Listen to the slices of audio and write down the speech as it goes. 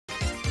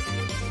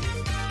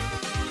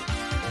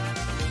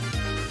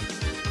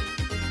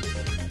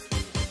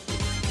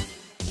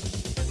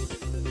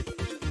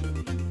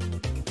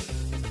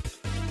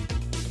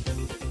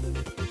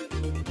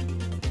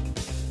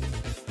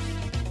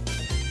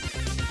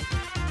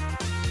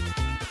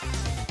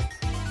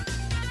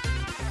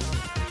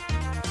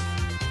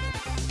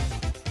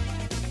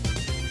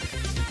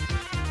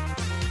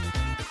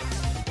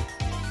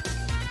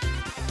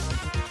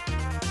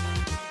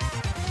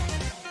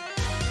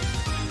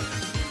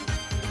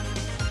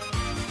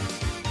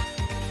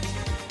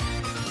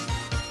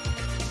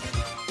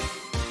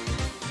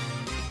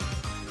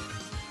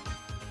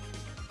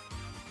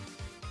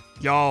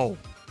Yo,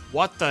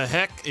 what the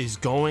heck is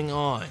going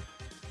on?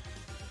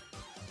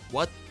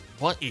 What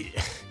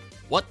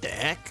the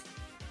heck?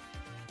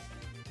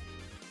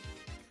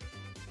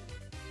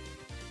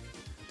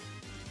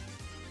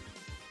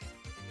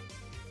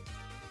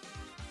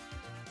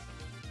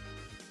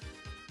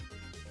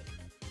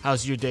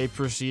 How's your day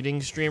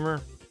proceeding,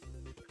 streamer?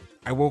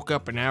 I woke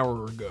up an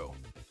hour ago.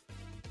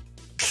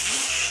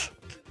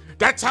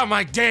 That's how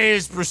my day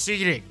is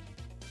proceeding.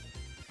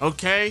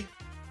 Okay?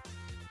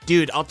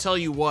 Dude, I'll tell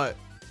you what.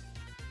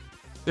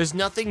 There's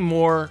nothing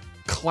more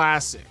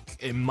classic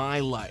in my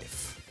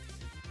life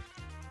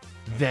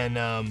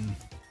than,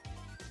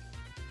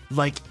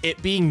 like,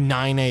 it being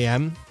 9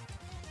 a.m.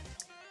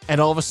 And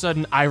all of a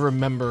sudden, I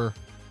remember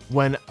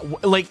when,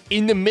 like,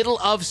 in the middle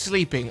of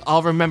sleeping,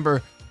 I'll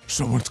remember,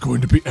 someone's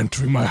going to be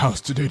entering my house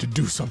today to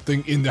do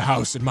something in the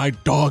house, and my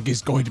dog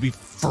is going to be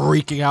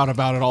freaking out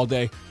about it all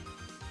day.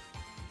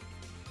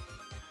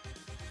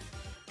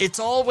 It's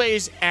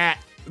always at,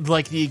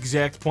 like, the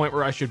exact point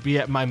where I should be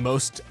at my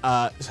most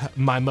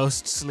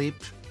sleep.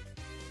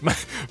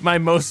 My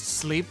most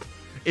sleep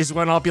is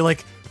when I'll be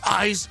like,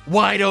 eyes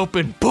wide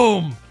open,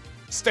 boom,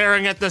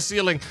 staring at the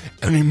ceiling.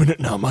 Any minute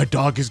now, my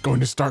dog is going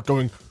to start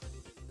going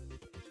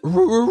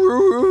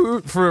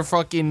for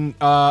fucking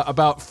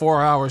about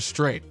 4 hours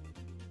straight.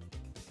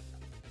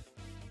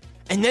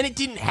 And then it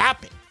didn't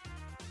happen.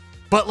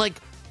 But like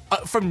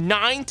from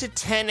 9 to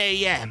 10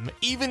 a.m.,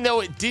 even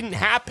though it didn't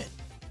happen,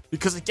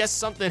 because I guess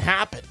something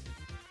happened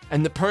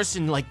and the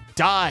person like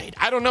died.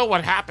 I don't know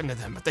what happened to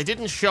them, but they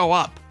didn't show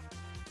up.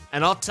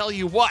 And I'll tell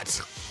you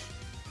what,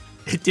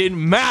 it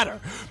didn't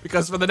matter,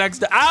 because for the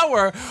next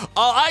hour,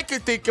 all I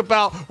could think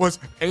about was,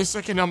 any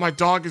second now my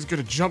dog is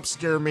gonna jump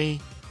scare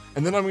me,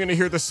 and then I'm gonna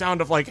hear the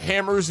sound of like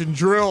hammers and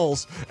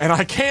drills, and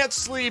I can't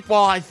sleep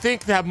while I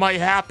think that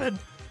might happen.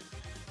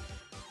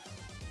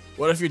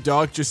 What if your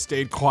dog just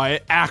stayed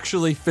quiet?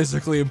 Actually,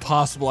 physically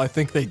impossible. I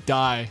think they'd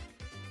die.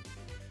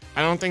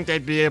 I don't think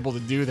they'd be able to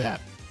do that.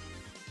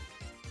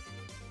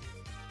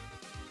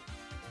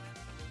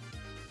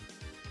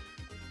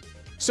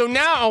 So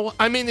now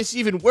I'm in this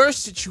even worse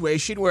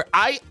situation where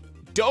I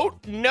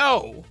don't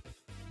know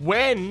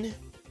when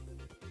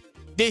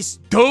this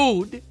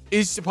dude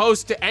is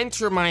supposed to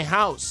enter my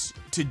house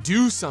to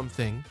do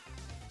something,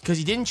 because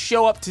he didn't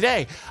show up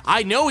today.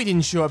 I know he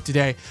didn't show up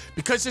today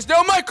because there's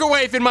no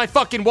microwave in my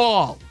fucking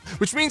wall,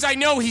 which means I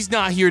know he's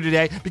not here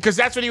today, because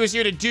that's what he was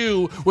here to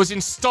do, was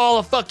install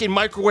a fucking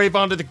microwave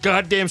onto the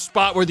goddamn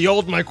spot where the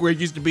old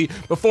microwave used to be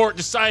before it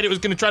decided it was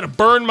gonna try to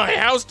burn my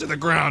house to the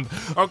ground,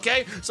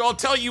 okay? So I'll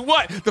tell you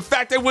what, the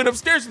fact I went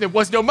upstairs and there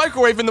was no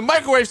microwave in the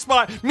microwave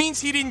spot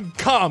means he didn't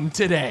come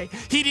today.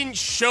 He didn't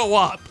show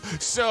up.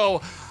 So,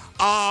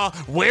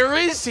 where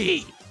is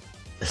he?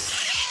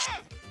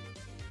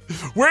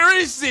 Where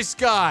is this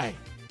guy?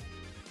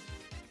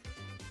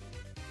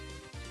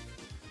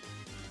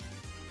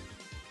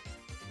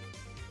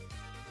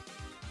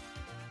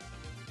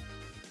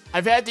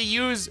 I've had to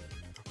use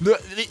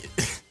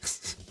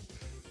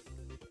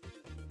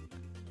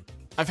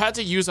I've had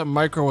to use a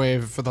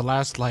microwave for the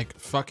last like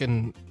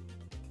fucking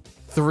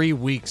 3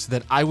 weeks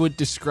that I would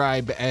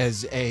describe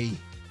as the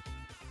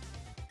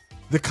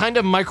kind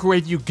of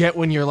microwave you get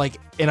when you're like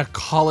in a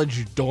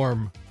college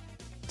dorm.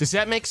 Does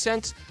that make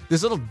sense?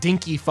 This little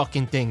dinky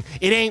fucking thing.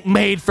 It ain't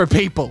made for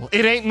people.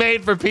 It ain't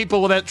made for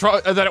people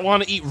that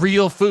want to eat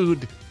real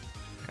food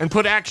and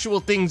put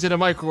actual things in a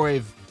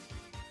microwave.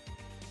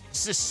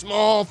 It's a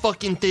small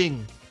fucking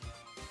thing.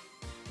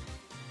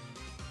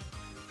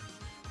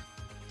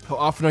 How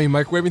often are you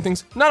microwaving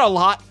things? Not a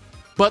lot,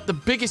 but the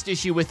biggest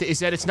issue with it is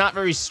that it's not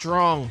very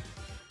strong.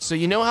 So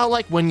you know how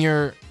like when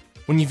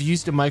you've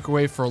used a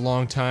microwave for a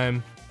long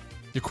time,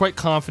 you're quite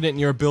confident in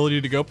your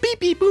ability to go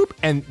beep, beep, boop,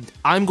 and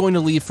I'm going to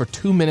leave for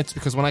 2 minutes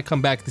because when I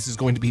come back, this is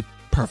going to be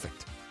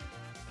perfect.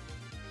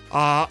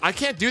 I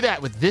can't do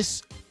that with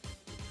this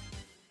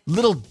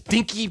little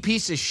dinky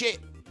piece of shit.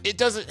 It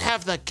doesn't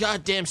have the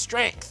goddamn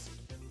strength.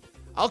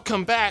 I'll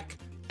come back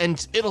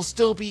and it'll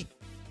still be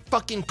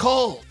fucking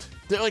cold.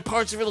 The like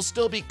parts of it'll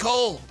still be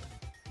cold.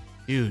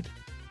 Dude,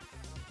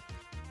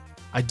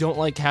 I don't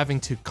like having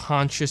to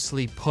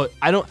consciously put,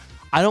 I don't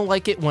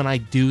like it when I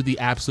do the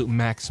absolute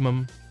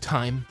maximum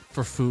time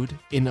for food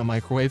in a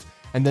microwave,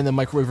 and then the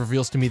microwave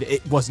reveals to me that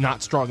it was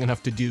not strong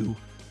enough to do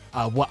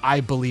what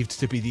I believed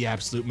to be the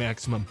absolute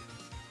maximum.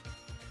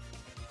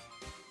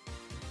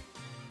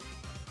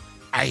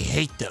 I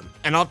hate them,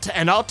 and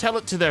I'll tell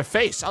it to their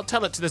face. I'll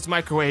tell it to this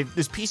microwave,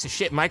 this piece of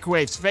shit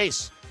microwave's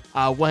face,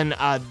 when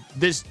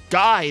this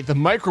guy, the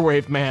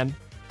microwave man,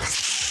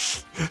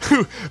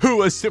 who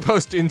was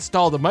supposed to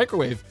install the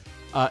microwave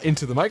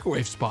into the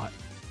microwave spot.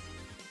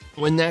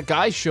 When that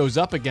guy shows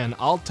up again,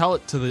 I'll tell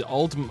it to the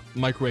old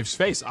microwave's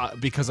face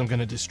because I'm going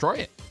to destroy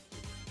it.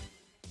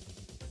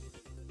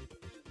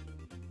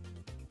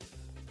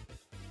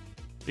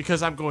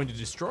 Because I'm going to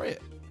destroy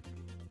it.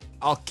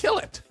 I'll kill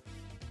it.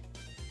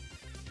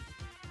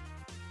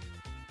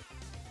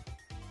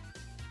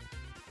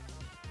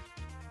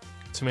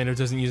 Tomato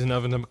doesn't use an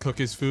oven to cook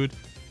his food.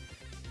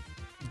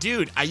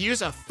 Dude, I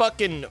use a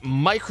fucking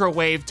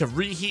microwave to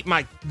reheat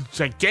my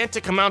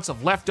gigantic amounts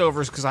of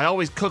leftovers because I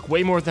always cook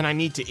way more than I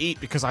need to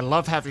eat because I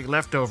love having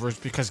leftovers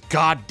because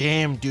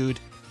goddamn, dude.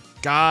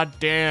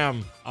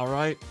 Goddamn, all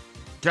right?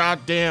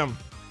 Goddamn.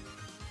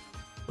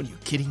 What, are you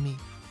kidding me?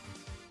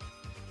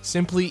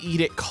 Simply eat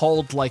it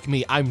cold like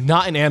me. I'm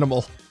not an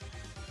animal.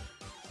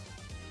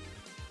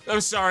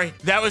 I'm sorry,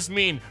 that was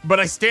mean, but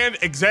I stand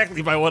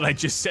exactly by what I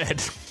just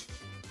said.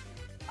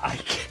 I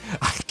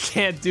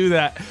can't do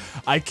that.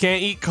 I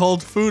can't eat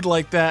cold food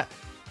like that.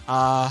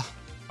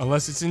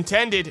 Unless it's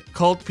intended.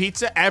 Cold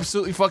pizza?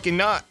 Absolutely fucking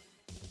not.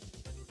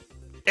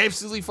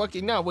 Absolutely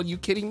fucking not. What, are you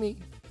kidding me?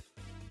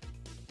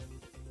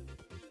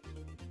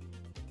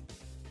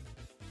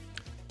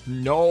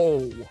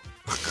 No.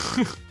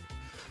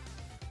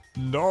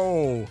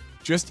 No.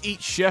 Just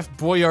eat Chef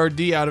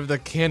Boyardee out of the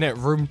can at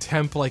room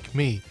temp like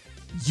me.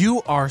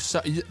 You are so...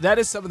 That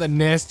is some of the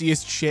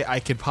nastiest shit I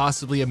could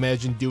possibly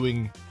imagine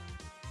doing.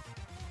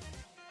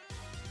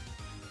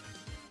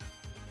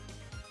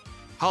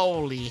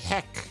 Holy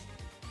heck.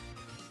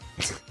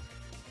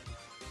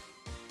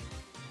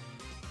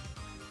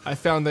 I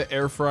found that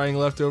air frying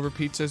leftover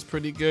pizza is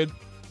pretty good.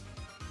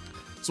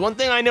 So one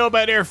thing I know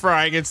about air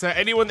frying, it's that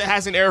anyone that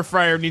has an air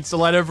fryer needs to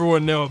let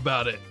everyone know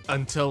about it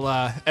until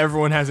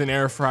everyone has an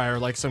air fryer,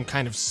 like some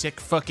kind of sick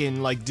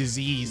fucking like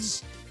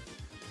disease.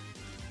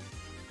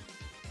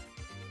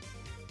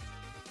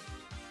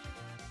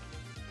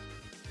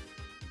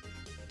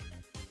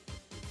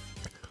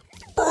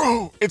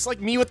 Bro, it's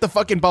like me with the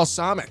fucking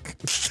balsamic.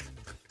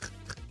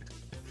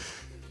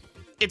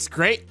 It's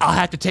great. I'll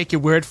have to take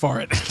your word for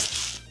it.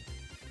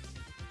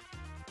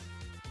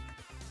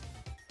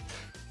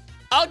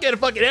 I'll get a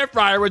fucking air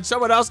fryer when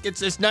someone else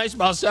gets this nice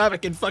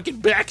balsamic and fucking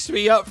backs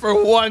me up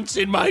for once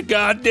in my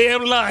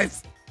goddamn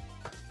life.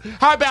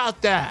 How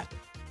about that?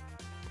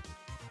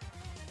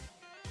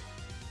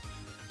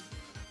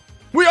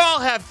 We all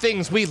have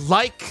things we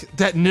like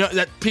that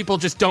that people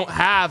just don't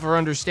have or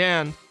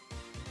understand.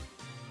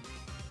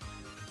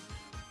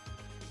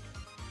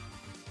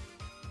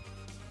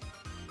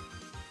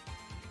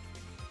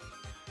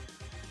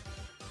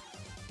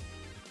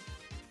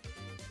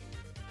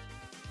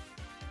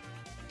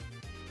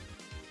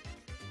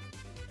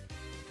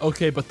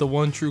 Okay, but the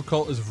one true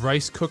cult is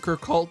rice cooker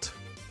cult.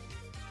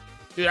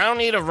 Dude, I don't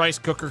need a rice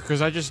cooker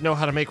because I just know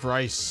how to make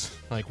rice,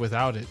 like,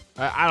 without it.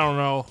 I don't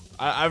know.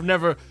 I've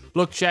never...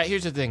 Look, chat,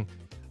 here's the thing.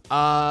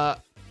 A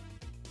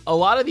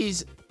lot of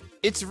these...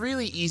 It's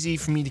really easy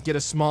for me to get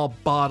a small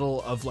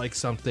bottle of, like,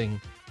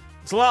 something.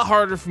 It's a lot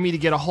harder for me to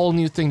get a whole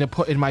new thing to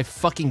put in my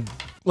fucking...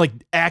 Like,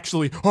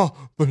 actually... Oh,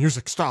 the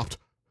music stopped.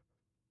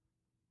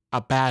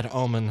 A bad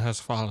omen has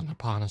fallen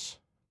upon us.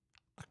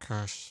 A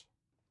curse.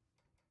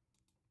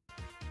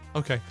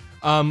 Okay.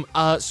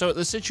 So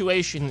the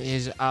situation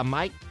is,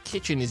 my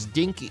kitchen is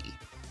dinky,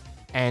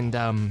 and,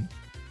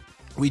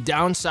 we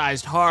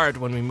downsized hard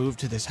when we moved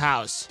to this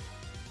house,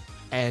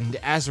 and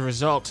as a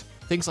result,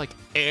 things like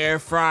air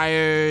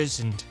fryers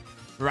and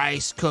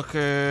rice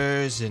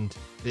cookers and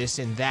this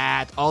and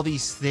that, all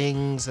these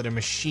things that are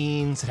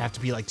machines that have to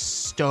be, like,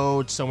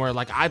 stowed somewhere.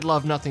 Like, I'd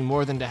love nothing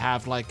more than to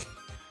have, like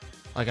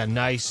a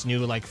nice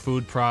new, like,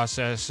 food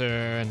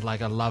processor and,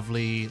 like, a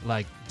lovely,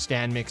 like,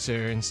 stand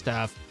mixer and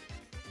stuff.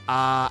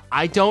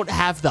 I don't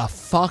have the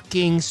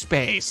fucking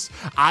space.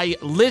 I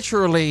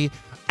literally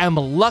am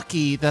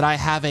lucky that I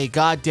have a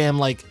goddamn,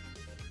 like,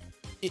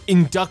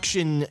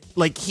 induction,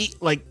 like,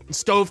 heat, like,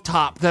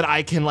 stovetop that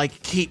I can,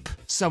 like, keep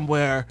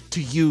somewhere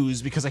to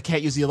use because I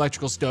can't use the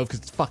electrical stove because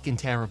it's fucking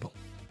terrible.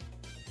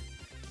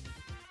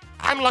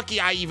 I'm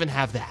lucky I even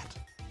have that.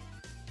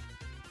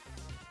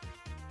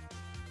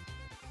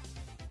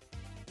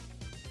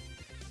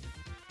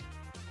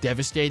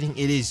 Devastating?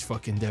 It is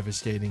fucking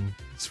devastating.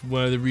 It's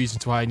one of the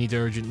reasons why I need to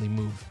urgently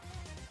move.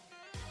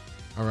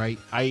 Alright?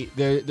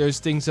 There's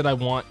things that I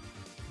want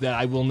that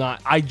I will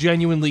not. I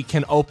genuinely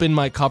can open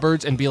my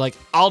cupboards and be like,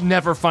 I'll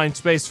never find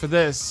space for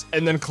this,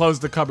 and then close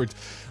the cupboards.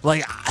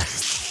 Like,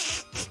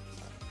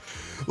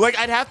 like,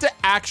 I'd have to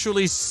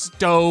actually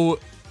stow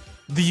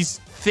these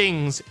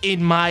things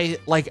in my,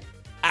 like,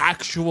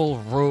 actual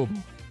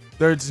room.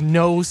 There's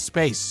no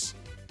space.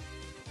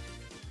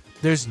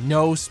 There's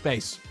no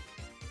space.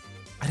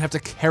 I'd have to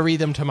carry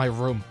them to my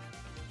room.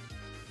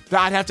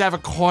 I'd have to have a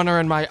corner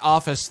in my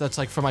office that's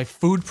like for my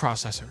food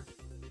processor.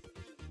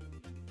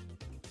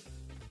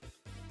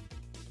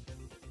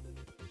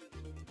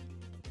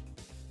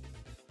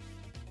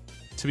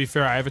 To be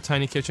fair, I have a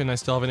tiny kitchen. I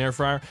still have an air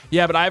fryer.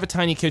 Yeah, but I have a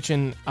tiny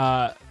kitchen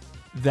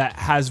that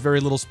has very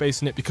little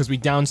space in it because we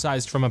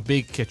downsized from a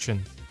big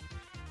kitchen.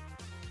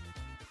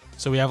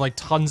 So we have like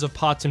tons of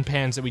pots and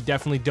pans that we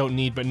definitely don't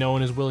need, but no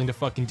one is willing to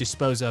fucking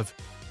dispose of.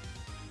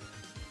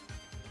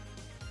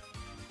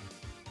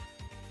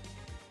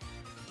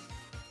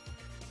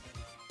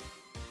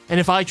 And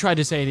if I tried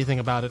to say anything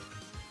about it,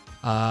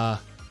 well,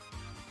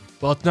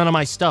 it's none of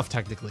my stuff,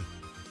 technically.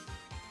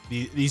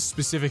 These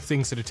specific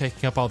things that are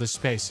taking up all this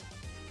space.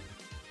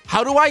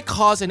 How do I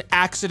cause an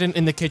accident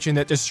in the kitchen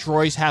that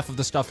destroys half of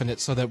the stuff in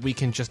it so that we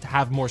can just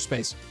have more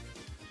space?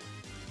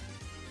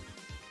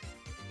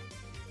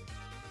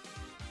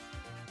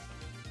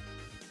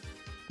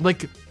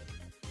 like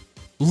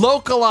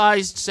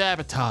localized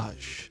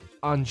sabotage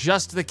on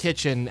just the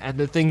kitchen and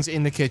the things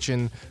in the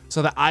kitchen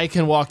so that I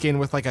can walk in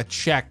with like a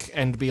check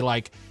and be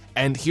like,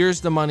 and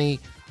here's the money.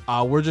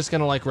 We're just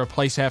gonna like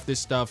replace half this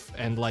stuff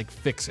and like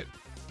fix it.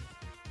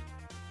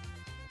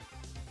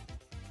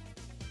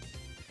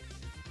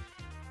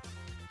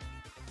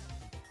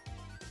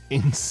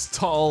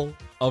 Install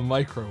a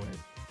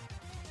microwave.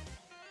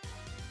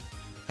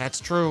 That's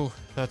true.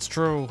 That's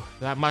true.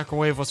 That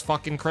microwave was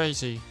fucking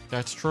crazy.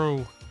 That's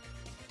true.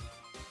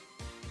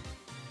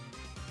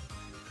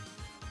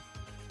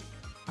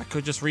 I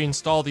could just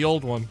reinstall the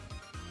old one.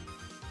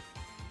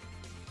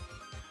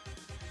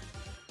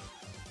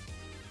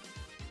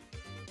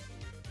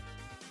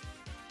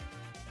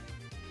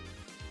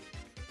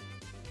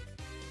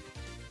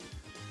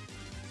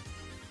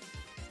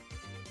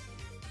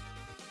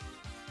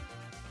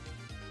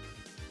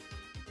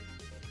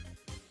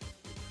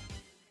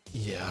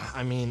 Yeah,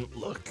 I mean,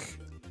 look,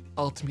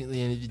 ultimately, at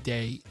the end of the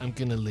day, I'm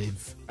gonna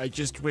live. I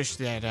just wish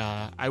that,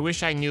 I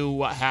wish I knew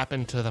what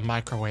happened to the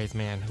microwave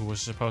man who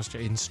was supposed to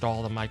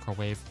install the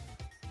microwave.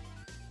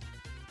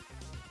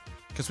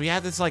 Because we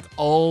had this, like,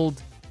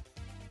 old,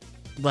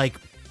 like,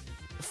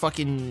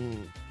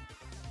 fucking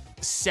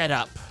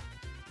setup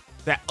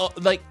that,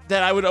 like,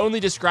 that I would only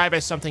describe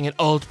as something an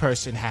old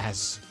person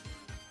has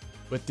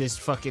with this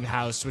fucking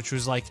house, which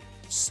was, like,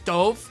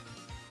 stove,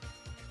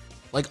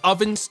 like,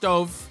 oven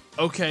stove.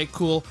 Okay,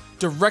 cool.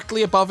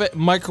 Directly above it,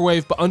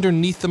 microwave, but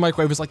underneath the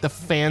microwave is like the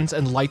fans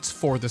and lights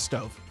for the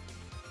stove.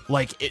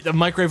 Like, the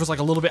microwave was like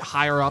a little bit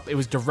higher up. It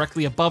was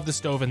directly above the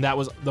stove, and that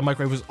was, the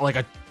microwave was like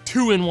a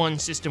 2-in-1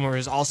 system where it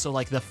was also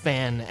like the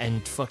fan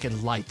and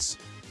fucking lights.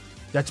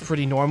 That's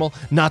pretty normal.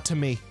 Not to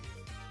me.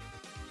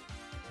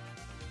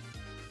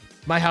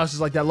 My house is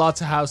like that.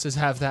 Lots of houses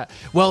have that.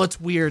 Well, it's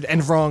weird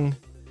and wrong.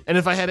 And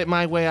if I had it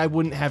my way, I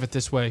wouldn't have it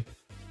this way.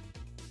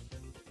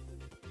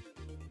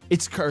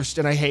 It's cursed,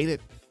 and I hate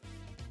it.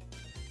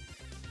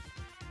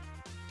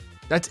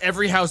 That's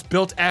every house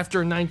built after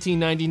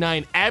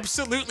 1999.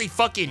 Absolutely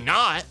fucking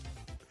not.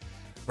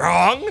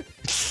 Wrong.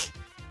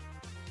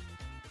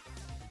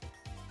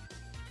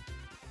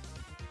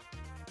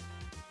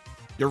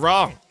 You're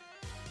wrong.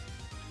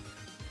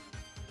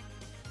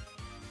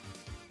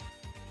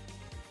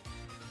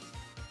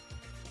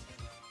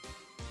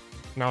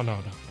 No.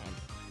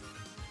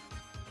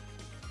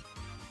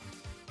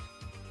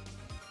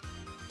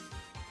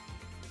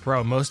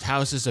 Bro, most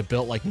houses are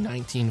built like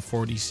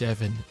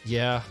 1947.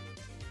 Yeah.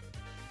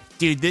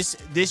 Dude, this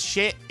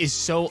shit is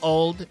so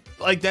old.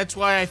 Like, that's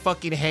why I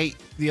fucking hate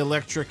the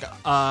electric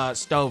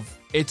stove.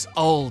 It's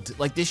old.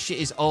 Like, this shit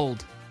is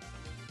old.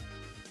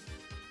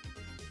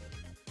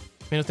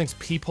 Man, thinks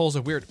peepholes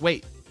are weird.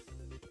 Wait.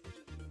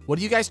 What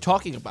are you guys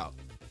talking about?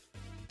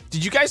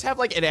 Did you guys have,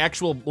 like, an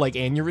actual, like,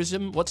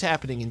 aneurysm? What's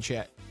happening in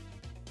chat?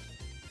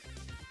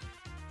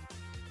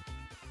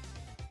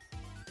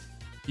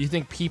 You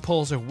think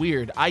peepholes are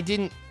weird? I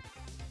didn't...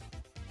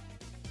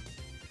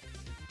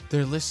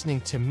 They're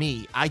listening to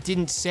me. I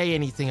didn't say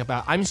anything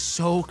about... I'm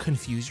so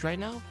confused right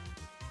now.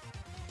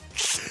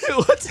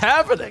 What's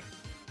happening?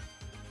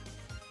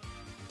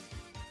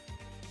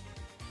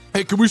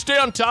 Hey, can we stay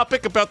on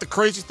topic about the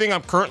crazy thing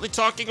I'm currently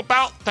talking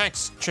about?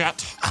 Thanks,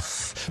 chat.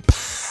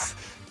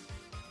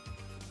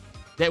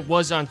 That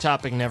was on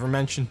topic. Never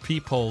mentioned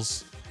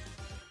peepholes.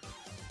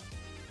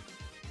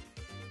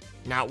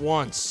 Not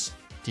once.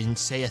 Didn't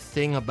say a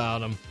thing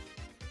about them.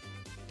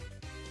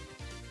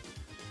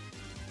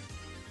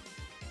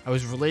 I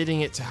was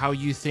relating it to how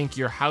you think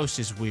your house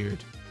is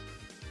weird.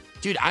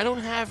 Dude, I don't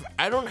have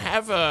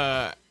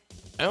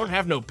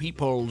no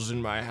peepholes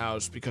in my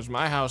house because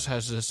my house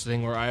has this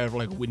thing where I have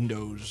like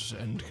windows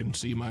and can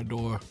see my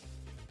door.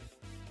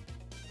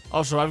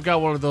 Also, I've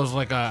got one of those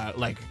like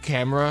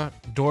camera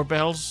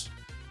doorbells.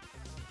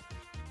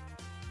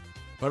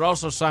 But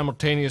also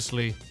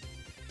simultaneously,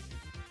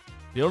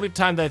 the only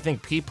time that I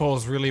think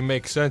peepholes really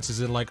make sense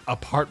is in like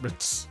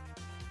apartments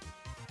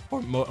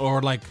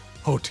or like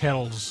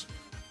hotels.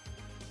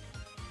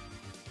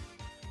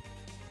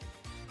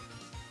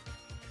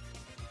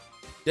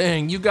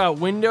 Dang, you got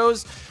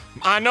windows?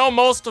 I know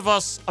most of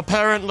us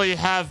apparently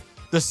have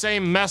the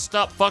same messed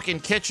up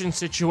fucking kitchen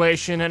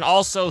situation and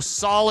also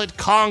solid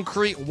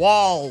concrete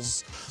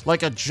walls,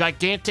 like a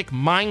gigantic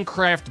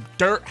Minecraft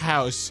dirt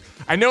house.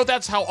 I know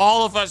that's how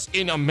all of us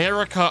in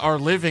America are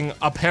living,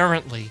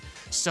 apparently.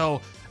 So,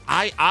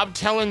 I'm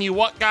telling you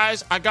what,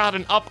 guys, I got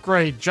an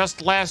upgrade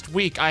just last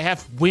week. I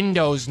have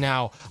windows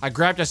now. I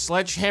grabbed a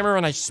sledgehammer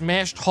and I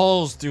smashed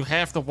holes through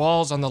half the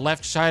walls on the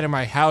left side of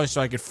my house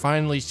so I could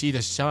finally see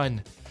the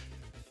sun.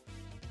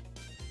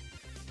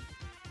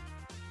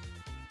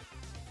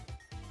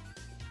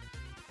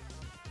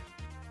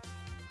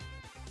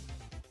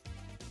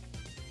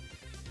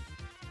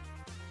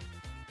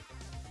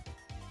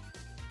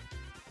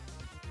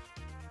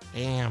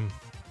 Damn.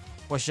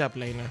 What's up,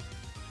 Lena?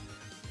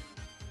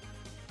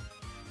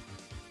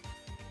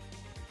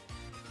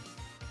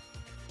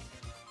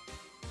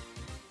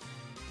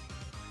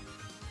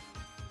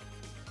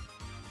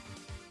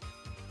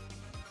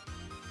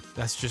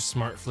 That's just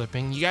smart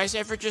flipping. You guys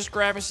ever just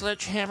grab a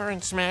sledgehammer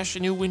and smash a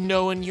new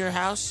window in your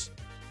house?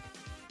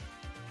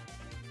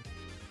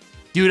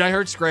 Dude, I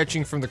heard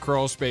scratching from the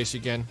crawl space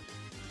again.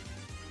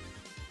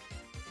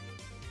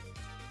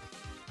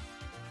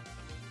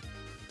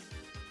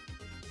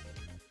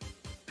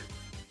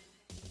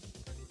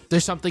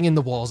 There's something in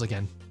the walls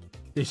again.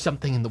 There's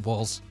something in the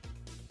walls.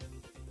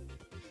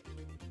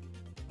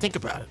 Think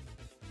about it.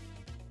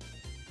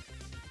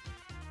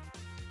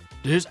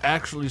 There's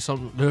actually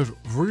something, there's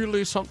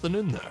really something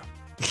in there.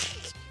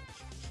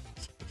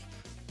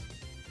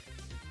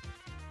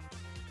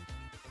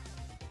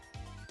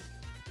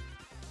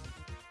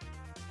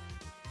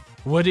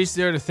 What is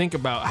there to think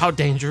about? How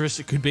dangerous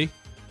it could be?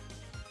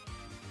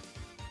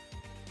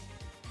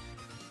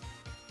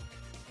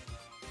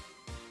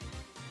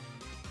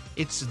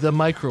 It's the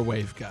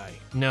microwave guy.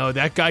 No,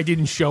 that guy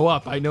didn't show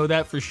up. I know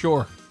that for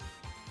sure.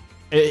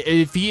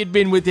 If he had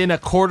been within a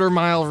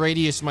quarter-mile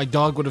radius, my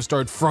dog would have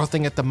started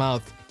frothing at the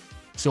mouth.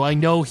 So I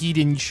know he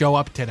didn't show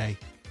up today.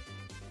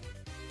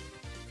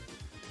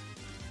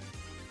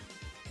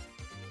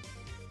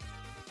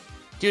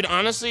 Dude,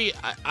 honestly,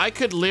 I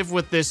could live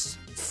with this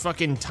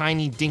fucking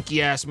tiny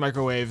dinky-ass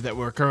microwave that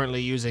we're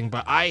currently using,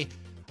 but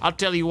I'll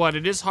tell you what,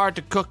 it is hard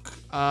to cook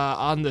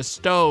on the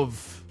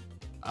stove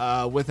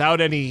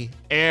without any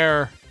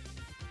air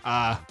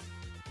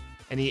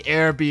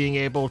being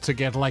able to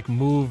get, like,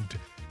 moved.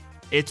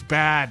 It's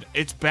bad.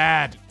 It's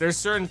bad. There's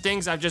certain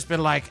things I've just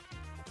been like,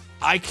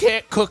 I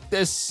can't cook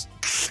this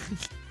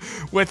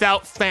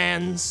without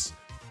fans.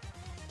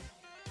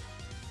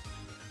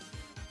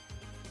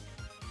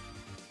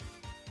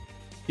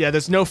 Yeah,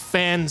 there's no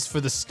fans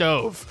for the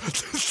stove.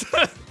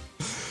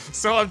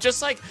 So I'm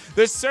just like,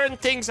 there's certain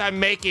things I'm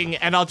making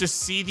and I'll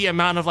just see the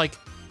amount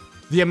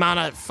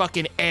of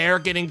fucking air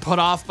getting put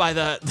off by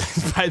the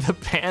by the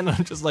pan.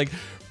 I'm just like,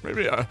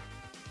 maybe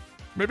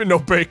no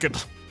bacon.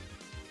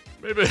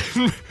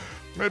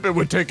 Maybe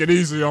we take it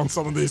easy on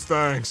some of these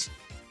things.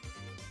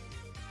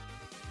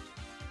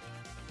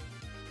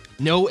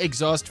 No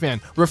exhaust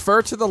fan.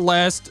 Refer to the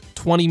last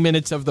 20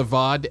 minutes of the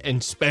VOD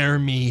and spare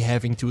me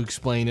having to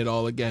explain it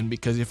all again,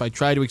 because if I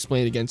try to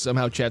explain it again,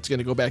 somehow chat's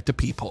gonna go back to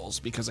peepholes,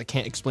 because I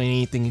can't explain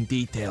anything in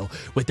detail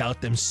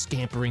without them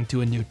scampering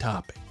to a new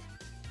topic.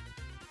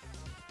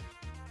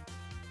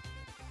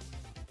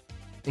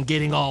 And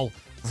getting all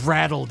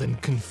rattled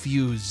and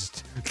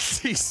confused.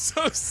 He's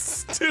so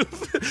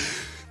stupid.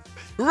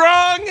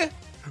 Wrong!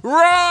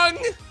 Wrong!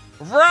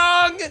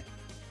 Wrong!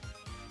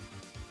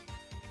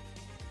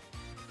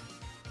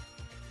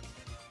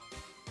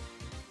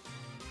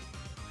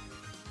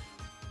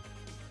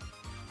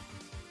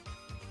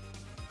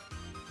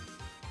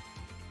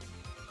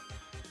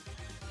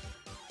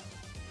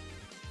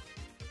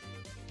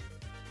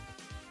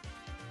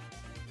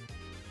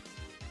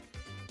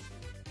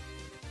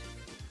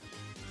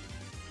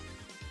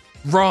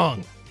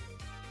 Wrong.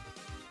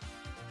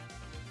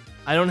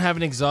 I don't have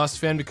an exhaust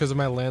fan because of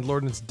my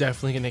landlord, and it's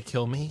definitely gonna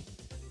kill me.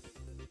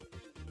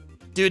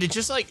 Dude, it's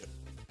just like,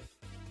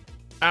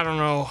 I don't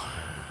know.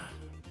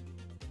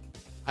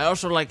 I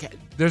also like,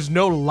 there's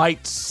no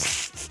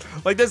lights.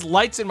 Like, there's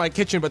lights in my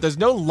kitchen, but there's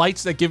no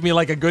lights that give me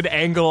like a good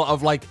angle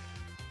of like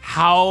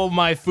how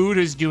my food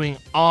is doing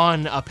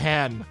on a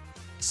pan.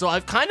 So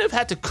I've kind of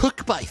had to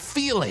cook by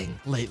feeling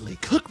lately.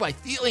 Cook by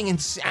feeling and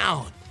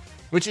sound,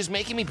 which is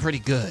making me pretty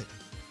good.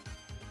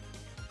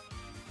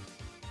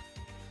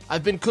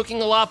 I've been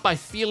cooking a lot by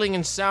feeling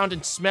and sound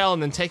and smell,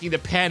 and then taking the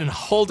pan and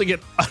holding it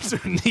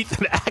underneath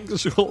an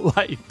actual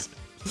light.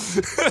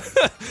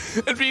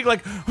 And being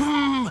like,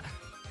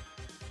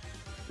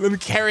 then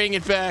carrying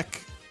it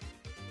back.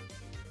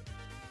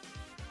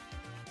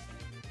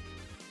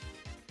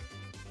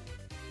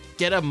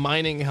 Get a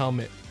mining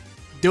helmet.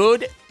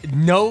 Dude,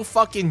 no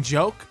fucking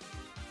joke.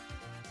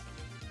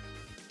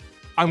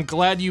 I'm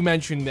glad you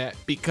mentioned that,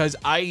 because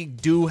I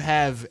do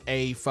have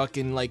a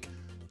fucking like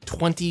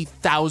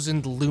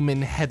 20,000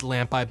 lumen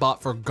headlamp I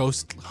bought for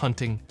ghost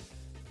hunting.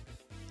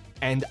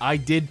 And I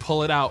did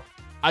pull it out.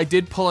 I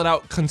did pull it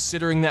out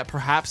considering that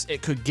perhaps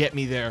it could get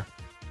me there.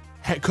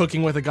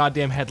 Cooking with a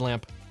goddamn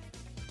headlamp.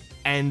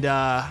 And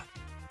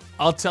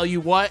I'll tell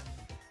you what,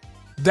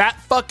 that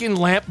fucking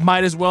lamp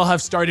might as well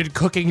have started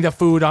cooking the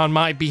food on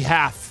my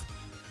behalf.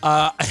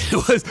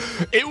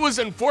 It was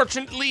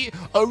unfortunately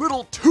a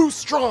little too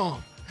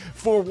strong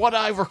for what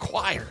I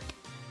required.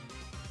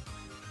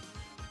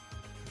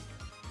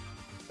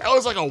 That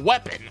was like a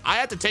weapon. I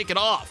had to take it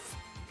off.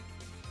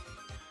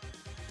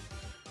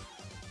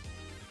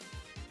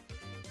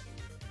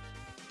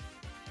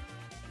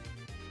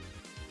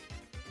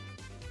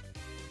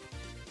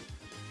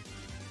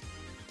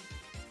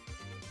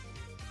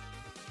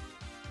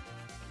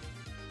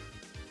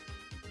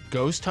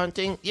 Ghost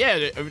hunting?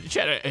 Yeah,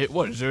 Chad,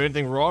 what, is there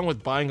anything wrong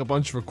with buying a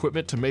bunch of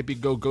equipment to maybe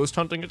go ghost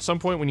hunting at some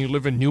point when you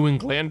live in New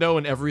Englando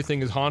and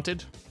everything is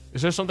haunted?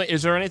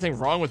 Is there anything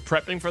wrong with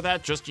prepping for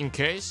that just in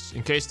case?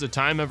 In case the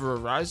time ever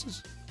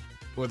arises?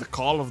 Or the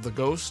call of the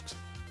ghost?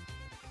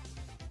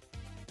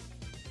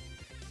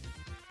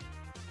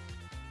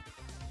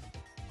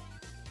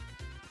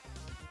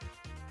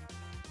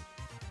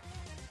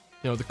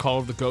 You know, the call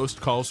of the ghost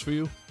calls for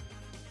you.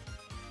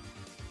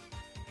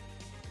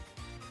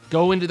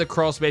 Go into the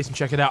crawl space and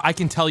check it out. I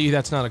can tell you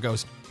that's not a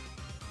ghost.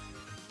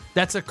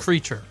 That's a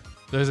creature.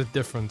 There's a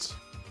difference.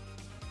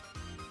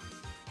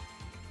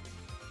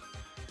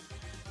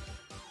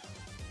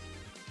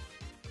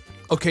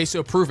 Okay,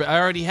 so prove it. I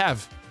already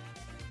have.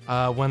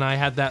 When I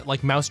had that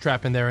like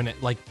mousetrap in there and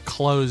it like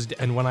closed,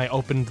 and when I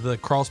opened the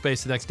crawl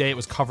space the next day, it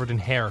was covered in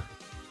hair.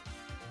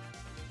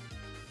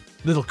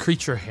 Little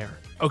creature hair.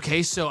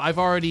 Okay, so I've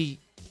already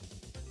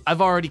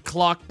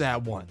clocked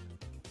that one.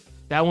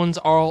 That one's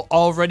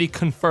already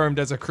confirmed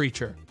as a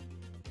creature.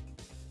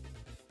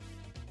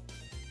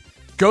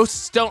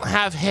 Ghosts don't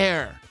have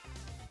hair.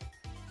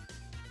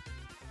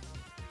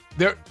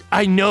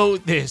 I know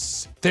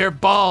this. They're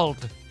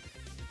bald.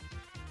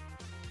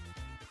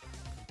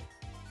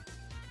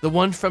 The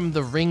one from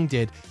The Ring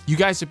did. You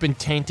guys have been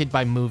tainted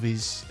by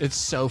movies. It's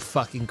so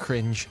fucking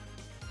cringe.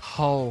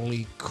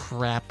 Holy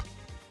crap.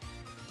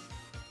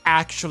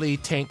 Actually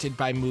tainted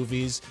by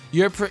movies.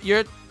 Your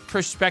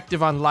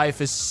perspective on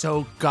life is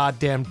so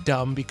goddamn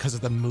dumb because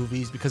of the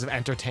movies, because of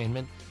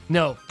entertainment.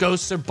 No,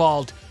 ghosts are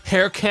bald.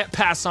 Hair can't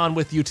pass on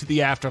with you to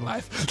the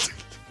afterlife.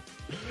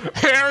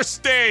 Hair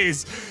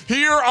stays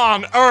here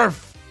on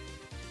Earth.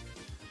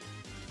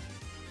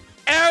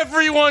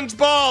 Everyone's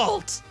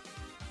bald.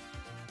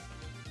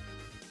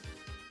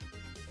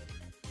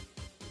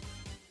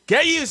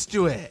 Get used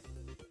to it.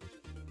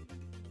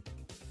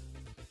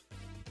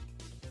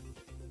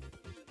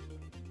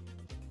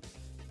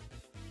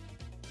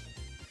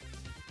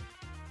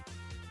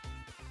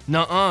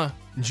 Nuh-uh.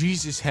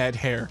 Jesus had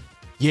hair.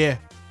 Yeah.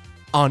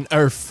 On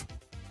Earth.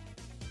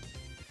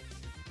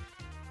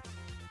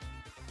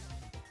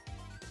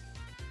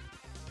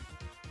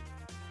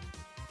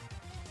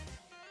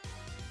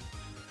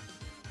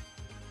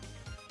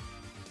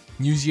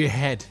 Use your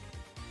head.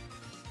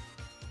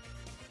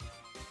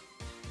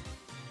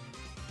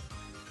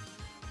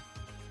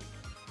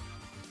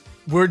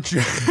 We're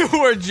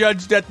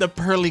judged at the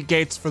pearly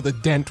gates for the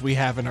dent we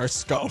have in our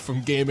skull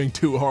from gaming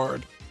too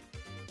hard.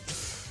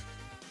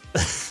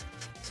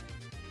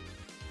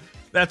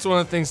 That's one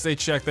of the things they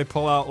check. They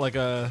pull out like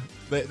a...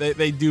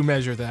 They do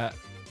measure that.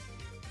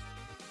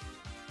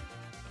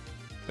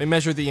 They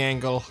measure the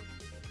angle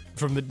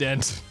from the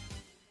dent.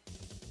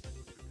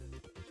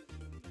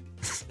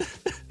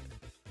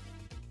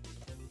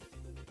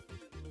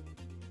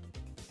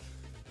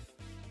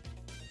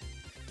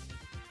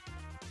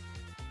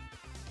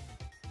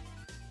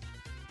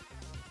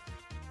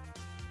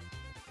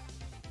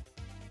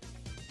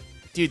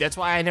 Dude, that's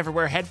why I never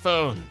wear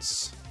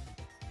headphones.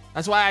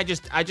 That's why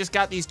I just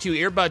got these two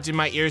earbuds in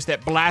my ears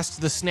that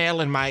blast the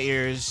snail in my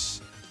ears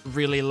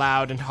really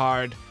loud and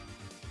hard.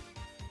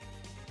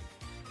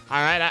 All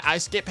right, I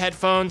skip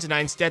headphones and I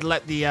instead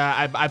let the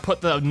I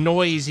put the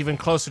noise even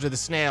closer to the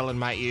snail in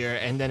my ear,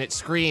 and then it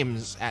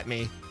screams at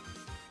me.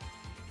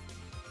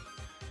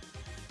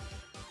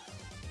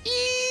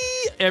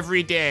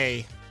 Every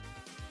day.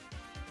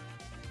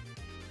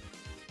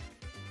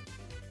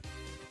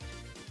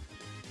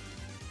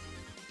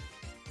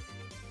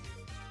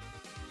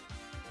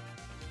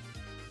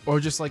 Or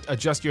just like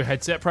adjust your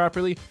headset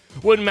properly.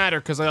 Wouldn't matter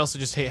because I also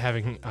just hate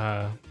having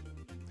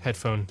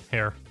headphone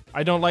hair.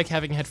 I don't like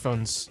having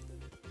headphones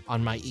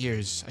on my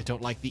ears. I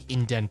don't like the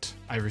indent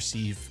I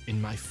receive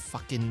in my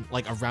fucking,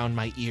 like around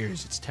my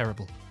ears. It's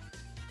terrible.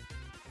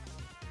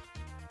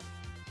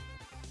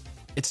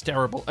 It's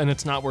terrible and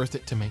it's not worth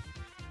it to me.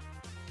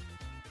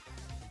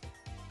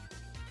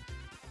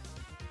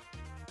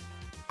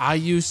 I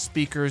use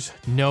speakers,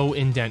 no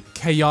indent.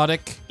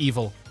 Chaotic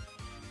evil.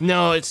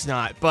 No, it's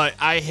not, but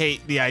I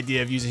hate the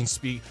idea of using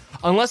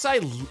unless I,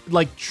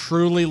 like,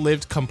 truly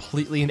lived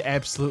completely and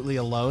absolutely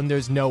alone,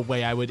 there's no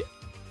way I would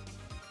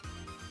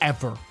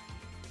ever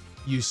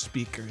use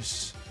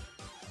speakers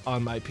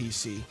on my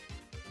PC.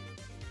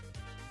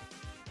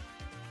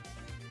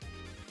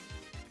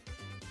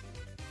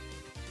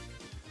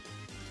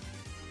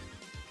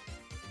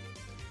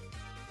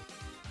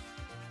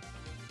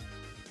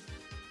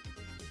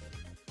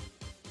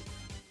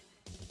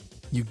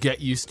 You get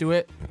used to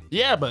it?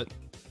 Yeah, but...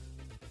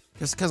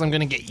 just because I'm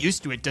gonna get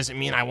used to it doesn't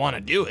mean I want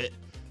to do it.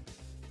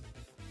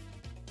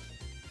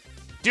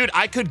 Dude,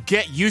 I could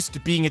get used to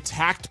being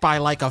attacked by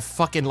like a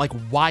fucking like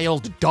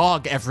wild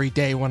dog every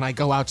day when I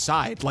go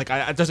outside. Like,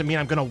 it doesn't mean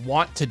I'm gonna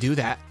want to do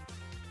that.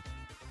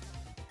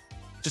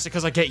 Just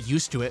because I get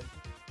used to it.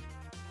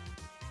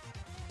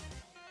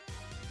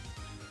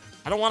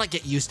 I don't want to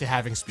get used to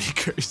having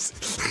speakers.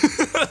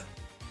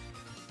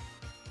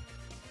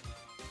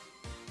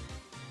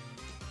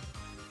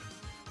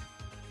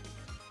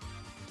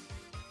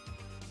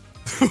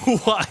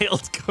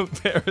 Wild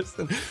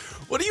comparison.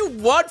 What do you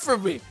want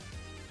from me?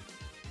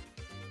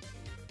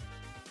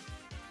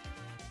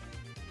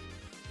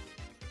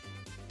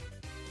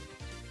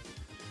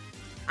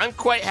 I'm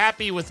quite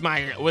happy with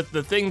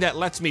the thing that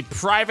lets me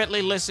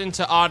privately listen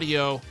to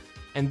audio,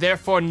 and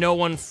therefore no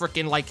one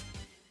freaking like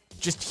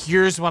just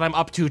hears what I'm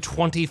up to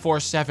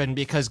 24/7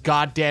 because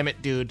god damn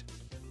it, dude.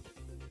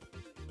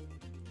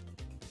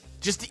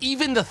 Just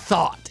even the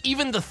thought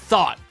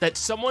that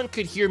someone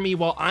could hear me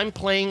while I'm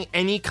playing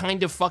any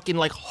kind of fucking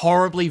like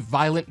horribly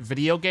violent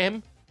video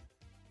game.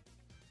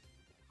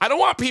 I don't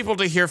want people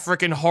to hear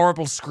freaking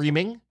horrible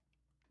screaming.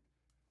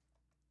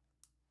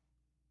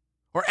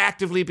 Or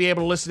actively be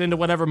able to listen into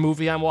whatever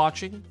movie I'm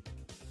watching.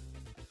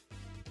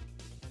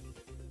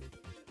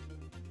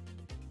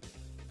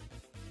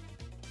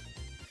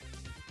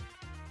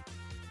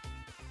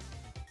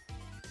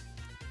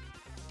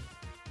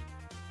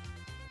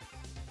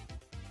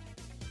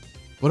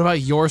 What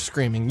about your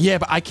screaming? Yeah,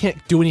 but I can't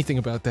do anything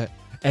about that.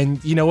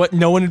 And you know what?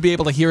 No one would be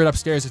able to hear it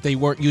upstairs if they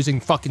weren't using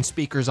fucking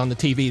speakers on the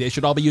TV. They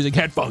should all be using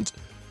headphones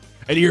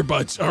and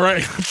earbuds, all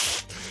right?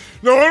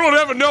 No one would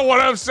ever know what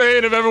I'm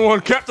saying if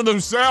everyone kept to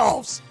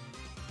themselves.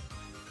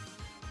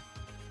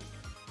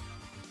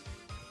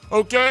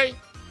 Okay?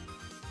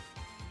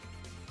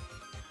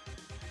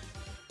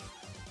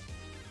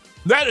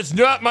 That is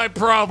not my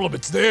problem,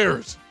 it's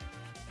theirs.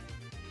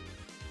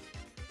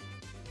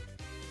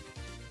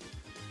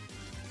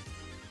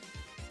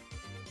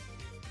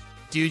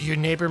 Dude, your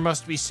neighbor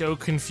must be so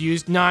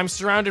confused. No, I'm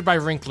surrounded by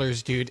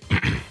wrinklers, dude.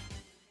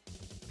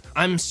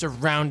 I'm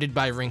surrounded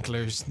by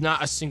wrinklers.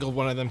 Not a single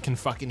one of them can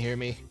fucking hear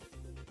me.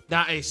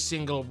 Not a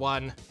single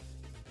one.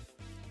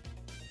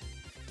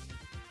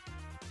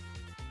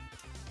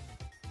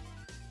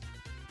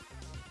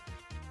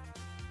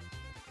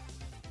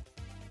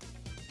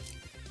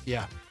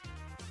 Yeah.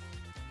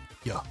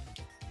 Yeah.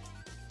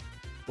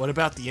 What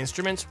about the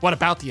instruments? What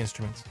about the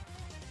instruments?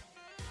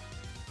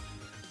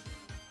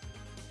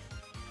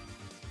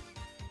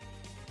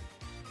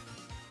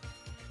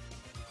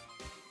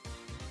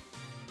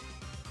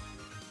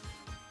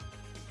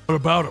 What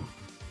about him?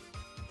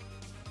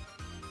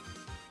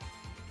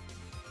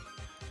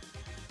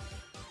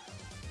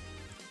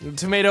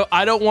 Tomato,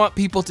 I don't want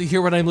people to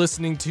hear what I'm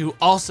listening to.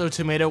 Also,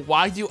 Tomato,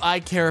 why do I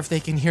care if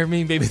they can hear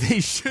me? Maybe they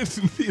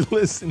shouldn't be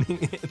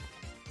listening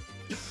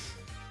in.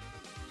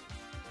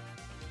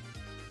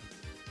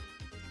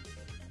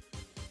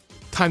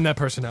 Time that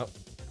person out.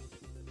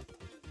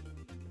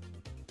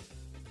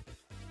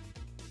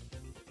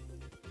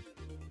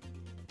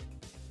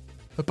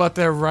 But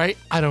they're right.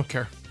 I don't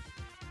care.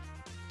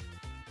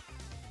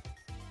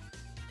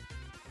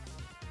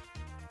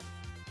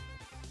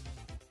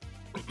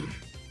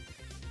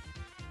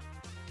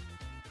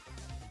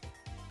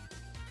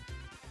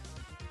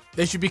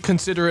 They should be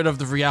considerate of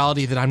the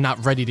reality that I'm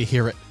not ready to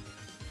hear it.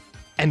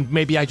 And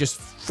maybe I just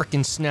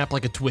freaking snap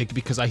like a twig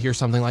because I hear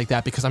something like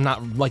that because I'm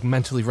not like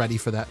mentally ready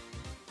for that.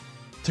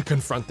 To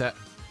confront that.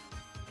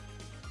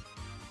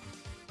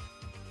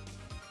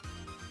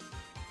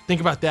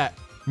 Think about that.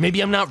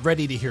 Maybe I'm not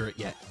ready to hear it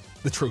yet.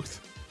 The truth.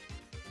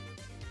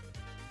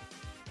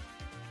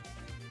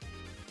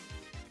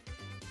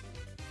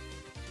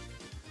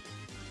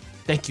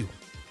 Thank you.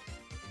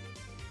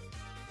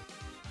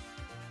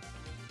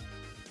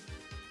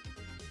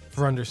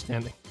 For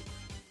understanding.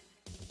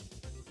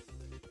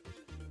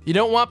 You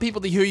don't want people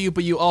to hear you,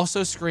 but you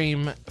also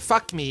scream,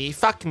 fuck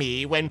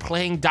me, when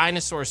playing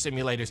dinosaur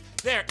simulators.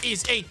 There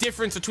is a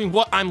difference between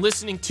what I'm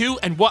listening to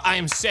and what I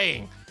am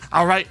saying.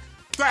 All right?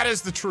 That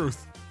is the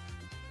truth.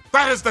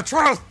 That is the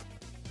truth.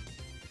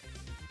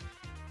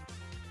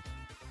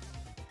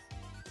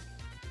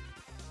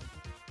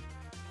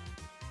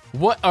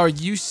 What are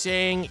you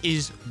saying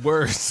is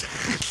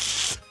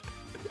worse?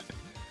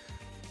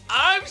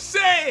 I'm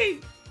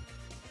saying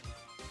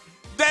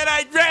that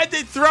I'd rather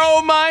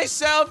throw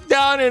myself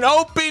down an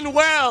open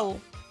well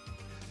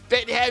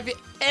than have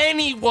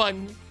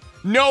anyone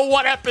know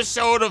what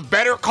episode of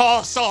Better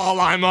Call Saul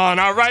I'm on,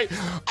 all right?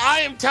 I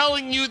am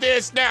telling you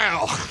this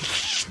now.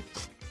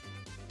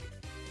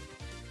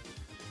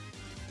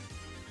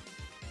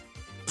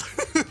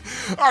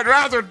 I'd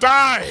rather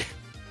die.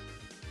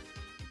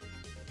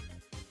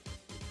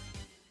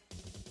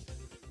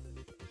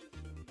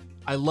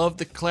 I love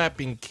the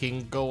clapping,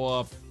 King. Go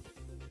off.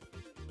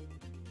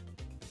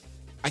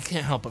 I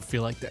can't help but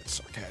feel like that's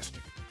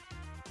sarcastic.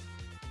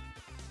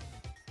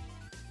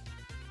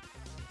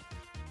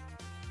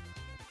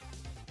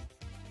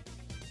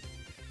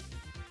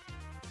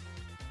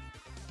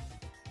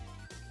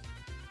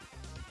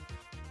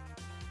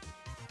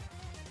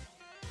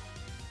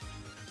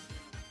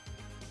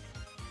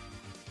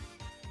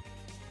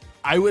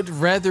 I would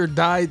rather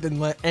die than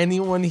let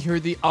anyone hear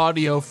the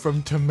audio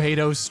from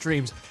Tomato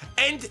streams.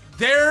 And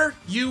there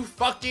you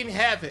fucking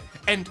have it.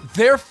 And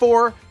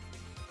therefore,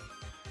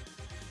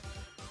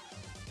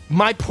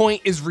 my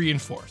point is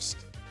reinforced.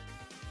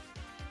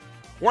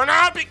 When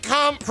I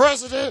become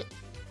president,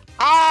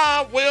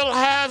 I will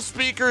have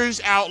speakers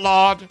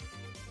outlawed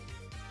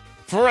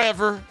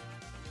forever.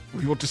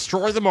 We will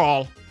destroy them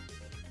all.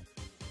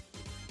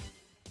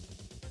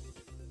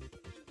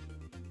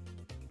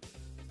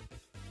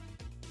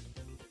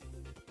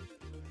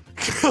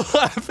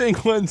 Laughing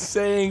when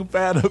saying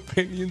bad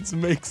opinions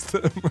makes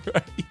them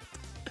right.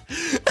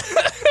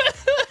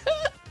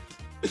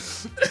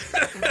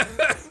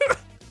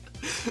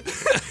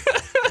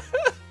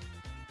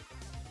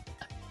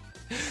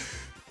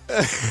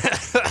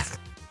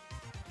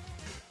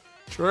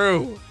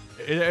 True.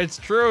 It's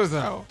true,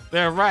 though.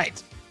 They're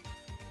right.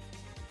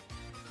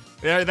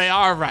 They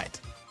are right.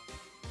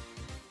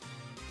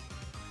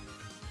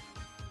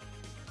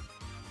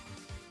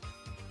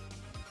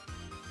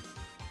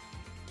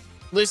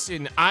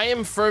 Listen, I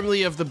am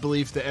firmly of the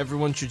belief that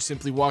everyone should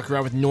simply walk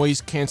around with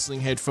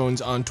noise-canceling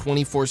headphones on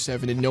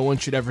 24/7 and no one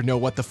should ever know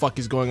what the fuck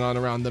is going on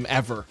around them,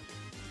 ever.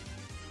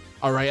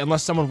 Alright,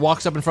 unless someone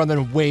walks up in front of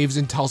them and waves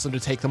and tells them to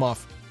take them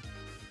off.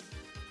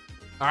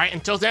 Alright,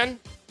 until then,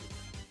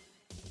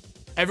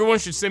 everyone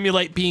should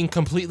simulate being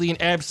completely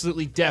and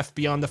absolutely deaf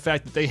beyond the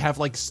fact that they have,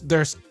 like,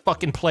 their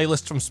fucking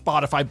playlist from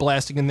Spotify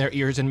blasting in their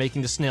ears and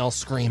making the snail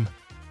scream.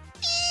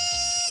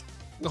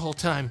 The whole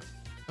time.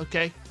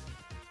 Okay?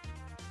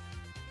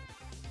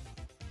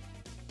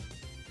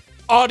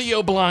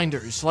 Audio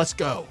blinders, let's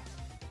go.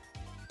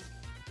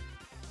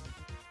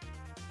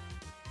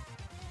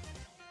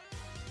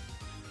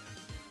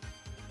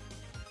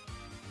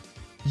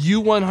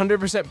 You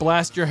 100%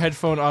 blast your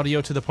headphone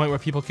audio to the point where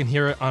people can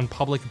hear it on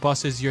public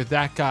buses. You're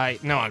that guy.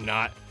 No, I'm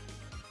not.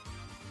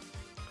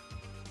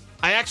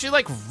 I actually,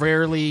 like,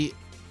 rarely,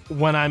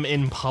 when I'm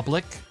in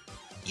public,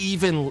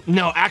 even...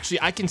 No,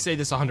 actually, I can say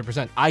this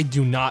 100%. I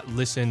do not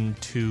listen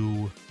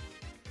to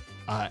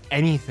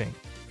anything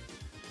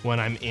when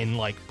I'm in,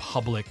 like,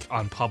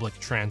 on public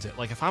transit.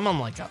 Like, if I'm on,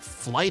 like, a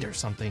flight or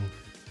something,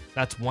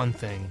 that's one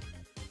thing.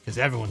 Because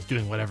everyone's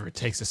doing whatever it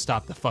takes to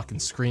stop the fucking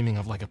screaming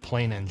of, like, a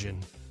plane engine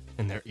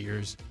in their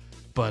ears.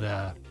 But,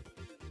 I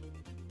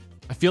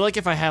feel like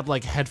if I had,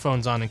 like,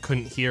 headphones on and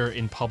couldn't hear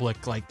in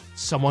public, like,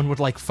 someone would,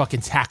 like,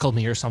 fucking tackle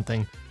me or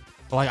something.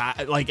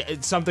 Like,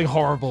 something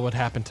horrible would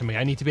happen to me.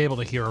 I need to be able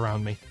to hear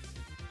around me.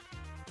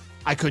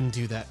 I couldn't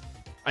do that.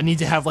 I need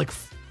to have, like,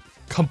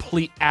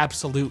 complete,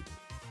 absolute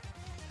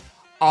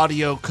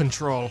audio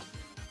control.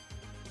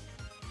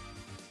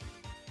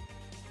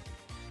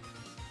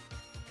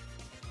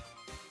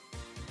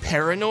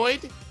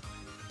 Paranoid?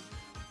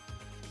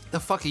 The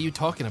fuck are you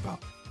talking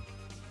about?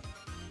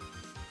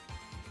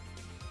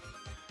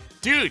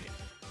 Dude,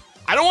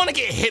 I don't want to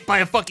get hit by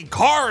a fucking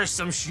car or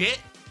some shit.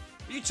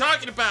 What are you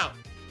talking about?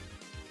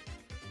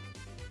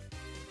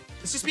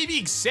 It's just me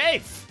being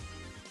safe.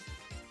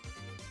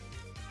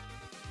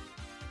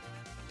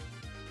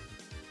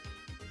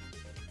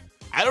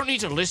 I don't need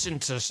to listen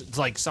to,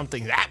 like,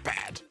 something that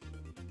bad.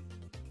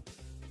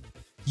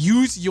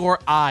 Use your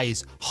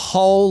eyes.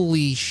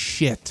 Holy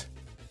shit.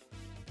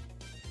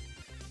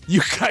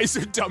 You guys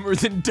are dumber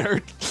than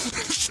dirt.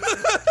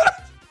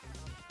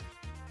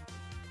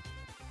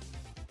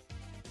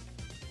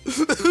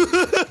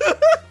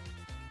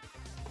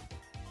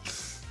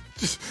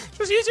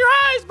 just use your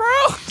eyes,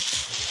 bro.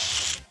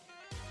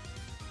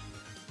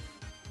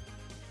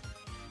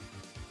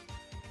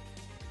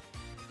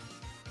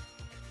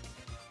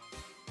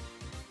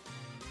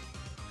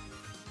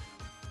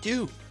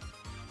 Dude.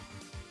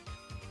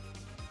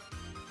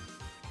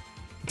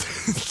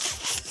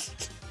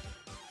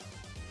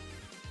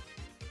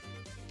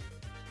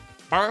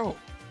 Oh.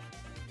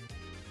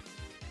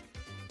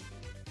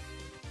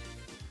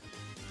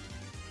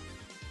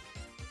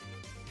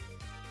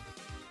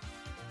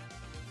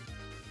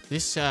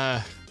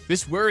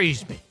 This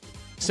worries me.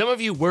 Some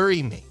of you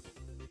worry me.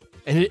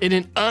 In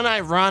an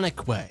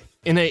unironic way.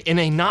 In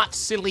a not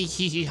silly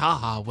hee hee ha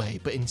ha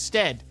way, but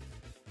instead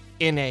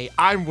in a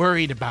I'm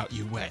worried about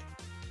you way.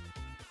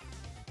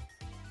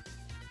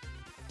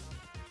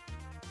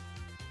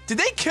 Did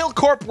they kill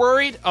Corp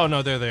Worried? Oh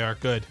no, there they are.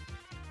 Good.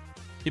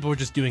 People were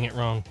just doing it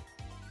wrong.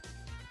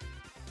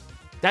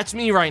 That's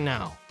me right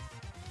now.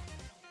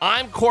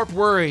 I'm Corp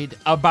Worried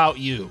about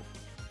you.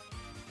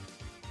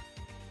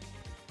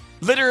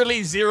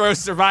 Literally zero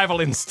survival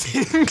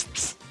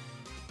instinct.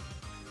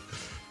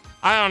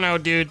 I don't know,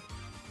 dude.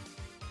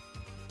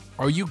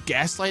 Are you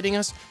gaslighting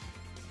us?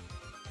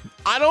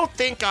 I don't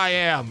think I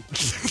am.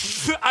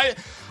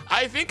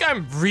 I think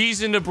I'm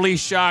reasonably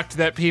shocked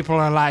that people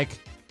are like,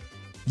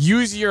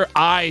 use your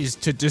eyes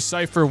to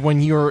decipher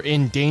when you're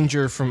in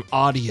danger from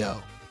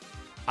audio.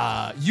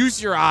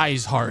 Use your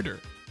eyes harder.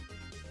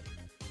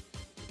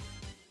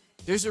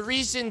 There's a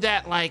reason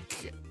that,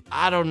 like,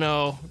 I don't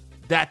know,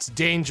 that's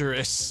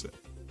dangerous.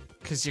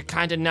 Because you're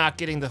kind of not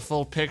getting the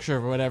full picture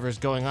of whatever's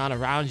going on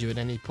around you at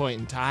any point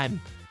in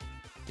time.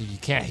 If you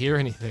can't hear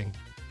anything.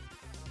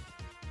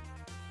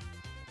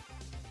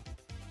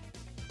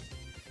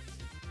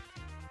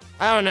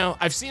 I don't know.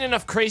 I've seen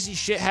enough crazy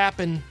shit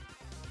happen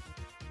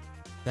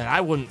that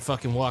I wouldn't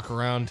fucking walk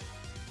around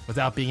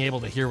without being able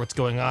to hear what's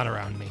going on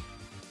around me.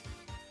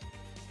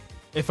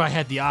 If I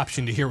had the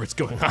option to hear what's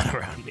going on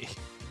around me.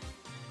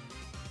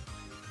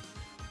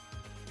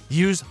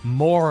 Use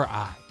more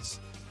eyes.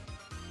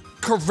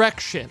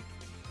 Correction.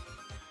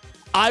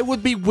 I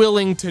would be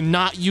willing to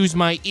not use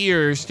my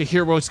ears to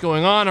hear what's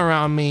going on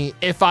around me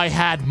if I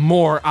had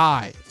more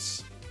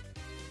eyes.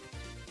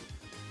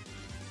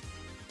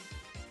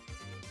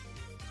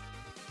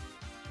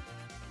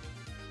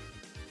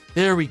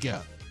 There we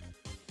go.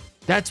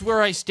 That's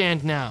where I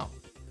stand now.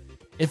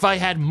 If I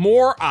had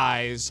more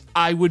eyes,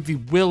 I would be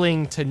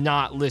willing to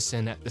not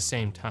listen at the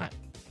same time.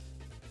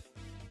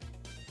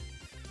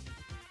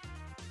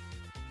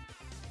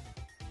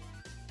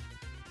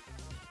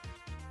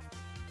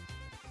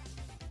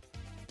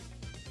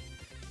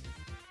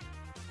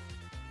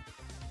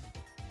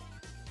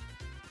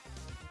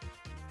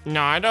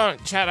 No, I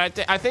don't,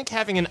 Chad. I think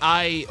having an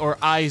eye or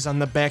eyes on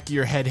the back of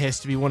your head has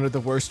to be one of the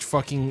worst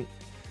fucking,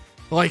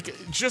 like,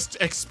 just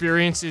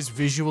experiences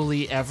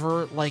visually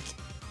ever. Like,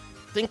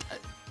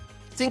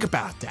 think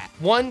about that.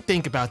 One,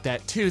 think about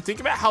that. Two, think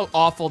about how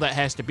awful that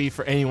has to be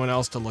for anyone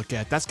else to look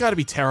at. That's gotta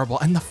be terrible.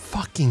 And the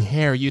fucking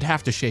hair, you'd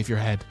have to shave your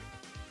head.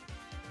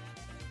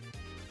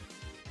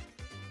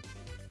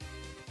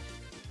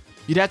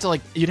 You'd have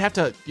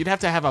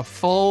to have a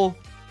full,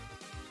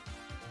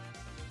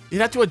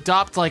 you'd have to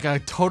adopt like a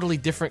totally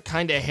different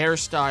kind of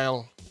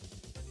hairstyle.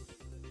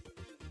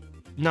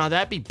 No,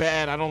 that'd be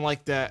bad. I don't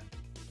like that.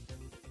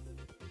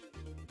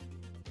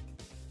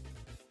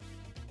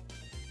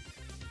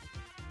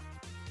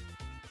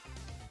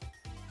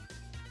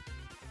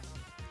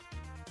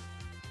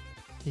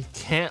 He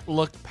can't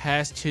look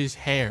past his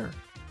hair.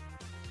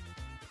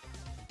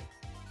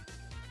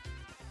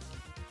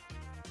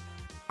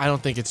 I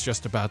don't think it's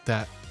just about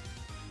that.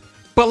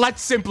 But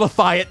let's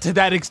simplify it to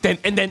that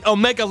extent and then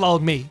omega lull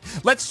me.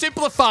 Let's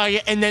simplify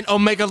it and then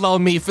omega lull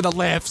me for the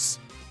laughs.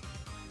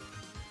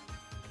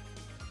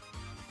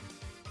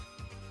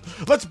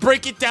 Let's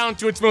break it down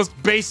to its most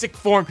basic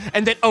form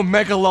and then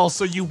omega lull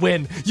so you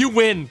win. You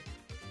win.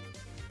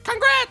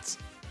 Congrats!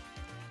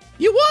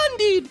 You won,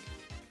 dude.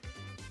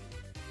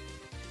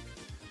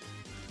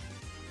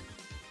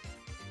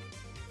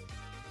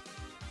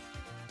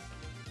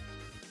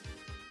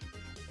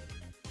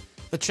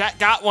 The chat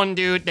got one,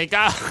 dude. They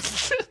got...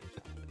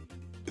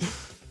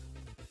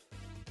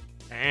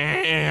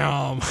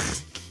 Damn.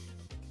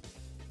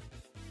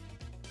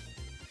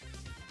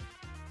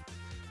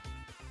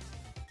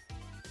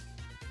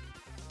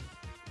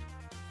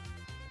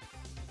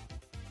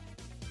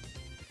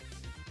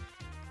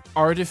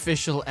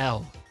 Artificial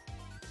L.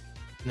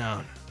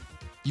 No.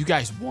 You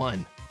guys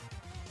won.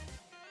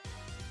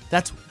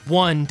 That's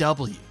 1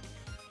 W.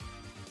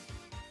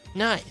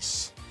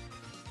 Nice.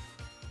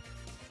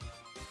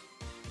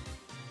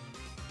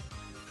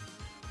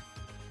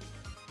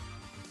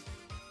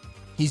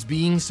 He's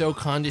being so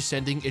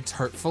condescending, it's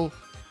hurtful.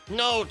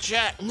 No,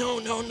 chat. No,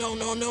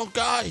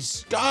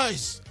 guys.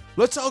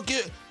 Let's all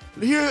get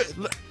here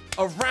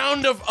a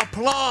round of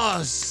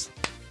applause.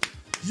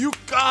 You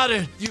got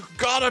it. You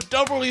got a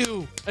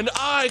W, and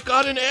I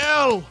got an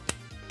L.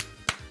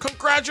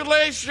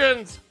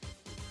 Congratulations.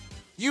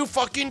 You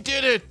fucking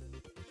did it.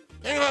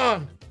 Hang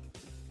on.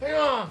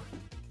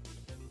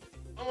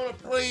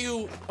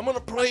 I'm gonna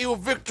play you a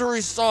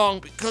victory song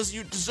because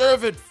you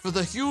deserve it for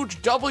the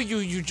huge W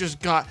you just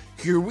got.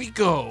 Here we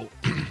go.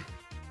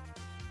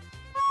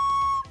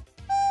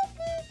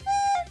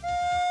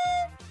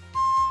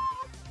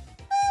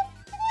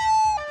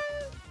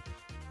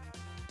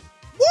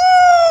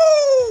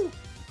 Woo!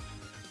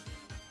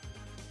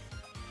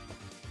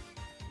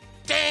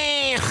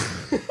 Damn!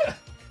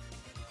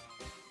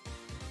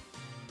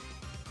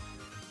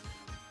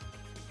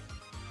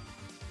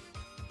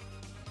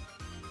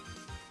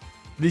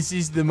 This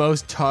is the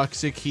most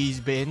toxic he's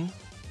been.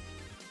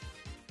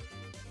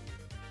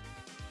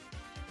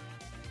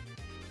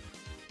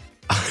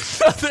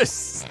 Another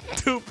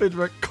stupid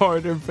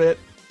recorder bit.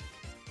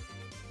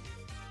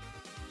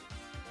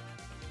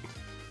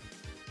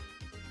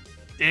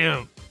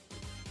 Damn.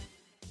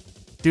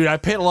 Dude, I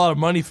paid a lot of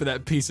money for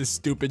that piece of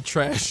stupid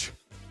trash.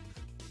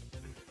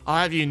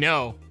 I'll have you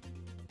know.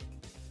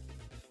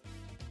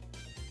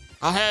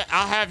 I'll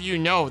have you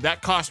know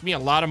that cost me a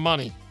lot of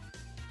money.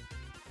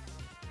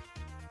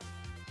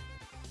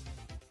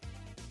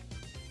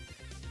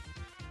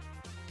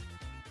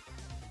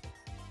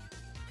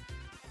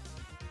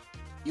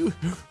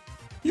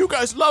 You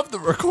guys love the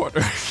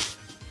recorder.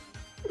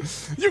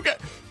 You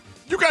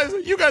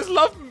guys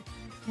love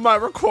my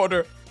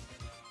recorder.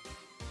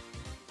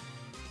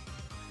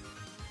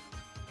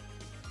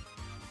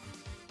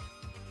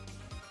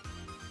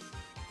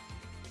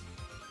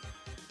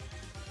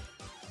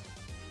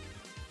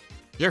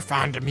 You're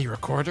fond of me,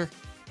 recorder.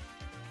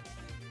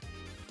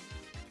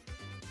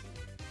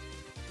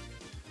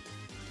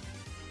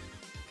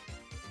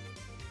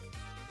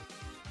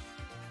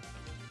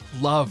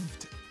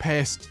 Loved,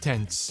 past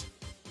tense.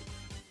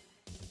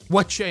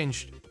 What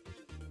changed?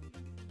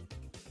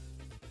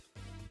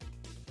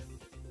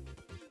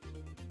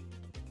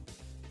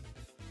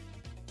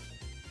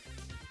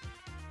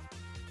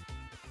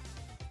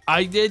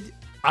 I did.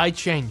 I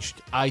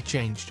changed.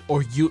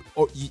 Or you.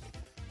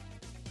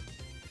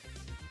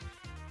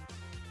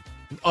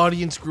 An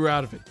audience grew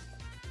out of it.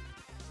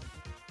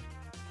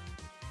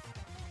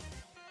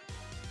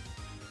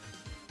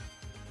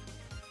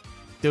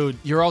 Dude,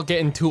 you're all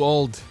getting too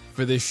old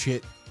for this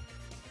shit.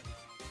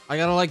 I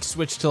gotta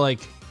switch to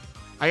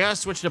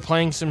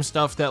playing some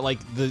stuff that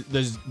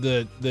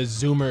the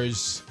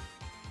Zoomers,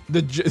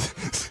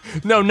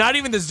 no, not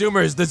even the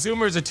Zoomers. The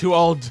Zoomers are too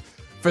old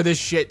for this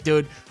shit,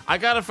 dude. I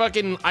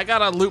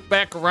gotta loop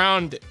back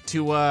around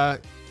to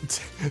that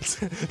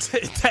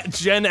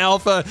Gen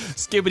Alpha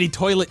skibbity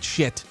toilet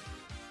shit.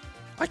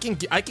 I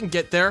can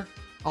get there.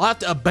 I'll have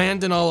to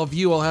abandon all of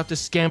you. I'll have to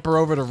scamper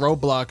over to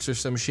Roblox or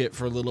some shit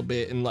for a little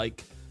bit and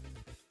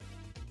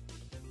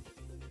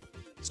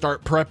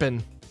start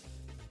prepping.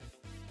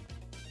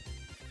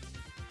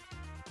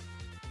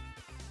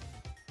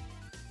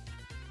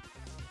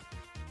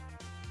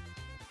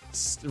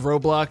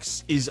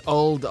 Roblox is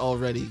old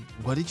already.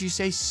 What did you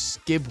say?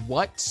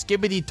 What?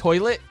 Skibbity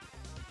toilet?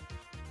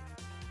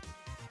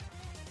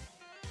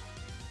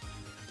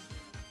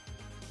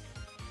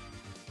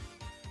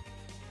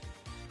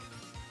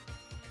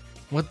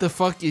 What the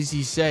fuck is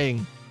he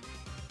saying?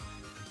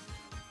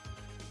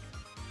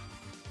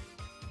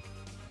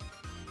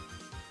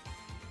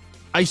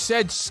 I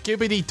said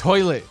skibbity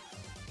toilet.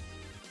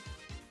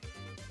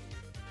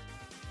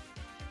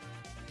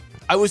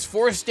 I was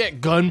forced at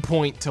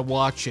gunpoint to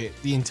watch it,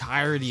 the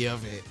entirety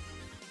of it.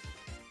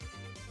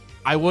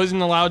 I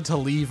wasn't allowed to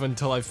leave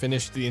until I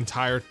finished the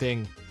entire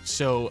thing.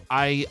 So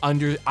I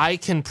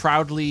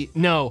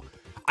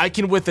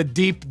can with a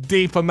deep,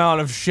 deep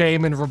amount of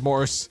shame and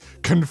remorse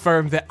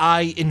confirm that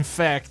I, in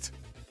fact,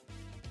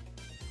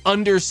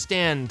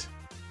 understand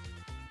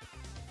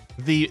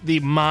the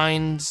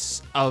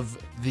minds of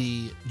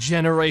the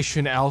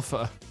Generation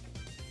Alpha.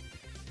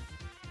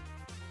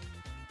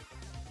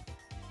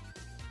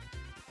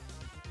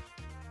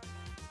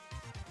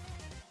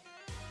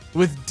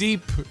 With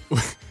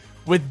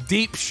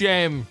deep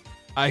shame,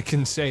 I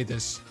can say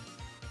this.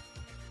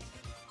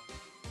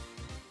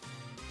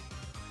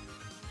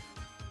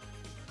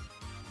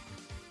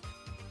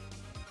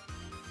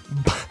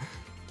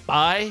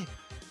 Bye?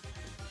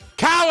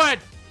 Coward!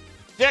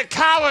 You're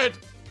coward!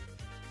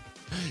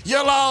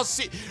 You'll all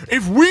see.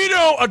 If we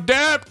don't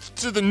adapt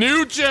to the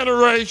new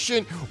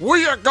generation,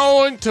 we are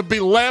going to be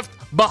left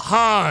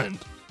behind.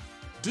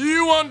 Do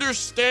you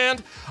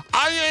understand?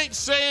 I ain't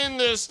saying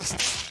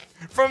this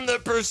from the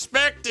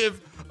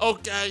perspective,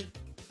 okay?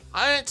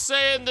 I ain't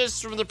saying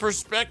this from the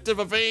perspective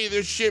of any of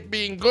this shit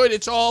being good.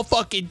 It's all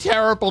fucking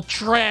terrible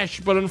trash,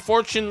 but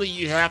unfortunately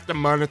you have to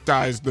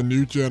monetize the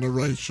new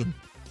generation.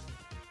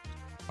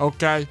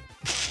 Okay?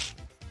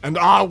 And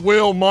I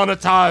will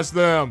monetize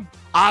them.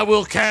 I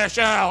will cash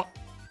out.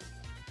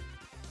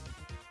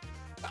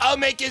 I'll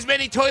make as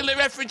many toilet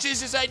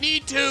references as I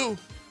need to.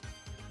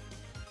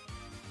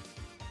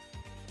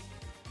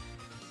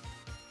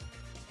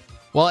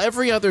 While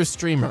every other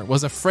streamer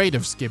was afraid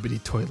of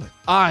Skibbity Toilet,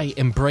 I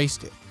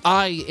embraced it.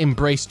 I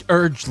embraced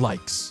urge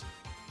likes.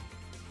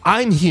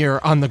 I'm here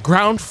on the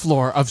ground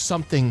floor of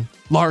something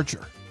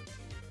larger,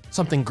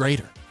 something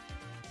greater.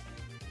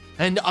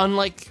 And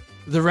unlike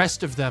the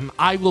rest of them,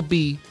 I will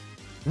be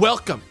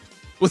welcomed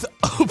with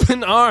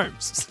open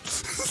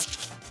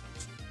arms.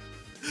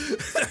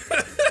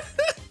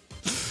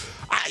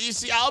 You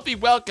see, I'll be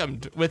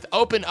welcomed with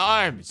open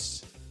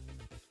arms.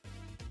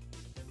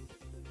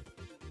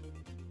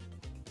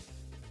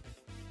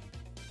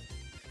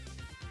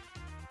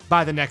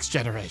 By the next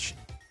generation.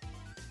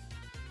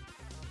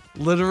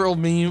 Literal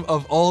meme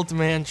of old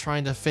man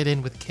trying to fit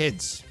in with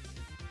kids.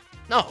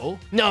 No.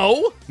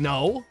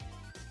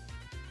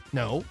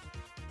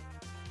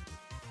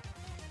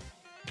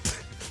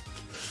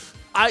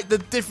 The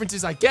difference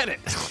is I get it.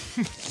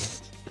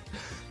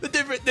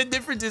 The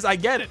difference is I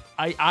get it.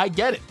 I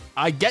get it.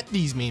 I get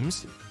these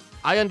memes.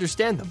 I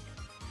understand them.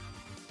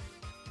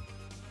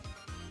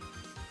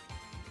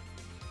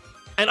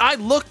 And I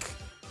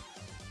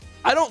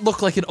don't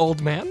look like an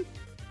old man.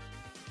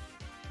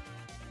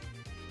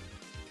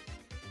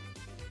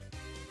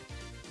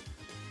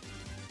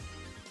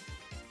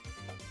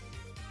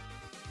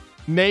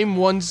 Name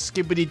one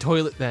Skibbity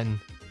Toilet then.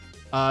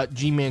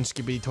 G-Man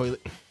Skibbity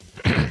Toilet.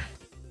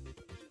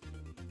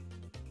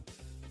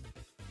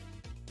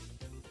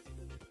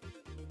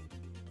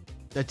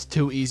 That's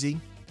too easy.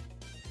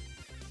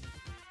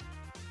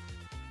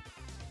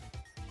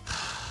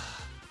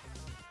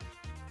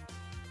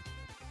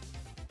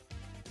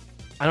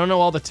 I don't know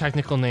all the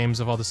technical names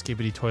of all the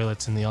Skibbity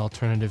Toilets and the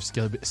alternative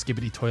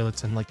Skibbity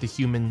Toilets and like the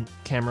human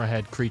camera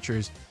head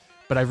creatures,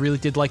 but I really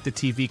did like the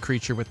TV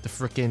creature with the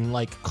frickin'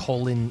 like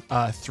colon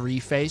 3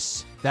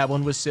 face. That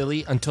one was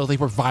silly until they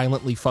were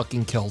violently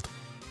fucking killed.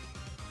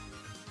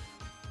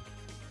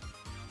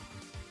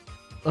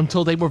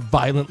 Until they were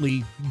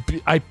violently,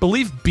 I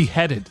believe,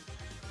 beheaded.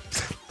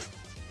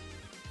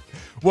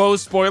 Whoa,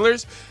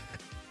 spoilers.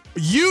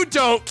 You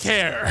don't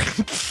care.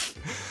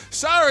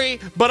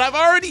 Sorry, but I've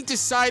already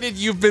decided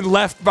you've been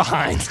left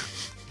behind.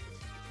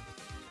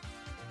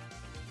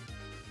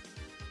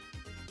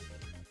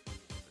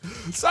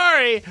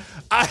 Sorry,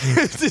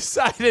 I've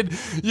decided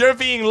you're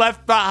being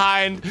left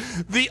behind.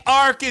 The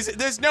arc is,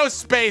 there's no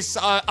space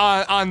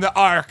on the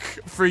arc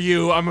for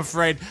you, I'm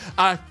afraid.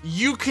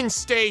 You can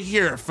stay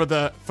here for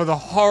the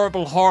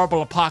horrible,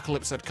 horrible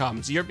apocalypse that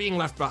comes. You're being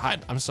left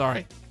behind. I'm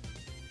sorry.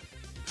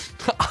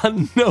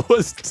 On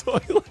Noah's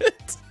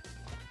toilet.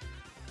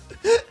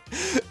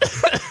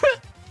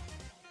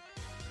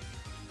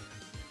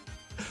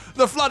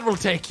 The flood will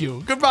take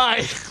you.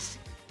 Goodbye.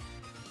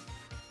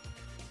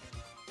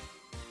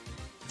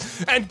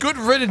 And good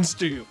riddance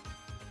to you.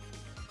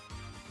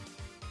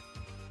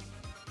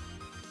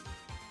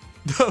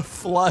 The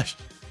flush.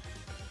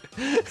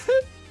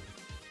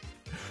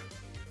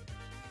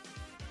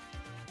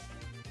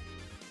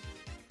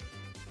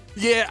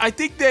 Yeah, I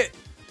think that,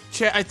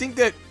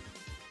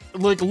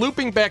 like,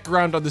 looping back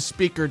around on the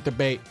speaker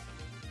debate,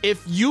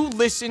 If you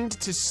listened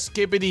to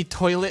Skibbity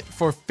Toilet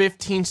for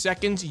 15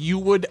 seconds, you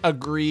would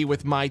agree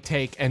with my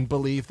take and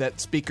believe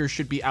that speakers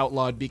should be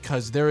outlawed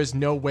because there is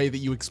no way that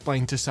you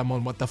explain to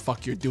someone what the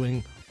fuck you're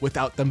doing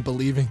without them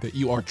believing that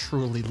you are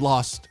truly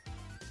lost.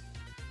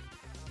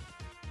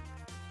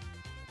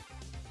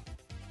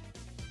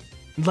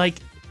 Like,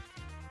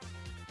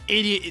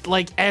 idiot,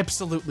 like,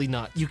 absolutely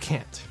not. You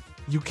can't.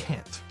 You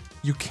can't.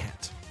 You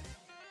can't.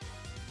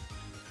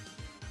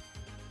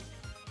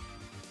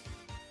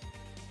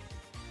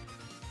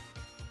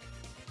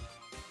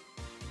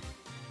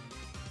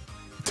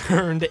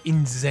 Turned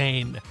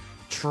insane.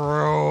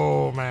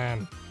 True,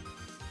 man.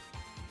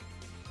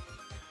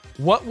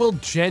 What will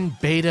Gen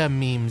Beta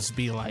memes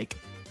be like?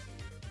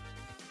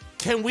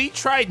 Can we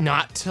try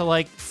not to,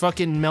 like,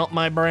 fucking melt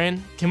my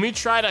brain? Can we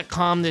try to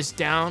calm this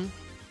down?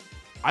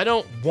 I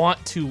don't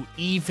want to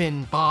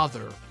even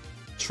bother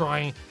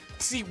trying.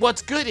 See,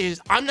 what's good is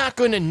I'm not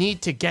going to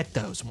need to get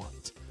those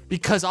ones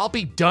because I'll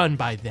be done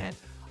by then.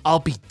 I'll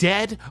be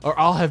dead or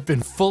I'll have been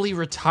fully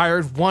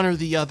retired, one or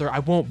the other. I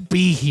won't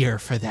be here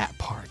for that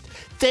part.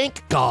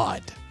 Thank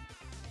God.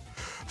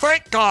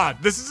 Thank God.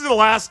 This is the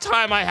last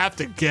time I have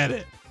to get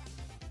it.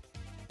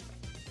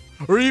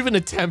 Or even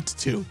attempt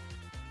to.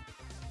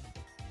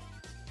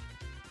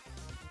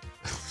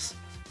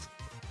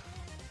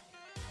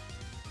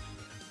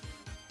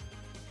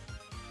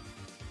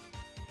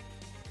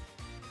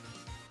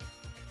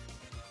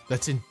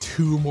 That's in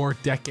 2 more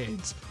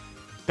decades.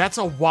 That's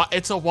a while.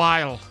 It's a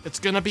while. It's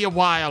gonna be a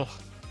while.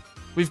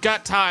 We've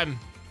got time.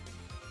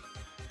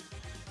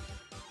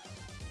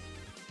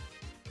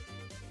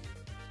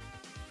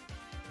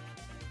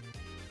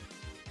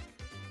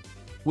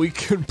 We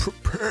can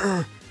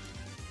prepare.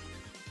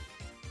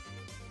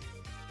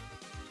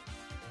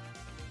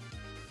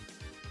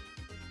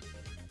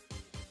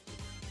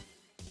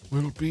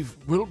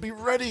 We'll be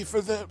ready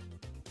for them.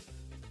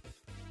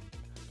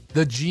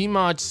 The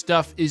Gmod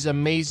stuff is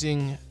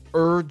amazing.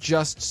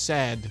 Just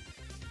said.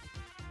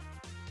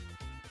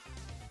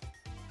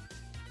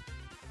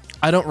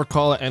 I don't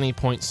recall at any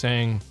point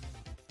saying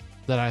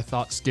that I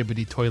thought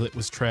Skibbity Toilet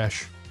was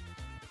trash.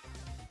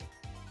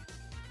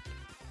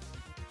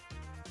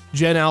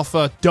 Gen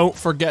Alpha, don't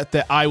forget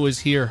that I was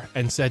here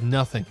and said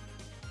nothing.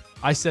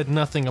 I said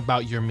nothing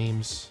about your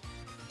memes.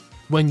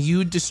 When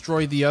you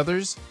destroy the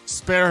others,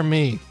 spare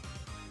me.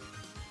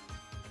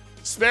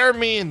 Spare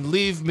me and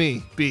leave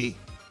me be.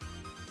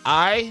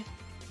 I'm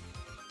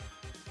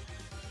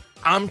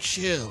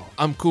chill.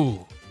 I'm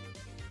cool.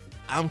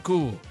 I'm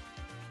cool.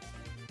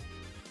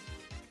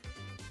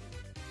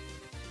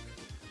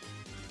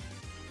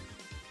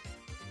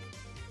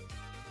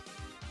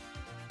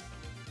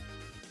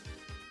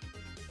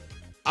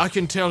 I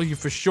can tell you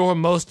for sure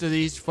most of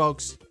these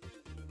folks,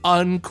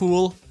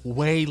 uncool,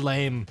 way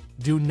lame.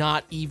 Do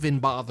not even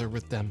bother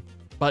with them.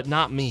 But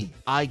not me.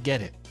 I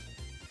get it.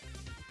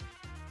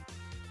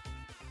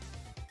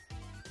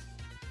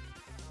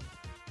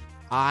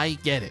 I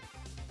get it.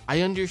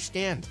 I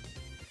understand.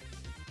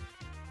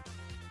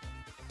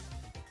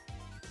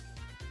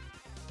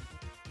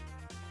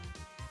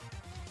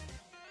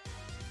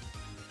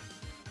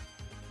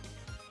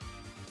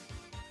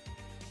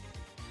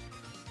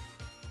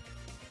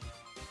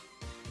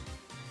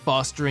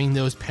 Fostering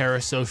those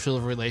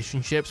parasocial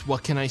relationships,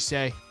 what can I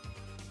say?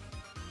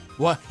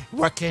 What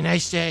can I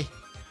say?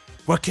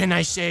 What can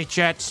I say,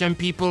 chat? Some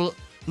people,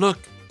 look,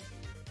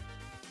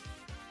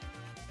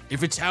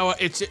 if it's how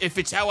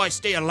I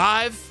stay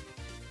alive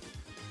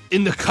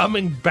in the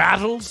coming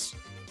battles,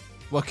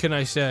 what can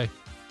I say?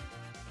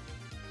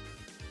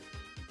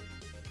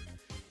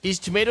 Is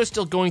Tomato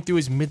still going through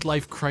his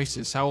midlife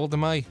crisis? How old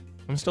am I?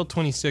 I'm still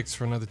 26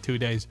 for another 2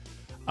 days.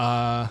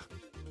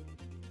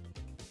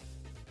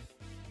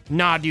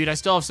 Nah, dude, I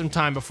still have some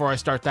time before I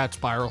start that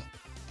spiral.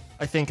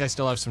 I think I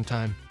still have some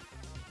time.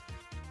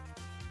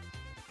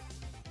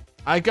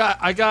 I got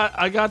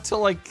to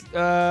like,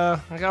 I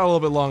got a little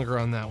bit longer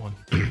on that one.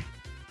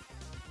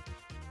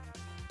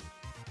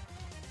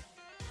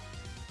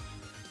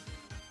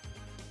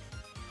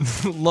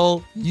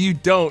 Lol, you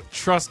don't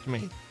trust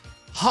me.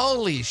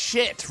 Holy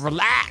shit,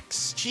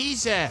 relax,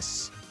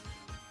 Jesus.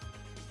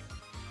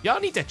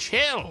 Y'all need to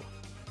chill.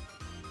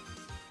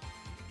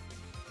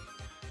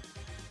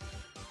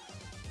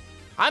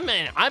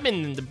 I'm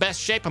in the best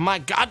shape of my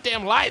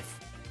goddamn life.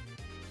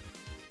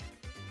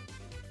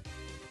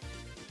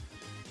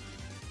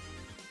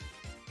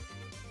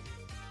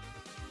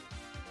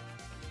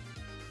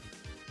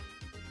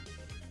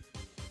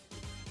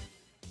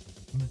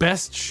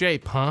 Best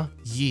shape, huh?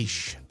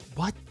 Yeesh.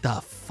 What the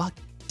fuck?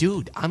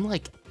 Dude, I'm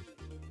like,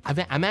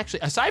 I'm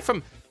actually, aside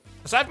from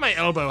my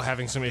elbow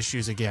having some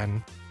issues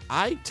again,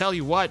 I tell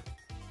you what,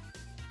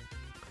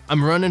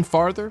 I'm running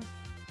farther.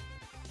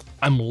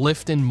 I'm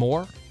lifting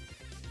more.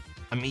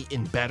 I'm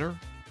eating better,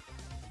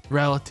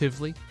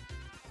 relatively.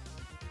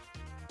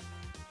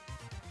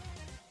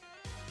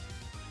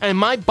 And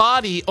my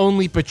body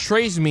only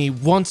betrays me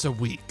once a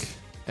week.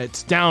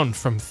 It's down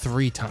from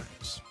 3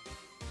 times.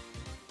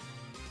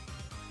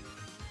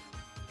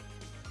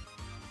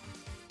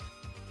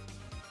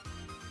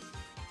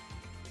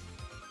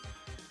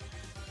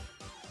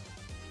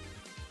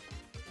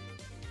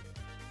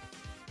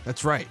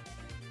 That's right.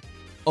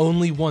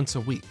 Only once a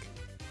week.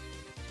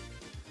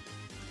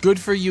 Good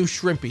for you,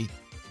 Shrimpy.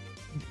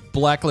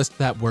 Blacklist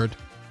that word.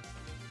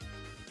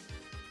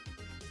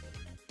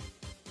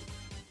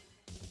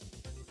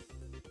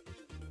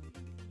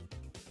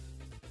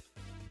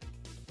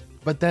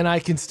 But then I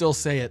can still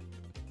say it.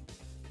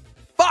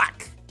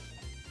 Fuck!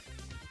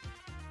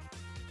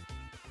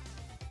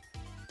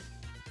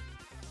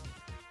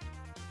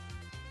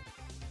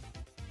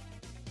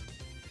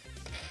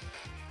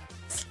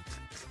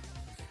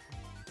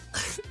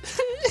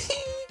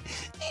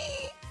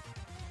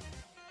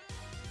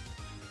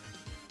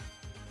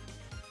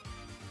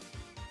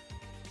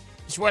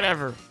 It's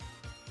whatever.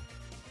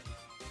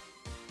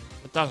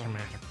 It doesn't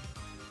matter.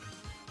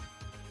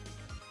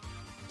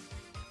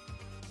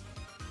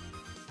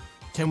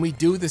 Can we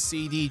do the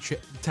CD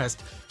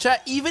test?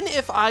 Chat, even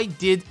if I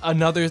did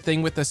another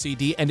thing with the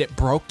CD and it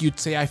broke, you'd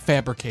say I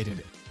fabricated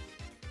it.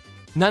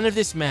 None of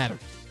this matters.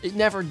 It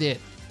never did.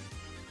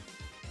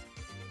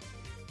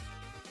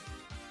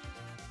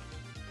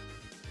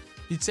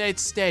 You'd say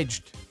it's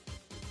staged.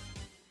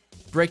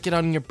 Break it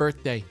on your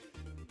birthday.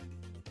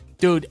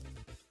 Dude,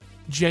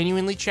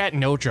 genuinely, chat,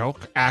 no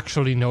joke.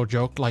 Actually, no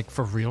joke. Like,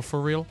 for real,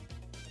 for real.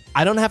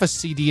 I don't have a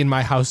CD in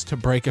my house to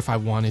break if I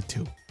wanted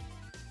to.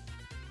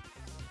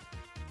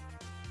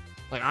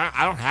 Like,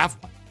 I don't have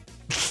one.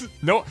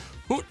 No,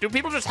 do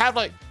people just have,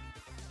 like,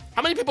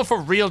 how many people for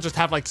real just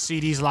have, like,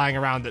 CDs lying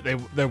around that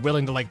they're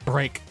willing to, like,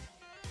 break?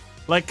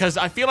 Like, because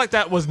I feel like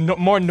that was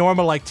more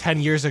normal, like, 10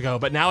 years ago,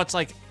 but now it's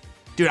like,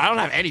 dude, I don't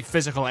have any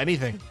physical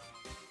anything.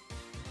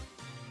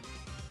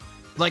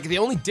 Like, the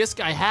only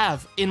disc I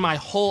have in my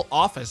whole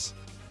office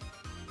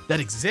that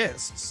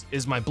exists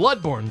is my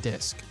Bloodborne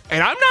disc.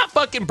 And I'm not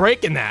fucking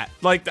breaking that.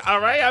 Like, all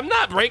right, I'm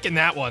not breaking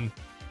that one.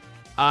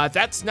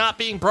 That's not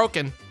being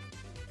broken.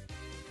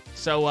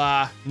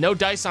 So, no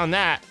dice on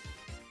that.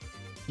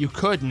 You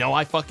could. No,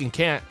 I fucking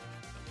can't.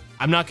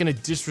 I'm not gonna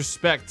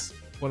disrespect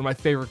one of my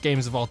favorite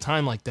games of all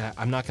time like that.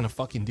 I'm not gonna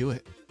fucking do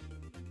it.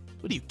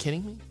 What, are you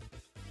kidding me?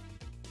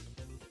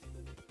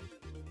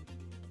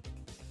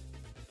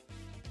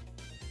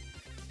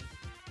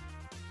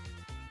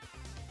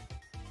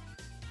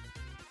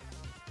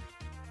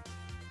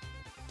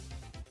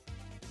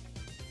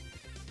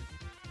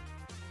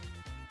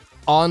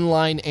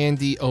 Online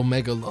Andy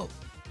Omega Low.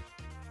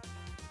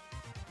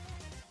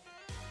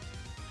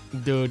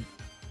 Dude,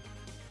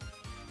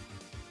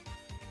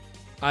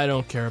 I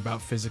don't care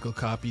about physical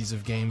copies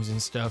of games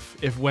and stuff.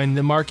 If when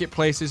the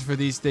marketplaces for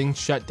these things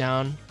shut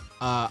down,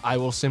 I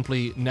will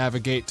simply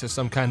navigate to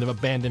some kind of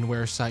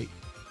abandonware site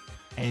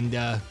and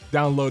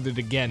download it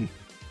again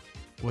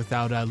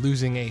without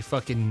losing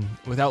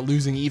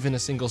even a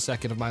single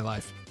second of my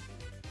life.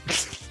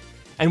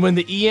 And when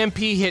the EMP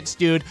hits,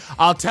 dude,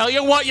 I'll tell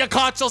you what, your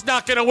console's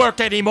not gonna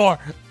work anymore.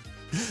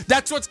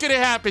 That's what's gonna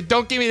happen.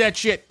 Don't give me that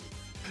shit.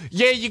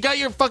 Yeah, you got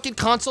your fucking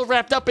console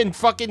wrapped up in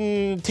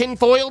fucking tin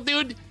foil,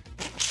 dude?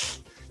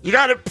 You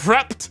got it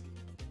prepped?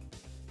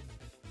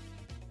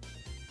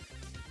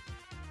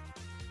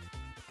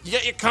 You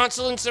got your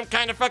console in some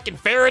kind of fucking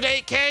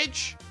Faraday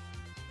cage?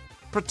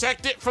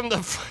 Protect it from the...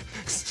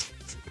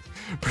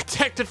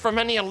 protect it from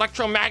any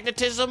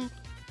electromagnetism?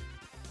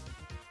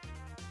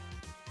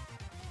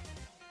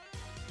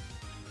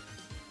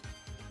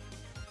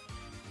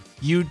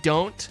 You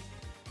don't?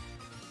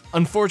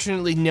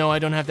 Unfortunately, no, I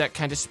don't have that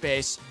kind of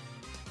space.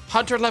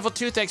 Hunter level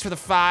 2, thanks for the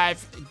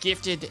 5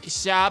 gifted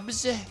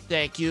subs.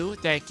 Thank you,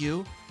 thank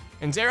you.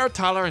 And Zero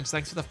Tolerance,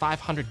 thanks for the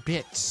 500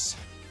 bits.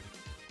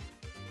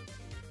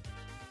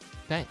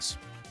 Thanks.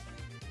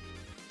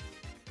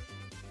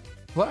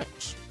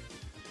 Thanks.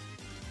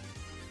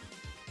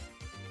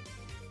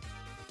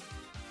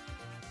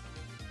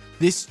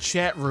 This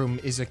chat room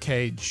is a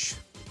cage.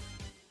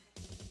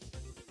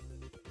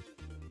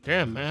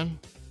 Damn, man.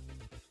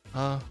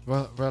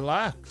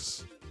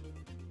 Relax.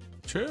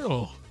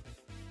 Chill.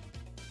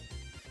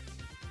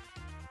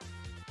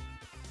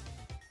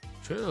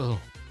 Chill.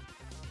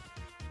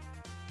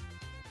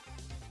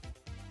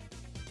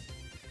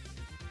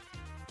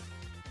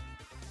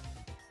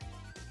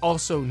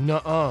 Also,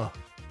 nuh-uh.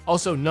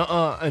 Also,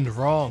 nuh-uh and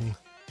wrong.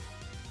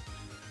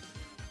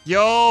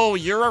 Yo,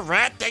 you're a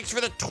rat. Thanks for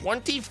the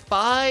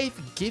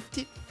 25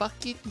 gifted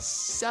fucking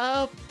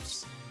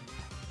subs.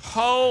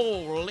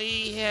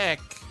 Holy heck.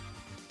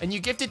 And you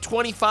gifted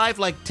 25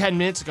 like 10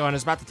 minutes ago, and I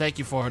was about to thank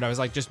you for it. I was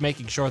like just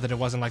making sure that it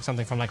wasn't like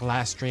something from like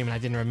last stream and I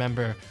didn't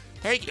remember.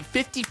 Hey,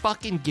 50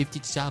 fucking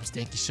gifted subs.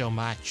 Thank you so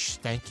much.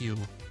 Thank you.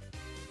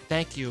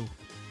 Thank you.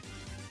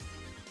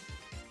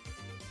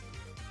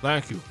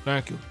 Thank you.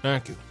 Thank you.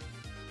 Thank you.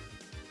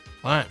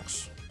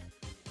 Thanks.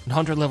 And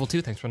Hunter level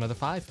 2, thanks for another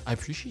 5. I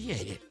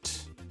appreciate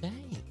it.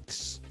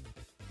 Thanks.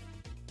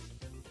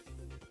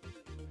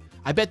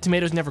 I bet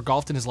Tomatoes never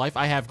golfed in his life.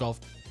 I have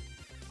golfed.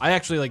 I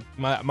actually, like,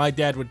 my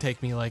dad would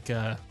take me, like,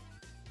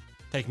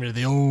 take me to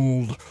the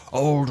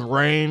old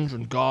range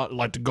and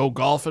like to go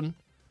golfing.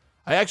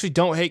 I actually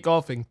don't hate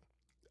golfing.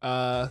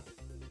 Guess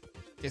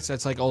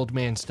that's like old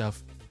man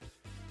stuff.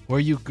 Were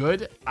you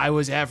good? I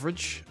was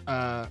average.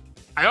 I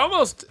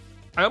almost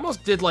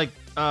did like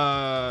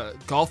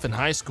golf in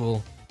high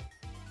school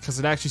because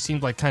it actually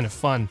seemed like kind of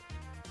fun.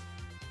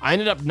 I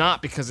ended up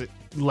not because it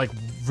like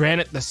ran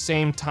at the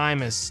same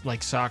time as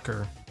like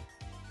soccer.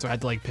 So I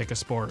had to like pick a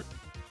sport.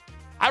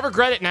 I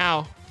regret it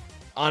now,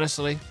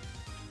 honestly.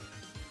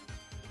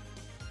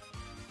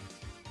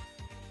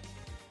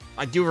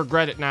 I do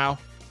regret it now.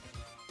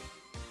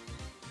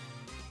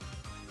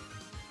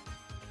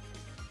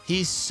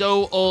 He's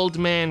so old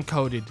man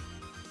coded.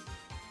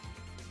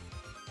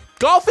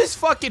 Golf is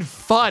fucking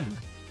fun.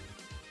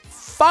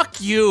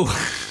 Fuck you.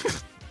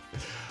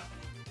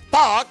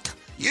 Fuck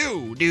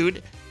you,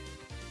 dude.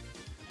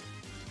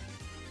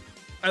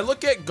 I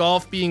look at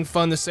golf being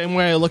fun the same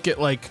way I look at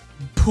like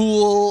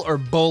pool or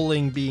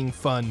bowling being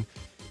fun.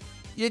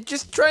 You're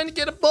just trying to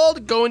get a ball to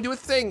go and do a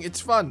thing.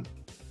 It's fun.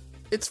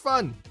 It's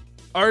fun.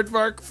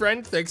 Aardvark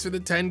friend, thanks for the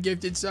 10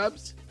 gifted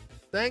subs.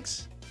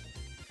 Thanks.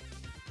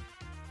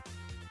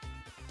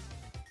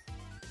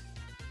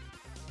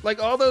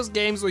 Like all those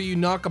games where you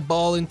knock a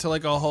ball into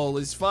like a hole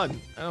is fun.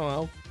 I don't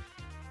know.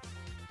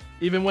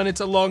 Even when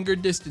it's a longer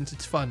distance,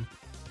 it's fun.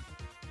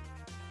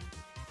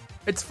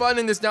 It's fun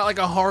and there's not like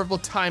a horrible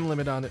time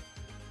limit on it.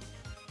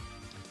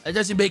 That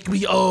doesn't make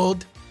me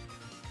old.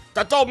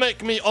 That don't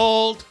make me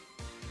old.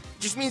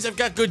 It just means I've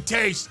got good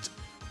taste.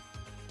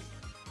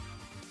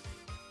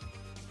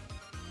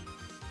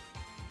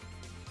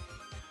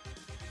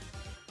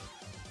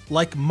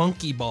 Like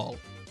monkey ball.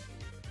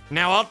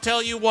 Now I'll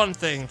tell you one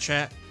thing,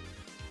 chat.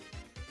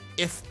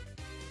 If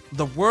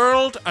the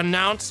world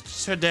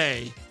announced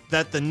today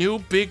that the new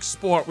big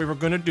sport we were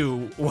gonna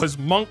do was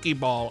monkey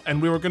ball,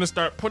 and we were gonna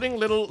start putting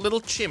little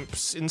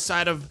chimps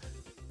inside of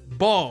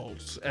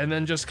balls and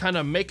then just kind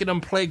of making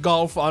them play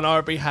golf on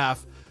our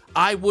behalf,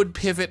 I would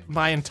pivot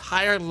my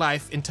entire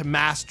life into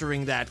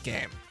mastering that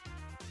game.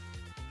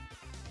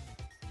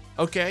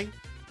 Okay?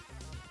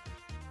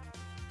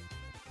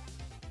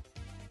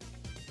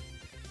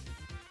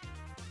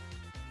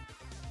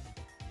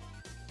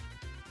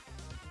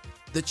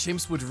 The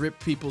chimps would rip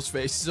people's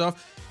faces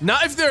off.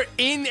 Not if they're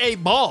in a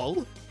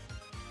ball.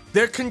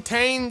 They're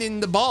contained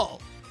in the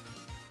ball.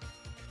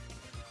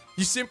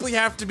 You simply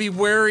have to be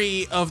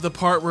wary of the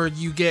part where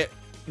you get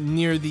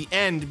near the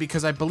end,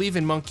 because I believe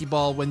in monkey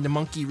ball, when the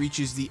monkey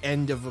reaches the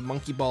end of a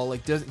monkey ball,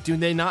 like do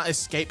they not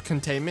escape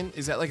containment?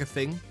 Is that like a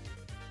thing?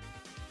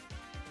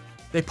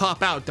 They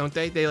pop out, don't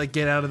they? They like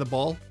get out of the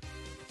ball?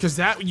 Because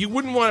that, you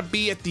wouldn't want to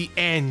be at the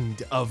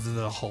end of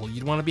the hole.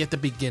 You'd want to be at the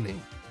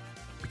beginning.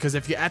 Because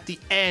if you're at the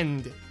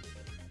end,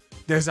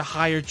 there's a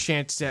higher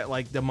chance that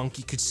like the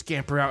monkey could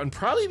scamper out and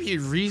probably be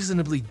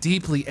reasonably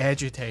deeply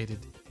agitated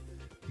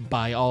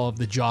by all of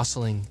the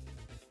jostling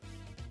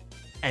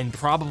and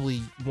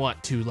probably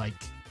want to like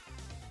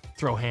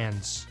throw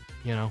hands,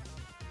 you know?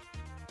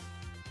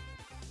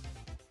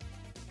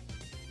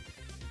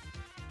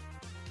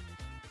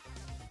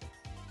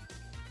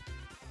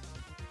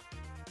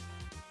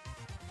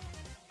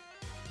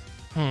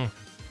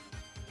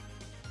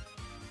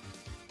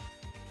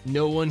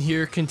 No one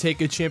here can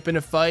take a chimp in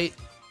a fight.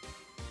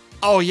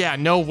 Oh yeah,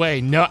 no way.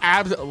 No,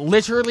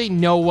 literally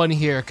no one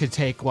here could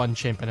take one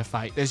chimp in a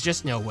fight. There's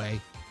just no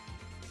way.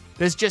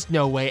 There's just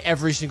no way.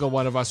 Every single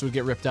one of us would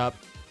get ripped up.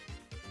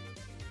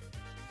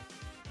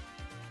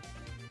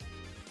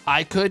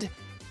 I could.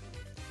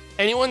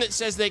 Anyone that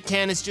says they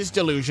can is just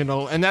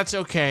delusional, and that's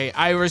okay.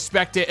 I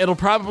respect it. It'll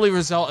probably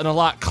result in a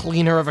lot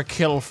cleaner of a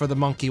kill for the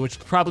monkey, which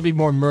would probably be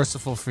more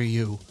merciful for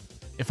you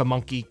if a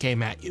monkey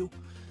came at you.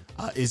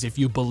 Is if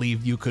you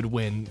believe you could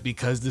win,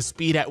 because the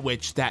speed at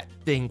which that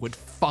thing would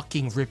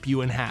fucking rip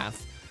you in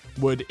half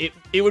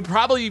it would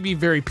probably be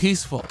very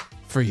peaceful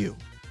for you.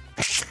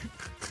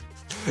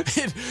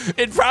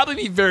 It'd probably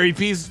be very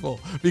peaceful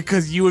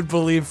because you would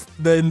believe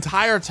the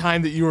entire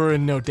time that you were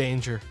in no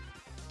danger.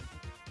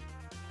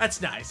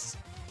 That's nice.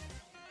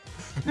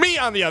 Me,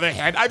 on the other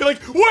hand, I'd be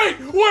like, wait,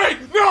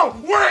 no,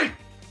 wait!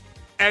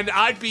 And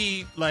I'd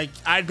be like,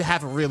 I'd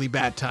have a really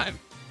bad time.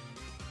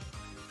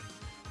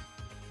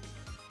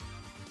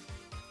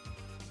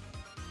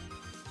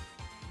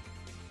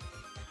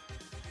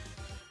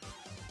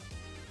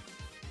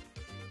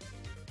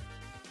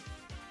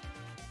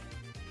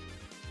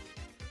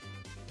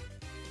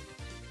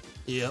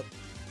 Yep.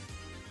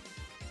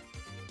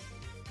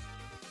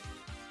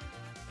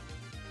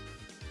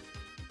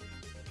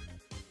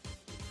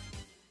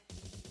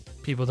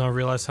 People don't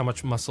realize how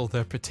much muscle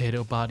their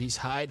potato bodies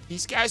hide.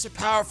 These guys are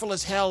powerful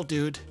as hell,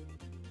 dude.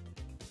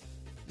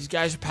 These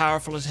guys are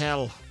powerful as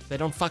hell. They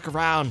don't fuck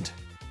around.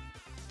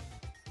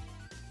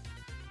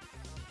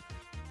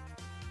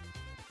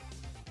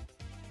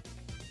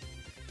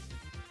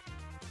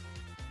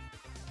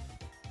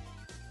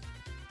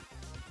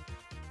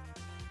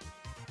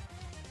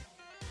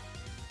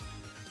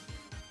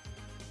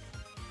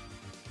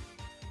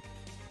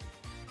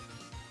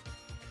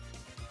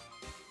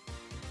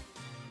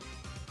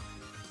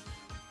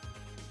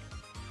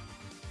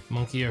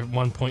 Monkey are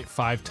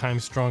 1.5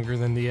 times stronger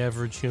than the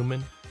average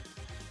human.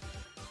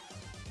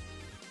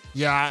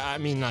 Yeah, I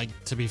mean, like,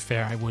 to be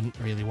fair, I wouldn't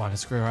really want to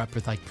screw up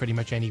with, like, pretty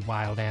much any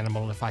wild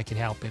animal if I could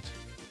help it.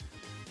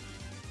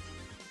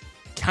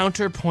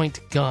 counterpoint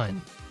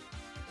gun.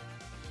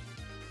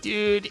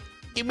 Dude,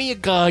 give me a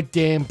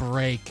goddamn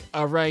break,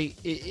 all right?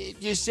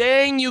 If you're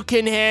saying you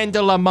can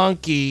handle a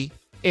monkey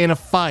in a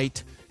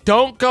fight,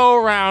 don't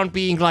go around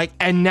being like,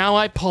 and now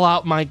I pull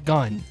out my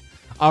gun,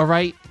 all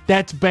right?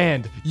 That's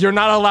banned. You're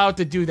not allowed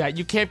to do that.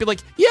 You can't be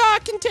like, yeah, I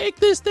can take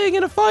this thing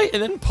in a fight,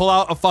 and then pull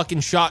out a fucking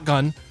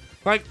shotgun.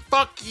 Like,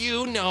 fuck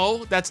you,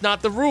 no, that's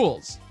not the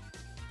rules.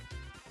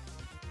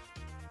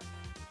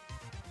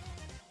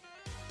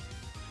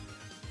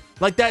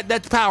 Like,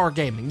 that's power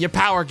gaming. You're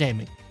power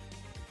gaming.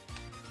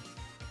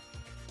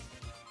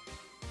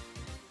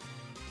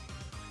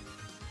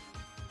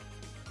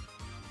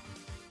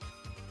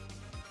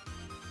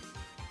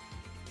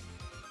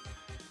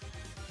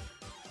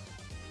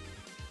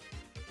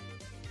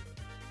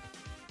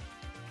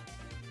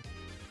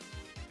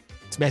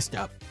 It's messed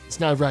up. It's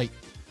not right.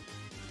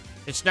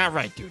 It's not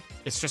right, dude.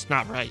 It's just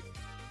not right.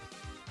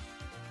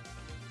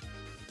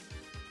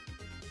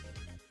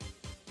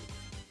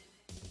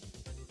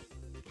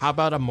 How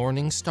about a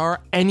Morning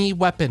Star? Any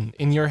weapon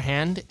in your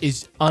hand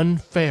is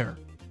unfair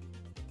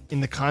in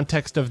the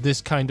context of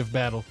this kind of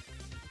battle.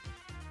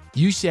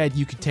 You said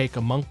you could take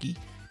a monkey.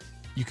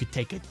 You could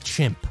take a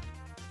chimp.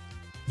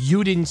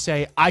 You didn't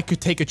say, I could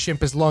take a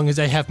chimp as long as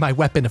I have my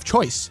weapon of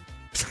choice.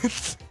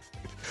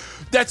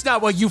 That's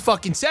not what you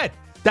fucking said.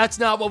 That's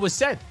not what was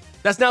said.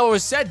 That's not what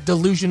was said,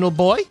 delusional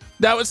boy.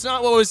 That was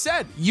not what was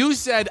said. You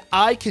said,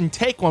 I can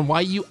take one. Why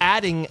are you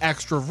adding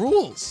extra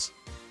rules?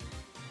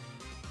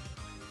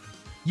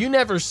 You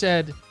never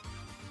said,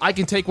 I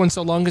can take one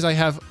so long as I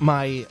have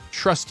my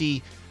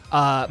trusty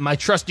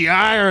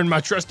iron,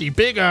 my trusty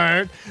big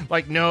iron.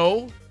 Like,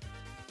 no.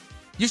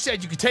 You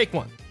said you could take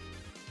one.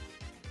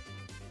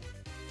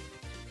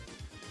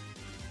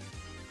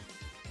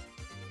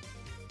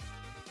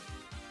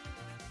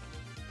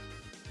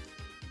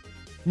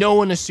 No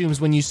one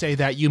assumes when you say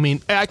that you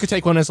mean, I could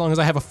take one as long as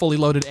I have a fully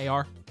loaded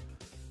AR.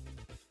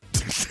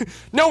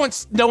 No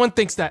one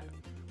thinks that.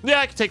 Yeah,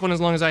 I could take one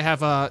as long as I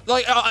have a,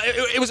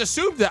 it was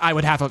assumed that I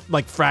would have a,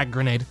 like, frag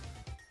grenade.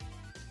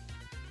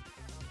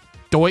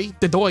 Doy?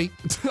 The doy?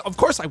 Of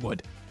course I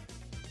would.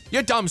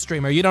 You're dumb,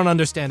 streamer. You don't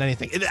understand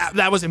anything.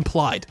 That was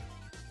implied.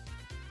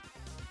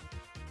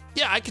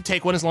 Yeah, I could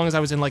take one as long as I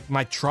was in, like,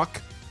 my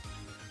truck.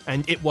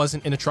 And it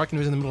wasn't in a truck and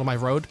it was in the middle of my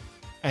road.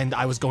 And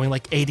I was going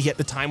like 80 at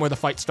the time where the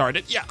fight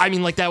started. Yeah, I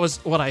mean, like, that was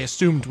what I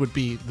assumed would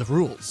be the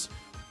rules.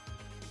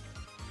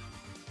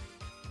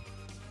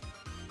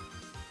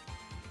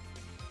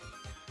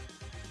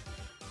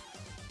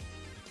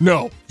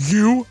 No,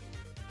 you,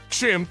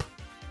 chimp,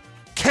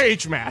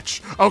 cage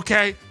match,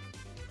 okay?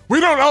 We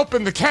don't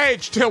open the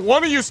cage till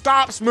one of you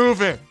stops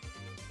moving.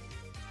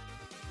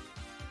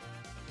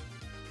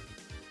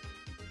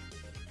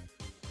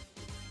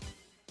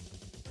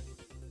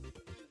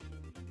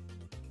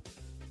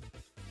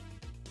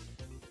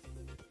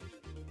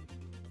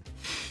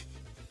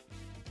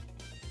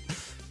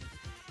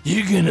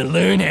 You're gonna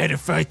learn how to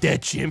fight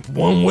that chimp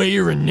one way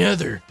or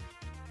another.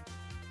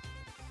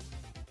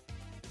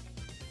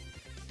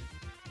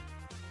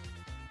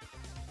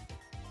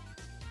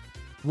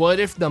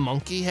 What if the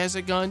monkey has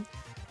a gun?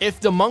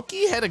 If the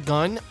monkey had a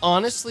gun,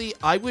 honestly,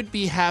 I would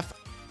be half...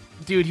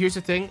 Dude, here's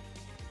the thing.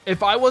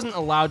 If I wasn't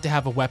allowed to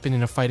have a weapon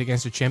in a fight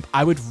against a chimp,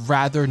 I would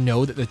rather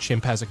know that the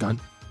chimp has a gun.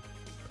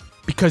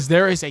 Because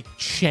there is a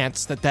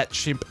chance that that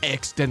chimp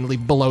accidentally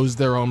blows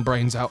their own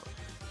brains out.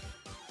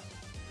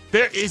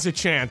 There is a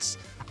chance.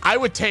 I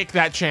would take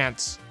that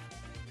chance.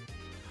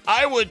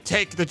 I would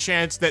take the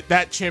chance that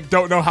that chimp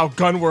don't know how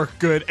gun work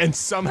good and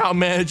somehow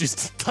manages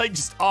to, like,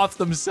 just off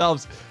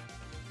themselves.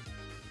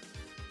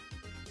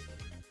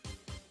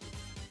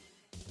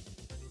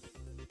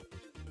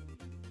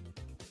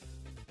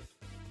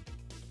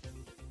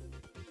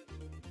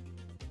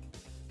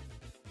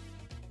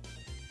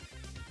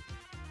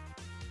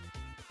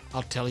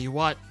 I'll tell you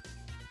what.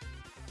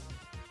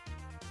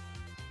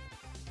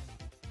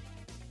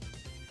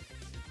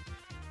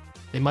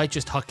 They might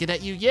just huck it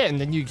at you, yeah, and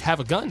then you'd have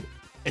a gun.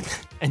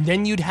 And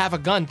then you'd have a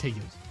gun to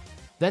use.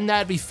 Then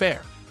that'd be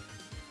fair.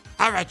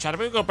 All right, chat, I'm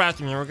gonna go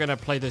bathroom and we're gonna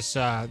play this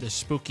this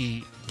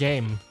spooky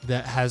game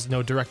that has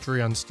no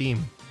directory on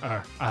Steam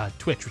or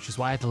Twitch, which is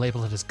why I had to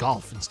label it as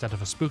golf instead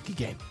of a spooky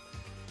game.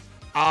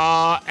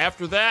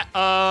 After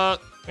that,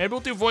 maybe we'll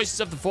do Voices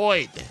of the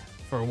Void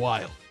for a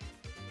while.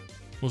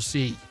 We'll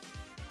see.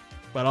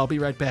 But I'll be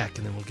right back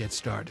and then we'll get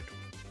started.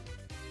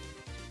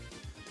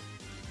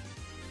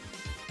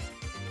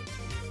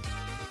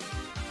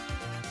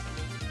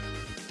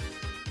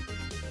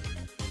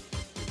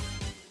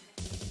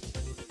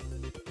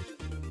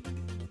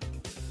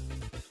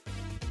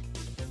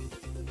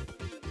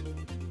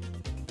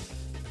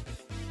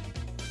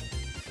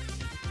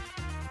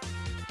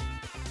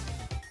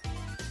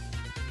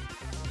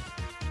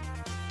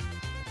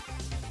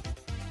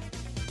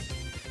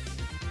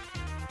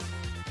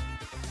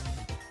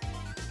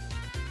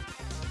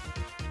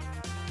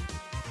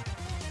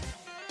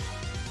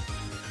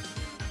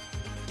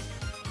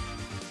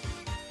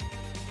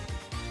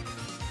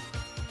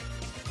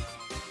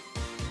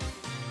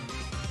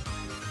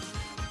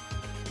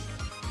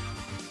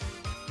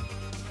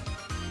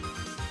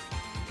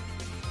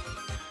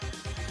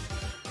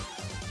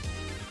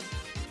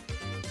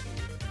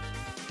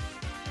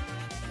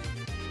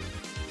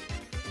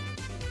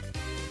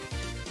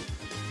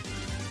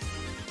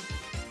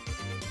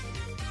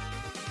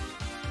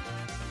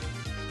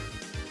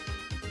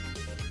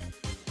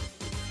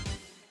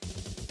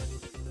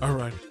 All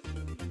right.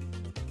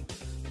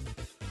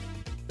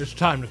 It's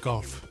time to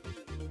golf.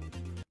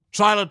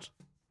 Silence!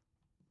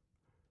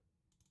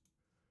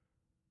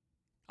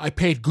 I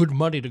paid good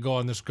money to go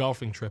on this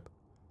golfing trip.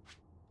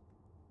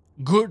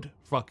 Good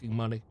fucking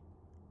money.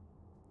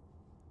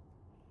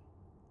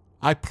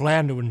 I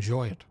plan to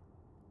enjoy it.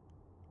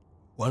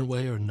 One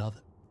way or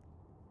another.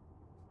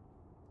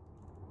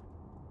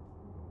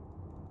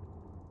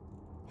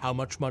 How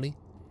much money?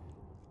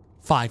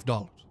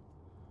 $5.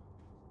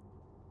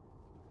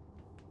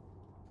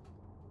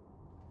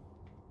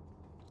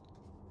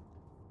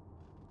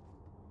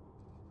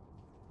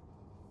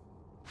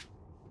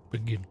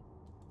 Begin.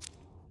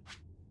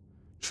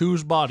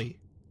 Choose body.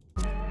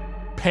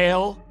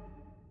 Pale.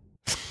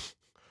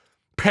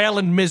 Pale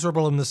and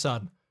miserable in the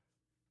sun.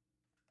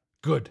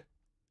 Good.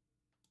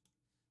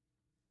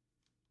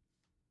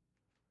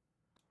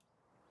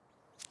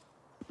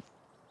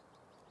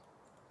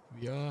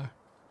 We are.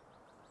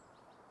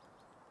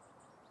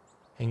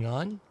 Hang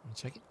on. 1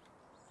 second.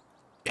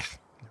 Yeah,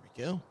 there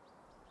we go.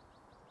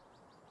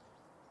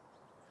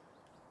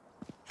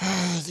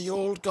 The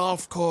old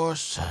golf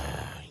course.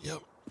 Yep.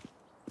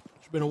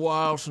 It's been a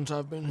while since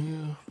I've been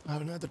here. I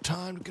haven't had the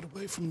time to get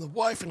away from the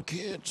wife and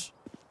kids.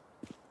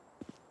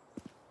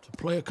 To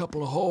play a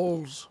couple of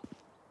holes.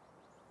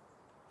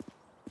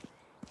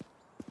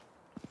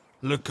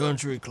 The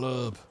Country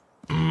Club.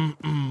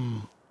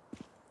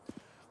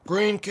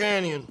 Green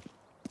Canyon.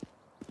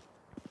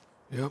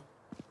 Yep.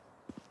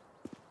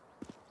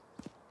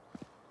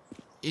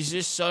 Is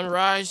this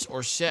sunrise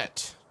or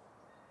set?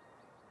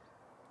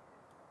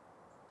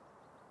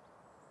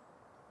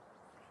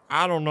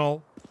 I don't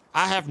know.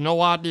 I have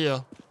no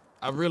idea.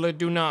 I really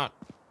do not.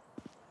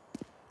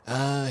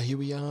 Here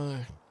we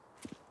are.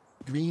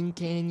 Green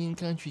Canyon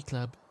Country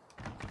Club.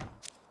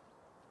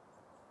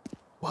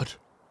 What?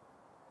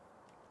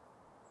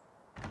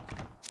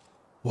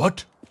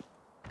 What?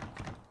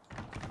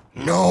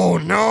 No,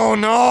 no,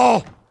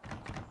 no!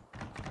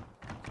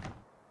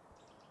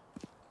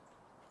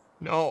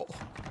 No.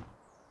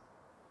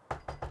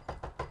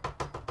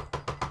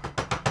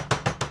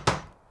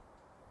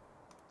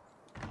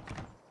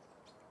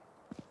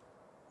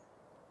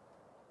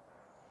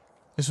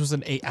 This was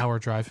an 8-hour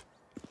drive.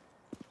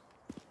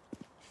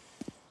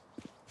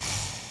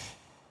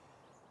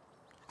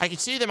 I can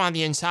see them on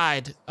the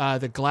inside.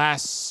 The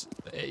glass,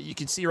 you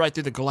can see right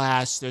through the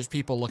glass. There's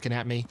people looking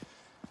at me.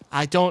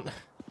 I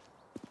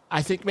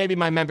think maybe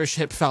my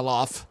membership fell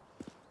off.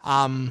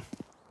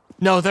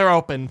 No, they're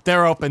open.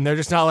 They're open. They're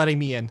just not letting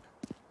me in.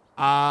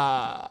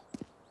 I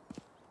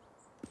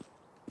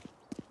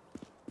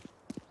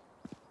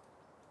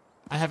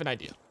have an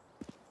idea.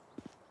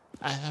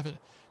 I have it.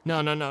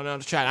 No,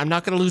 chat. I'm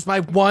not gonna lose my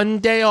 1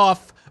 day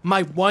off.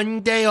 My 1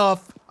 day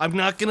off. I'm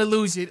not gonna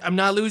lose it. I'm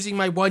not losing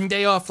my 1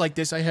 day off like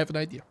this. I have an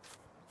idea.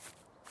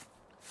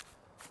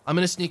 I'm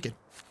gonna sneak in.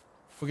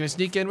 We're gonna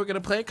sneak in. We're gonna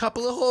play a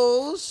couple of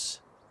holes.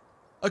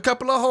 A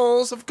couple of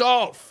holes of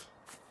golf.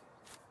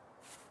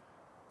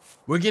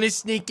 We're gonna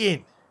sneak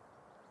in.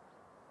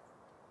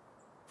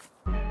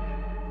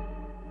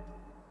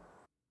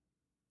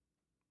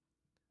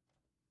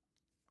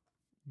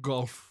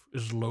 Golf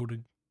is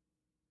loading.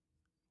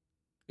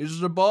 Is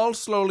the ball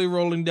slowly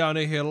rolling down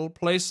a hill?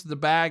 Place the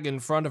bag in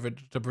front of it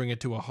to bring it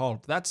to a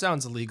halt. That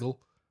sounds illegal.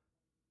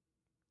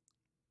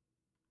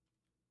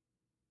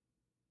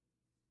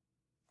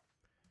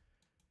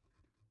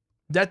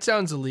 That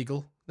sounds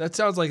illegal. That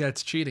sounds like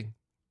that's cheating.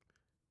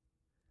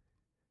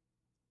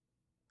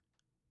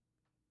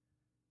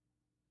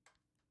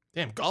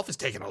 Damn, golf is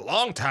taking a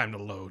long time to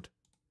load.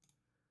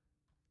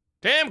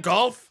 Damn,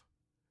 golf.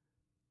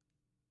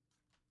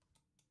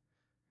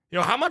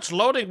 Yo, how much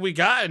loading we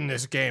got in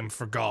this game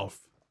for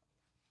golf?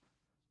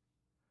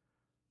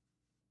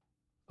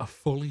 A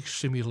fully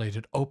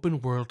simulated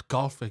open world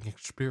golfing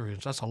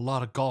experience. That's a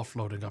lot of golf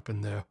loading up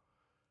in there.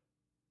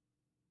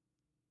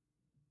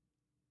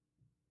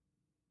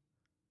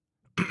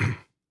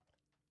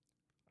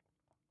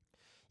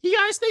 You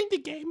guys think the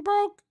game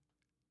broke?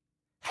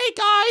 Hey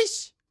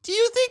guys, do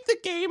you think the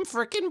game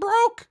frickin'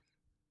 broke?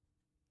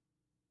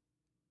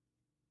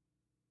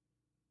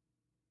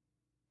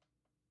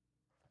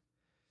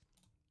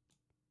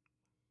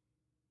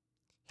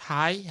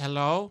 Hi,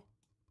 hello?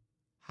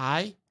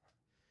 Hi?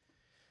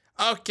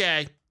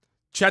 Okay.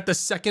 Chat, the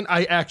second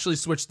I actually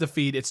switched the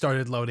feed, it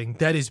started loading.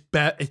 That is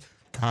bad.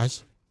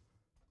 Guys,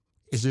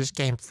 is this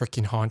game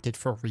freaking haunted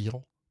for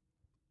real?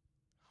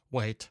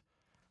 Wait.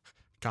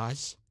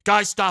 Guys,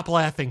 stop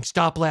laughing.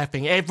 Stop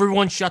laughing.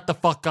 Everyone shut the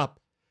fuck up.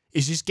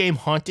 Is this game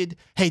haunted?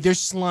 Hey, there's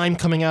slime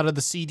coming out of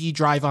the CD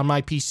drive on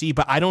my PC,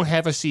 but I don't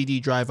have a CD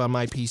drive on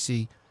my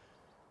PC.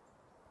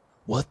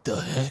 What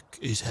the heck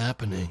is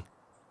happening?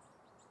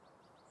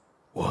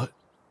 What?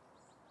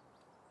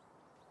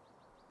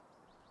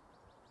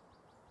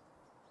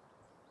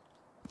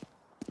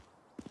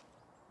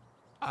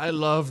 I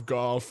love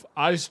golf.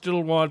 I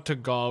still want to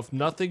golf.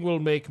 Nothing will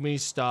make me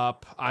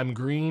stop. I'm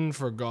green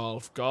for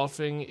golf.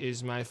 Golfing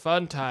is my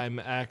fun time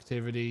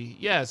activity.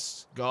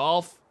 Yes,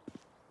 golf.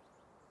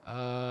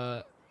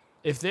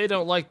 If they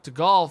don't like to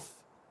golf,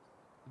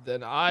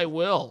 then I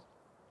will.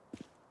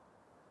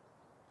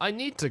 I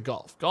need to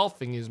golf.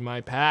 Golfing is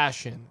my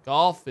passion.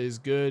 Golf is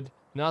good.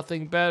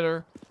 Nothing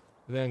better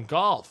than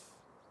golf.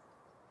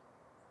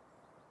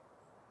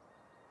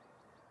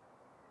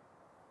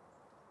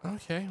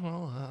 Okay,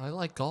 well, I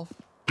like golf.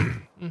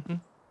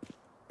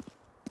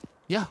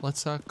 Yeah,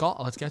 let's golf.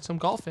 Let's get some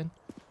golf in.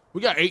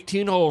 We got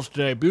 18 holes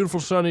today. Beautiful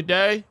sunny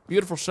day.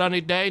 Beautiful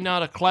sunny day.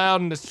 Not a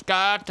cloud in the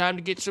sky. Time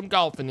to get some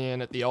golfing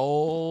in at the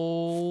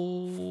old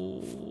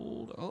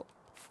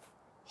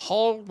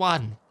hole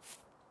 1.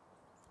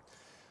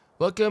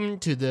 Welcome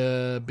to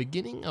the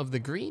beginning of the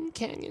Green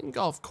Canyon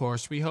Golf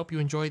Course. We hope you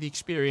enjoy the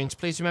experience.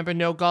 Please remember,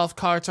 no golf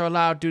carts are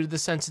allowed due to the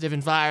sensitive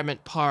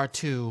environment. Par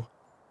 2.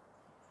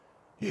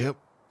 Yep.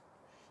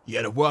 You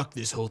gotta walk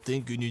this whole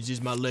thing. Good news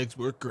is my legs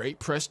work great.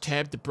 Press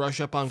tab to brush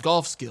up on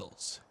golf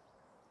skills.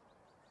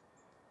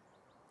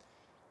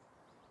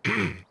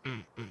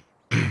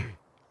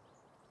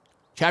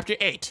 Chapter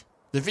 8.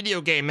 The video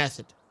game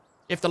method.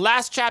 If the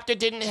last chapter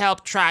didn't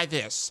help, try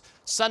this.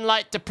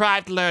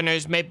 Sunlight-deprived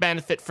learners may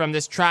benefit from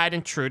this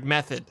tried-and-true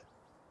method.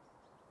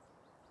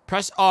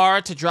 Press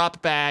R to drop a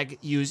bag.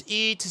 Use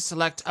E to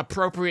select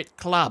appropriate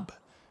club.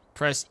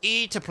 Press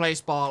E to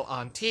place ball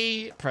on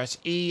tee. Press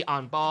E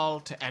on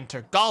ball to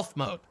enter golf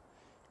mode.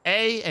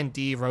 A and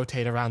D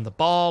rotate around the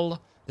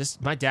ball.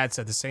 My dad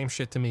said the same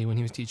shit to me when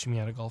he was teaching me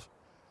how to golf.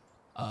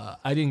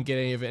 I didn't get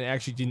any of it. It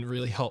actually didn't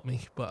really help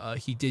me, but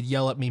he did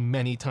yell at me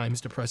many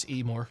times to press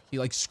E more. He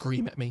like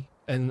scream at me,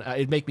 and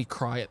it'd make me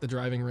cry at the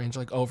driving range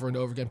like over and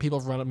over again. People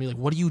run up at me like,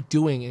 "What are you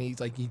doing?" And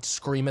he'd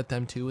scream at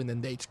them too, and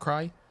then they'd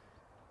cry.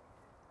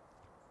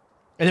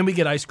 And then we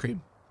get ice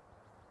cream.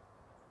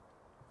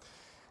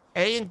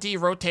 A and D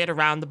rotate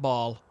around the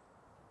ball.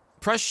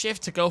 Press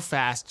shift to go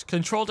fast.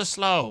 Control to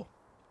slow.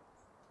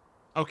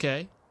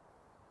 Okay.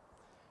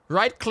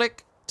 Right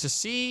click to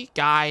see,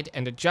 guide,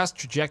 and adjust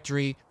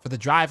trajectory for the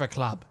driver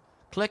club.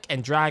 Click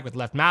and drag with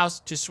left mouse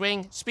to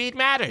swing. Speed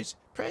matters.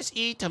 Press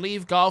E to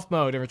leave golf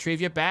mode and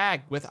retrieve your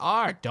bag with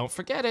R. Don't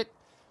forget it.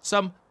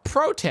 Some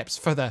pro tips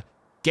for the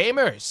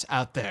gamers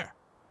out there.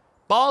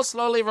 Ball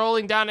slowly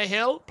rolling down a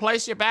hill.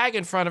 Place your bag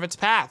in front of its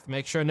path.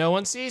 Make sure no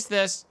one sees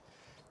this.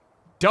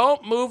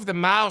 Don't move the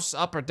mouse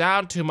up or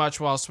down too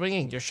much while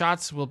swinging. Your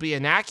shots will be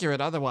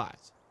inaccurate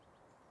otherwise.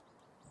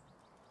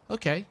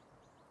 Okay.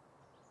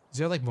 Is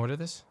there like more to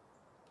this?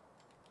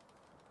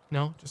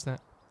 No, just that.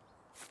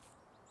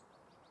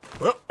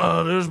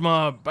 Well, there's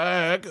my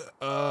bag.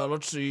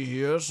 Let's see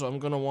here. So I'm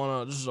gonna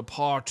wanna. This is a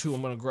par 2.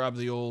 I'm gonna grab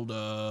the old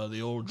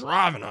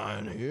driving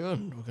iron here,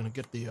 and we're gonna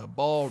get the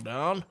ball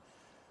down.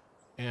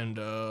 And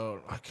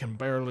I can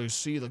barely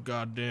see the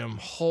goddamn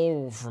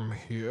hole from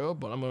here,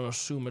 but I'm gonna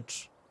assume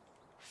it's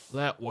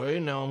that way.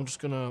 Now I'm just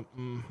gonna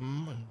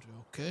and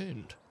okay,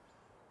 and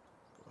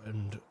go ahead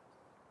and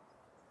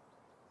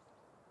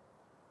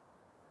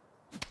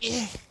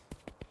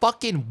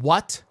fucking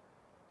what?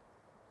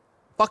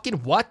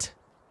 Fucking what?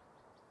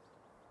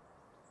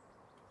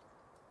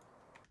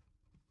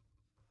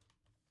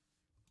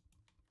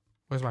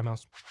 Where's my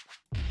mouse?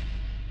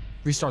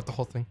 Restart the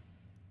whole thing.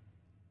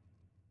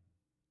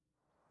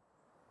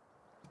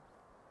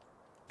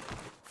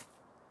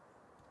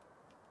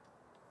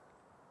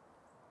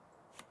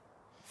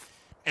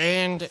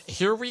 And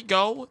here we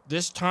go.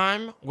 This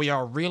time, we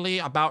are really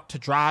about to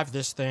drive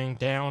this thing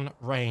down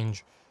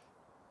range.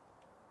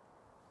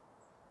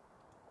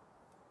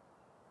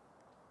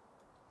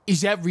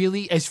 Is that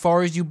really as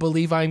far as you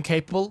believe I'm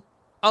capable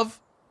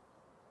of?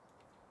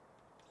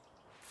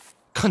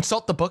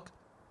 Consult the book.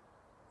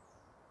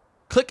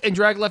 Click and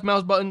drag left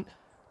mouse button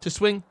to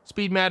swing.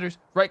 Speed matters.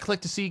 Right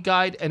click to see,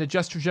 guide, and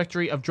adjust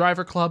trajectory of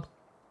driver club.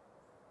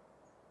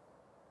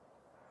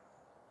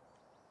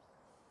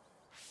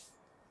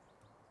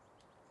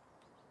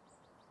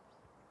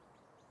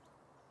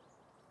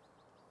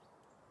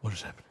 What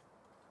is happening?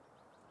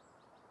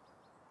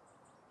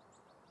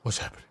 What's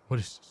happening? What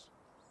is this?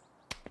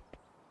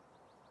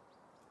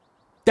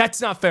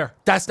 That's not fair.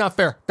 That's not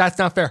fair. That's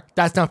not fair.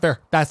 That's not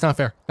fair. That's not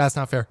fair. That's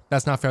not fair.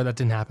 That's not fair. That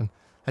didn't happen.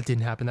 That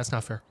didn't happen. That's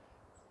not fair.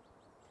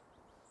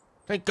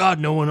 Thank God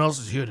no one else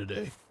is here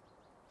today.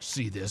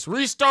 See this.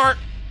 Restart.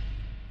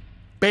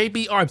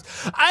 Baby arms.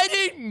 I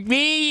didn't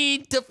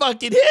mean to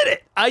fucking hit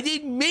it. I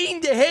didn't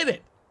mean to hit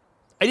it.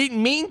 I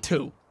didn't mean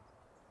to.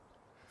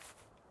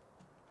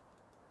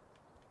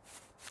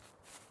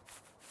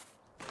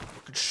 I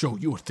could show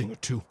you a thing or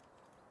two.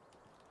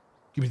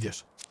 Give me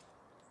this.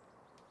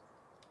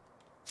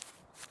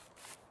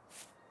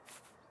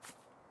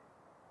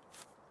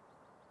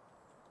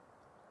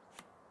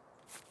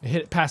 I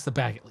hit it past the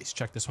bag at least.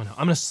 Check this one out.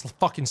 I'm gonna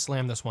fucking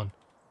slam this one.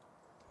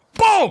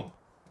 Boom!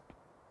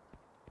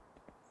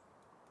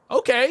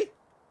 Okay.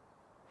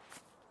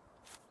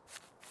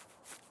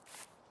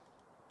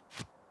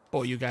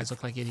 Boy, you guys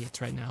look like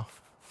idiots right now.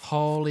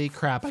 Holy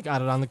crap, I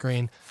got it on the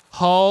green.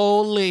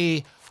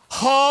 Holy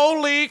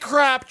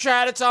crap,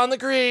 Chad, it's on the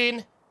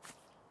green.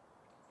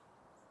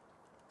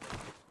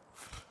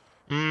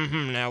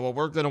 Now what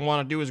we're gonna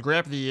wanna do is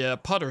grab the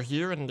putter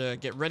here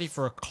and get ready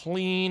for a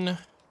clean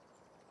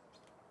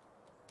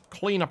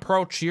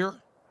approach here.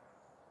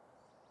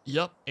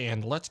 Yep,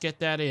 and let's get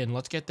that in.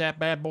 Let's get that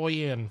bad boy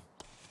in.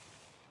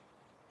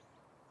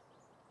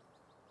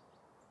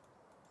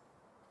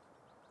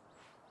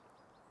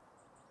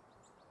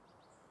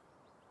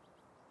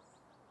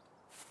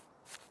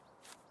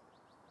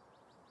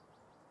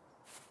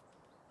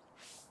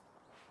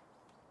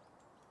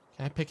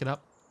 Can I pick it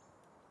up?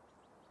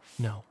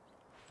 No.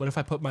 What if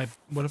I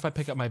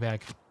pick up my bag?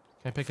 Can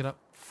I pick it up?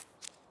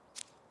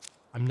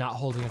 I'm not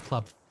holding a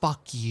club.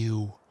 Fuck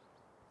you.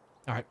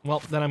 Alright,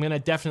 well, then I'm gonna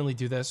definitely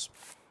do this.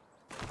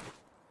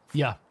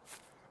 Yeah.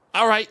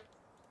 Alright.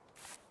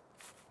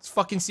 Let's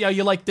fucking see how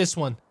you like this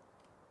one.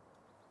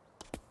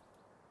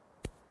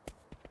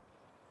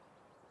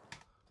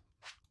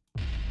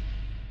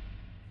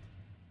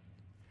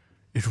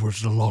 It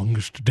was the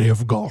longest day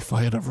of golf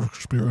I had ever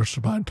experienced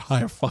in my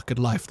entire fucking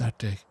life that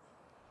day.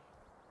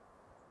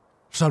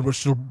 Sun was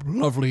still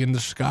lovely in the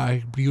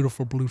sky,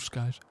 beautiful blue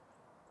skies.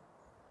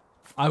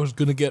 I was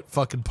gonna get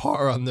fucking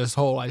par on this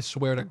hole, I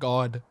swear to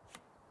God.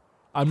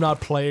 I'm not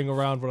playing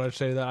around when I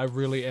say that. I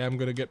really am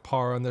gonna get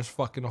par on this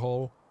fucking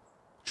hole.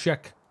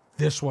 Check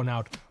this one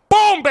out.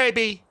 Boom,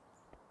 baby!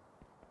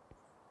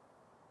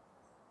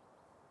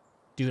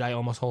 Dude, I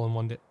almost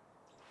hole-in-one'd it.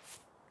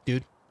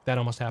 Dude, that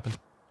almost happened.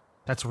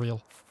 That's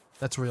real.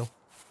 That's real.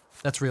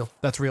 That's real.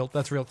 That's real.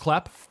 That's real.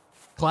 Clap.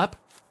 Clap.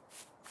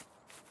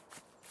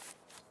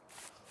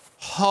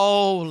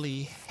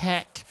 Holy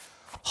heck.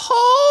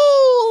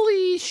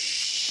 Holy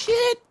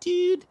shit,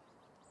 dude.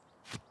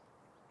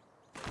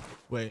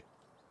 Wait.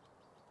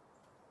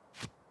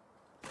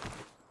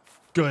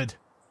 Good.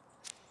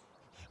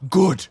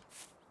 Good.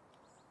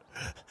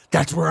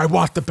 That's where I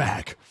want the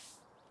bag.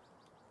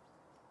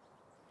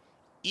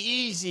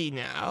 Easy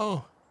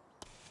now.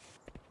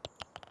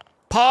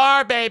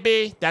 Par,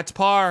 baby. That's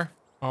par.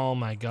 Oh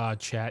my God,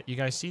 chat. You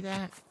guys see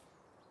that?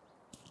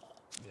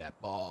 That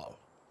ball.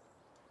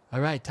 All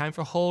right, time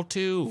for hole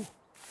 2.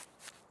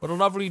 What a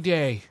lovely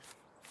day.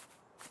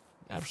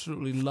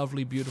 Absolutely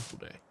lovely, beautiful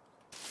day.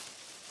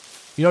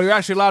 You know, you're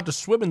actually allowed to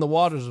swim in the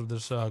waters of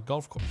this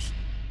golf course.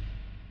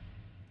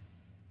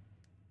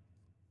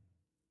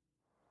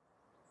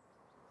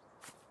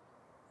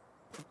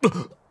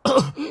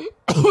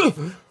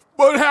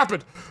 What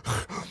happened?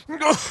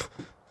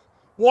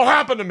 What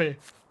happened to me?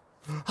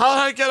 How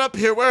did I get up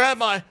here? Where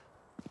am I?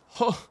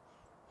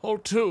 Hole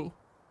 2.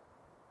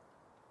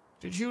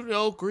 Did you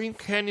know Green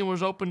Canyon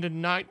was opened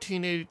in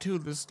 1982?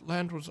 This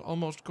land was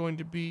almost going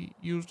to be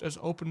used as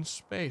open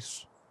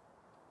space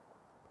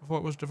before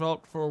it was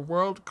developed for a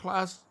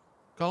world-class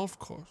golf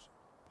course.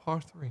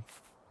 Par 3.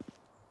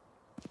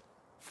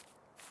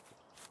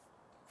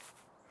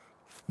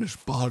 This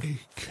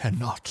body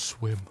cannot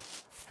swim.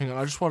 Hang on,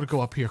 I just want to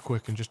go up here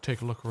quick and just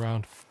take a look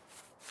around.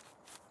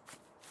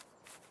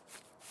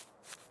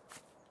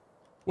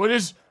 What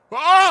is...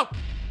 Oh!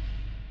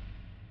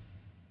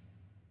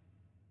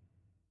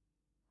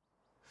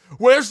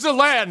 Where's the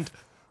land?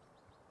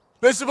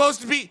 There's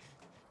supposed to be...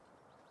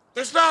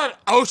 There's not an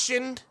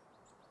ocean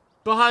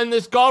behind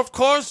this golf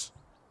course.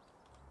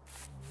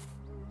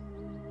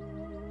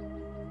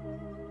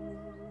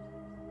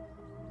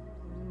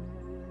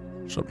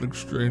 Something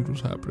strange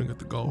was happening at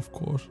the golf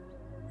course.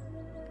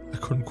 I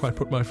couldn't quite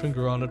put my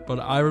finger on it, but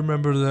I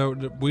remember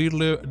that we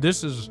live...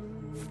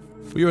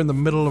 We are in the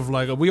middle of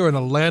we are in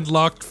a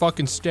landlocked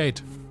fucking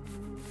state.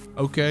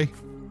 Okay?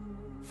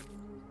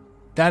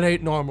 That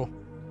ain't normal.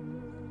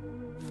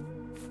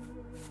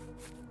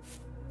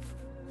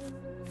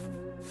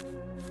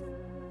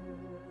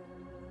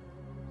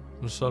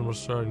 The sun was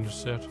starting to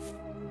set.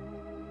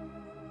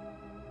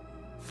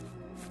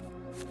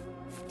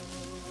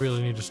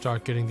 Really need to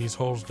start getting these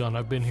holes done.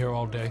 I've been here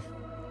all day.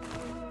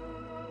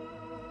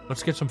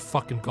 Let's get some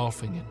fucking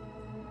golfing in.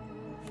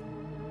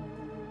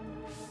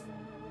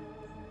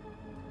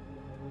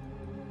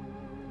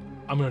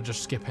 I'm gonna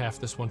just skip half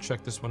this one,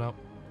 check this one out.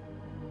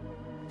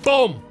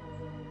 Boom!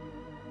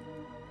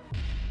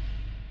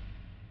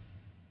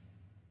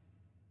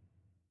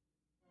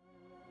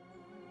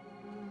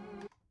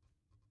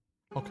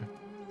 Okay.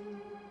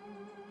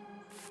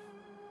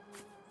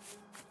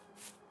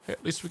 Hey,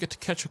 at least we get to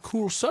catch a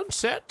cool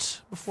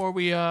sunset before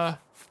we,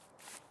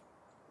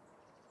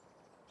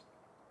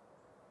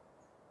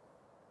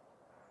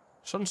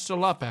 Sun's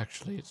still up,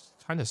 actually. It's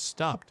kind of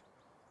stopped.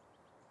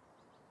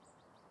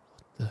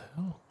 What the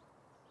hell?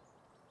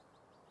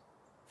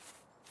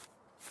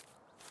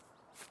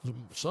 The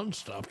sun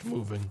stopped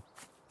moving.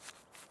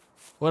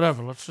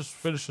 Whatever, let's just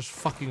finish this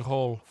fucking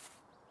hole.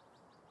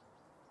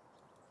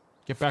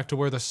 Get back to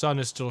where the sun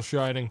is still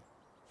shining.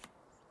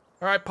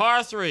 Alright,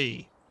 par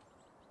 3.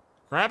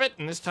 Grab it,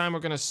 and this time we're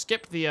gonna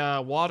skip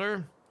the,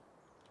 water.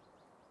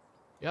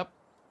 Yep.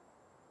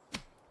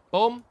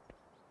 Boom.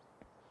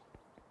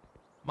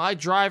 My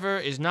driver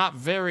is not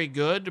very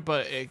good,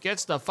 but it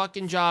gets the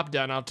fucking job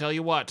done, I'll tell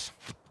you what.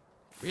 It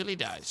really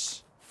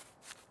does.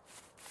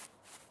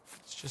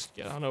 Let's just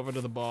get on over to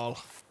the ball.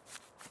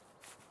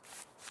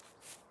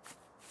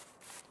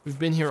 We've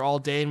been here all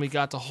day and we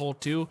got to hole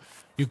 2.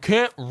 You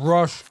can't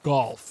rush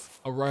golf,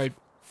 alright?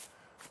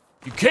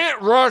 You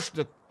can't rush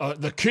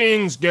the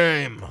King's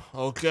game,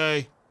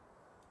 okay?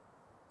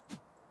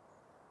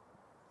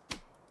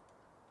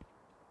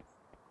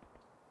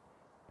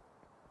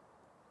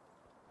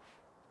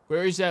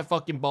 Where is that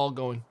fucking ball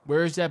going?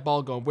 Where is that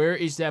ball going? Where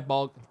is that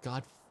ball?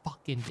 God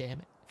fucking damn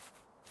it.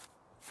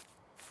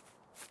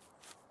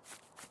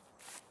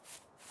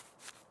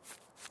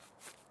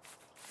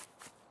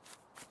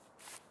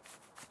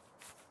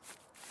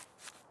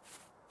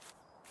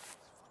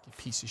 Fucking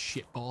piece of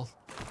shit ball.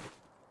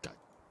 God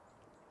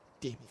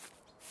damn it.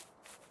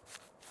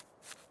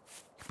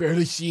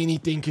 Barely see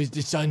anything because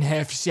the sun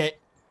half set.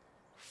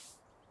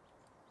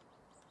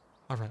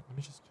 Alright, let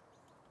me just...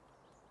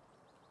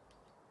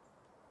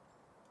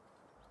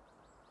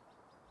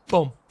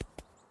 Boom.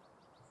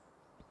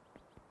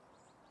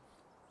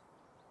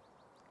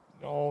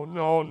 No,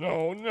 no,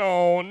 no,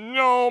 no,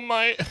 no,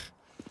 my...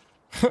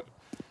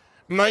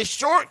 my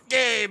short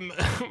game!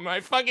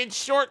 My fucking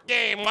short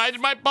game! Why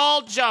did my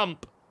ball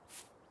jump?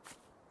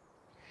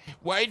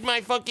 Why did my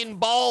fucking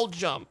ball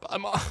jump?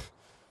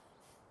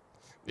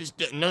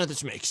 None of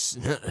this makes...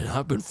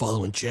 I've been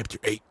following chapter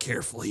 8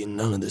 carefully, and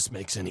none of this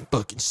makes any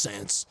fucking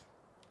sense.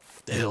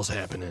 What the hell's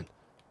happening?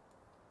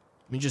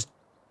 Let me just...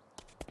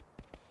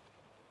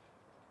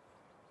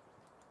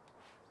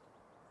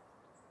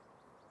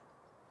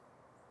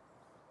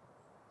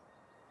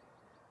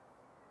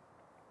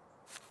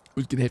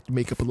 We're gonna have to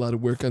make up a lot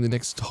of work on the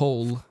next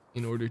hole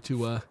in order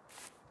to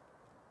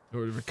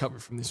recover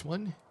from this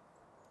one.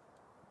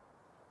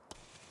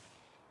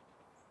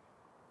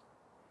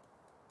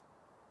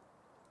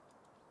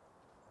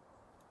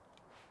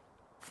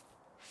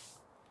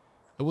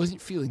 I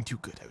wasn't feeling too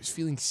good. I was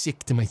feeling sick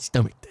to my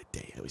stomach that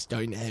day. I was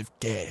starting to have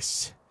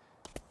gas.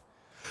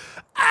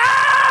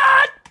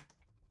 Ah!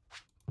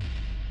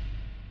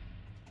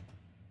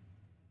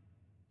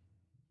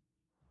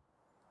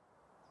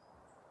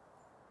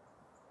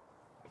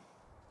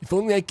 If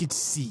only I could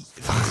see.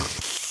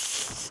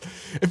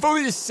 If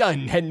only the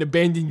sun hadn't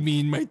abandoned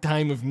me in my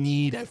time of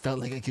need, I felt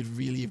like I could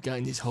really have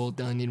gotten this hole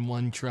done in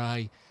one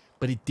try.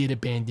 But it did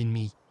abandon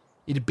me.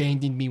 It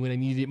abandoned me when I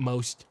needed it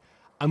most.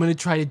 I'm gonna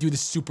try to do the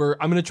super...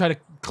 I'm gonna try to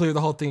clear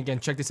the whole thing again.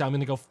 Check this out. I'm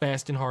gonna go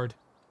fast and hard.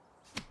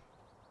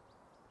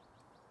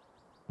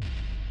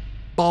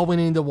 Ball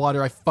went into the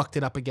water. I fucked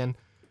it up again.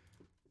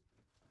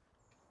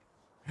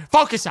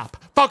 Focus up!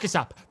 Focus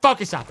up!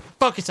 Focus up!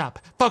 Focus up!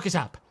 Focus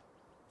up!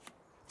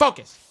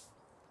 Focus!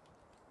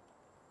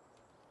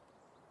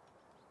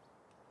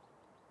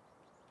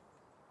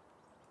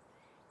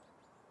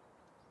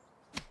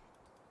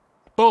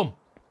 Boom!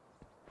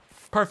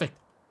 Perfect.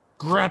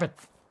 Grab it.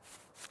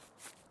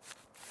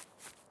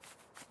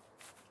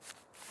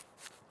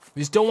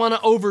 We just don't want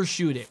to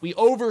overshoot it. We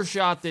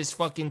overshot this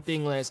fucking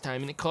thing last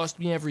time, and it cost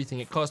me everything.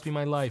 It cost me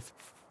my life.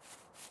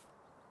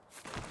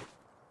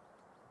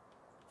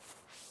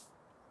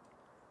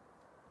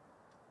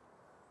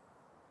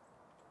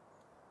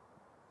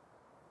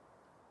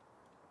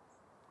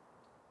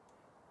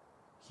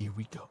 Here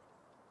we go.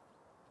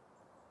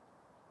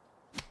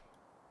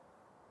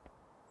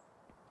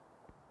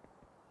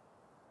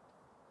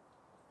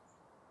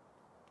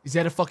 Is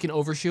that a fucking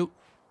overshoot?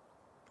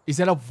 Is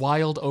that a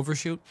wild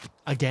overshoot?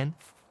 Again?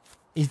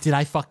 Did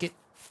I fuck it?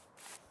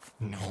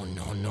 No,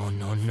 no, no,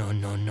 no, no,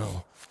 no,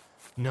 no.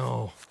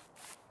 No.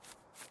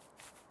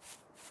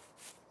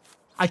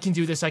 I can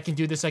do this, I can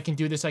do this, I can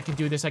do this, I can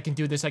do this, I can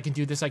do this, I can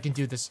do this, I can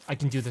do this, I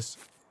can do this.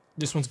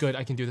 This one's good,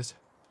 I can do this.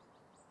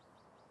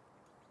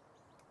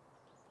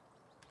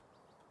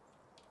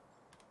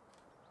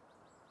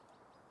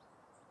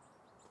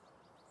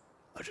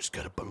 I just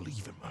gotta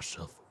believe in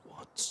myself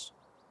once.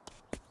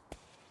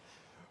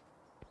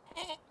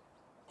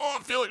 Oh,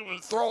 I feel like I'm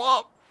gonna throw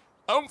up.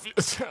 I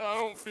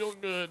don't feel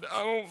good.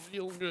 I don't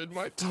feel good.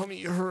 My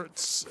tummy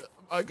hurts.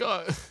 I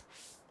don't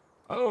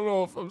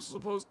know if I'm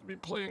supposed to be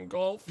playing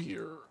golf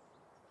here.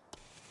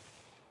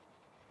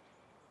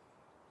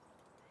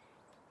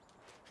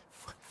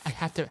 I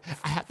have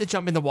to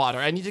jump in the water.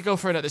 I need to go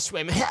for another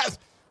swim.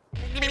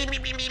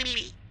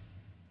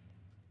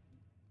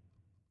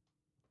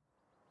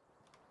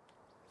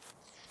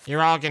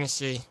 You're all gonna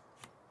see.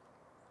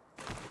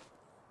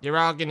 You're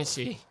all gonna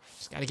see.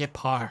 Just gotta get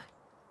par.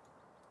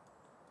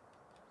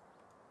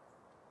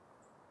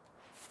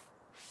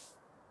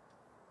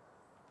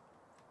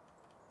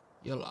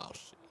 You'll all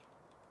see.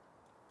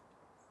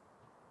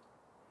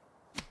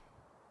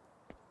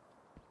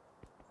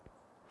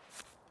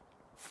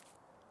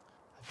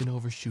 I've been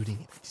overshooting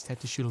it. I just have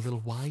to shoot a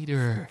little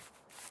wider.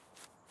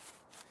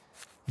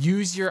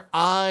 Use your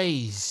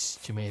eyes,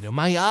 Tomato.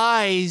 My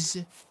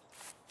eyes!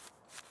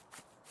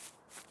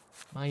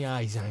 My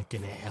eyes aren't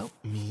gonna help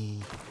me.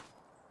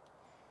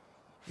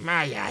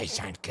 My eyes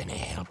aren't gonna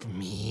help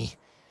me.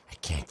 I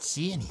can't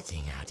see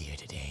anything out here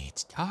today.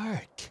 It's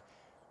dark.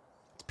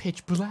 It's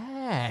pitch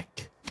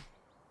black.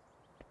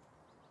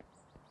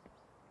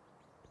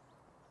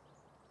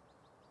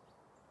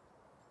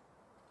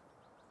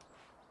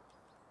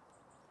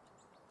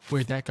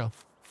 Where'd that go?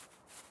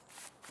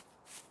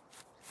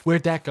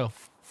 Where'd that go?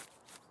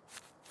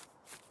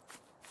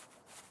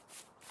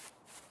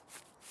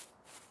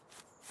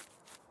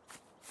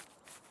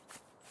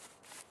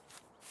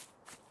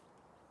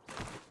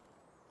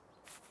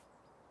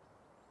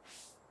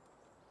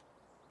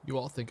 You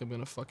all think I'm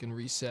gonna fucking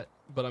reset,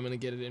 but I'm gonna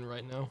get it in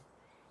right now.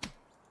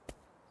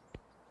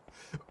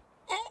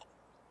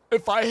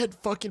 If I had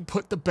fucking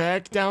put the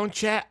bag down,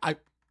 chat,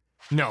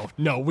 No,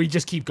 we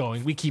just keep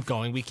going. We keep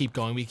going.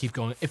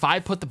 If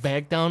I put the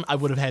bag down, I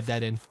would have had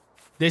that in.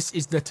 This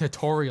is the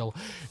tutorial.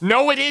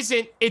 No, it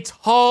isn't. It's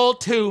hole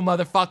 2,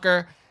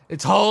 motherfucker.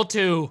 It's hole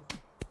 2.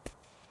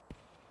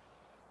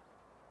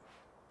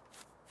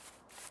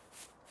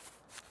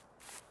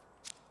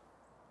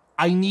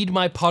 I need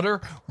my putter.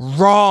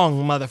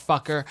 Wrong,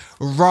 motherfucker.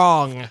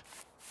 Wrong.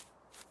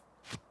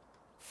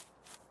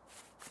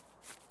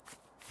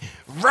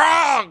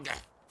 Wrong!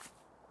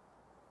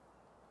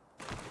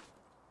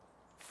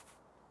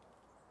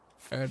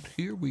 And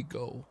here we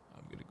go.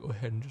 I'm gonna go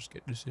ahead and just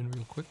get this in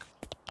real quick.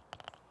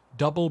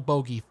 Double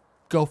bogey.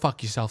 Go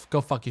fuck yourself.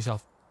 Go fuck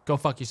yourself. Go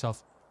fuck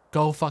yourself.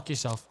 Go fuck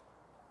yourself.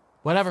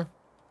 Whatever.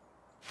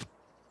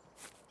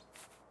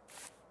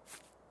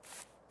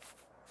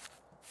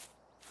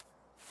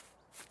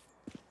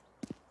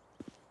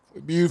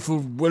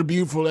 What a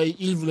beautiful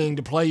evening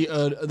to play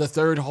the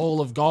 3rd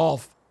hole of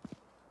golf.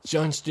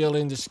 Sun still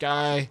in the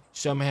sky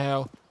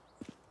somehow.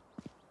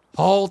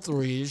 Hole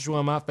 3 is one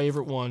of my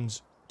favorite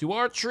ones. Do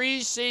our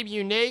trees seem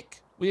unique?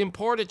 We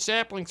imported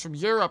saplings from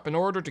Europe in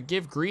order to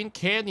give Green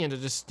Canyon a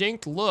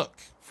distinct look.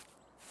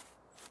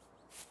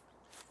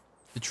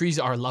 The trees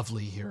are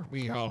lovely here.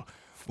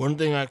 One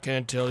thing I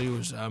can tell you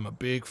is I'm a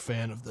big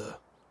fan of the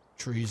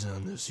trees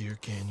on this here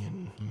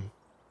canyon.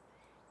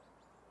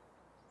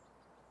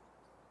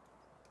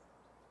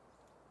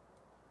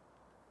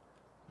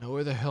 Now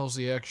where the hell's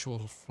the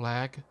actual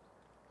flag?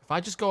 If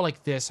I just go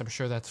like this, I'm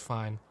sure that's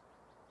fine.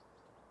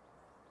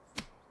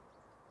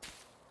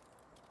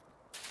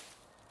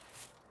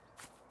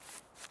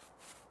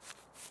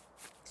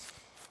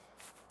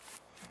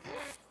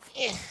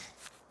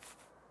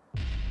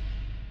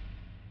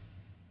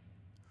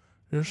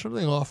 There's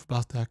something off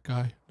about that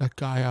guy. That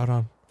guy out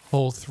on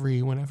hole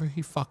 3. Whenever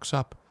he fucks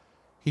up,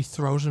 he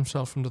throws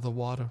himself into the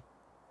water.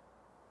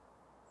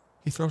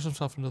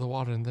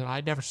 And then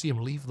I never see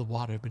him leave the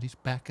water, but he's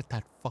back at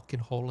that fucking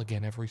hole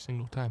again every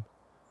single time.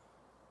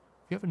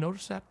 You ever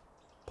noticed that,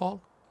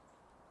 Paul?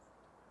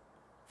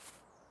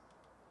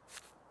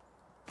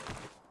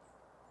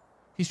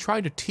 He's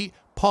trying to tee...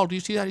 Paul, do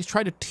you see that? He's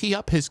trying to tee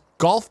up his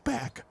golf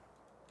bag.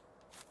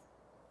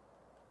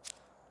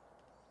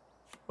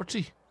 What's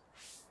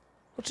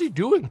he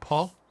doing,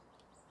 Paul?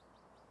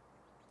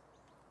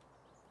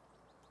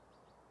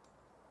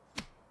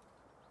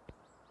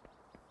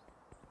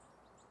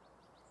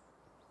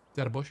 Is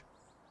that a bush?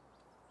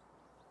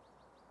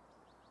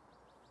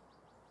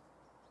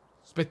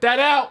 Spit that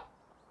out!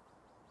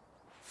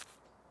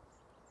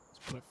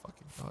 That's what I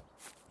fucking thought.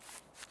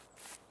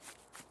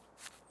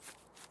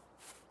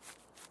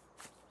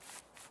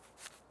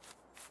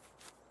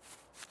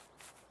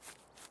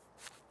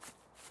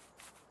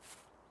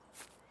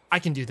 I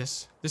can do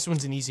this. This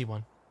one's an easy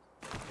one.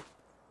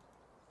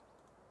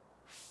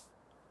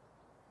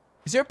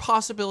 Is there a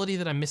possibility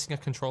that I'm missing a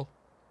control?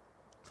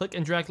 Click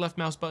and drag left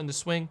mouse button to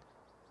swing.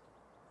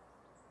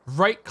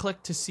 Right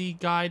click to see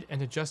guide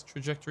and adjust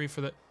trajectory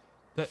for the...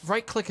 That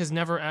right click has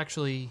never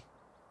actually...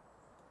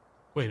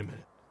 Wait a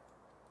minute.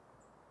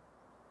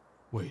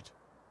 Wait.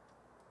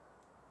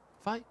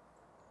 If I...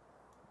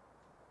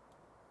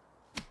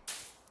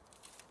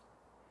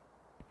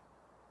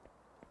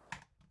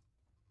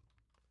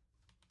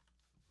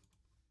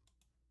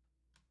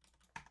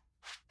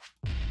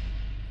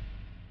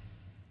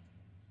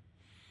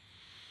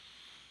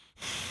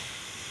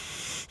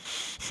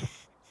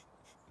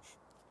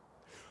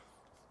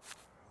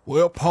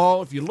 Well,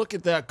 Paul, if you look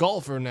at that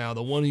golfer now,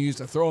 the one who used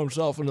to throw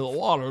himself into the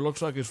water, it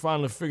looks like he's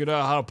finally figured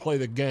out how to play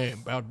the game.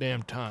 About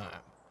damn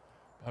time.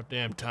 About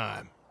damn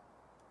time.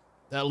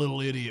 That little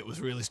idiot was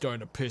really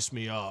starting to piss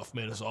me off,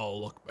 made us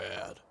all look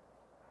bad.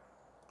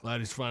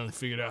 Glad he's finally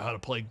figured out how to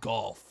play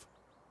golf.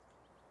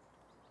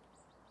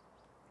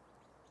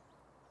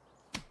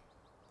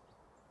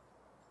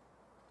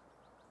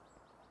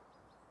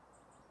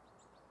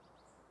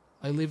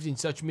 I lived in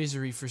such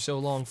misery for so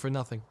long for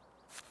nothing.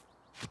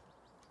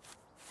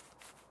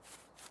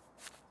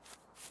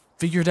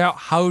 Figured out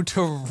how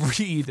to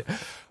read.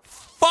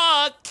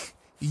 Fuck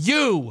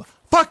you.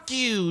 Fuck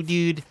you,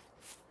 dude.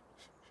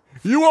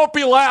 You won't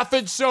be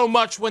laughing so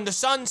much when the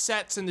sun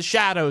sets and the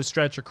shadows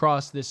stretch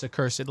across this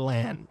accursed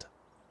land.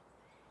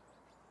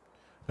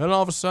 Then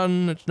all of a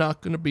sudden, it's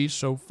not going to be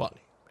so funny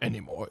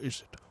anymore,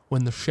 is it?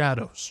 When the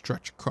shadows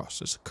stretch across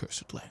this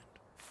accursed land.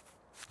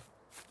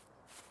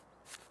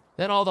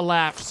 Then all the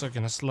laughs are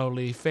going to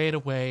slowly fade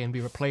away and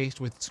be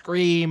replaced with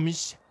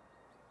screams.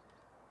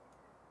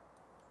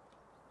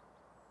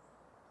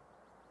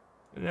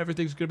 And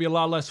everything's going to be a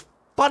lot less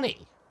funny.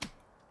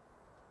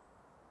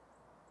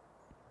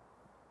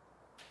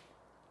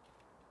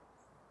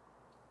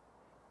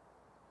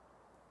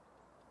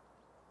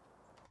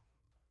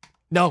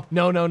 No.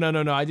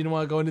 I didn't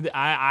want to go into the...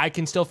 I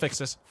can still fix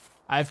this.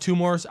 I have two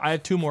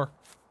more.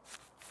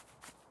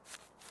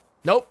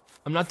 Nope.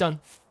 I'm not done.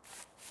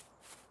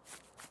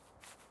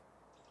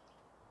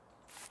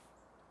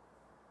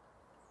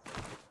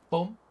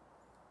 Boom.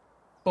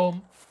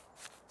 Boom.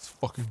 Let's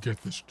fucking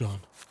get this done.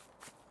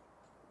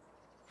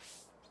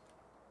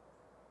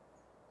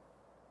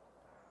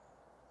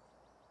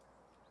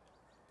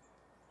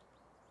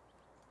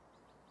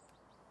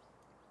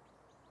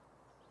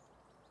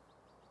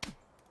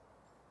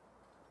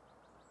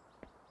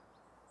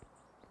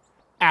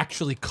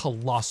 Actually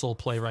colossal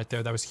play right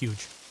there. That was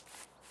huge.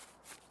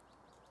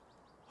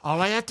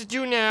 All I have to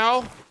do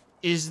now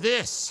is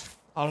this.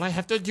 All I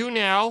have to do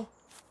now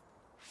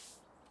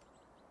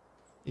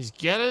is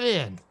get it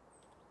in.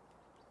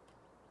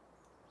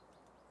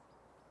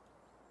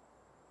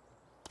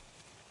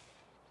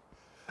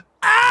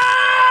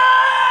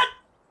 Ah!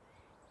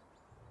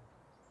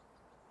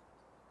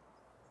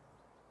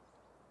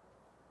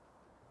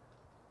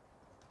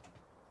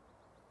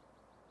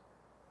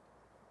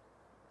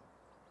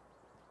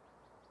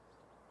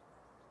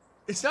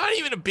 It's not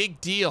even a big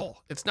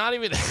deal. It's not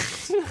even...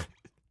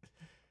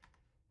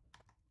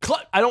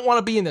 I don't want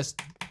to be in this.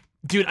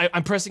 Dude,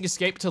 I'm pressing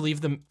escape to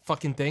leave the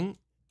fucking thing.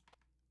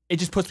 It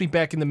just puts me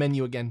back in the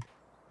menu again.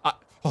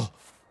 Oh.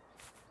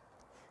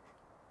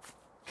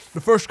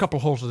 The first couple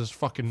holes of this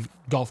fucking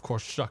golf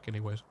course suck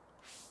anyways.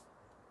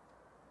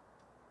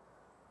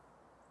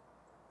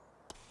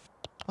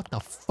 What the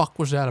fuck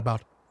was that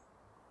about?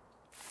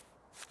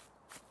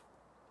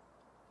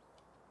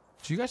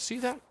 Did you guys see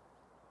that?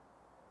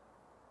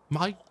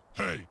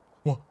 Hey.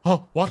 What?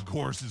 Oh, what? The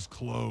course is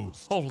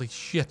closed. Holy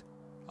shit.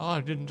 Oh,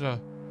 I didn't,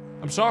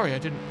 I'm sorry, I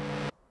didn't.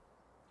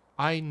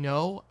 I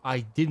know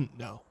I didn't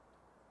know.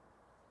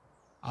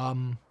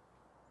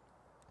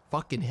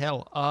 Fucking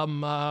hell.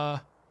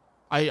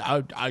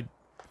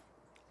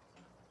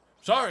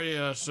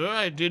 Sorry, sir,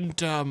 I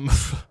didn't,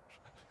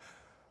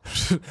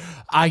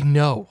 I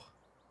know.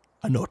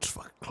 I know it's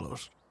fucking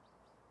close.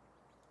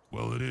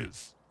 Well, it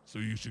is. So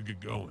you should get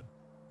going.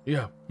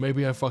 Yeah,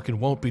 maybe I fucking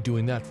won't be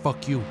doing that.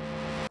 Fuck you.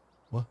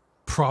 What?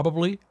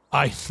 Probably?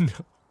 I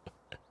know.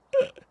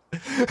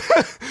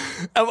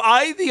 Am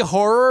I the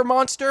horror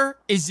monster?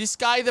 Is this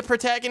guy the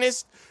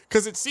protagonist?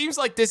 Because it seems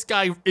like this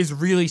guy is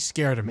really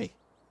scared of me.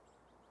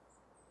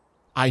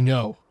 I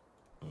know.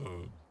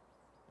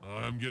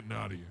 I'm getting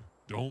out of here.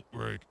 Don't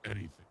break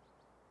anything.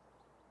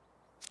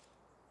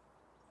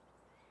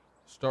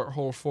 Start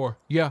hole 4.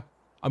 Yeah,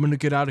 I'm gonna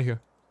get out of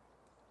here.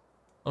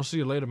 I'll see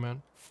you later,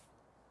 man.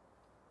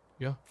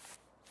 Yeah.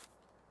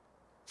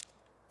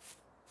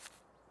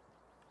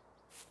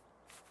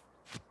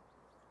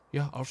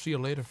 Yeah, I'll see you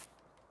later.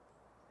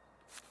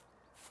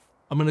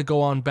 I'm gonna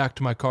go on back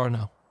to my car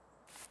now.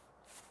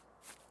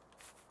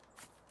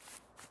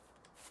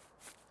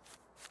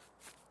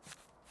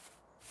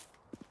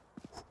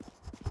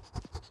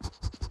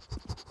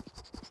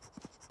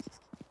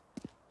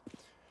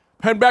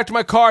 Heading back to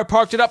my car. I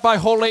parked it up by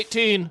hole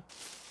 18.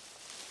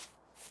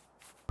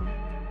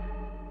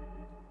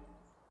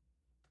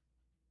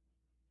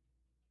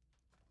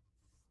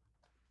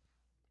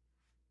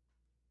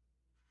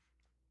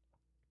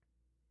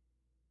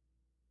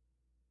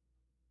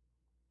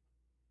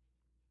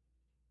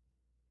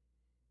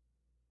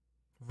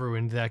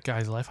 Ruined that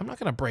guy's life. I'm not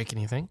gonna break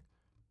anything.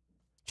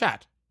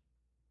 Chat.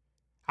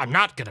 I'm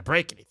not gonna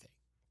break anything.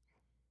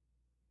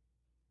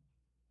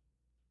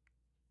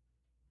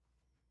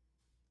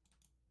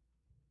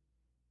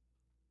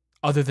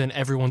 Other than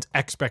everyone's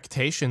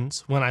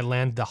expectations when I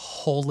land the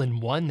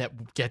hole-in-one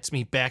that gets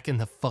me back in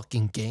the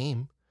fucking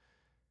game.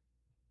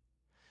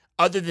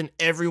 Other than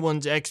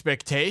everyone's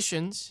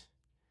expectations.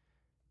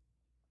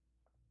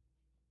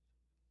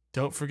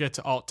 Don't forget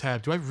to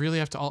Alt-Tab. Do I really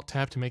have to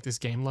Alt-Tab to make this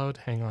game load?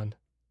 Hang on.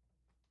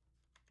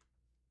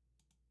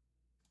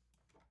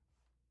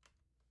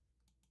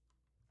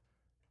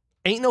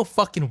 Ain't no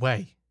fucking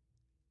way.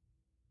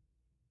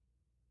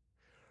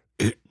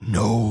 It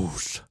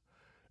knows.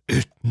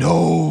 It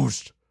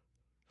knows.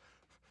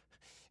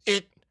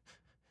 It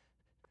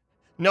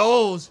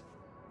knows.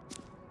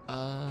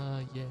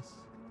 Yes.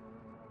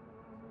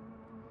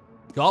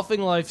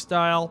 Golfing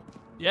lifestyle.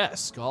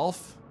 Yes,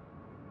 golf.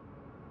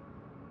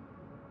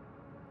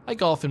 I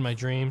golf in my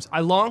dreams. I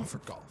long for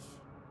golf.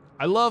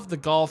 I love the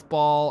golf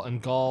ball and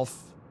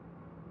golf.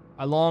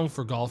 I long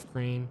for golf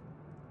green.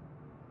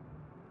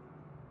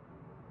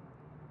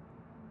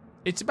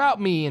 It's about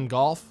me and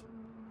golf.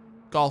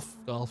 Golf,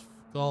 golf,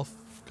 golf,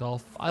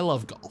 golf. I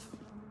love golf.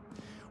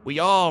 We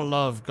all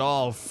love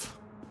golf.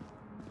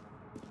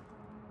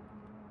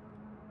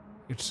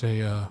 It's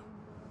a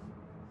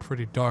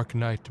pretty dark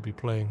night to be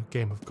playing a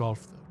game of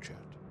golf, though, chat.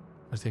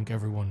 I think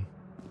everyone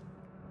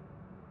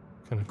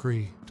can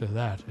agree to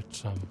that.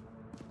 It's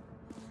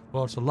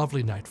well, it's a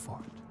lovely night for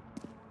it.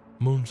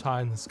 Moon's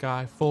high in the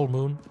sky, full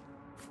moon.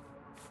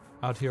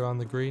 Out here on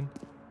the green.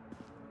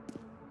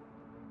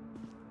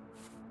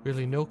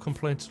 Really, no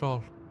complaints at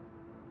all.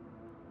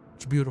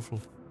 It's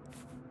beautiful.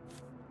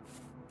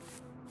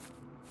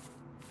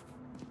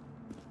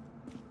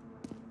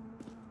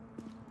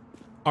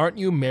 Aren't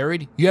you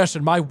married? Yes,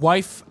 and my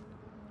wife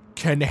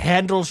can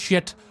handle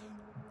shit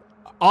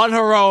on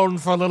her own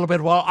for a little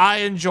bit while I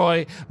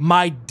enjoy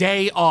my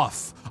day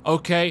off.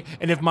 okay?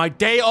 And if my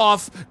day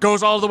off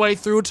goes all the way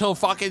through till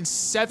fucking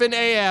 7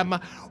 a.m.,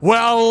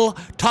 well,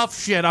 tough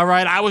shit, all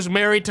right? I was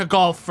married to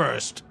golf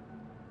first.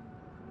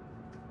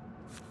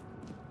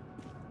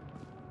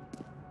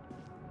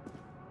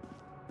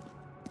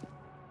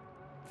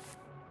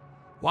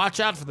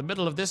 Watch out for the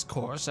middle of this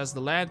course. As the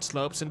land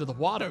slopes into the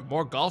water,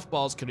 more golf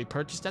balls can be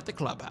purchased at the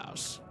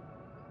clubhouse.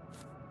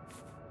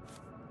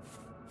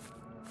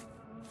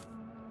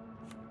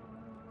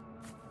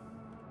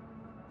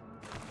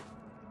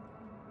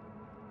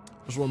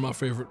 This is one of my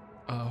favorite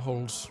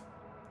holes.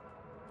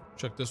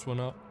 Check this one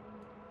out.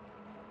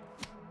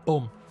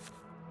 Boom.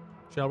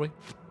 Shall we?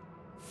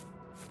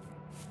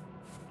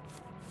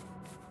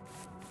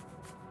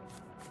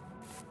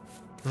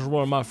 This is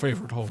one of my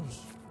favorite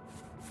holes.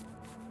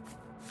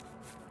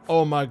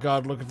 Oh my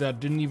god, look at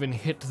that. Didn't even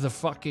hit the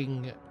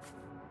fucking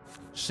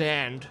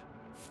sand.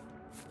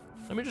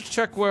 Let me just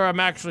check where I'm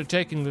actually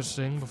taking this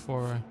thing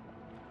before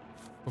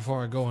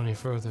I go any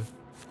further.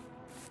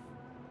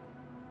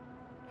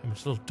 Damn,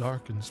 it's a little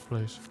dark in this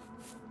place.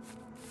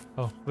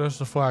 Oh, there's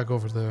the flag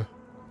over there.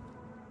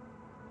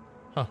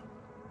 Huh.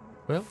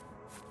 Well,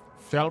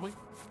 shall we?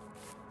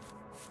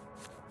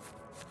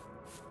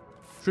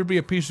 Should be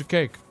a piece of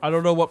cake. I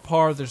don't know what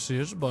par this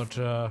is, but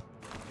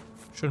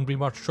shouldn't be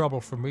much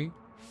trouble for me.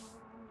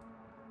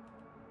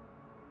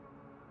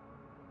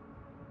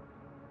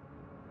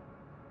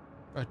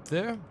 Right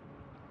there.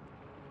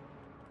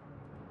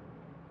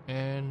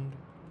 And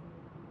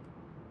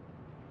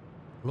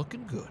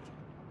looking good.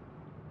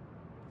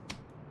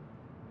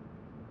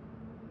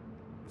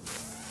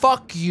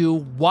 Fuck you.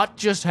 What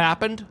just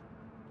happened?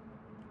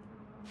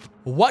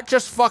 What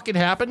just fucking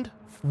happened?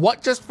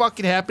 What just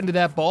fucking happened to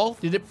that ball?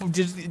 Did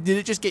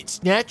it just get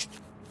snatched?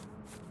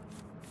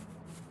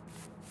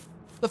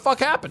 The fuck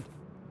happened?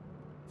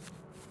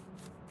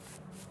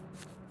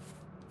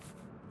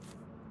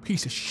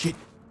 Piece of shit.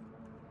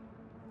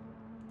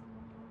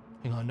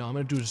 Hang on, no, I'm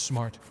gonna do this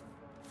smart.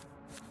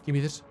 Give me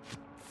this.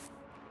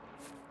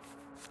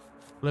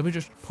 Let me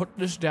just put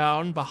this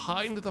down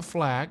behind the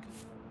flag.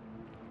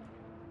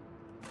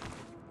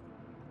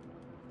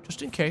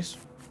 Just in case.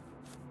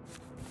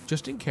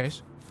 Just in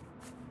case.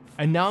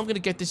 And now I'm gonna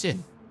get this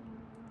in.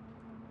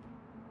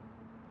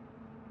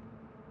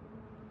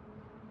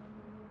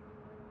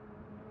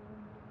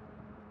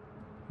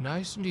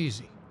 Nice and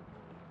easy.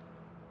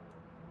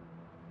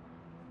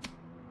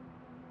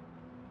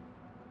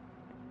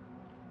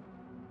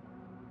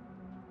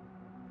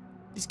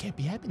 This can't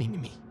be happening to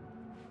me.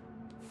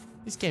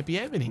 This can't be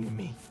happening to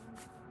me.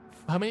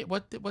 How many?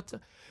 What's the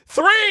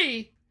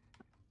 3?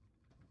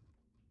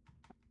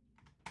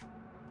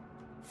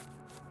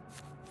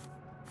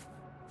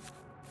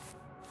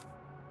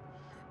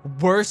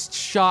 Worst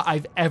shot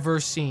I've ever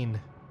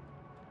seen.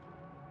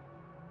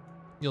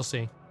 You'll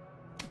see.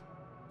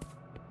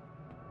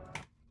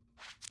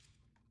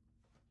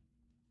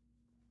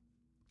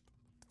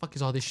 Fuck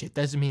is all this shit?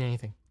 Doesn't mean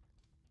anything.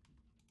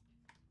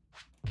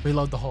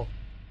 Reload the hole.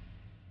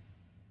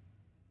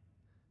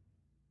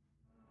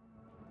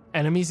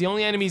 Enemies. The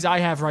only enemies I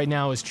have right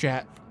now is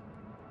chat.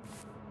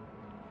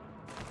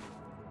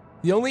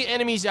 The only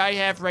enemies I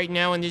have right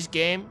now in this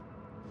game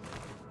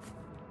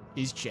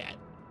is chat.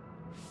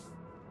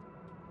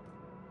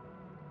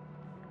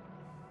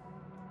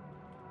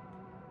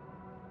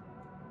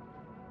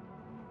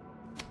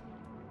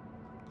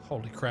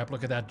 Holy crap,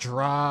 look at that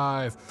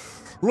drive.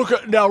 Look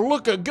at,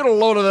 get a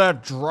load of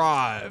that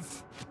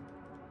drive.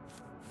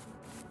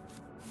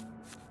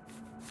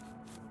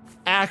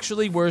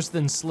 Actually worse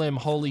than Slim,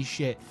 holy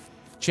shit.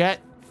 Chat,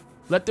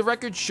 let the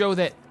record show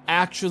that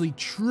actually,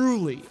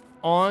 truly,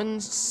 on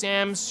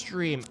Sam's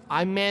stream,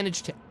 I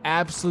managed to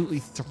absolutely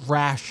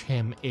thrash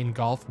him in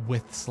golf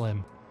with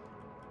Slim.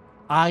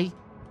 I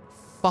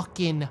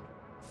fucking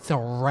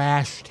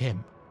thrashed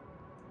him.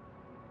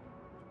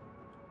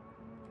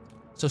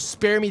 So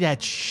spare me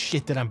that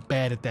shit that I'm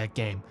bad at that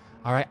game.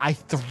 Alright, I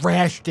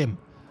thrashed him.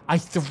 I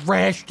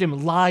thrashed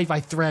him live,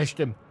 I thrashed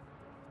him.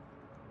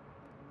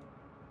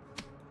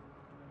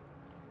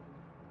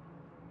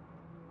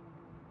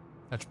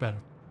 That's better.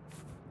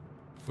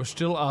 We're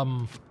still,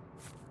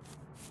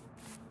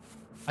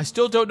 I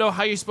still don't know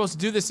how you're supposed to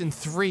do this in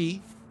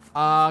 3.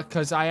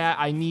 Cause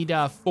I need,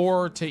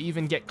 4 to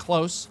even get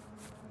close.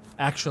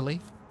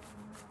 Actually.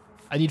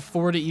 I need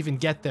 4 to even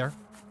get there.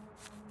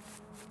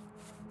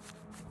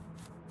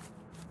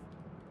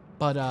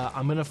 But,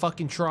 I'm gonna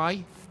fucking try.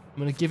 I'm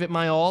gonna give it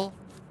my all.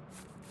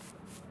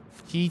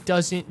 He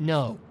doesn't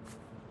know.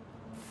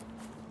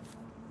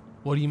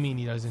 What do you mean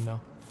he doesn't know?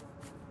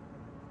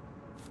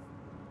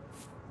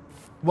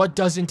 What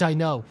doesn't I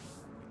know?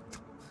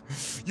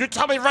 You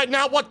tell me right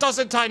now, what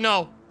doesn't I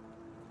know?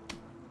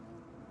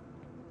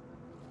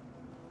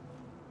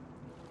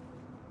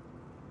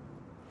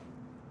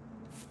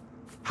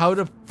 How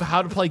to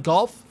play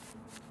golf?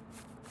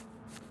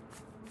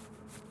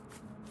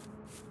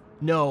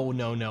 No,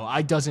 no, no.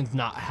 I doesn't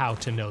not how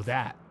to know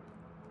that.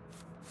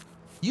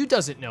 You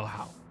doesn't know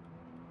how.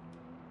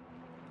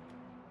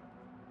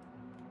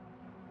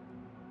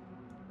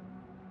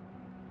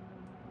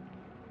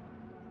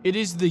 It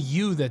is the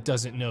you that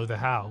doesn't know the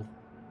how.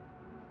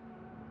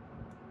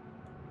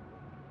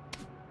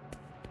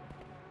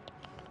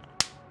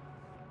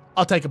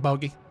 I'll take a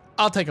bogey.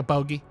 I'll take a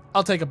bogey.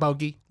 I'll take a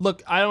bogey.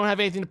 Look, I don't have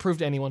anything to prove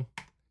to anyone.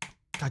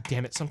 God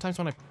damn it. Sometimes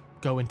when I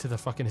go into the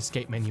fucking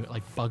escape menu, it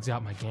like bugs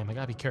out my game. I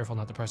gotta be careful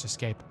not to press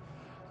escape.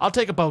 I'll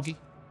take a bogey.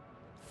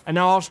 And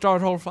now I'll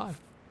start hole 5.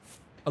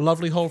 A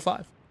lovely hole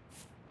 5.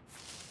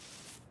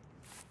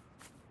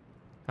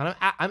 And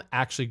I'm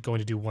actually going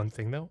to do one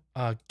thing though.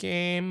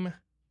 Game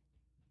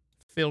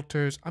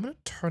filters. I'm gonna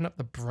turn up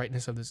the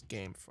brightness of this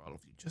game for all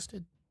of you. Just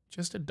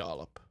a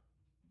dollop.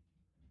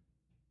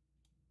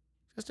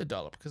 Just a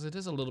dollop, because it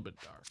is a little bit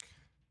dark.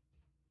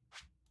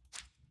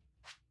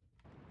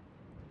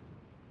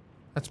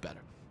 That's better.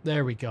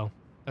 There we go.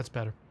 That's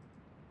better.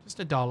 Just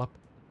a dollop.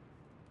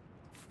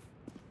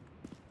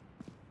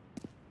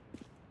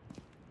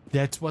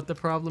 That's what the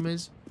problem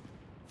is?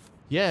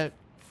 Yeah.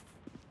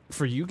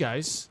 For you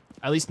guys.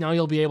 At least now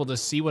you'll be able to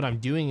see what I'm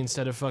doing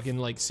instead of fucking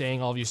like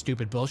saying all of your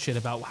stupid bullshit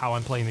about how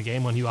I'm playing the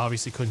game when you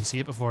obviously couldn't see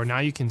it before. Now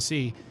you can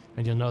see,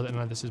 and you'll know that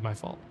none of this is my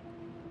fault.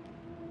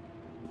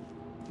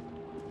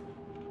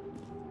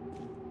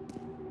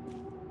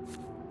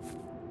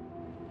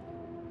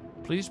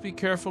 Please be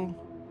careful.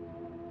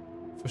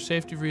 For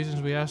safety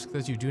reasons, we ask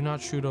that you do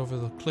not shoot over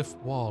the cliff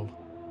wall.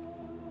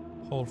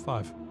 Hole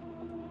 5.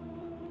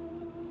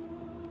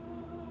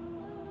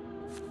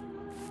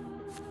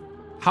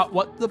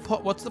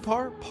 What's the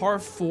par? Par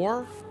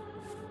 4?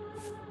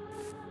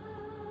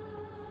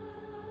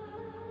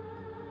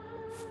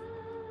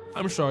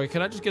 I'm sorry,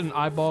 can I just get an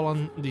eyeball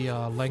on the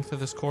length of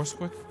this course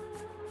quick?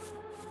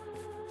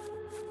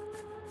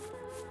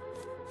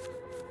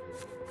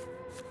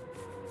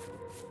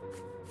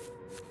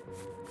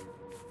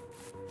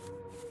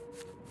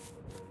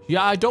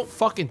 Yeah, I don't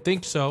fucking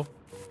think so.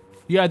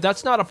 Yeah,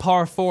 that's not a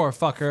par 4,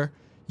 fucker.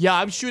 Yeah,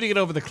 I'm shooting it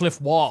over the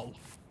cliff wall.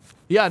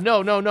 Yeah,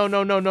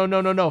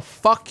 no.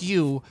 Fuck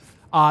you.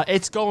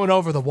 It's going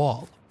over the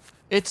wall.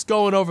 It's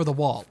going over the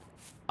wall.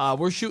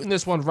 We're shooting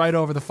this one right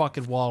over the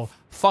fucking wall.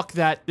 Fuck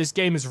that. This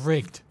game is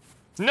rigged.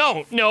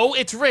 No,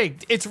 it's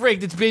rigged. It's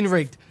rigged. It's been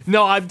rigged.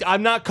 No,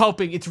 I'm not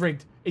coping. It's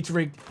rigged. It's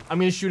rigged. I'm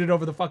gonna shoot it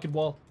over the fucking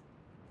wall.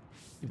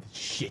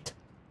 Shit.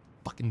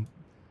 Fucking... You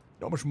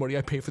know how much money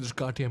I pay for this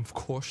goddamn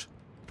course?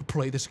 To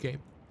play this game.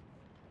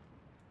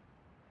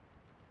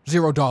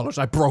 $0.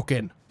 I broke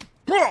in.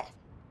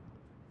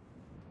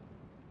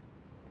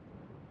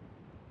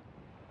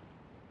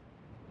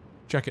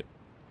 Check it.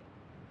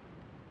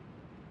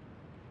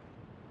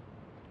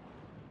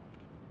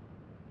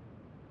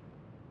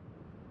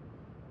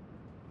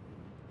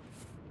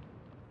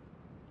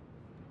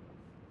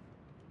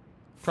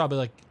 Probably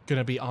like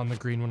gonna be on the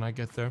green when I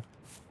get there.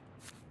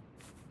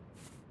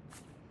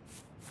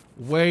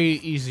 Way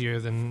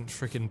easier than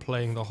freaking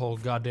playing the whole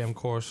goddamn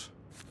course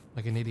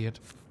like an idiot.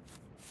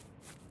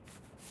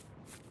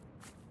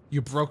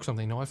 You broke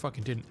something. No, I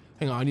fucking didn't.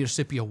 Hang on, I need a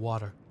sip of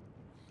water.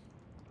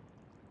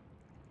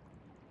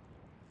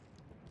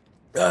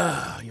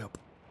 Yup.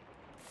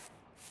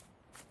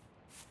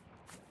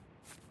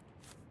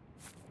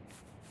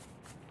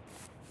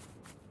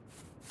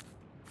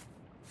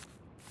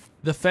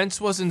 The fence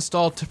was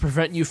installed to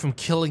prevent you from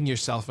killing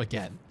yourself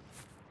again.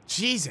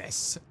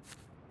 Jesus.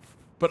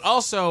 But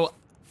also,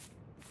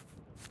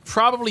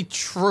 probably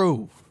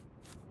true.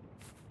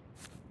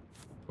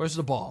 Where's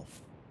the ball?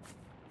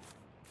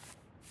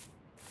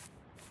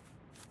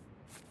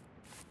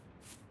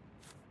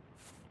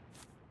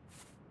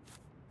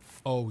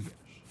 Oh, yes.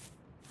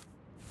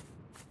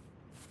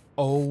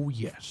 Oh,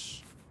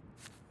 yes.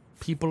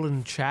 People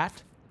in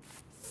chat,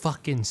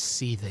 fucking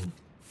seething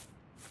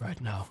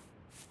right now.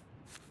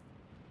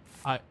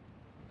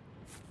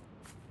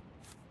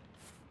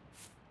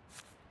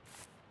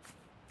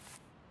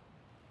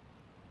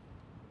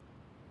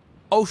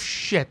 Oh,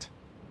 shit.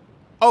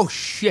 Oh,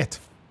 shit.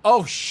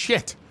 Oh,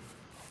 shit.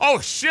 Oh,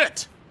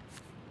 shit.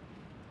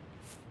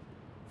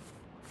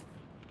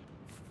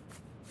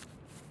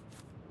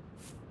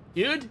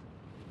 Dude?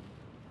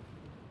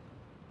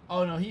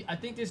 Oh, no, I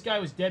think this guy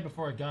was dead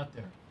before I got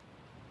there.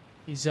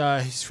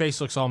 His face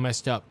looks all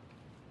messed up.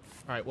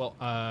 Alright, well,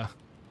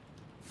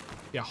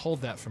 yeah,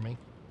 hold that for me.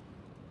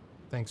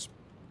 Thanks.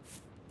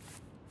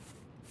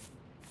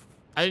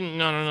 I didn't,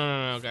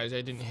 no, guys,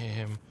 I didn't hit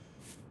him.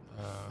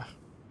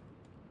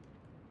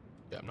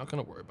 Yeah, I'm not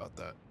gonna worry about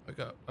that. I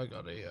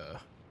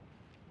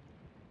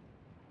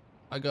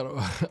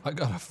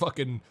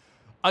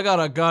got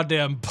a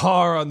goddamn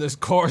par on this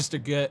course to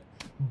get.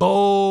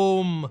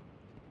 Boom!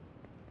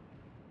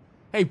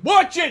 Hey,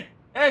 watch it,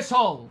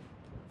 asshole!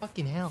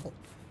 Fucking hell.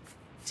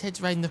 His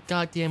head's right in the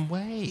goddamn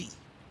way.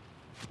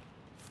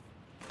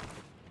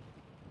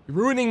 You're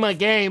ruining my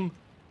game.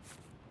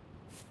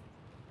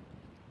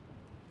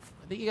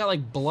 I think you got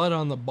like blood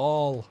on the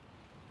ball.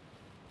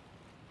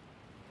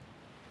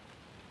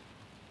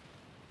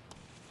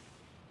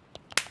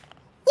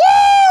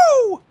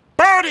 Woo!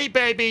 Birdie,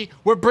 baby!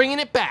 We're bringing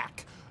it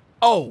back.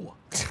 Oh.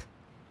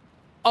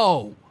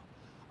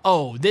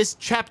 Oh, this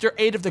chapter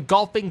 8 of the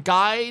golfing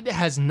guide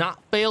has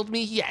not failed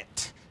me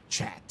yet,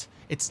 chat.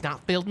 It's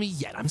not failed me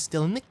yet. I'm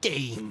still in the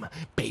game,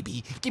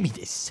 baby. Give me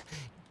this.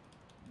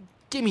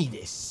 Give me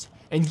this.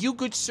 And you,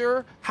 good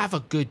sir, have a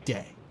good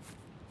day.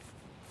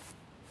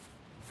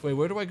 Wait,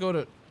 where do I go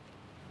to...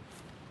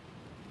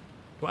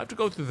 Do I have to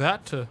go through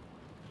that to...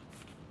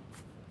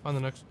 find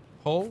the next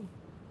hole?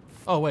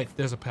 Oh, wait,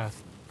 there's a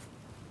path.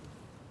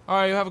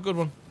 Alright, you have a good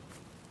one.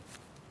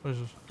 What is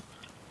this?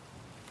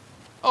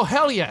 Oh,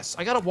 hell yes!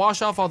 I gotta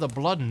wash off all the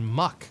blood and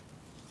muck.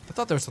 I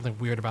thought there was something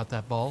weird about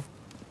that ball.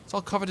 It's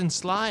all covered in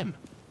slime.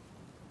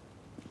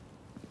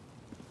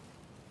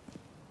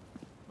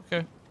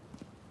 Okay.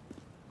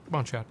 Come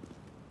on, chat.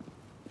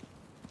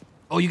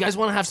 Oh, you guys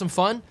want to have some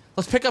fun?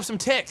 Let's pick up some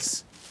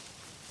ticks.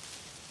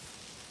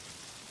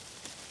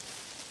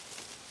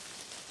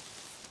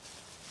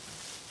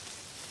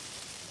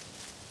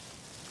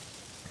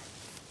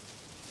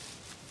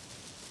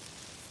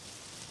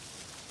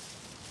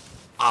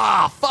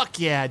 Ah, fuck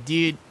yeah,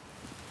 dude.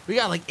 We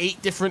got like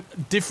 8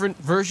 different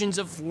versions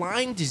of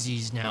Lyme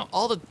disease now.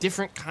 All the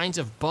different kinds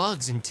of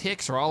bugs and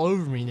ticks are all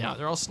over me now.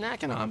 They're all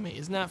snacking on me.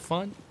 Isn't that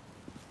fun?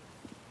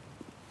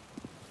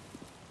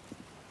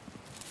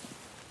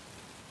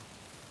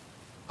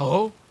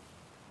 Hello?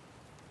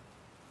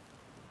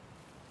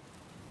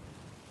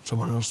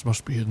 Someone else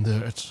must be in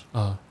there. It's,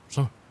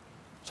 someone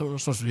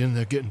else must be in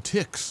there getting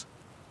ticks,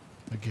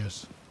 I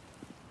guess.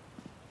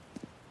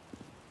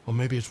 Or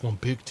maybe it's one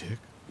big tick.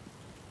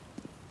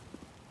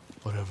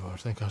 Whatever, I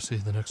think I see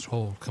the next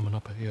hole coming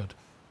up ahead.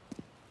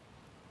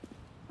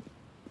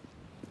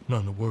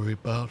 Nothing to worry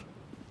about.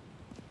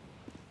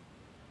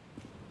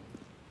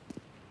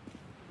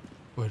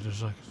 Wait,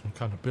 there's like some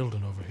kind of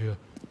building over here.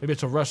 Maybe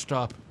it's a rest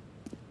stop.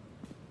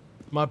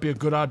 Might be a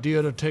good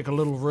idea to take a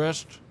little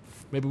rest.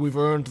 Maybe we've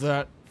earned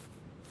that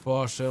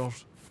for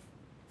ourselves.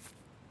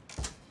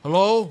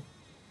 Hello?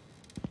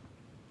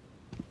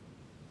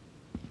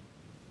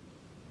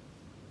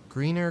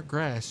 Greener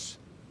grass.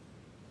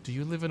 Do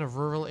you live in a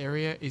rural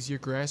area? Is your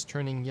grass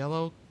turning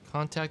yellow?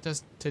 Contact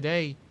us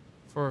today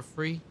for a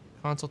free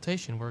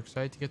consultation. We're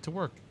excited to get to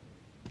work.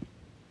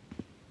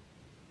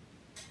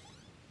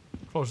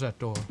 Close that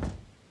door.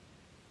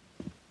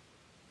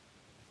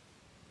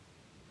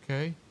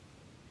 Okay.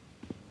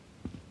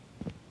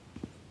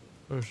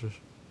 Where's this?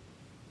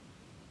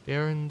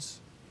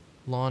 Darren's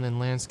Lawn and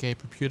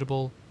Landscape.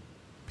 Reputable.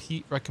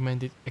 Pete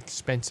recommended.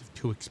 Expensive.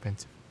 Too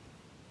expensive.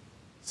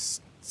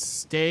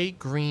 Stay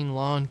Green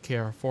Lawn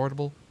Care.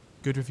 Affordable.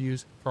 Good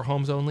reviews. For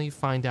homes only.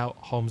 Find out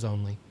homes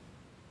only.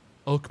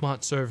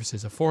 Oakmont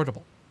Services.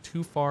 Affordable.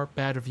 Too far.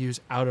 Bad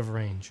reviews. Out of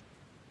range.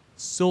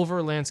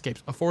 Silver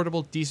Landscapes.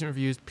 Affordable. Decent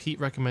reviews. Pete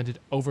recommended.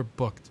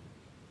 Overbooked.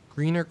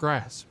 Greener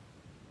Grass.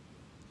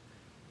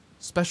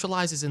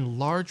 Specializes in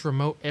large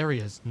remote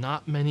areas.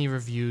 Not many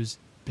reviews.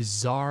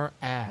 Bizarre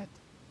ad.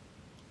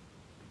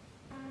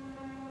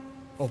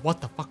 Oh,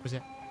 what the fuck was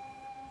that?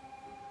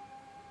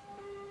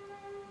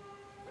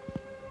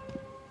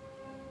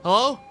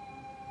 Hello?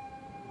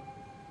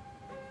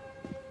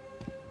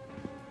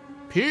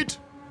 Pete?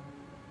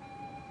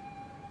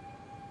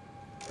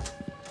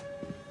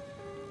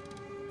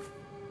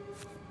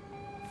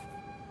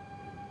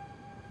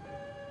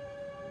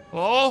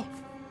 Hello?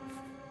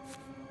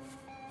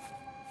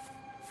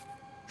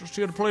 Just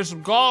here to play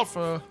some golf.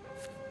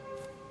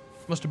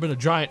 Must have been a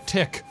giant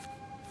tick.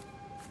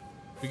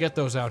 We get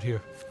those out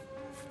here.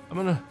 I'm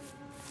gonna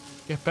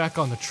get back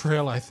on the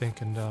trail, I think,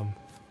 and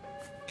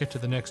get to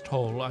the next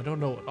hole. I don't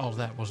know what all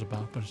that was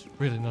about, but it's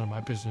really none of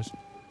my business.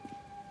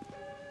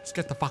 Let's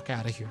get the fuck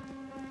out of here.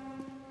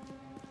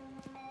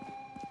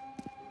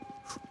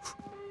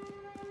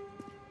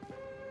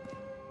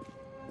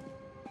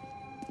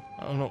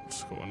 I don't know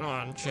what's going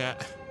on,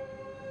 chat.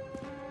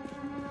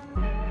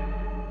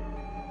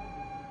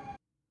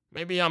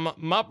 Maybe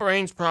my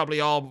brain's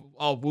probably all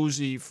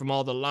woozy from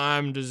all the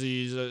Lyme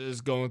disease is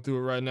going through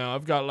it right now.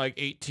 I've got like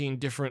 18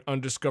 different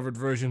undiscovered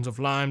versions of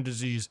Lyme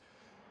disease.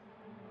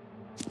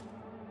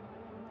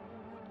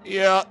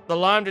 Yeah, the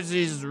Lyme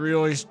disease is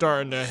really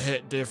starting to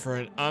hit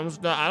different. I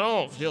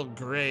don't feel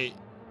great.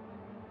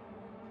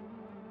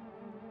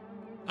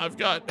 I've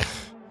got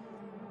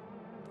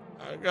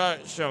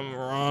something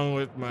wrong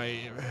with my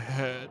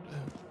head.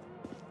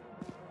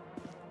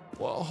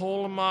 What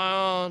hole am I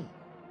on?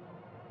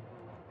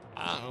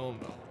 I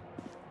don't know.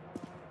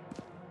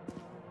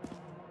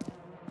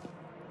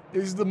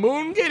 Is the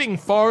moon getting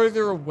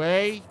farther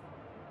away?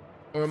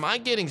 Or am I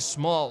getting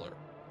smaller?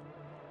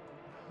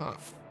 Huh.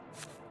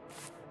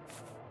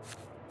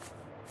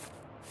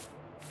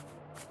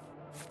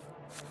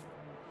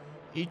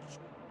 Each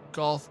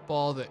golf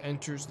ball that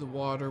enters the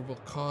water will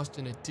cost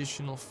an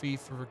additional fee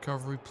for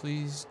recovery.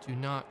 Please do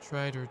not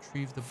try to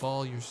retrieve the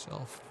ball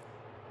yourself.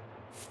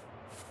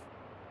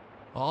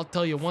 Well, I'll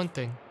tell you one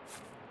thing.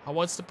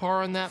 What's the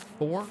par on that?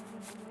 4?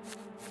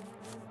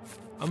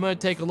 I'm gonna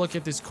take a look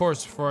at this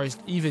course before I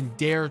even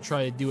dare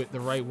try to do it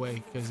the right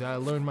way, because I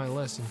learned my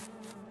lesson.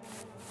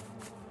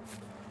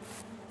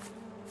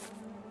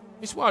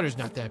 This water's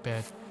not that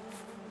bad.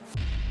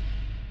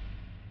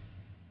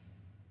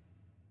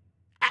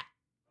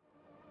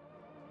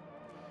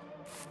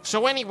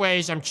 So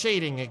anyways, I'm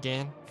cheating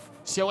again.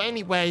 So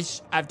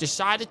anyways, I've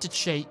decided to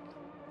cheat.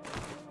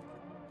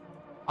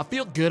 I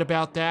feel good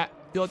about that.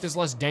 I feel like there's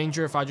less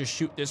danger if I just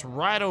shoot this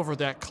right over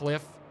that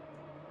cliff.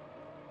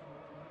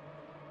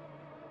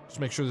 Just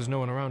make sure there's no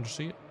one around to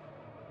see it.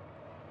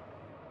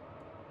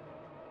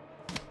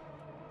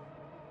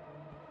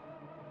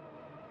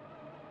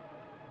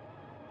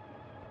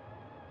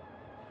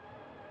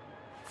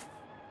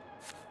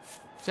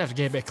 Just have to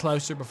get a bit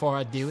closer before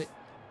I do it.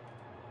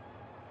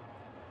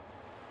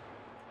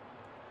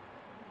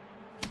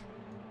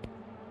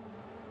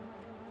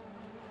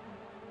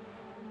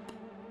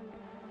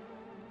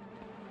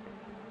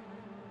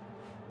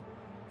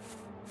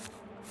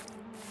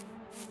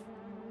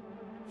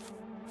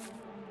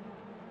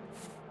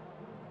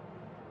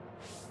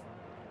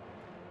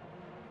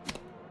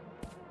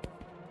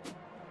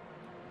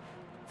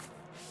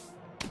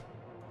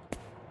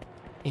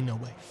 Ain't no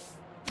way.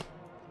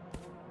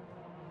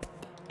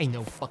 Ain't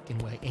no fucking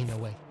way. Ain't no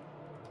way.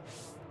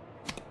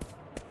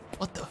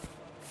 What the?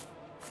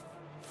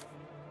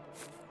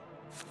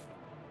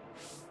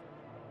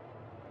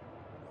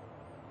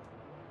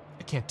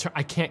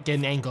 I can't get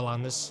an angle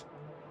on this.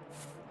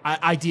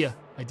 Idea.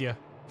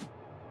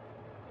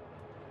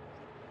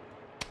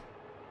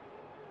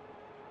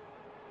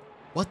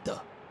 What the?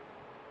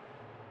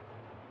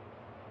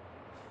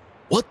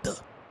 What the?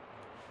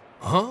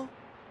 Huh?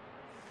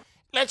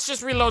 Let's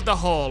just reload the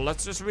hole.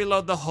 Let's just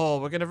reload the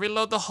hole. We're gonna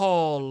reload the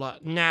hole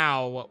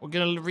now. We're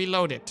gonna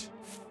reload it.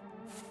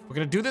 We're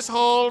gonna do this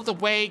hole the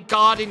way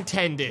God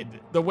intended.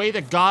 The way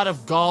the God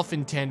of golf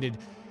intended.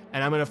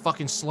 And I'm gonna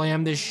fucking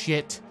slam this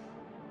shit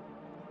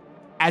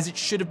as it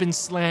should have been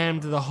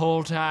slammed the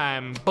whole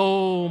time.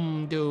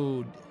 Boom,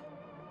 dude.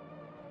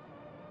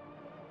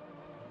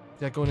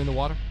 Is that going in the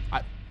water?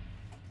 I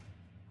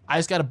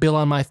just got a bill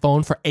on my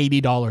phone for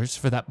 $80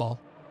 for that ball.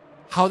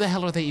 How the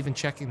hell are they even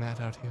checking that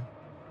out here?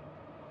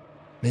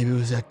 Maybe it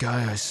was that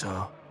guy I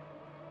saw.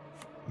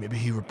 Maybe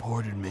he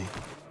reported me.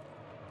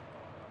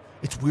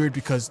 It's weird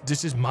because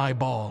this is my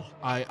ball.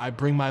 I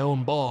bring my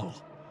own ball.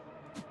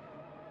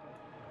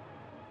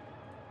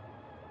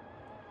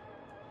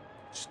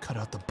 Just cut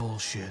out the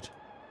bullshit.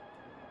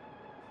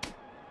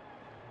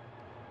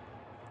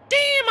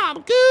 Damn,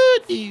 I'm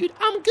good, dude.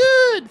 I'm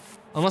good.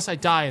 Unless I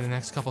die in the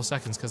next couple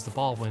seconds because the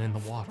ball went in the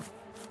water.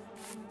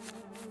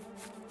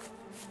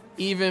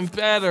 Even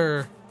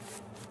better.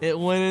 It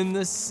went in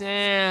the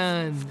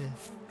sand.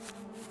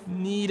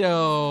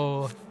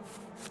 Neato.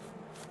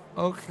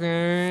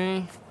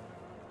 Okay.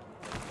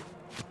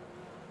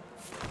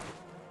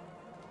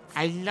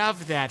 I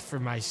love that for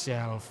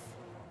myself.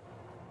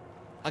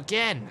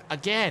 Again.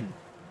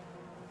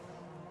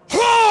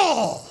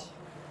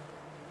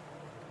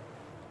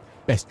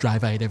 Best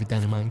drive I had ever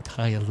done in my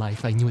entire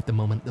life. I knew at the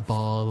moment the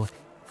ball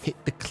hit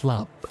the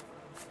club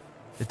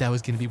that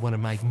was going to be one of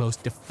my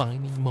most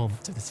defining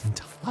moments of this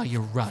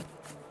entire run.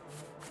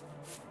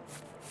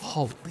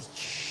 Holy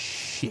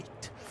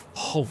shit.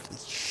 Holy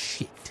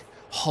shit.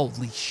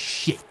 Holy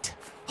shit.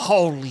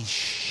 Holy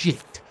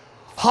shit.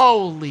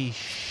 Holy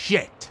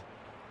shit.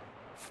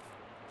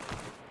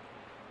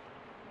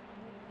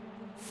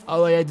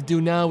 All I had to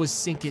do now was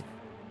sink it.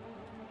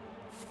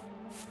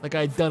 Like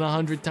I'd done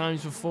 100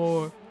 times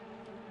before.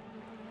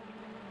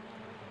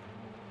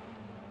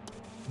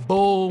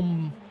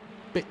 Boom.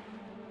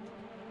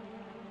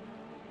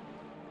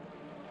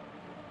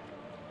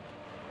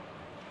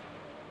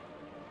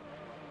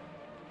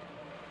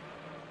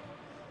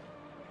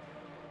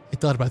 I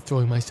thought about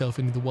throwing myself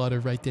into the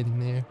water right then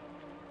and there.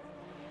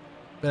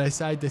 But I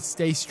decided to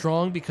stay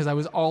strong because I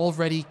was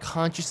already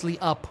consciously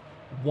up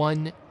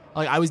one.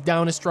 Like I was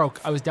down a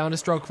stroke. I was down a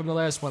stroke from the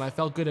last one. I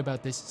felt good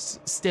about this.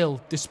 Still,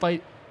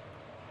 despite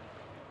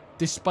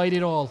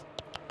it all.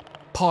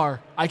 Par.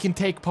 I can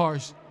take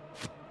pars.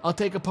 I'll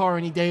take a par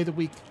any day of the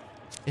week.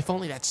 If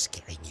only that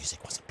scary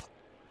music wasn't playing.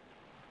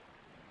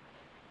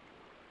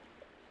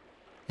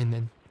 And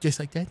then, just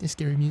like that, the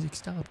scary music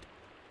stopped.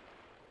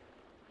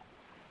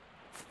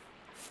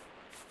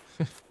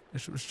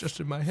 This was just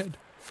in my head.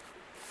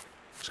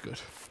 It's good.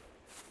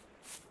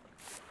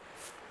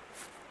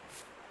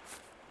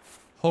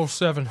 Hole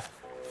 7.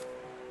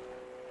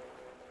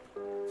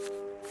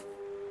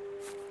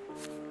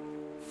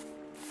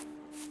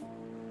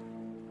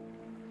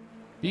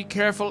 Be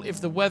careful if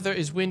the weather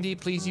is windy.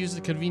 Please use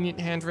the convenient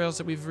handrails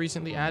that we've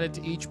recently added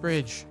to each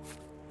bridge.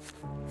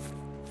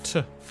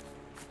 Tuh.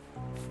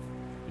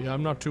 Yeah,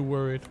 I'm not too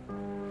worried.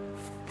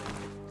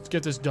 Let's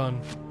get this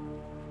done.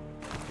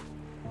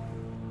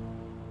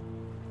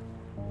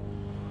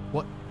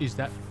 What is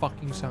that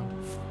fucking sound?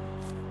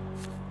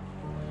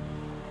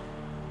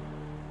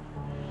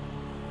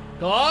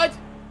 God?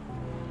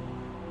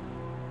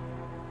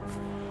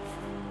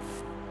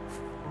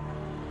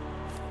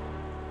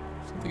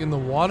 Something in the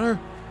water?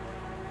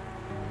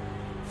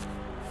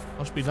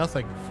 Must be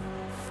nothing.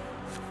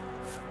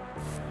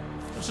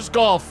 Let's just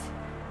golf.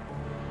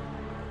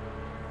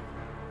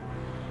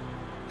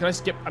 Can I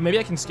skip? Maybe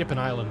I can skip an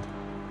island.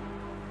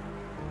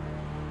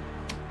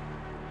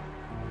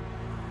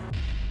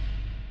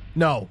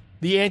 No.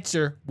 The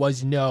answer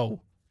was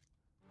no.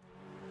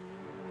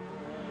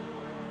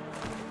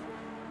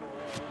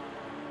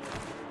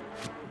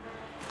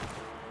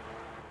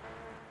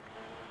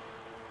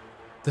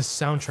 The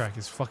soundtrack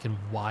is fucking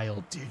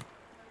wild, dude.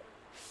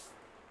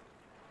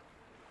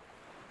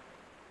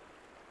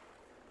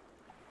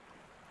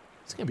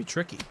 It's gonna be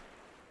tricky.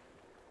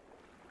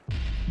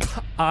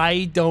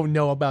 I don't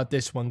know about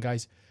this one,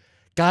 guys.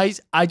 Guys,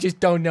 I just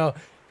don't know.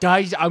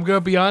 Guys, I'm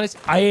gonna be honest.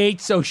 I ain't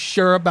so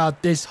sure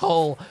about this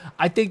hole.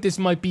 I think this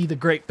might be the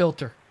great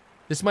filter.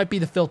 This might be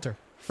the filter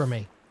for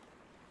me.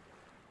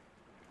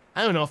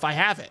 I don't know if I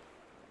have it.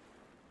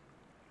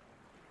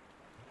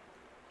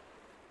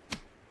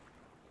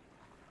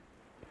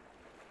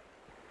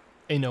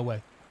 Ain't no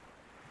way.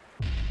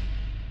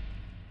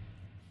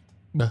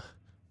 Buh.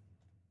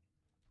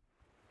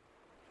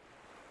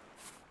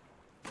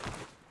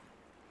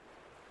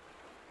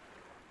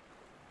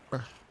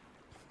 Bruh.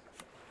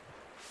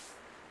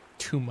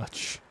 Too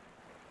much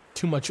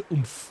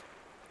oomph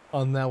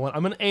on that one.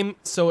 I'm gonna aim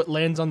so it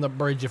lands on the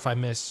bridge if I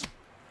miss.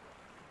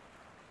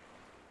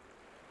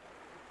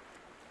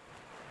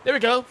 There we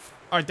go. All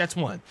right, that's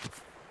one.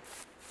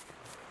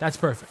 That's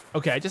perfect.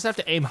 Okay, I just have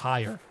to aim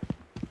higher.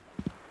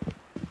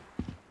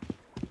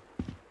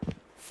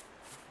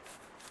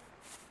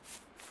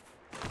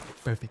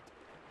 Perfect.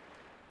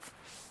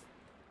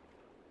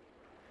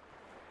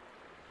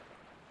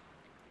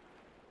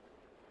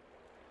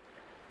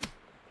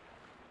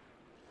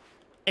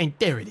 And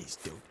there it is,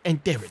 dude.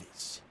 And there it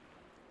is.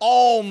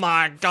 Oh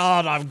my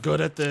god, I'm good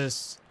at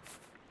this.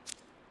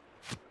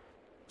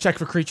 Check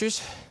for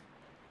creatures.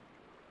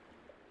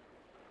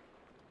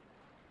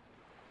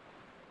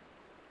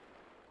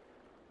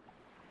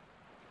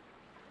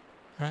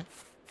 Alright.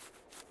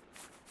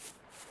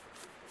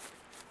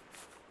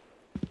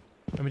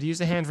 Remember to use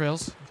the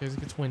handrails in case it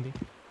gets windy.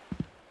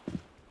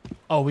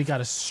 Oh, we got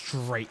a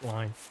straight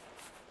line.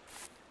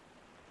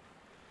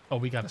 Oh,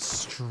 we got a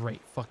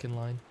straight fucking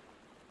line.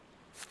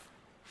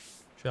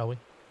 Shall we?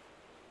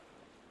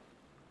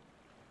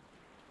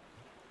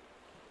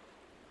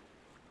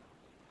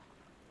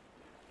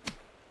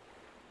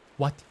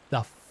 What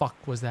the fuck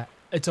was that?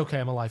 It's okay,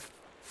 I'm alive.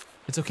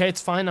 It's okay,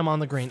 it's fine, I'm on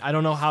the green. I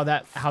don't know how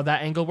that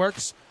angle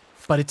works,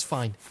 but it's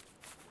fine.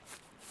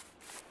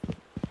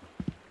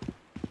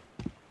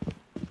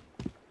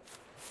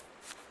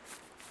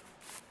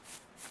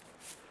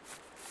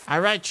 All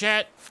right,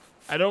 chat.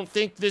 I don't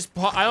think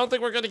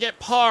we're gonna get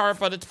par,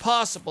 but it's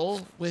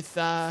possible with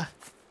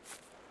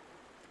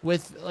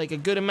like a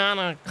good amount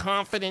of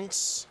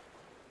confidence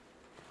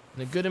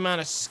and a good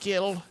amount of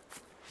skill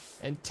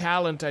and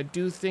talent. I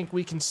do think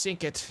we can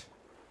sink it.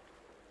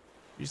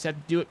 We just have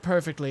to do it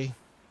perfectly.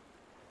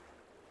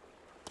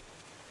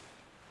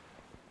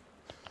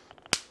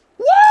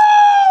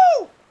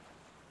 Woo!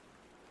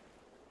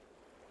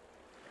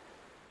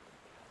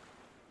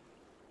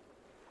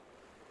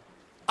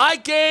 I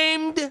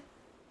gamed!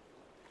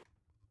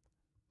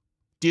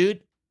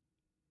 Dude,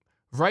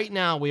 right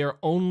now we are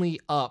only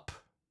up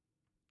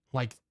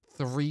like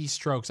 3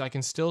 strokes. I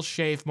can still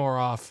shave more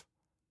off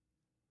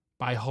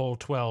by hole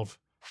 12.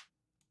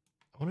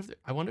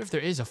 I wonder if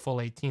there is a full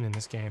 18 in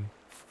this game.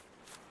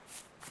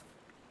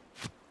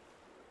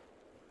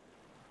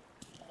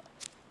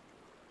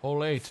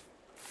 Hole 8.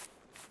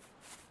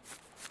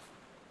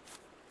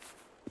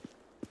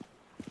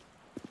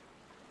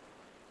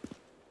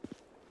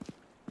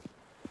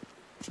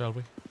 Shall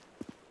we?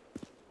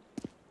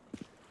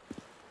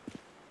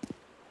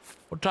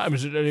 What time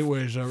is it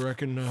anyways? I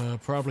reckon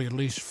probably at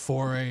least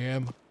 4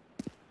 a.m.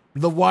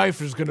 The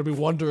wife is gonna be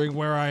wondering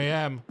where I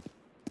am.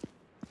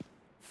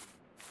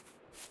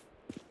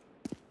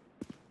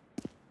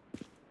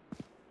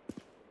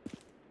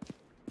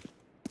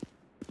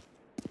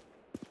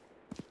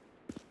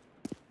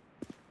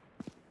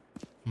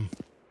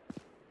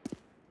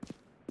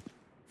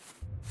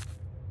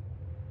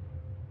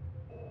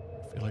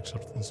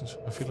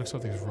 I feel like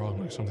something's wrong,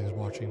 like something's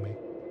watching me.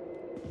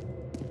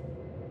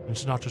 And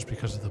it's not just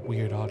because of the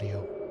weird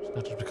audio. It's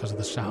not just because of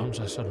the sounds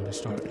I suddenly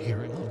started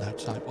hearing on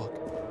that sidewalk.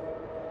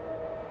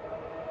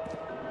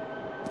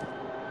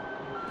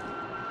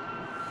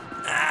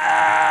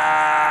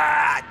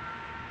 Ah!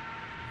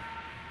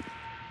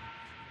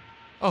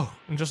 Oh,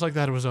 and just like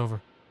that, it was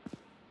over.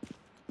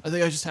 I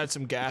think I just had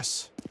some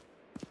gas.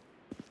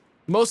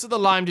 Most of the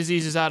Lyme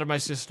disease is out of my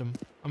system.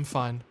 I'm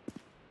fine.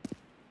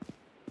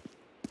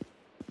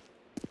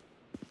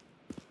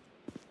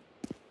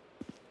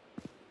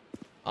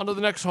 On to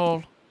the next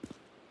hole.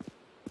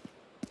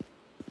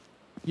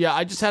 Yeah,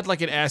 I just had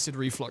like an acid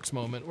reflux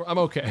moment. I'm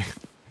okay.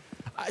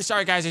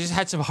 Sorry guys, I just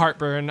had some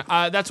heartburn.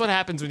 That's what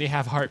happens when you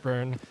have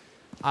heartburn.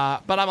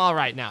 But I'm all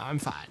right now. I'm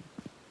fine.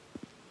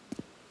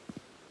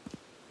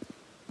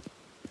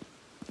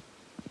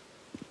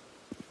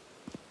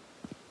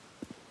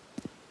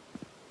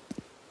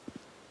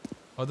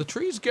 Are the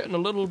trees getting a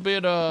little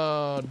bit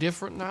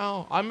different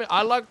now?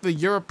 I like the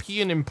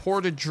European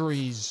imported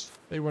trees.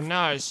 They were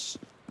nice.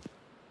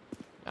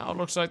 Now it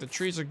looks like the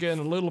trees are getting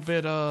a little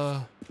bit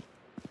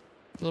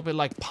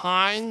like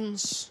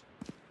pines.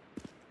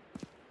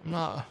 I'm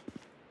not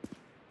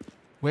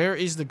Where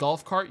is the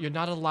golf cart? You're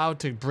not allowed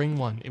to bring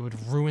one. It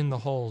would ruin the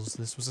holes.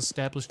 This was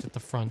established at the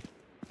front.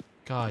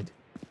 God.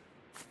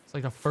 It's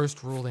like the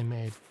first rule they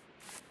made.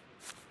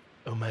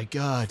 Oh my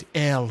god.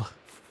 L.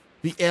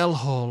 The L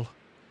hole.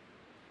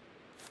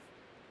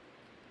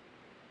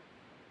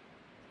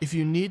 If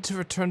you need to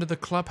return to the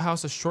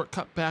clubhouse, a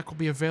shortcut back will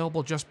be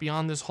available just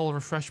beyond this hole.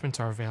 Refreshments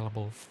are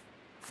available.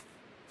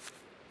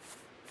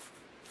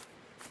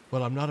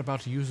 Well, I'm not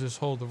about to use this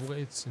hole the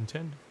way it's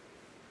intended.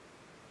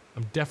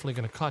 I'm definitely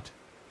gonna cut.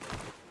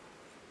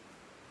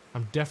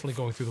 I'm definitely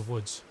going through the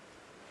woods.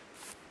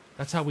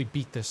 That's how we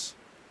beat this.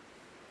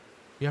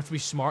 You have to be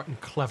smart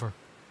and clever.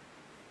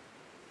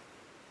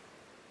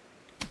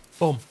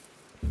 Boom.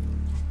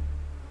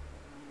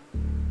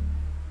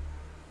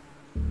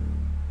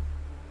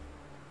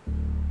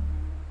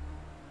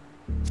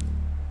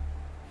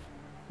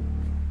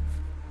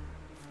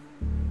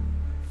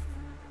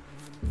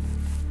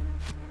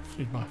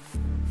 Need my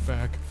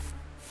bag.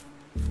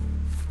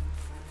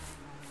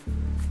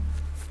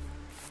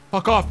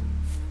 Fuck off!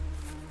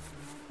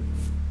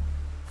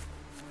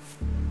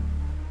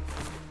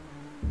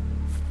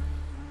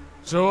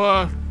 So,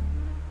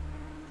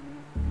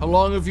 how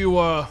long have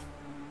you,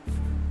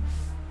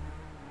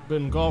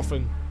 been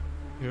golfing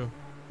here?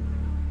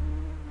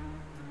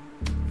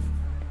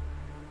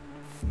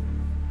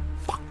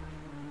 Fuck.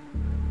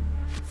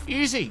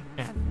 Easy,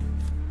 man.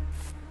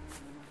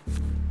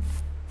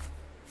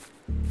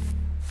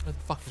 Where the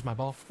fuck is my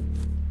ball?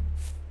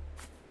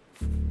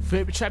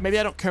 Maybe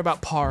I don't care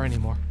about par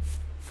anymore.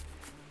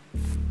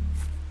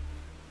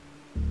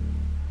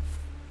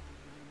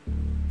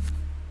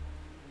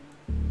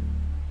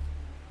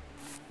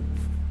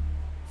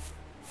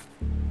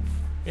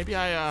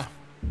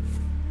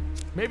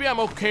 Maybe I'm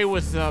okay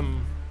with,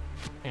 hang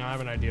on, I have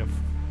an idea.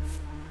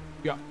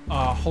 Yeah,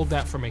 hold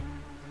that for me.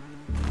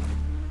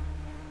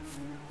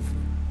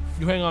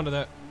 You hang on to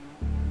that.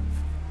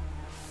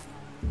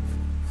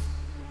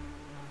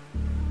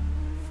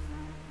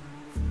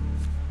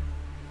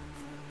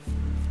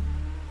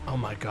 Oh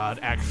my god,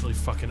 actually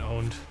fucking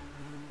owned.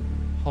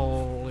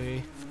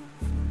 Holy.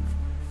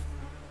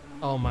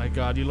 Oh my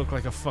god, you look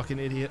like a fucking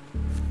idiot.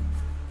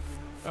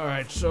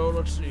 Alright, so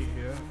let's see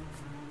here.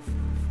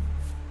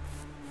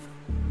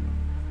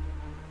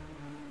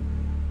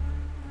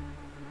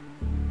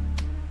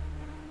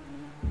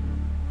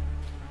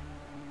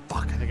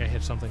 Fuck, I think I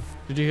hit something.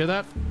 Did you hear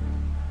that?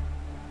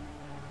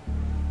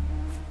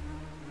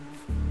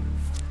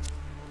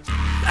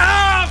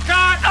 Oh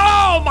god!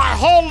 Oh, my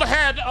whole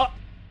head! I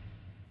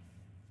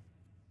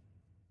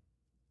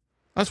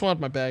just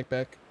wanted my bag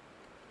back.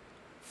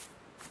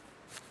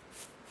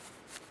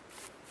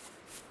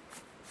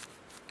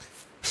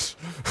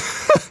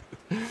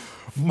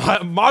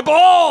 my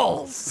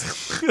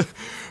balls!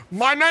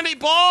 My nanny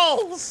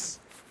balls!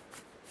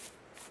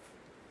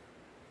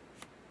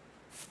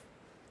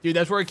 Dude,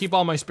 that's where I keep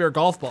all my spare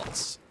golf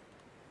balls.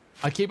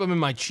 I keep them in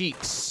my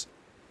cheeks.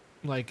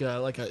 Like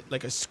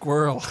a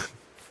squirrel.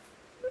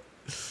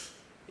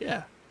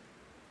 Yeah.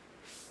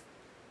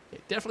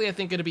 Definitely, I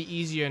think it'll be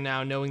easier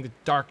now knowing the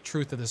dark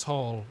truth of this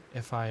hole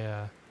if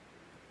I,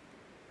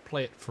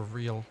 play it for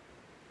real.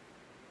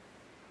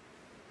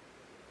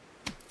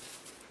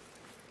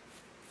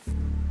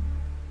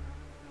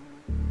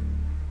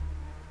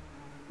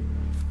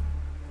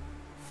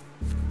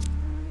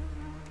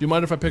 Do you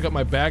mind if I pick up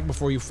my bag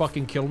before you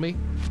fucking kill me?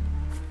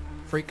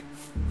 Freak.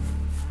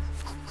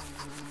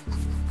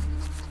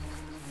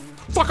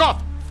 Fuck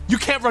off! You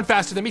can't run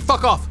faster than me,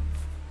 fuck off!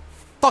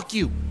 Fuck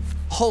you!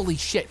 Holy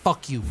shit,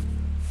 fuck you.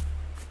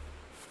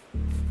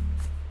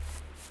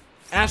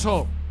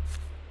 Asshole.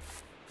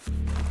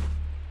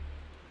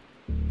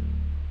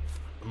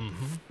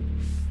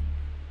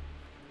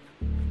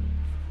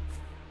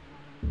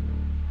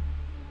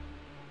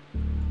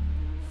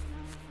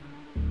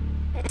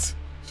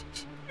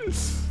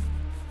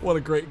 What a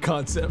great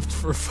concept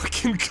for a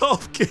fucking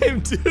golf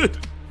game, dude.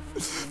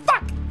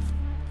 Fuck!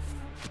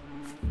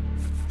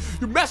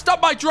 You messed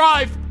up my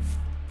drive!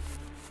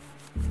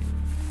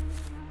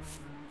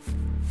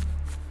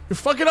 You're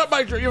fucking up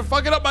my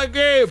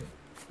game!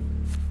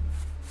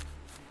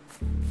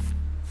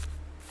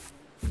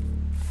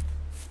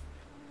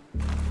 I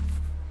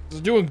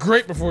was doing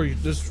great before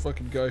this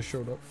fucking guy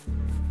showed up.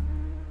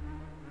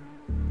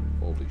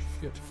 Holy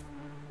shit.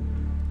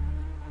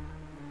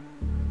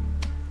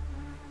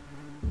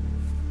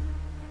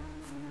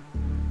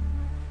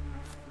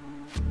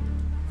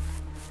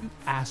 You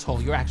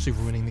asshole, you're actually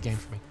ruining the game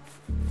for me.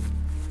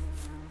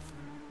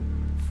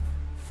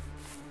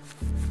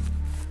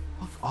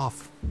 Fuck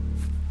off.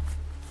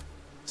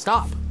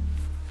 Stop.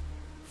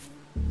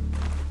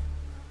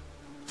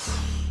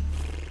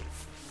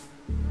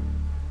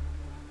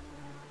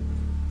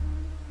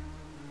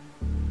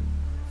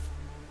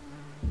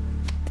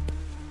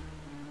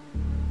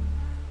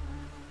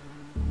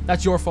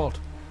 That's your fault.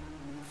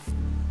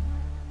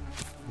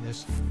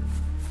 This.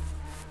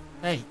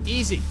 Hey,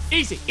 easy,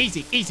 easy,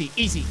 easy, easy,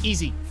 easy,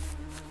 easy.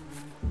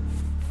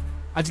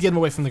 I have to get him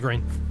away from the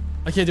green.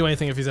 I can't do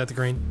anything if he's at the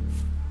green.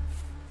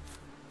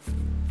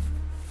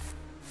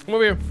 Come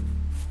over here.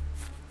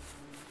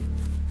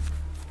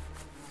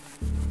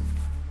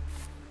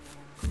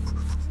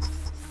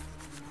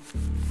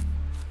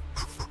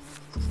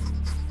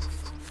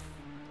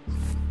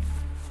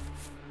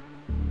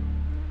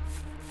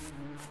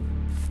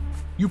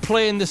 You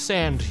play in the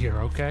sand here,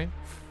 okay?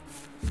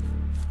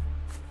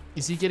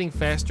 Is he getting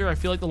faster? I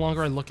feel like the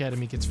longer I look at him,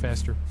 he gets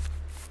faster.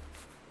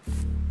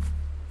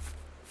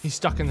 He's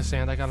stuck in the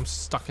sand. I got him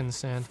stuck in the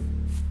sand.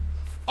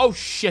 Oh,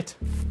 shit.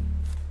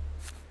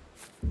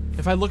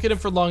 If I look at him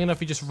for long enough,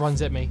 he just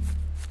runs at me.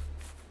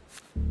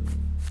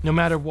 No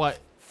matter what.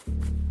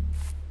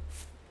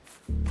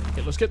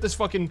 Okay, let's get this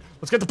fucking...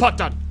 Let's get the putt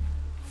done.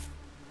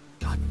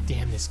 God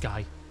damn this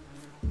guy.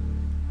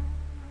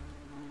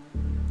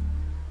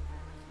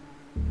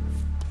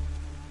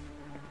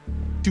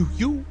 Do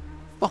you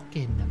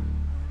fucking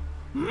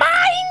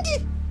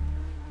mind?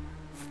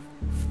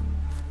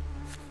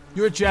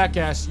 You're a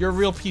jackass. You're a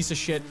real piece of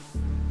shit.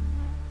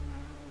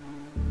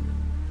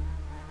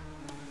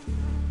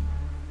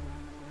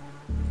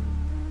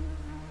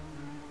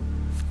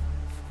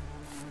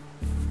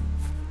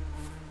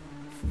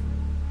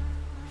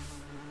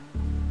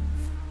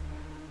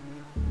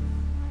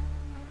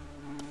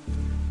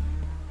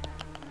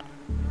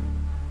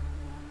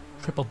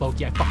 Triple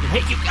bogey, I fucking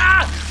hate you.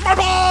 Ah! My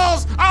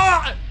balls!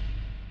 Ah!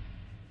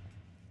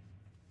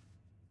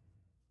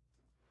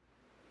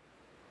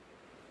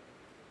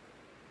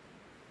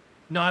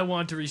 No, I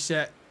want to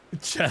reset.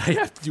 Chad, I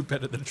have to do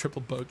better than a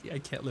triple bogey. I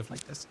can't live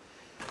like this.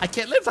 I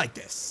can't live like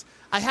this.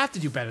 I have to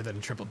do better than a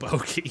triple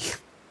bogey.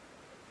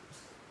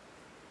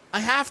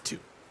 I have to.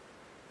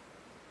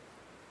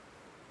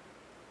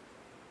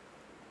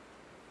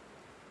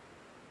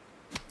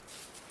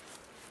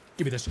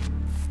 Give me this.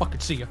 Fucking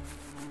see ya.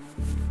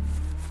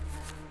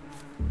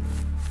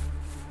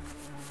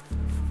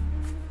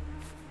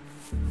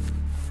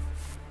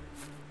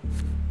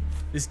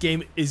 This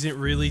game isn't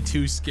really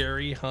too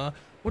scary, huh?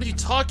 What are you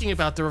talking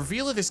about? The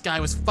reveal of this guy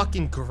was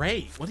fucking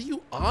great. What are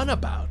you on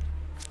about?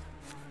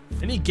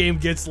 Any game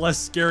gets less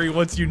scary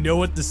once you know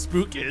what the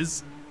spook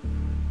is.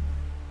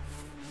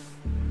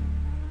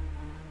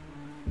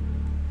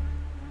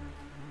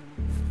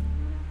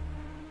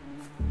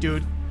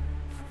 Dude.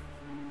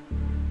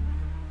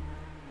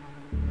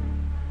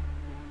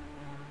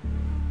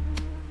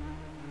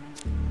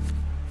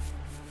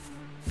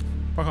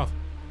 Fuck off.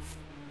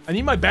 I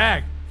need my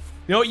bag.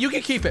 You know what? You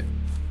can keep it.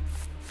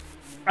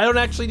 I don't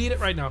actually need it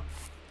right now.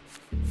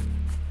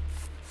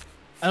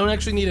 I don't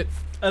actually need it.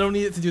 I don't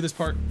need it to do this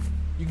part.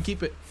 You can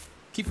keep it.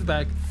 Keep the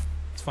bag.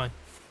 It's fine.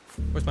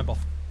 Where's my ball?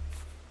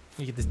 Let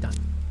me get this done.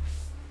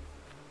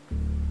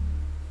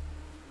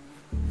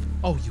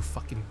 Oh, you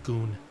fucking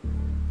goon.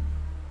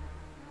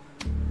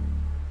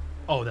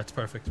 Oh, that's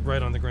perfect.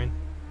 Right on the green.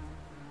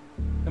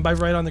 And by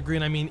right on the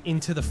green, I mean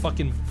into the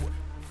fucking...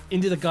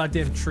 into the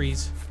goddamn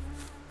trees.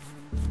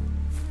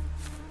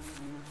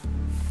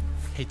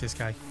 Hate this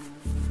guy.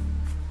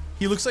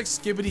 He looks like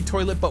Skibbity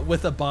Toilet, but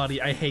with a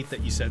body. I hate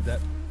that you said that.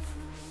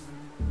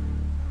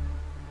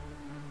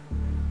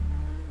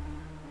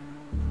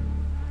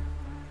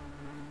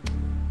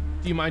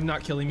 Do you mind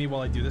not killing me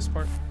while I do this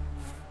part?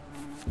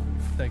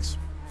 Thanks.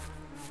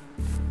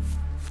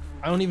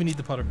 I don't even need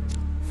the putter.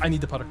 I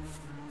need the putter.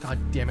 God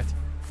damn it.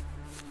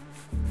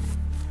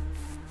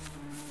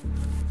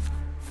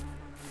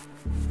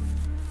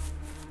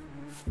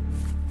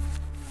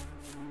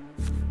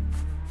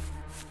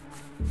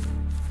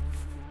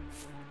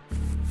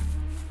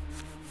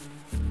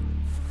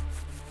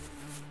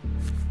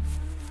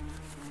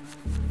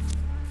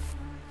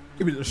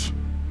 Give me this.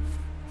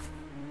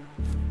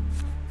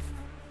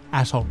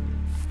 Asshole.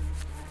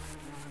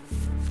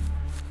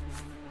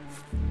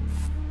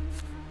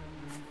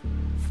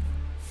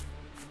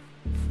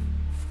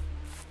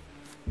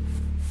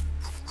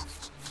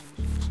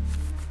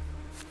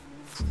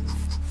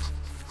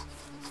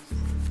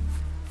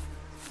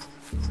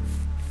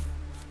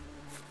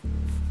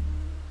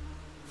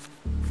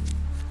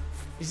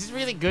 This is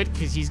really good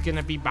because he's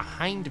gonna be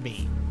behind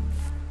me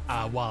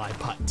while I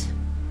putt.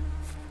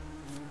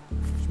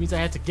 Which means I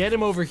have to get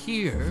him over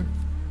here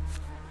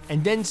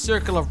and then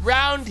circle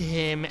around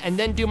him and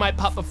then do my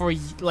putt before he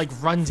like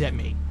runs at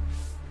me.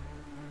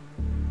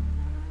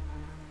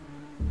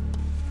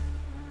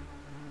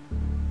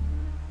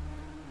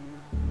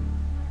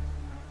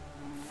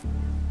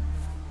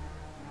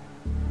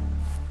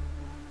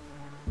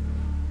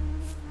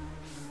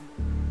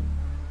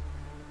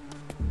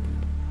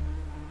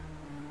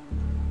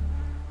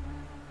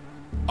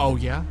 Oh,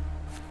 yeah?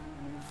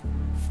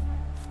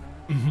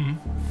 Mm-hmm.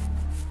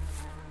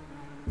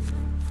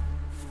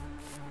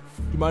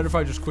 You mind if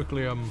I just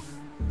quickly,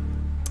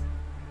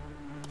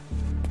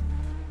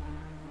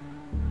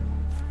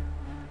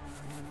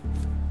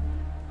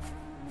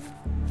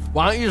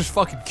 Why don't you just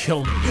fucking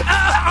kill me?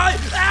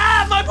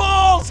 My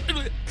balls!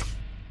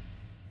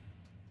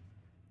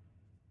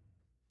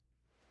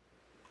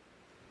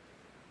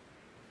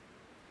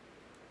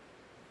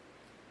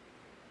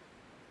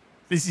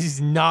 This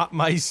is not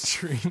my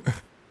streamer.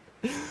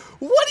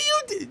 What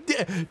do you do?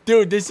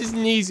 Dude, this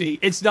isn't easy.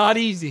 It's not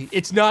easy.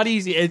 It's not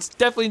easy. It's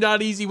definitely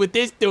not easy with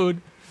this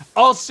dude.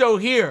 Also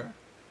here.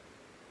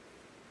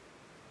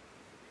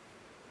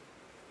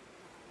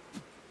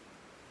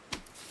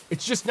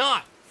 It's just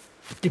not.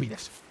 Give me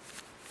this.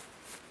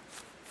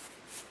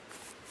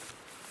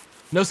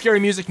 No scary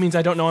music means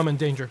I don't know I'm in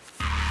danger.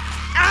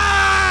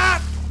 Ah!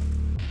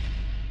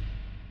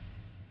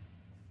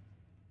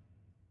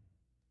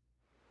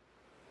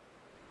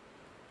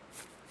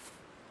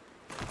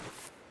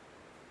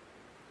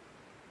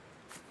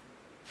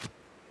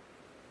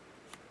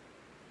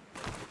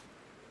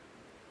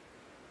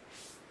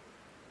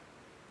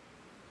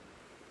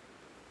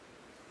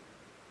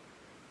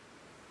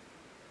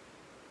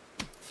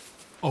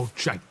 Oh,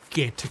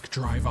 gigantic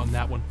drive on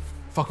that one.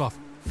 Fuck off.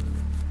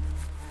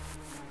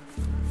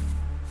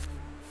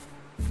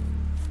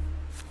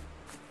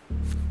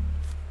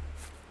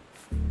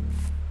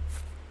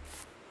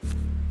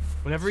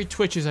 Whenever he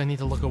twitches, I need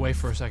to look away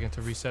for a second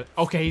to reset.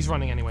 Okay, he's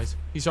running anyways.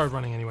 He started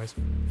running anyways.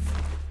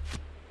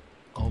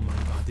 Oh my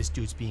god, this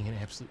dude's being an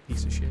absolute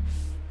piece of shit.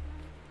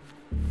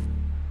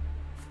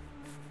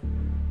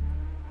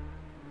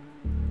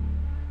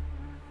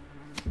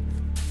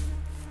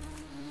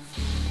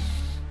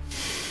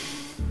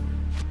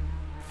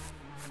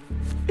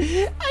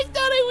 I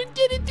thought I would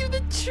get it through the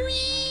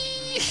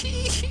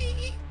trees.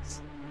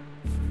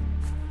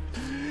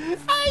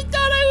 I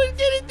thought I would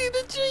get it through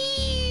the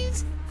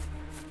trees.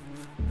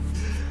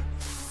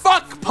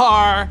 Fuck,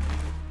 Par.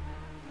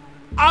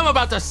 I'm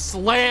about to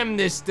slam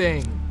this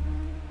thing.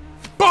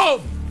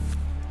 Boom.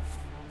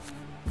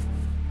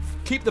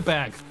 Keep the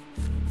bag.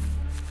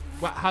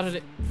 What? How did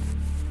it?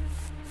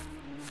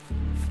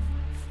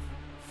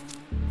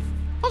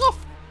 Fuck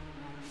off.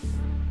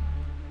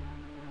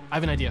 I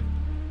have an idea.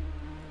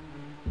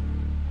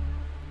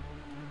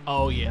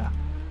 Oh, yeah.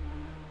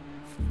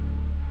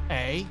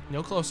 A,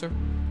 no closer.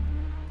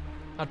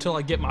 Until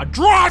I get my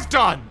drive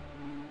done!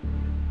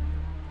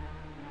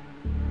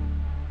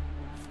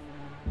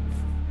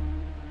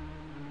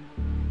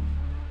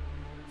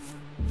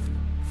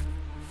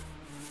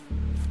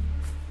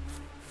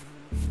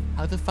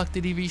 How the fuck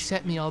did he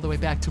reset me all the way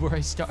back to where I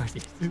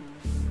started?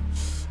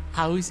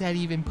 How is that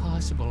even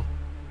possible?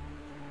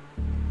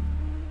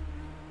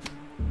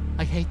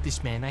 I hate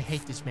this man, I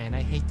hate this man,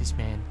 I hate this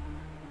man.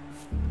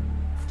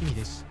 Give me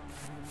this.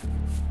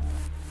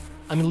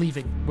 I'm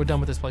leaving. We're done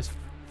with this place.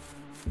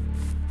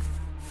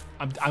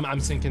 I'm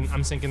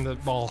sinking the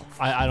ball.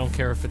 I don't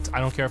care if it's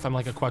I don't care if I'm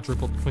like a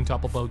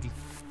quintuple bogey.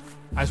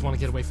 I just want to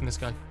get away from this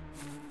guy.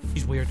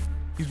 He's weird.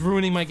 He's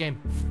ruining my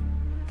game.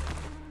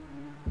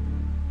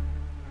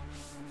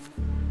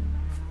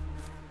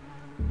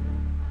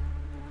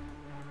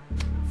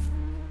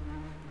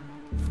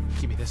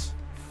 Give me this.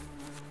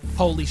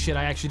 Holy shit,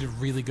 I actually did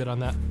really good on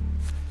that.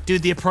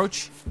 Dude, the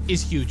approach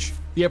is huge.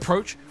 The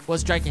approach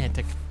was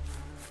gigantic.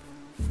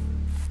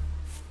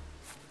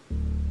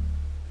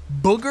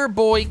 Booger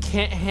Boy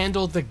can't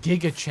handle the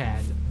Giga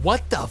Chad.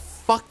 What the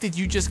fuck did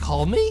you just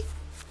call me?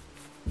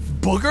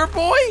 Booger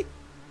Boy?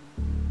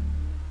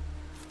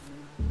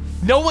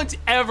 No one's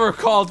ever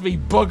called me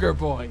Booger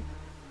Boy.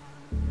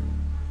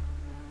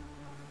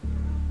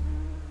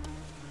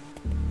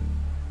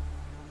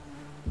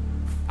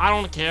 I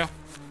don't care.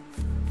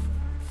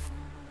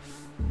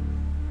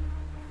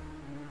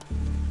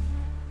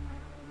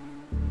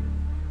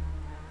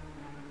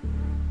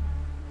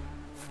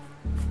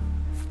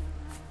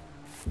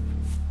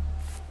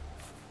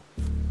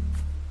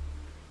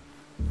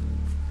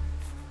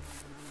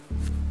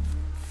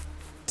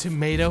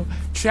 Tomato?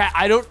 Chat,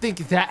 I don't think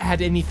that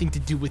had anything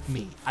to do with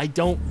me. I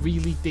don't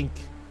really think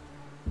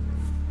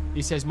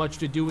this has much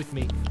to do with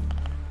me.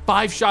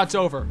 5 shots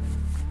over.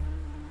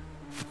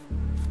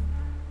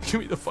 Give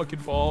me the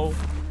fucking ball.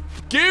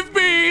 Give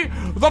me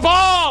the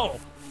ball!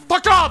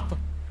 Fuck up!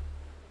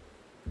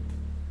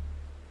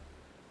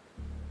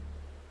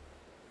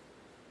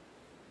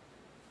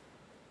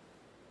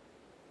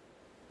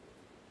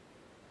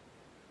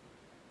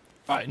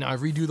 Alright, now I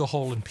redo the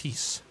hole in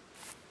peace.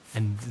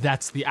 And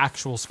that's the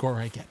actual score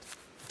I get.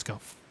 Let's go.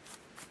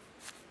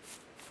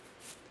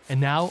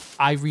 And now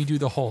I redo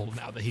the hole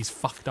now that he's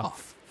fucked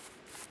off.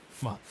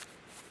 Come on.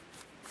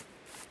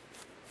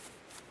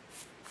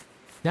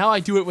 Now I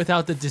do it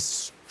without the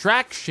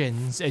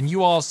distractions, and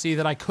you all see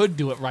that I could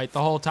do it right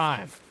the whole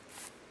time.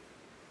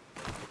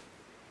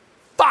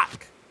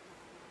 Fuck!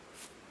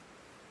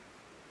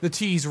 The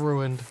tee's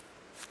ruined.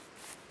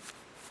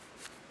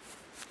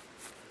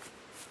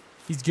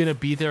 He's gonna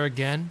be there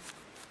again?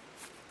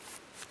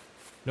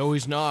 No,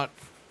 he's not.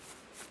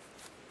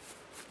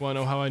 Wanna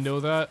know how I know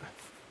that?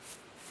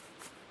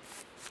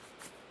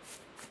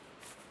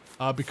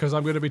 Because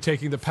I'm gonna be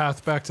taking the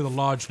path back to the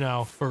lodge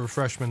now for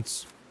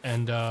refreshments.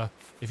 And,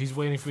 if he's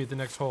waiting for me at the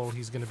next hole,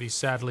 he's gonna be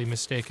sadly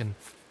mistaken.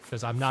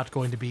 Because I'm not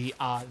going to be,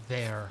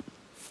 there.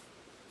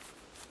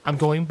 I'm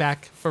going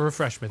back for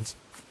refreshments.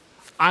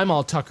 I'm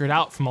all tuckered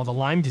out from all the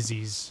Lyme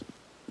disease.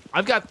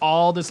 I've got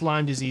all this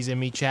Lyme disease in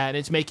me, chat, and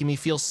it's making me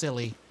feel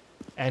silly.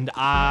 And,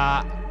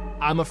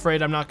 I'm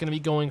afraid I'm not gonna be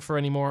going for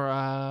any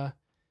more,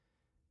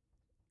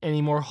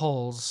 any more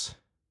holes.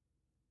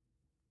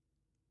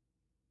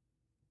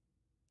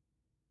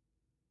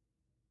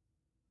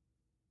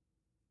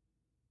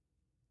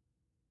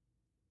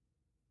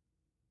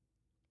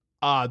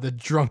 Ah, the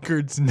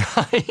drunkard's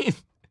 9.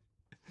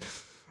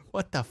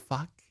 What the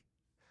fuck?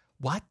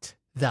 What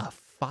the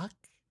fuck?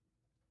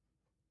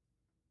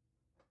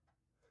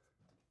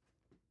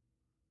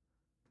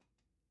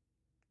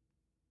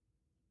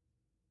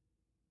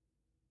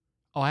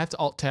 Oh, I have to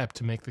Alt-Tab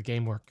to make the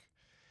game work.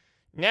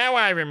 Now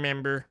I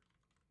remember.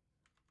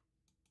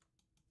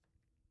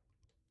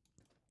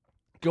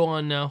 Go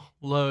on now.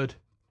 Load.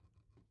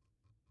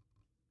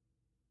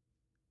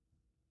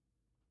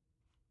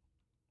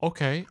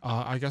 Okay,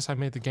 I guess I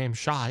made the game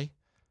shy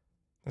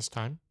this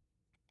time.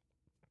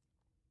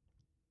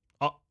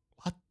 Oh,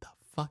 what the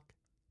fuck?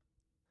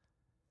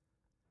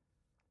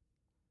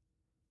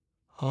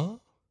 Huh?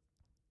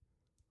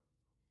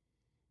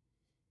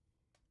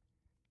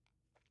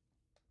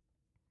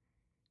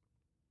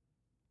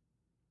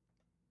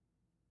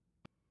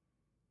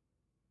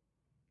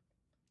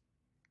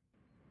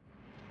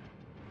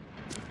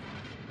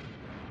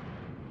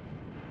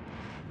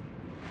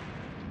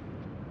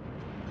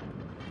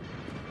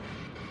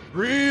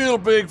 Real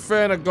big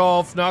fan of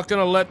golf. Not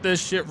gonna let this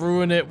shit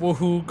ruin it.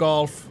 Woohoo,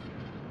 golf.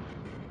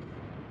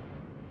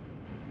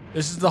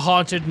 This is the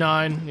Haunted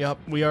 9. Yep,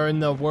 we are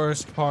in the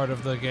worst part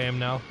of the game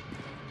now.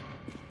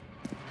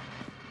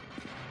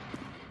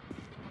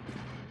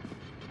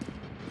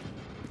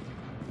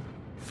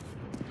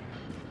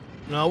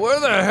 Now, where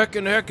the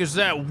heck is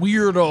that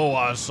weirdo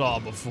I saw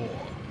before?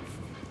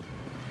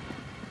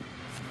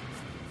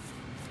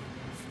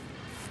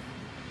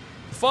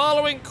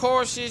 Following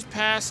courses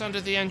pass under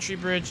the entry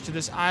bridge to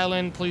this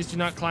island. Please do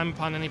not climb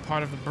upon any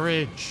part of the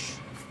bridge.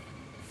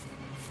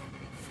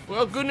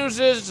 Well, good news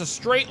is it's a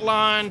straight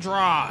line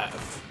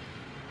drive.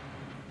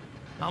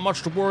 Not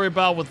much to worry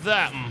about with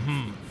that,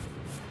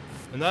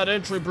 And that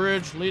entry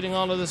bridge leading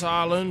onto this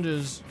island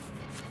is,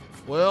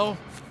 well,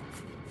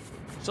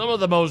 some of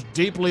the most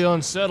deeply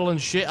unsettling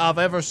shit I've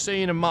ever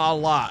seen in my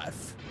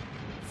life.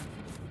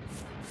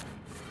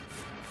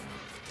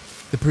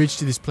 The bridge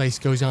to this place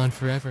goes on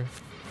forever.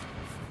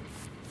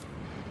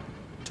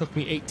 Took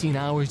me 18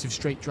 hours of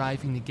straight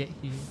driving to get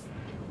here.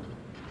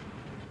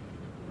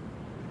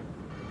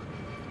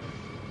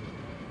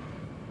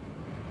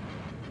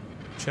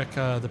 Check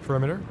the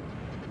perimeter.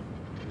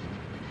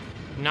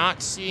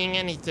 Not seeing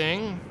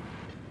anything.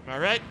 All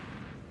right,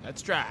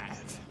 let's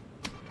drive.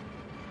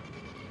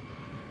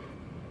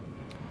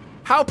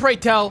 How, pray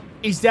tell,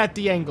 is that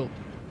the angle?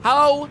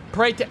 How,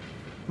 pray tell?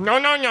 No,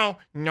 no, no,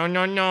 no,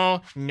 no, no,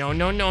 no,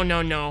 no, no,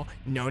 no, no,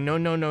 no, no,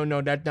 no, no,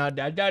 no, that, no,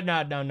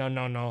 no, no, no,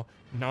 no, no.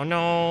 No,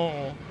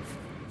 no.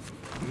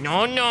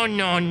 No, no,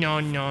 no, no,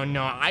 no,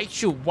 no. I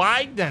shoot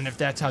wide then if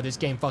that's how this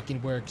game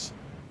fucking works.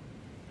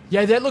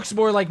 Yeah, that looks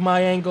more like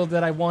my angle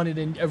that I wanted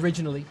in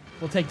originally.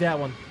 We'll take that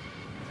one.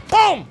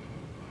 Boom!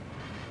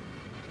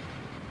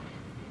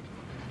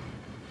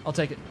 I'll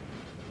take it.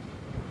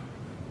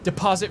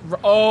 Deposit.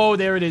 Oh,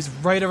 there it is.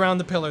 Right around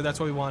the pillar. That's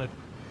what we wanted.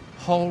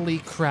 Holy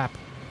crap.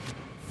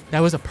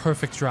 That was a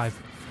perfect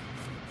drive.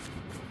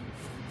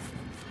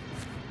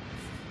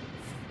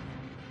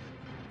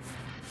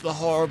 The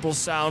horrible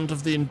sound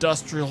of the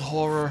industrial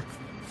horror.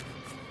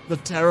 The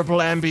terrible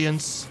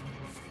ambience.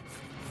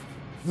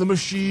 The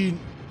machine.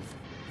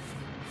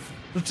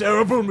 The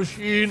terrible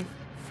machine.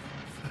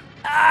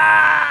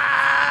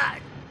 Ah!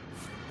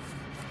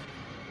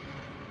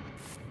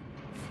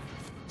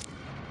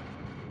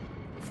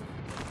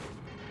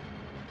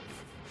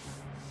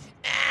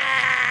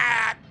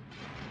 Ah!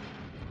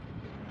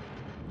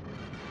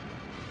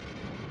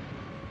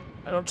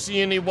 I don't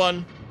see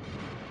anyone.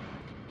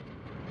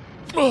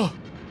 Ugh.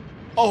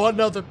 Oh,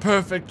 another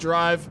perfect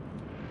drive.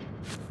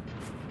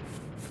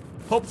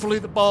 Hopefully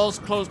the ball's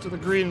close to the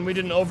green and we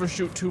didn't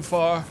overshoot too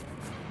far.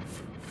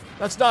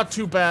 That's not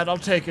too bad. I'll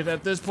take it.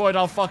 At this point,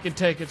 I'll fucking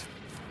take it.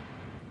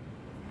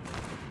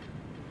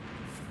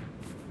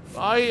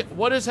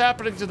 What is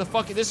happening to the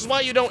fucking... This is why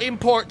you don't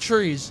import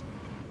trees.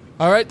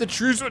 Alright, the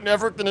trees were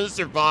never gonna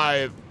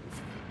survive.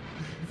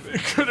 They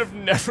could have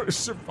never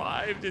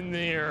survived in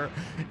there.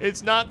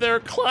 It's not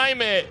their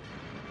climate.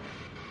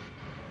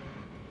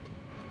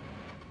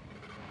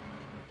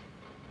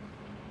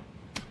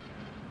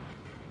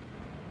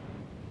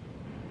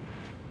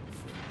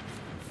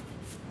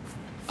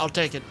 I'll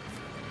take it.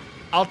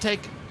 I'll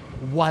take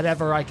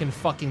whatever I can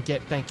fucking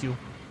get, thank you.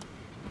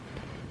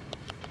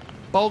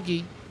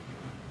 Bogey.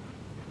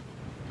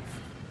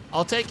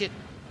 I'll take it.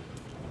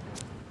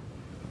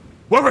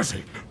 Where is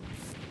he?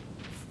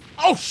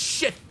 Oh,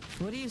 shit!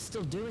 What are you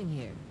still doing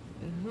here?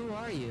 Who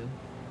are you?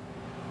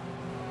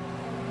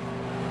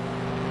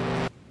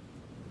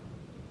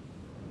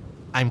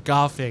 I'm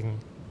golfing.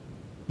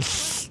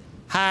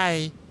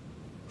 Hi.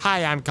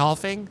 Hi, I'm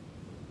golfing.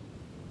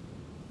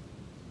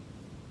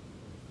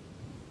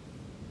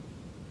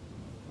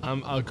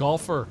 I'm a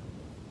golfer.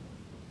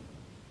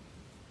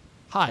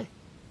 Hi.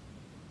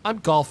 I'm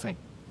golfing.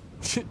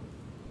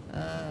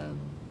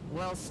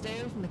 Well, stay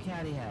away from the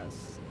caddy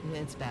house.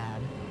 It's bad.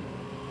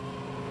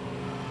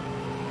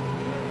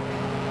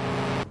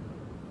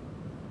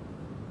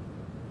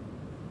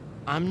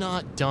 I'm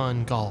not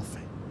done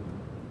golfing.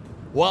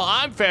 Well,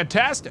 I'm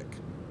fantastic.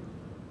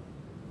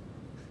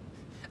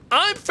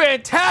 I'm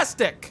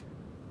fantastic!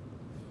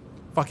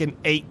 Fucking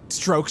 8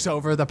 strokes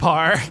over the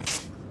par.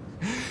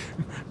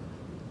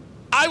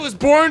 I was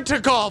born to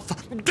golf.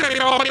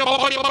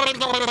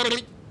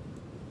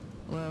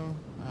 Well,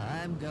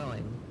 I'm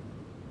going.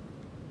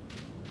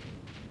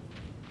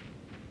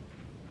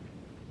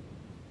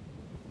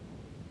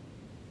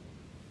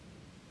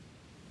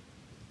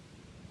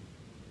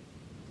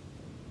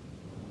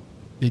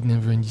 They'd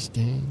never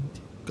understand.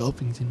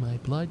 Golfing's in my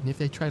blood, and if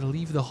they try to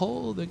leave the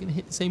hole, they're gonna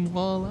hit the same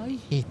wall I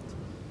hit.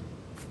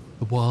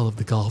 The wall of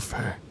the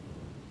golfer.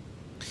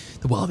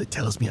 The wall that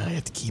tells me I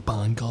have to keep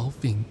on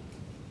golfing.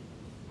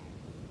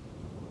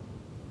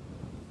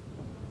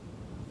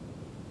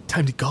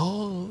 Time to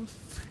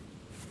golf.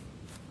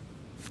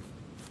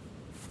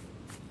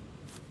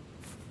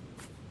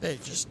 They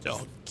just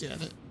don't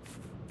get it.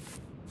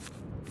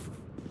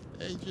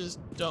 They just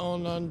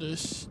don't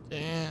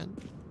understand.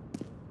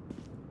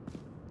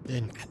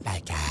 They're not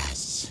like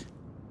us.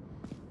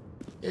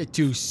 They're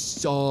too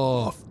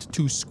soft,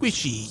 too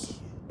squishy.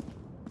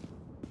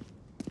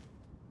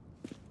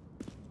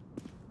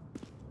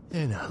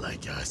 They're not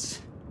like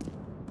us.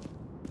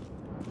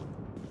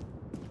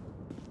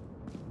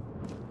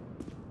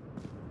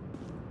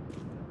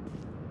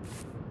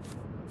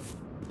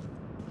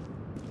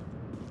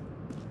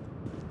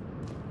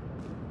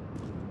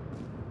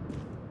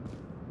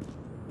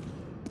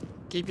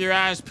 Keep your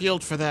eyes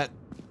peeled for that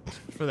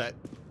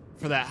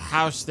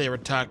house they were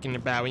talking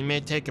about. We may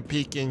take a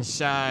peek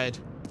inside,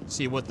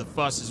 see what the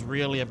fuss is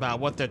really about,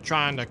 what they're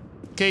trying to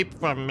keep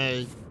from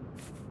me.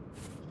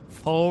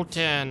 Hole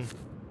 10.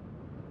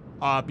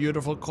 Our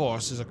beautiful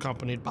course is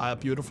accompanied by a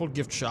beautiful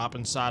gift shop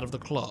inside of the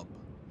club,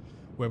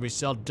 where we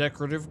sell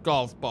decorative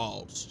golf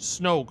balls,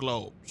 snow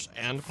globes,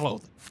 and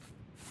clothing.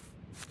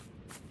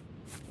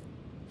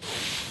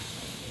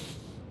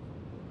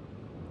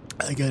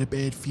 I got a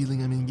bad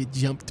feeling I'm gonna get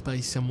jumped by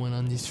someone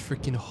on this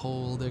frickin'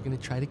 hole. They're gonna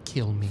try to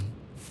kill me.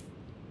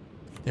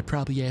 They're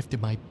probably after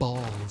my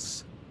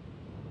balls.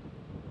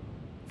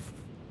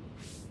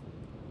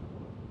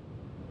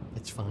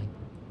 It's fine.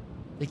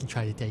 They can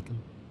try to take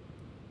them.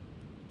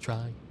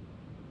 Try.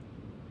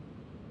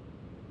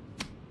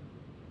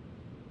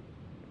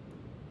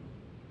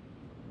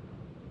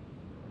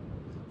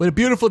 What a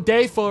beautiful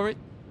day for it.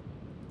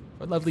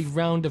 For a lovely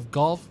round of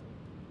golf.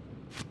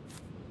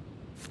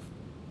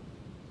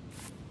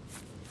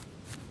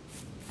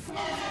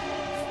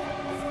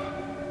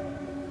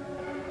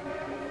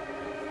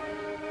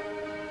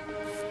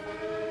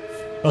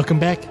 Welcome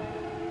back.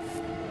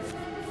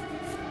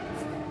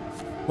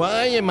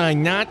 Why am I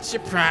not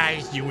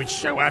surprised you would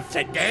show up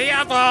today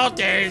of all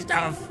days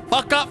to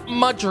fuck up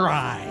my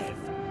drive?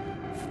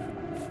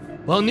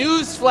 Well,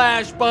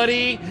 newsflash,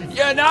 buddy,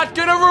 you're not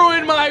gonna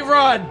ruin my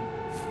run!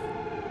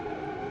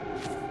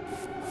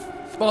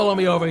 Follow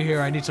me over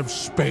here, I need some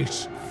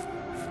space.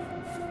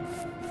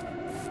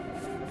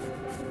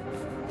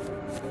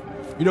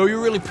 You know,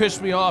 you really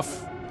pissed me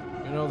off.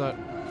 You know that.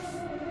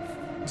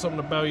 Something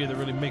about you that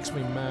really makes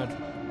me mad.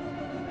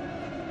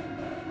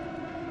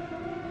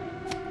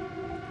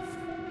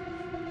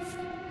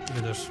 Give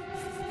me this.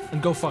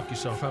 And go fuck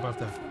yourself, how about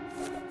that?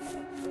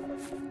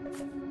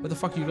 Where the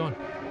fuck are you going?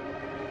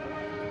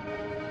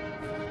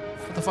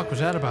 What the fuck was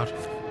that about?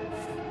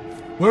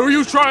 Where were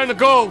you trying to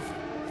go?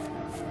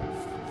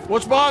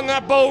 What's behind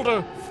that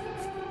boulder?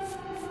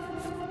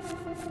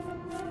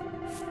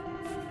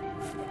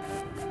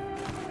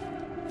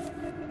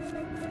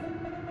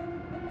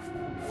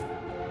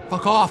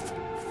 Fuck off!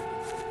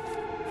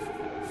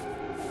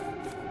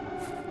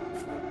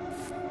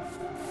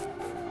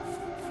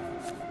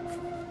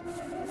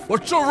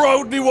 What's so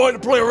wrong with me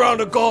wanting to play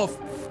around at golf?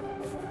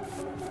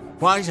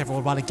 Why does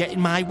everyone want to get in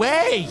my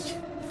way?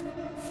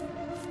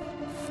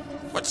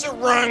 What's so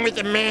wrong with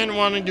a man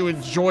wanting to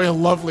enjoy a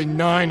lovely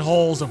 9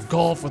 holes of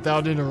golf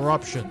without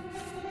interruption?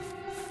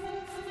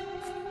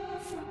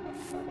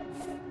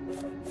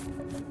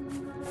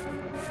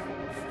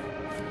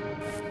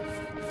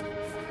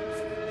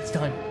 It's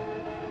time.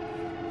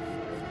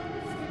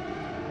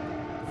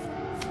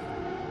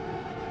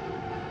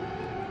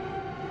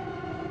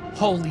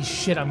 Holy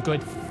shit, I'm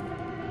good.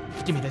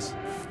 Give me this.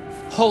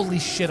 Holy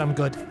shit, I'm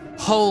good.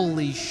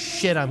 Holy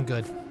shit, I'm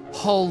good.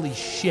 Holy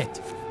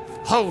shit.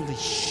 Holy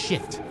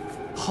shit.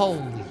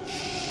 Holy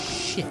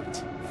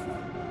shit.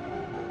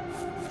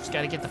 Just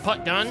gotta get the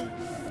putt done.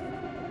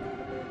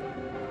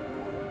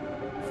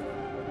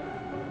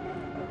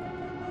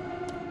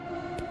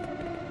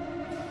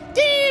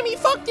 Damn, he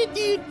fucked it,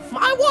 dude.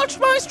 I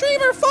watched my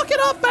streamer fuck it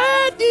up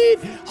bad, dude.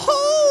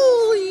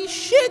 Holy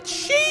shit,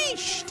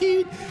 sheesh,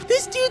 dude.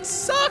 This dude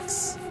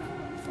sucks.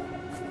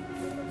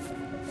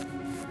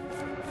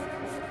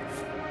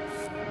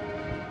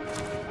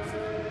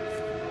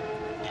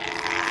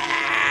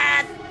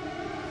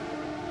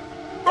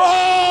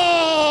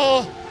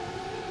 Oh!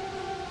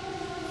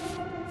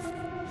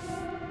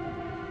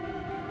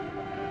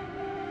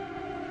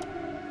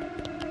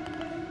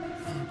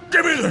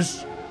 Give me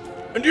this!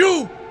 And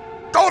you,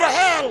 go to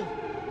hell!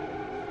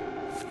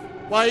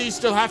 Why are you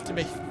still after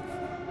me?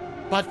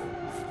 But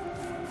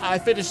I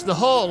finished the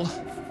hole.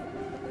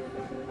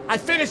 I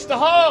finished the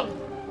hole!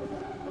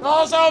 The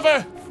hole's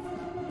over!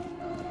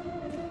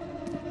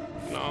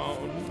 No,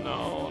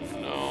 no,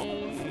 no,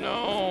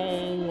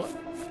 no.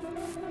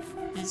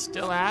 He's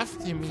still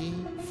after me.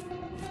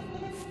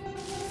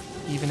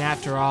 Even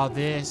after all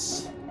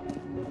this.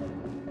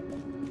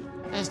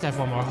 I just have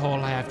one more hole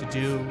I have to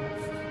do.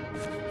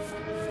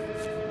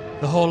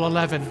 The hole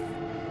 11.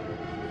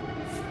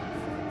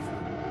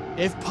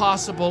 If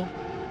possible,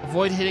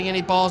 avoid hitting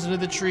any balls into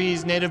the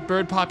trees. Native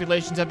bird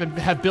populations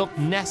have built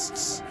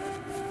nests.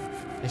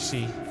 I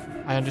see.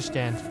 I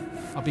understand.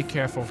 I'll be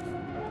careful.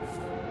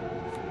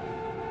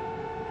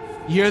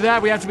 You hear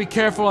that? We have to be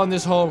careful on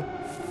this hole.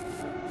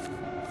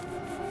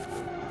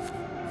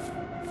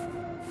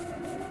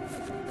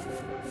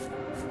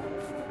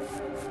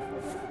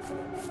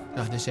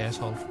 God, this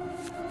asshole.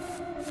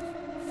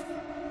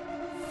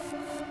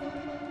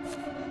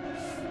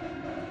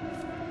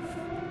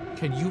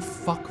 Can you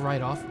fuck right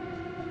off?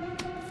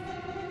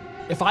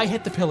 If I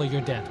hit the pillar,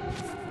 you're dead.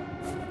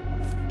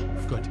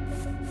 Good.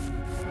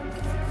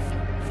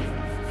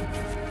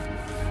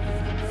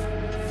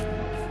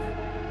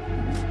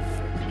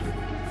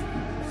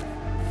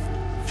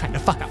 Trying to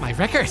fuck up my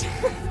record.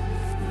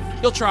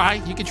 You'll try.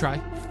 You can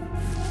try.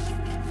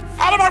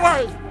 Out of my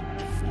way!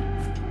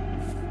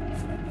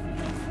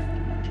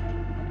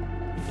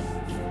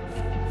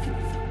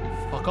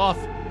 Fuck off.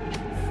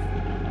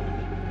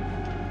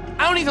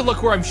 I don't need to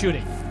look where I'm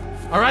shooting.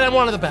 All right, I'm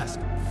one of the best.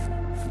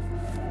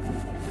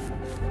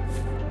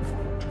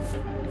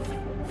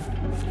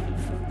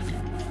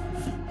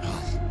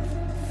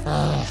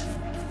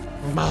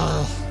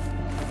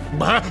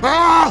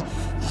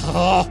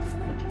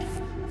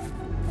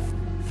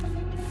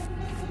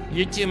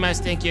 You two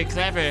must think you're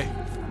clever,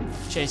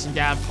 chasing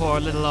down poor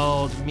little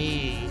old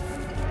me.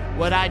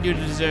 What'd I do to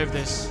deserve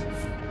this?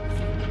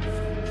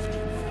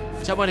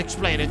 Someone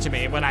explain it to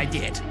me what I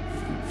did.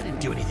 I didn't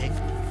do anything.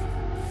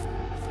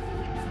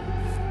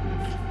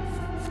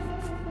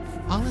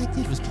 All I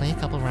did was play a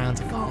couple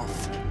rounds of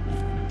golf.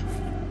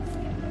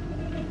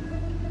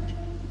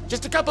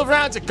 Just a couple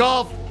rounds of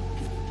golf.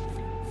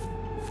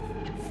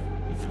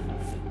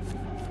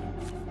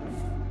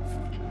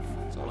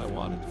 That's all I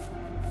wanted.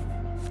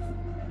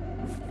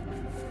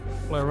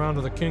 Play around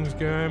to the King's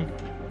game.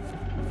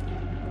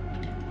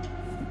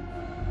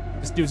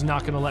 This dude's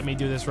not gonna let me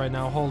do this right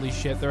now. Holy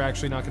shit, they're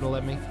actually not gonna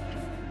let me.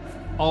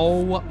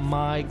 Oh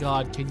my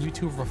god, can you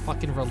two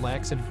fucking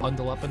relax and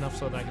bundle up enough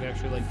so that I can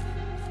actually, like,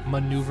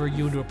 maneuver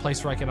you into a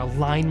place where I can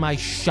align my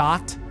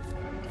shot?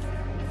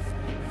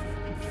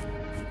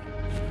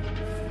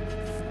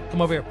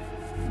 Come over here.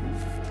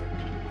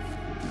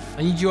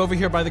 I need you over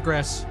here by the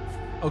grass,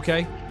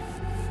 okay?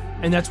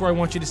 And that's where I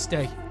want you to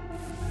stay.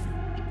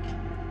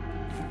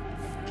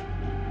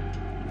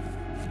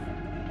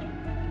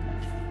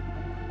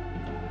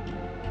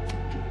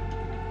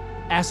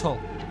 Asshole.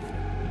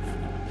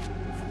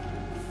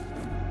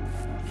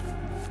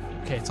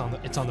 Okay,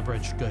 it's on the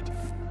bridge. Good.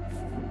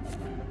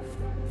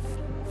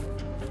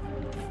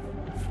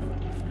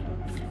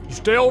 You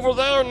stay over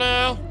there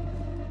now.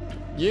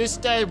 You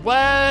stay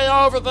way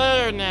over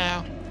there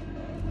now.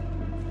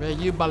 Where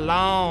you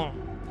belong.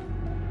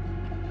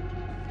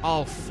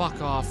 Oh,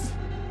 fuck off.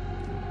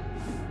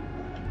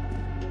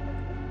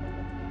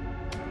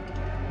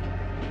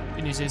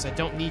 Good news is I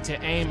don't need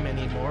to aim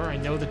anymore. I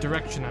know the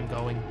direction I'm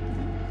going.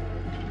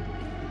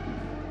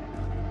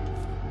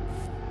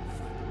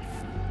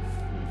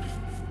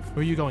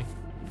 Where are you going?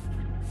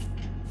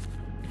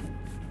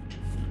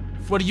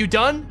 What, are you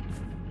done?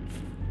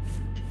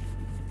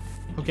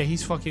 Okay,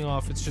 he's fucking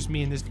off. It's just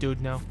me and this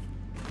dude now.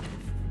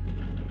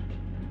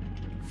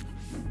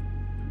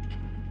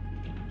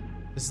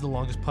 This is the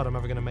longest putt I'm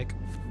ever gonna make.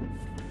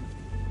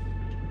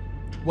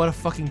 What a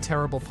fucking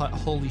terrible putt.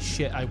 Holy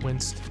shit, I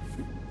winced.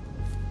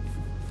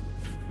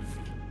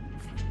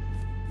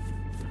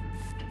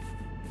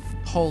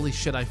 Holy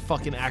shit, I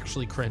fucking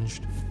actually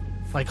cringed.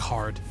 Like,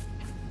 hard.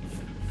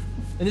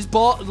 And this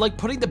ball, like,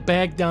 putting the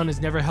bag down has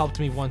never helped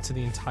me once in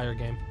the entire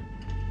game.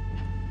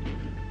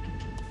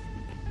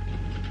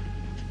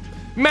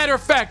 Matter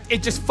of fact,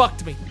 it just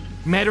fucked me.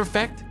 Matter of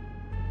fact,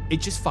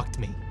 it just fucked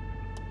me.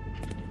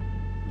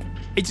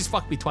 It just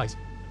fucked me twice.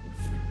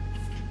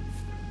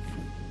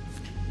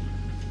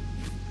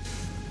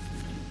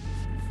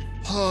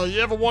 You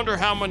ever wonder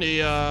how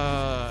many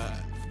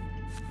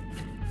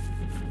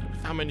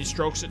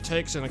strokes it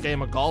takes in a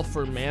game of golf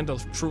for a man to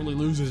truly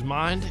lose his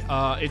mind?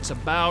 It's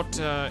about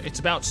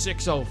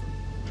 6 over.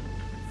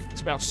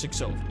 It's about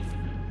 6 over.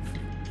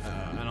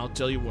 And I'll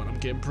tell you what, I'm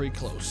getting pretty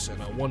close,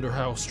 and I wonder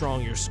how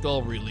strong your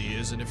skull really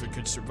is and if it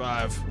could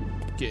survive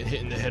getting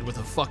hit in the head with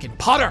a fucking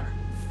putter!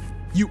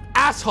 You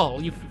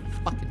asshole! You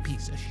fucking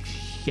piece of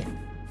shit.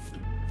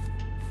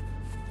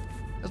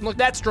 Doesn't look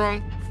that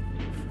strong.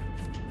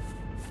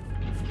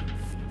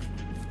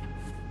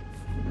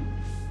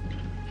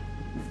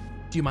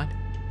 Do you mind?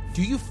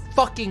 Do you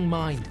fucking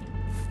mind?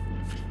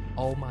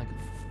 Oh my god.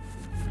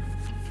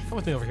 Come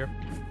with me over here.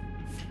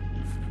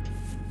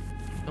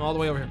 Come all the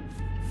way over here.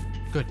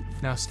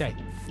 Now stay.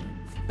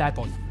 Bad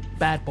boy.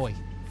 Bad boy.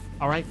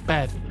 All right?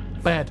 Bad.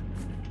 Bad.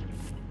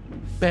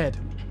 Bad.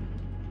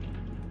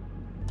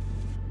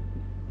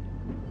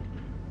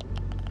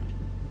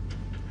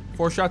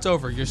 Four shots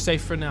over. You're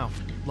safe for now.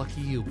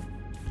 Lucky you.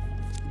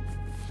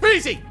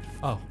 Easy!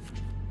 Oh.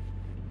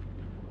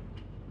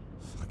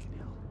 Fucking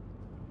hell.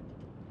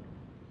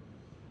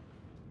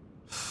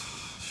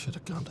 Should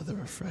have gone to the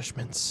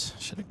refreshments.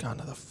 Should have gone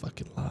to the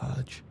fucking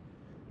lodge.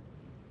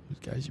 These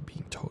guys are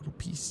being total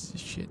pieces of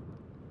shit.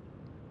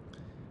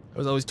 I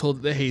was always told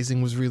that the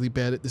hazing was really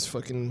bad at this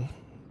fucking...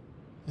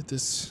 at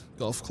this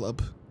golf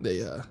club. They,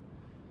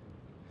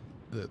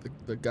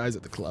 the guys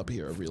at the club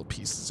here are real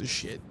pieces of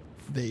shit.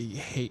 They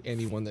hate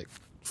anyone that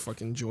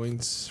fucking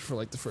joins for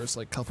like the first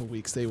like couple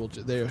weeks. They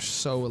are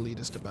so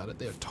elitist about it.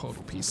 They are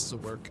total pieces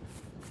of work.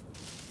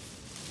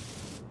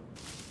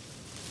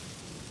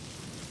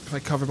 If I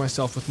cover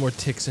myself with more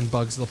ticks and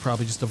bugs, they'll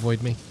probably just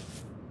avoid me.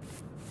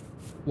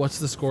 What's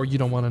the score? You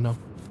don't want to know.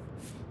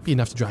 Be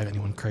enough to drive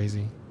anyone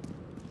crazy.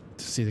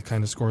 To see the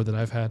kind of score that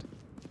I've had.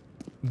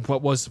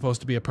 What was supposed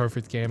to be a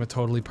perfect game, a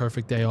totally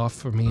perfect day off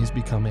for me has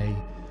become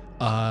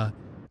a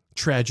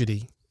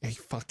tragedy. A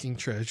fucking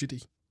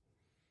tragedy.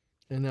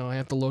 And now I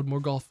have to load more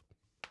golf.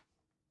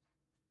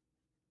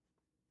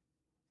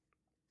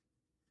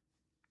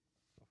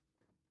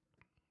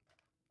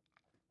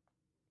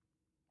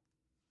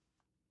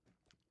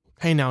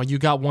 Hey now, you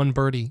got one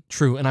birdie.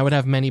 True, and I would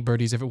have many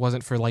birdies if it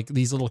wasn't for like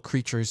these little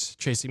creatures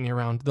chasing me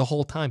around the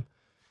whole time.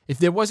 If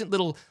there wasn't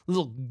little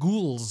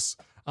ghouls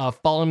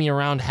following me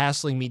around,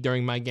 hassling me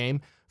during my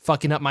game,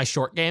 fucking up my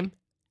short game,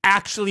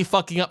 actually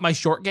fucking up my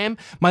short game,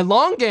 my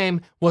long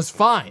game was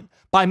fine.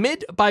 By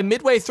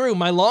midway through,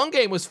 my long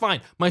game was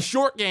fine. My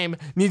short game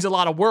needs a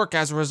lot of work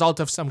as a result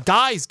of some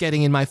guys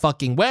getting in my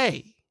fucking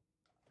way.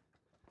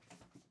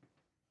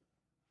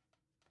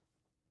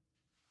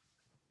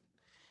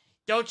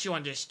 Don't you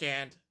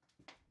understand?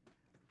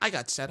 I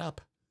got set up.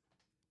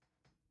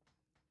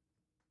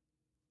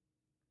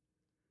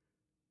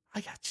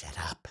 I got set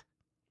up.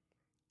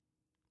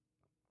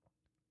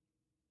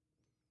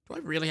 Do I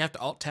really have to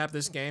alt-tab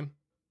this game?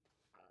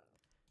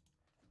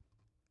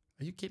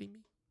 Are you kidding me?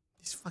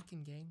 This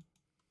fucking game?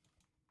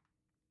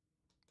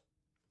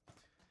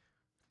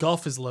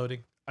 Golf is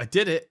loading. I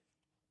did it.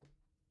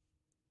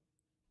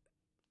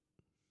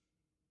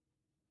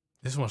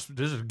 This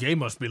game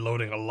must be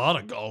loading a lot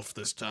of golf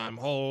this time.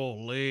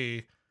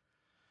 Holy.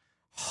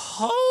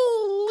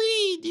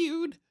 Holy,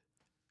 dude.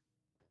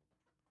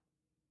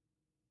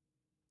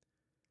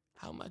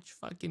 How much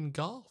fucking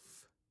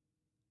golf?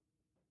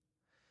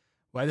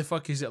 Why the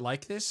fuck is it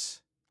like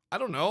this? I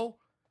don't know.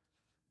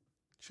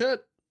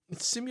 Shit.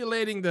 It's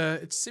simulating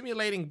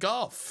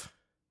golf.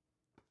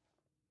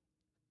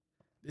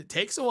 It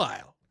takes a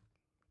while.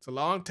 It's a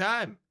long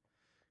time.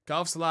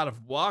 Golf's a lot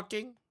of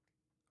walking,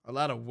 a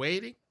lot of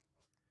waiting,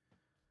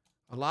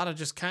 a lot of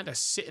just kind of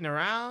sitting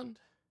around.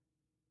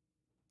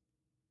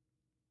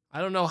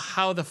 I don't know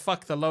how the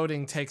fuck the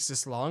loading takes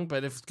this long,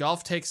 but if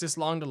golf takes this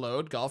long to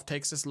load, golf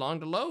takes this long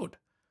to load.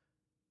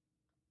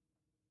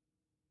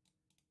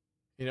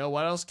 You know,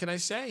 what else can I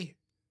say?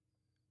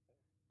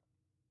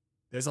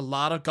 There's a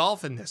lot of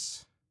golf in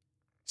this.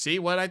 See,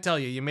 what'd I tell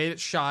you? You made it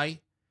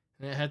shy,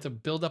 and I had to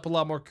build up a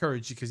lot more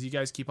courage because you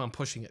guys keep on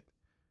pushing it.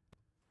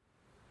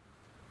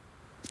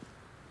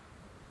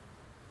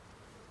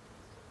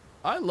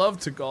 I love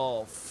to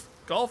golf.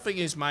 Golfing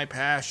is my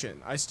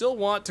passion. I still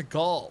want to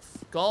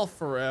golf. Golf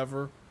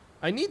forever.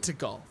 I need to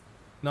golf.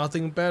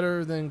 Nothing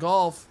better than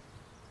golf.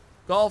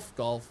 Golf,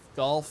 golf,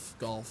 golf,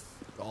 golf,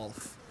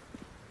 golf.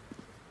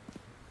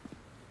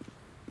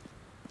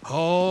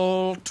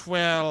 Hole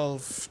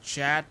 12,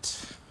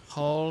 chat.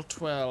 Hole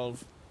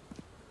 12.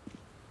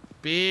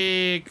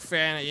 Big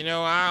fan. You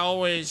know, I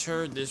always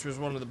heard this was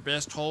one of the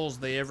best holes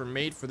they ever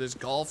made for this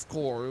golf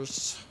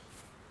course.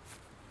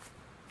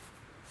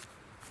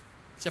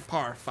 It's a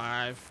par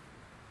 5.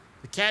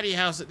 The caddy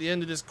house at the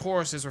end of this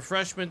course has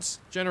refreshments,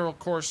 general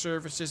course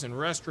services, and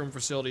restroom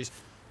facilities.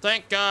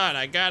 Thank God,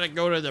 I gotta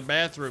go to the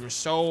bathroom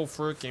so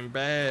freaking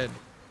bad.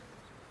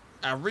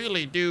 I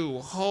really do.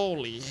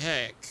 Holy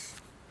heck.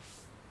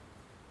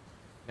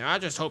 Now, I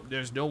just hope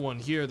there's no one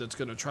here that's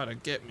gonna try to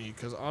get me,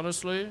 because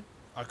honestly,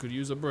 I could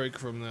use a break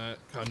from that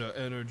kind of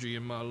energy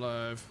in my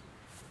life.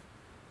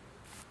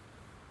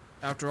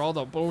 After all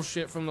the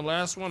bullshit from the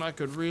last one, I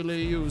could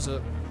really use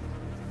it.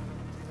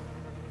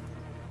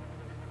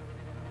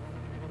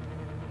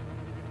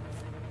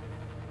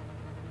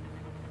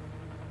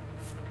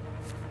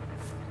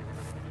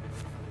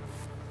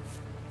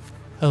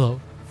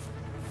 Hello.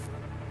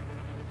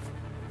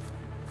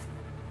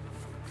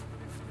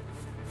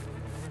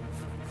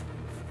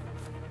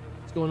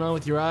 What's going on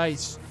with your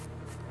eyes?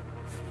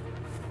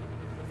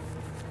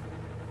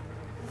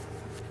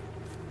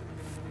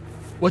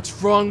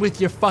 What's wrong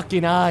with your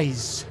fucking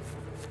eyes?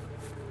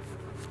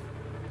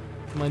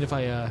 Mind if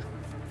I,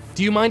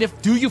 do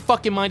you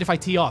fucking mind if I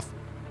tee off?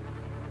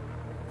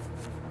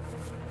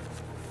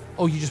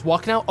 Oh, you just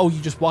walk now? Oh, you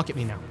just walk at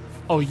me now.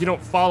 Oh, you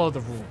don't follow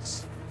the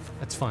rules.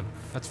 That's fun.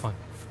 That's fun.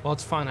 Well,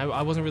 it's fine.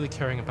 I wasn't really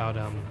caring about,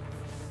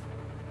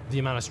 the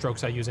amount of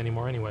strokes I use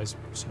anymore anyways,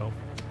 so.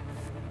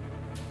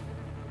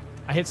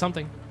 I hit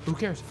something. Who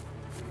cares?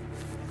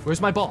 Where's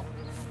my ball?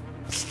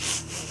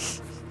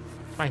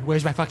 Right,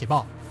 where's my fucking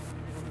ball?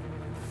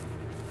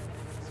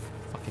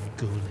 Fucking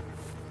goon.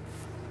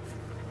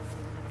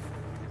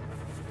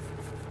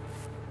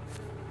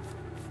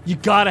 You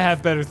gotta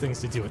have better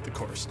things to do at the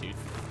course, dude.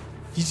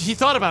 He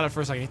thought about it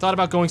for a second. He thought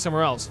about going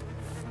somewhere else.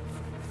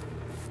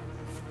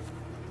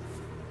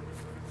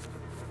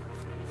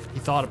 He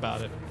thought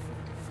about it.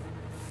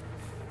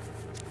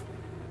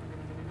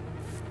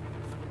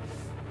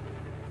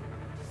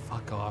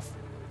 Fuck off.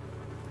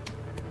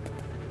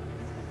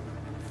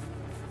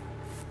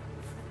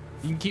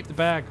 You can keep the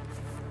bag.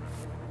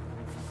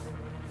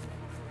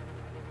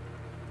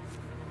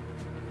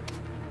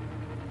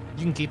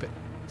 You can keep it.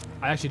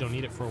 I actually don't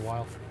need it for a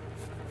while.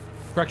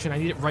 Correction, I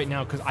need it right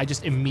now because I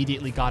just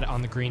immediately got it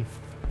on the green.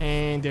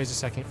 And there's a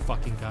second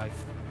fucking guy.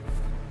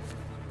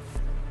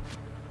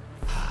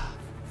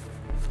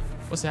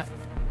 What's that?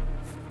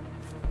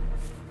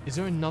 Is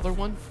there another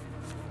one?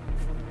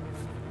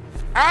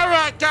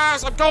 Alright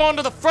guys, I'm going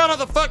to the front of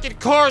the fucking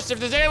course. If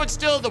there's anyone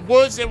still in the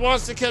woods that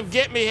wants to come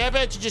get me, how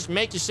about you just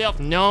make yourself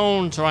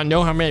known so I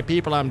know how many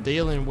people I'm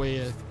dealing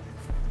with.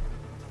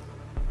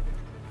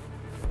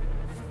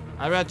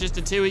 How about just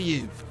the two of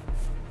you?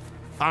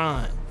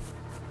 Fine.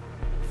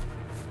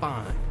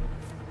 Fine.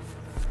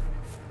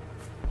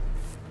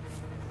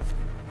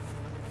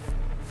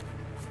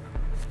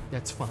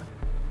 That's fine.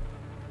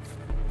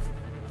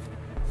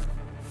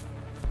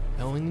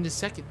 I only need a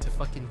second to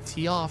fucking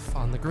tee off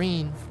on the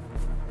green.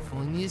 I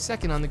only need a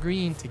second on the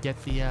green to get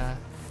the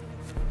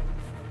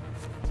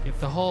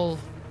hole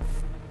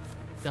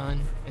done,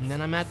 and then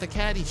I'm at the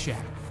caddy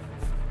shack.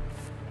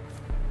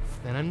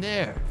 Then I'm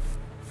there.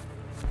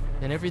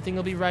 Then everything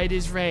will be right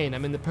as rain.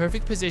 I'm in the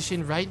perfect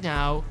position right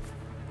now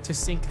to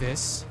sink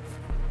this.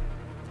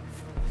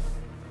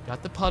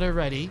 Got the putter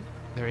ready.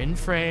 They're in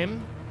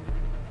frame.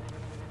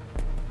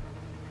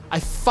 I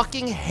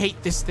fucking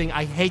hate this thing.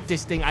 I hate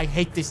this thing. I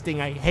hate this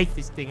thing. I hate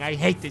this thing. I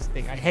hate this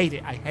thing. I hate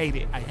it. I hate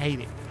it. I hate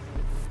it.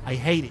 I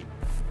hate it.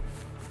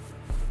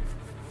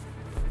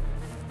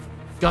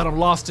 Got him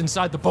lost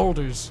inside the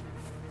boulders.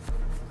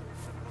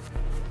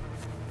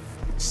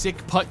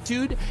 Sick putt,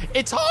 dude.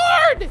 It's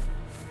hard!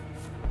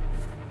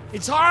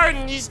 It's hard,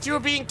 and these two are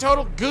being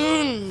total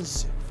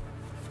goons.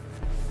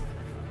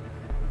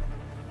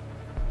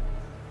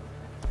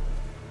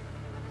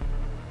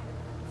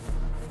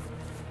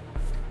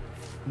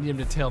 Need him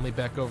to tail me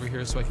back over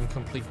here so I can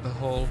complete the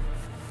hole.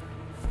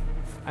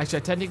 Actually,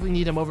 I technically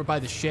need him over by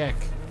the shack.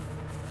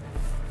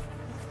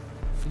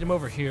 Need him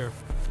over here.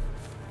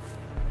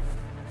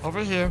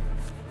 Over here.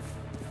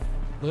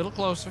 A little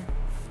closer.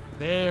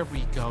 There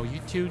we go. You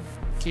two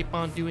keep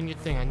on doing your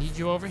thing. I need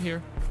you over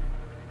here.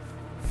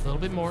 A little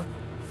bit more.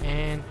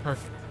 And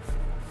perfect.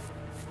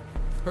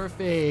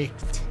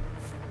 Perfect.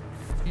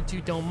 If you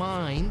two don't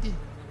mind,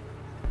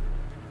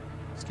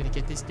 just gonna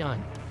get this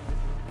done.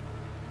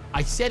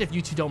 I said if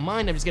you two don't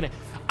mind, I'm just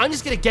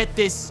gonna get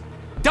this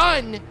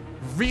done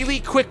really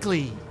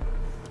quickly.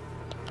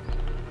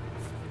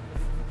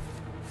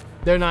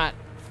 They're not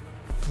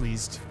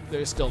pleased.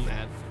 They're still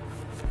mad.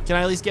 Can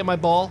I at least get my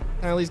ball?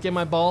 Can I at least get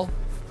my ball?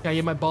 Can I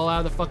get my ball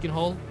out of the fucking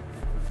hole?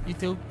 You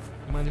two?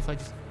 You mind if I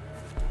just...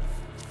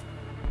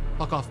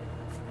 Fuck off.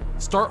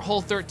 Start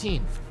hole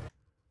 13.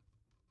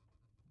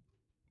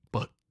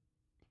 But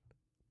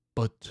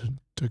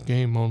the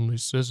game only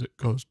says it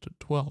goes to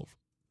 12.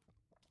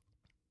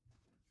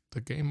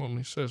 The game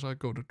only says I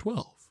go to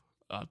 12.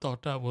 I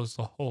thought that was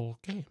the whole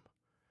game.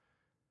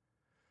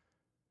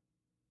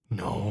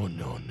 No.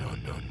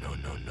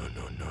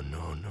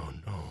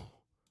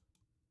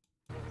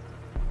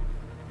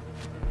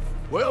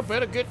 Well,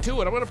 better get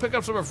to it. I'm gonna pick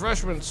up some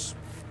refreshments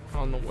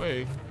on the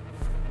way.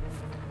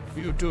 If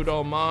you two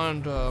don't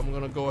mind, I'm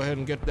gonna go ahead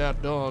and get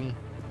that done.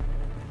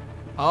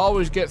 I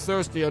always get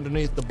thirsty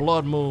underneath the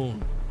blood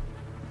moon.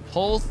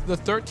 The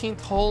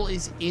 13th hole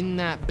is in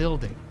that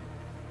building.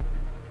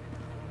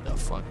 The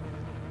fuck?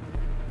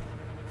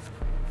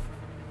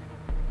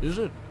 Is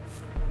it?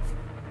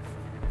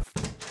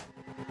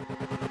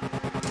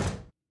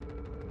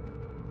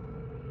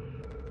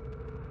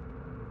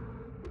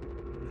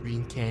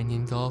 Green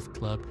Canyon Golf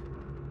Club.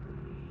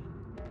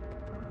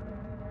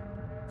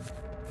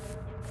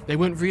 They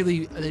went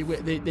really.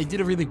 They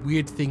did a really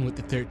weird thing with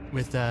the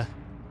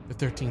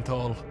 13th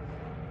hole.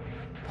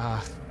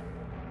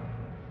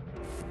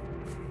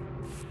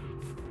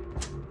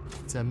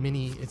 It's a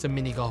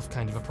mini golf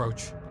kind of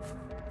approach.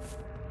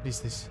 What is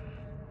this?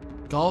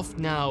 Golf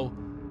Now,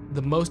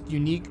 the most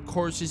unique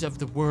courses of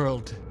the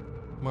world.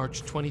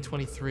 March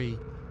 2023.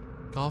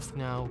 Golf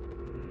Now.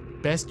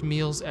 Best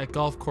meals at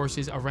golf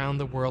courses around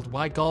the world.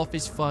 Why golf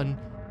is fun.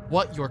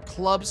 What your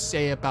clubs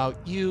say about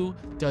you.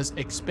 Does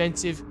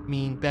expensive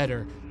mean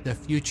better? The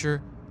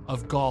future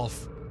of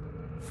golf.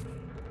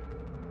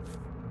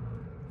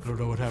 I don't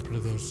know what happened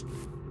to those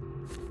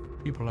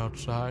people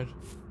outside.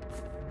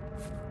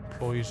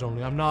 Employees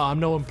only. I'm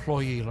no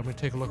employee. Let me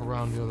take a look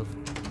around the other.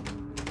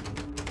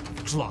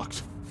 It's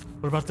locked.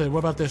 What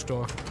about this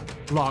door?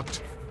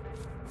 Locked.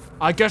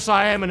 I guess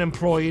I am an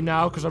employee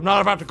now, because I'm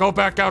not about to go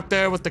back out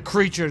there with the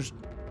creatures.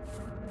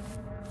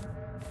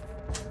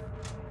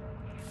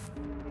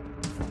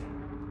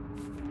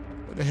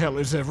 Where the hell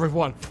is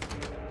everyone?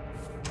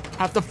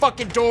 Half the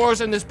fucking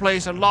doors in this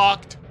place are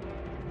locked.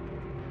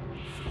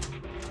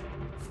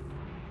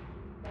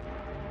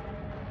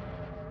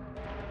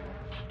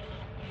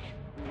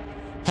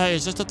 Hey,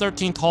 is this the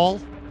 13th hole?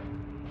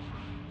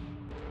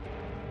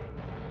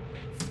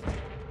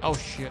 Oh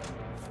shit.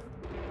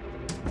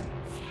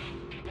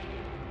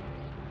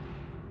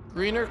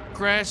 Greener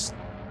grass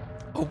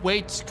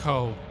awaits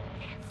Co.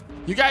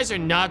 You guys are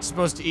not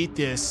supposed to eat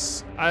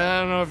this. I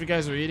don't know if you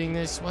guys are eating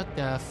this. What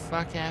the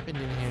fuck happened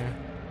in here?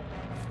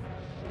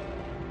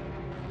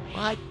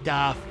 What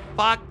the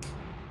fuck?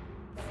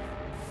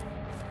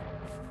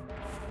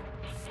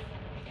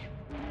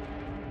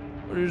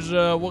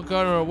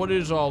 What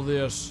is all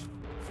this?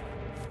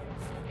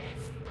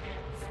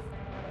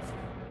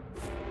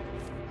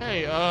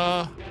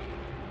 Hey,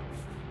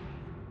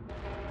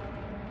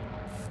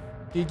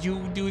 did you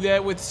do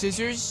that with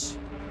scissors?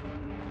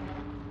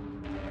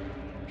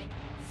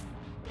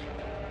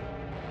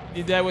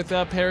 Did that with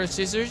a pair of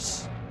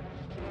scissors?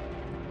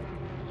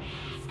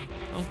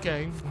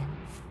 Okay.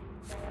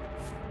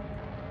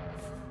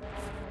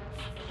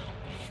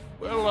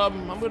 Well,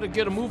 I'm gonna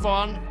get a move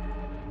on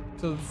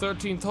to the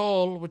 13th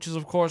hole, which is,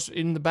 of course,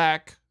 in the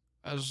back,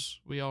 as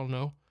we all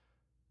know.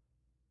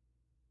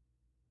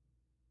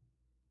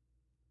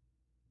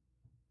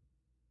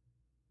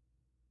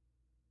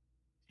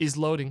 Is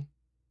loading.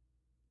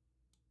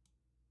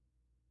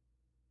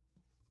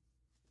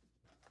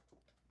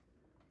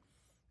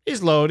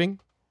 Is loading.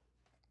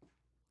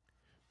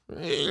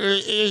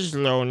 Is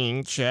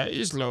loading, chat.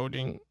 Is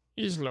loading.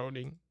 Is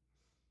loading.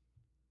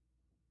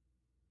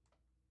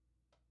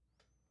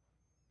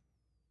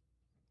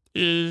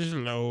 Is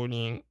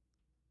loading.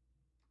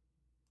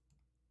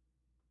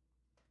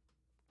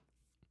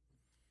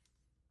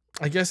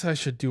 I guess I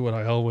should do what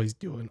I always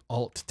do, an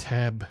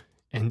Alt-Tab,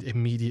 and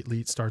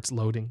immediately it starts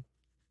loading.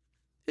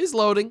 Is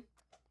loading.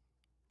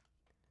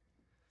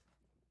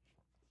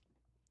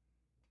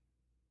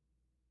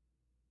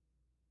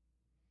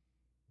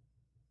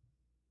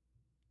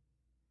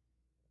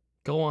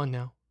 Go on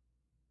now.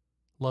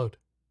 Load.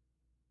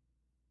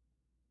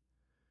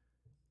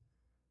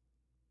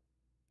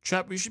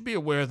 Chap, we should be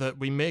aware that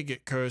we may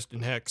get cursed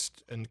and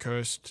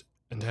hexed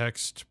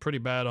pretty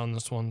bad on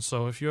this one.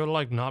 So if you're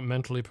like not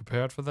mentally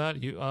prepared for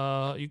that, you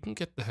can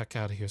get the heck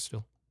out of here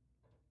still.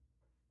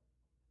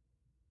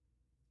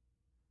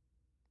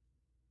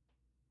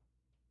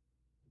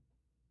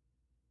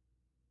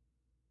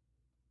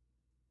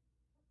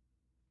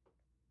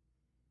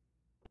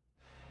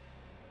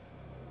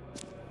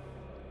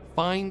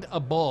 Find a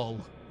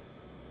ball.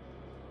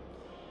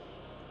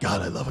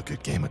 God, I love a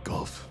good game of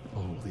golf.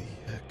 Holy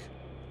heck.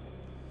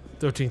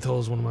 13th hole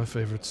is one of my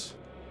favorites.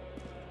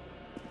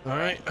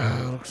 Alright,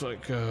 looks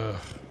like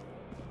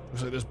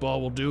this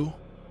ball will do.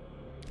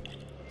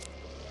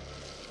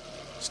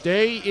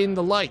 Stay in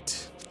the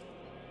light.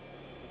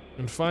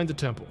 And find the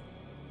temple.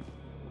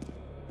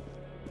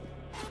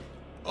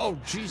 Oh,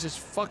 Jesus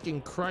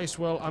fucking Christ.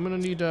 Well, I'm gonna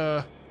need,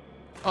 oh,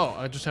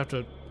 I just have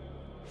to...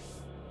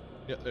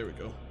 Yeah, there we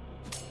go.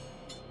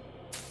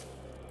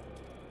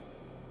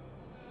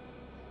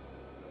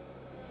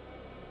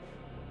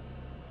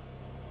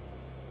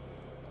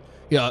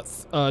 Yeah,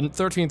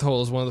 13th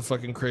hole is one of the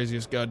fucking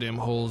craziest goddamn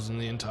holes in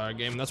the entire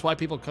game. That's why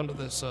people come to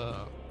this,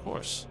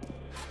 course.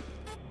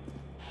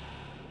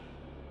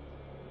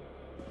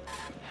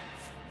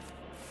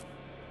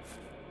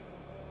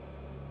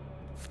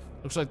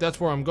 Looks like that's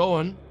where I'm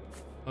going.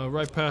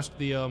 Right past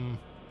the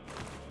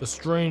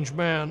strange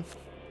man.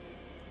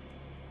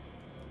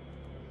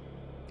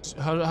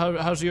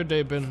 How's your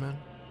day been, man?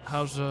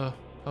 How's the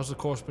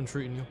course been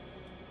treating you?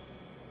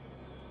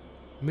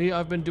 Me,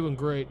 I've been doing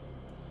great.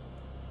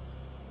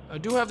 I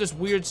do have this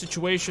weird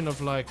situation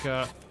of like,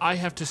 I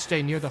have to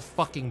stay near the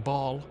fucking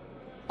ball.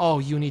 Oh,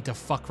 you need to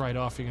fuck right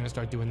off. You're gonna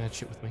start doing that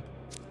shit with me.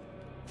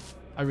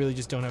 I really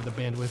just don't have the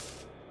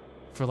bandwidth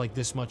for like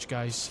this much,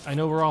 guys. I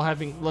know we're all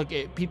having, look,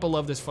 people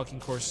love this fucking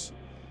course.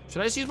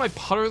 Should I just use my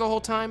putter the whole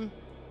time?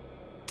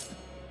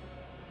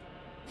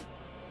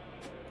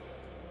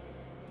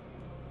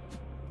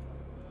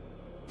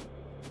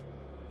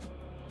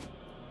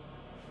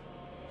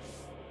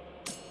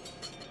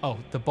 Oh,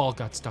 the ball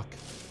got stuck.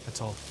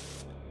 That's all.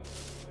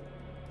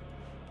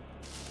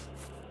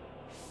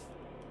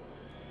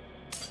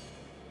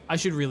 I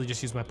should really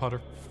just use my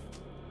putter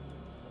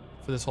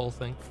for this whole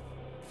thing.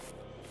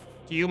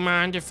 Do you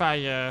mind if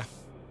I,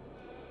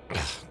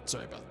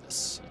 sorry about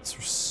this.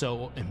 It's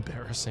so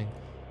embarrassing.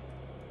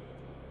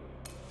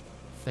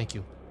 Thank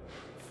you.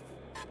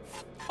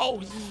 Oh,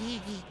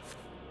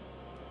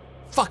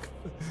 fuck.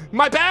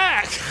 My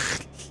bag!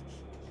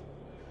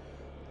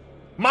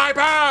 My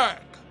bag!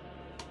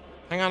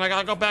 Hang on, I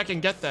gotta go back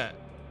and get that.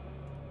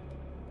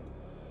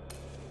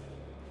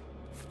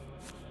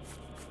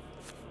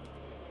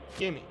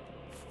 Gimme. .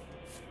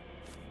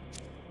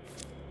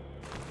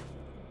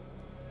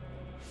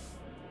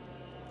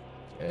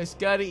 Just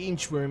gotta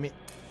inchworm it.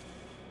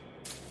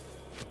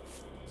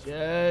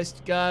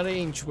 Just gotta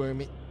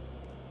inchworm it.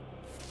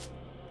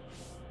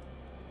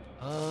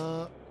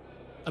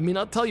 I mean,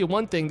 I'll tell you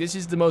one thing. This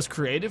is the most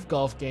creative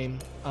golf game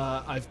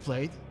I've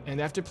played. And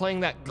after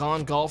playing that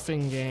Gone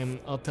Golfing game,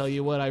 I'll tell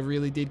you what, I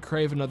really did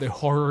crave another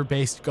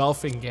horror-based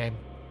golfing game.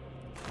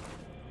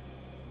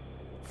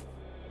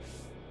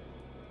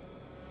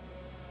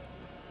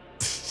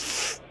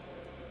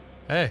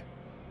 Hey.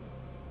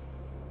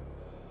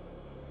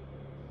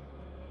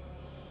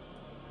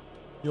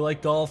 You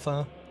like golf,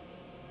 huh?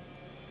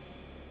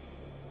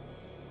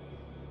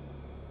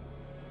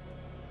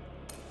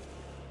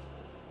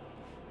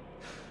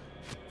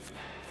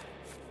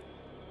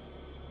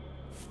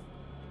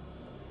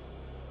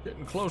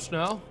 Getting close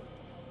now.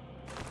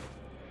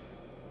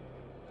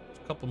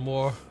 Just a couple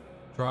more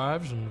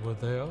drives and we're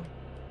there.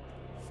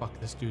 Fuck,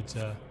 this dude's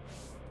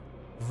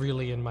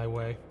really in my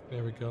way.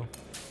 There we go.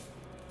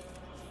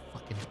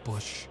 Fucking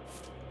bush.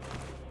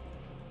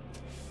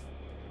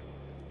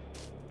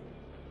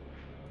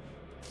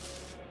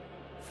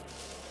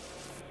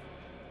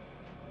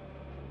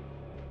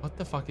 What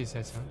the fuck is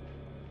that sound?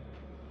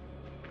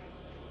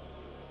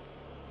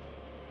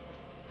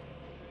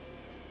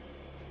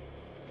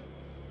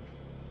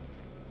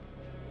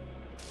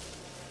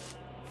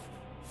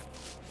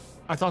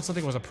 I thought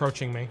something was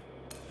approaching me.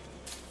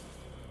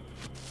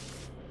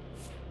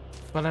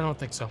 But I don't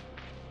think so.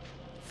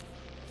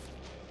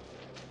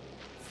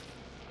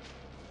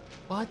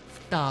 What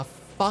the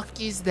fuck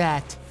is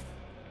that?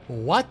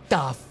 What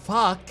the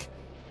fuck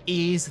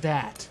is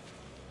that?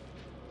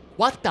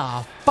 What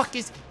the fuck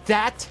is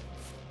that?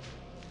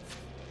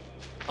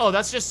 Oh,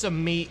 that's just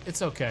some meat.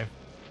 It's okay.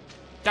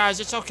 Guys,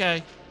 it's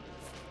okay.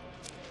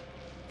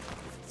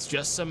 It's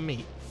just some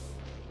meat.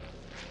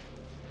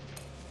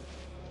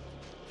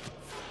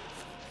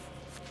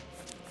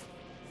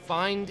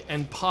 Find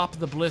and pop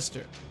the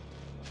blister.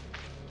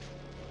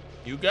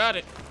 You got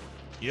it.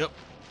 Yep.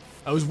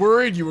 I was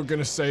worried you were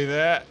gonna say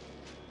that.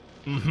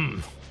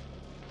 Mm-hmm.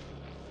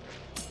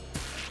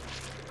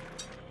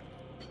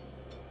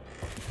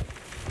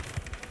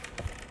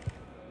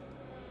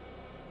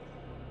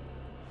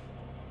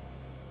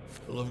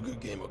 I love a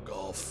good game of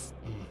golf.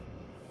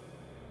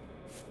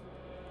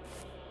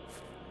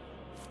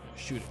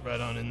 Shoot it right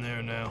on in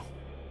there now.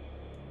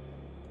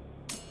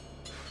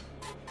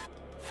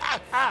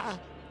 Ah, ah.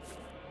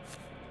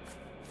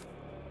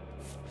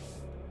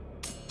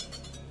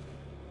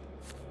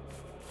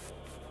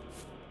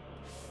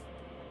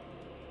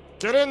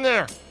 Get in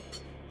there!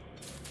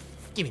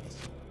 Give me this.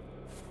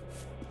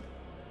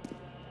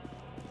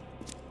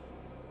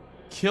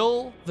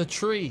 Kill the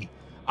tree.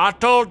 I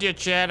told you,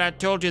 Chad, I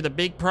told you the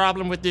big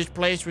problem with this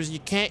place was you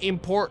can't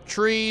import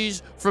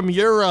trees from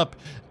Europe.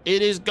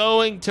 It is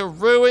going to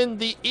ruin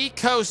the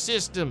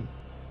ecosystem.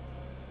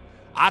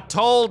 I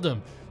told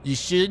them you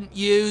shouldn't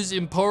use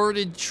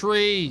imported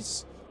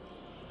trees.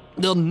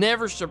 They'll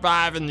never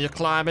survive in the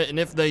climate, and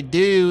if they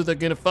do, they're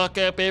gonna fuck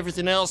up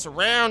everything else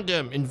around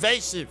them.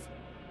 Invasive.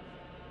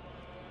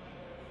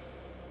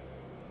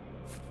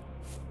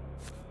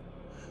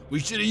 We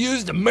should have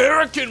used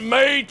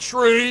American-made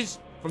trees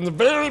from the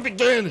very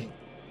beginning.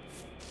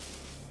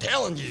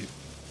 Telling you,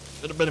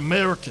 should have been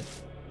American.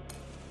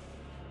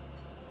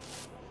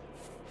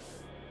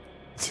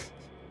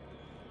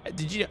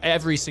 Did you know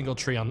every single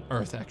tree on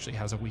Earth actually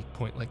has a weak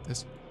point like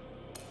this?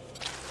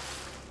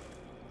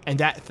 And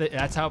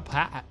that's how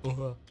Pat.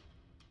 Did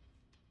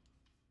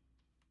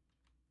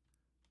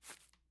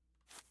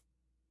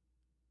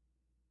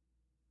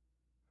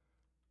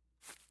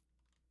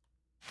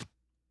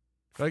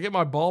I get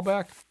my ball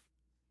back?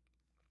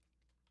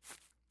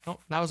 Oh,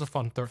 that was a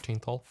fun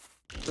 13th hole.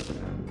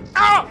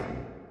 Ah!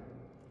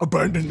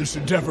 Abandon this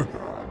endeavor.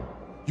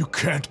 You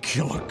can't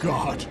kill a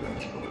god.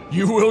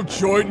 You will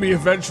join me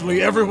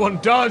eventually. Everyone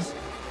does.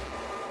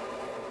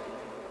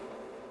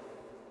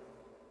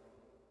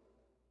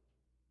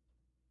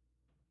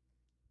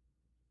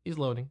 He's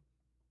loading.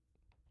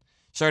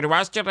 So do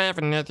I still have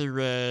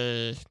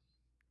another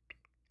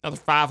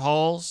 5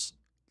 holes?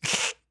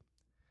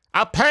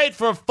 I paid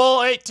for a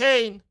full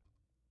 18.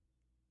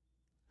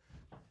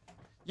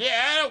 Yeah,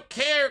 I don't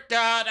care,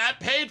 God. I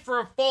paid for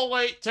a full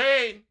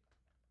 18.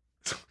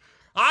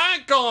 I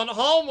ain't going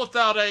home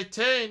without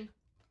 18.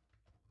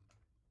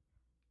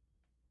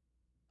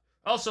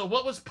 Also,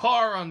 what was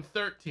par on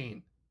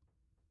 13?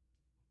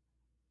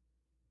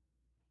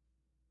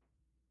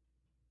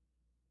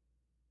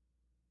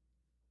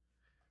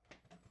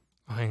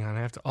 Oh, hang on,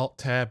 I have to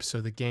Alt-Tab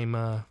so the game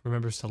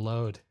remembers to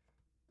load.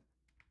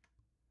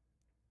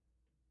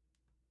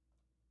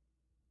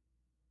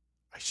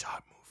 I saw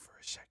it move for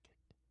a second.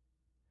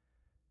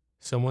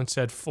 Someone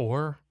said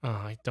 4? Oh,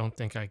 I don't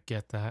think I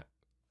get that.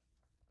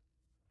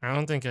 I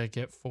don't think I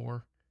get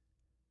 4.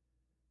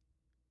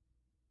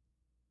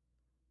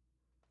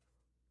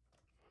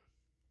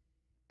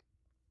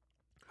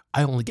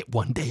 I only get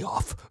 1 day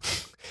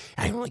off.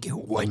 I only get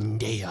 1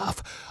 day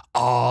off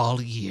all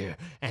year,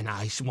 and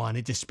I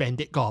wanted to spend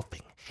it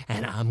golfing,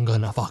 and I'm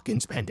gonna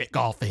fucking spend it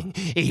golfing,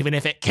 even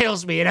if it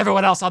kills me and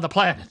everyone else on the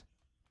planet.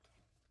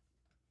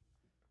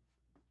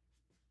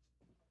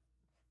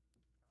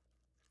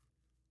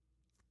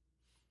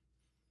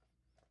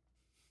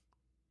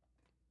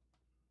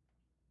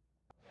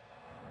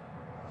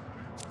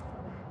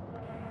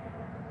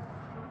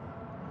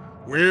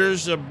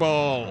 Where's the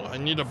ball? I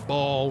need a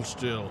ball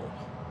still.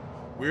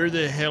 Where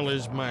the hell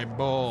is my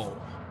ball?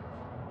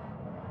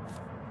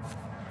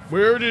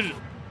 Where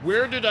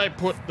did I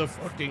put the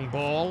fucking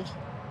ball?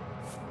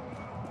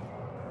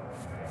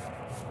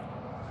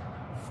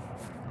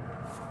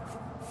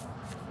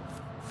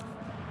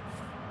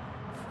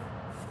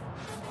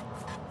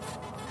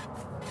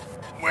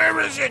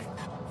 Where is it?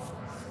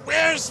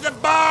 Where's the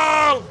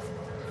ball?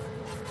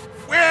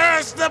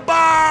 Where's the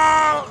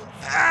ball?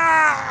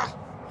 Ah!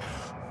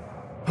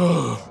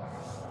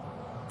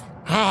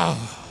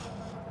 Ah!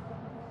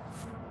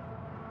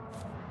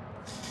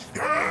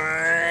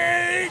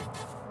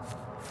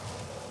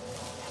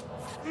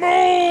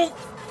 Move!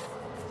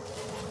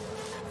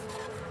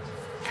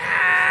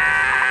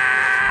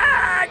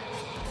 Ah!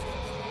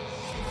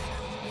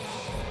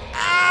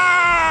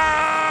 Ah!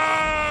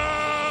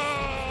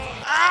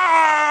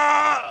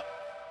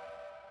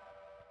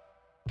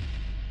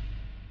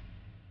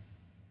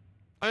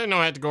 I didn't know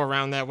I had to go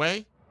around that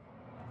way.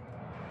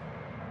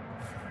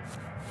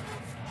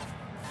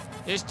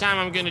 This time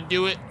I'm gonna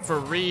do it for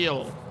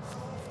real.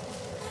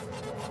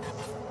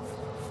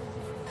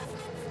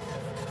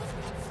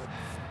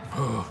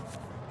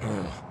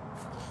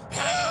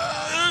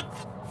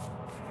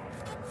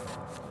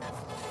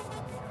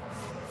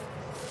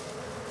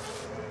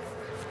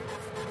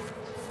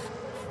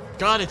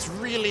 God, it's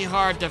really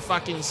hard to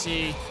fucking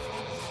see.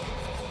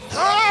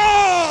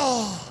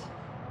 Oh!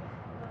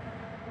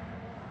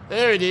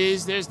 There it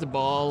is. There's the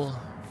ball.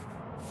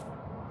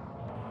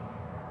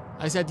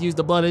 I just had to use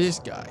the blood of this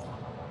guy.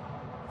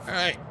 All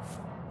right.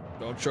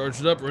 All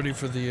charged up, ready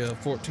for the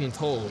 14th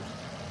hold.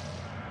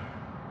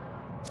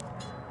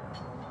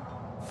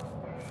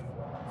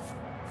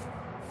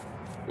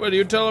 What, are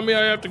you telling me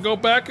I have to go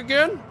back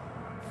again?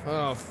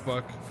 Oh,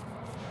 fuck.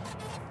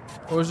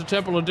 Or is the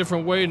temple a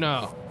different way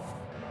now?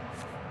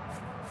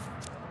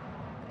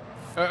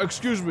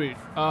 Excuse me,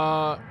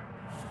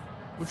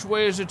 which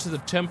way is it to the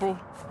temple?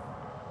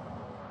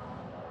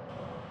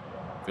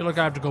 I feel like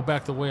I have to go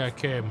back the way I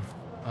came.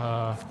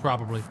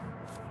 Probably.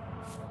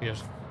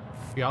 Yes.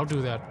 Yeah, I'll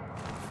do that.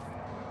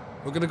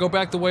 We're gonna go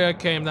back the way I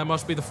came. That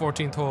must be the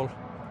 14th hole.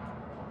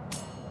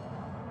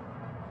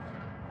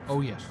 Oh,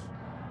 yes.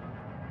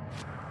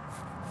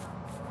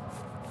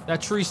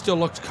 That tree still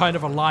looks kind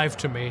of alive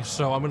to me,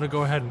 so I'm gonna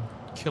go ahead and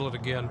kill it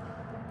again.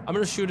 I'm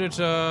gonna shoot it,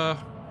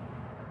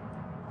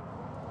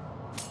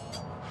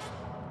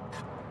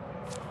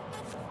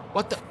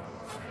 What the?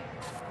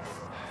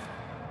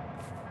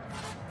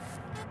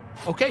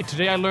 Okay,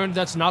 today I learned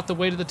that's not the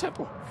way to the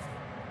temple.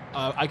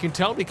 I can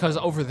tell because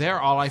over there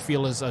all I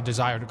feel is a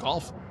desire to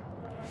golf.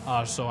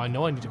 So I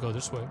know I need to go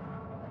this way.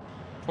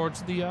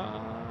 Towards the,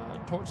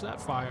 towards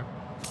that fire.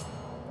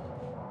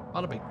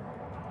 Bada bing.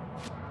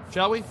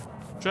 Shall we?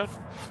 Chet?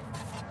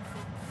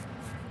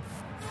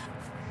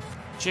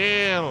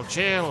 Chill,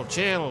 chill,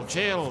 chill,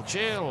 chill,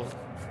 chill.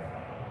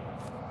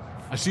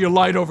 I see a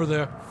light over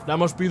there. That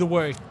must be the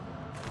way.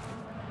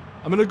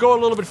 I'm gonna go a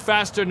little bit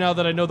faster now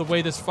that I know the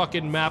way this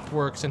fucking map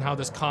works and how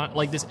this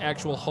this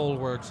actual hole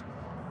works.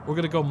 We're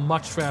gonna go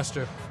much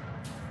faster.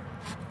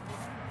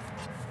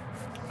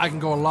 I can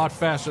go a lot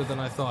faster than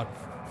I thought.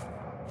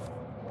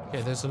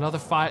 Okay, there's another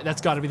fire.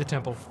 That's gotta be the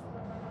temple.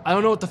 I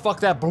don't know what the fuck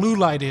that blue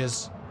light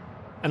is.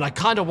 And I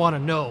kinda wanna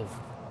know.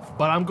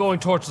 But I'm going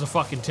towards the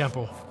fucking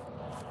temple.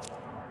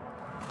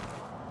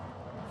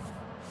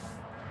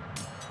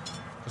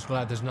 Just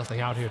glad there's nothing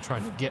out here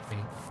trying to get me.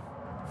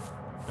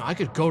 Now, I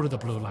could go to the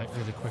blue light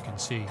really quick and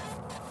see.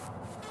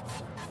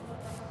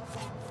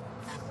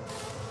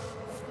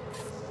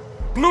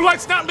 Blue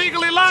light's not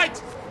legally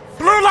light!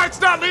 Blue light's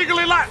not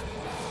legally light!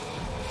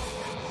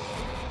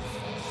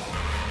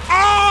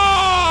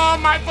 Oh,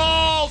 my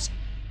balls!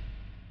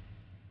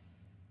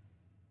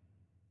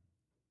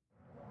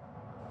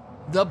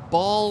 The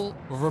ball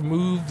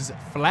removes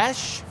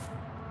flesh?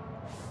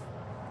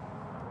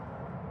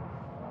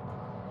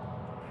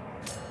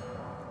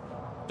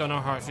 Don't know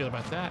how I feel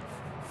about that.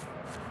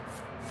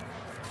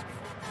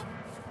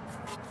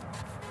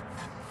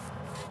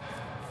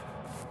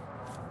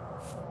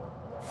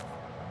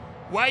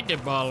 Why'd the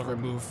ball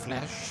remove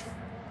flesh?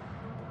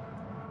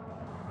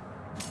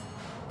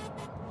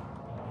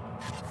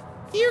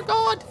 Dear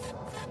God!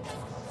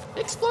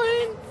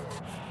 Explain!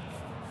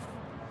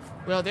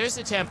 Well, there's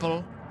the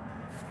temple.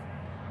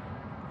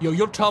 Yo,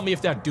 you'll tell me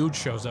if that dude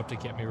shows up to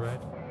get me,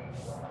 right?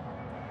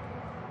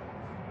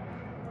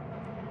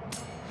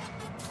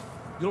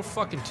 You'll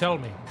fucking tell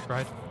me,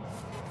 right?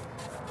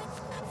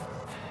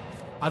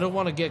 I don't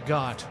want to get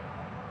got.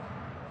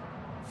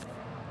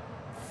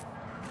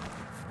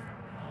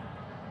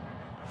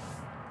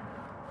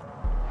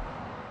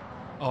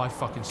 Oh, I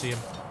fucking see him.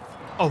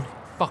 Oh,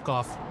 fuck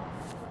off.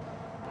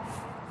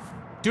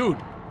 Dude.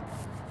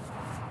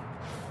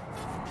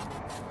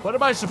 What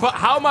am I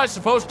how am I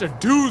supposed to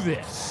do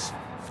this?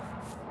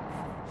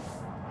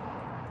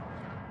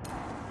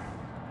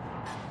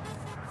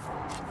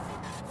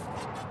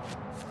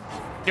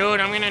 Dude,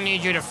 I'm gonna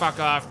need you to fuck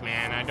off,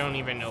 man. I don't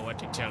even know what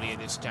to tell you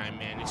this time,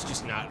 man. It's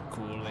just not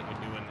cool that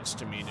you're doing this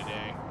to me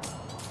today.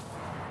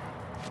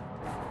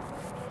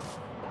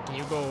 Can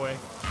you go away?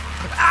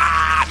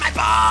 Ah, my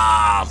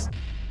balls!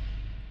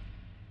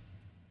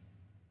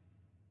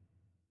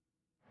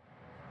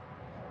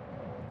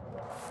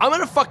 I'm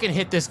gonna fucking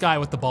hit this guy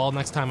with the ball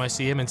next time I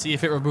see him and see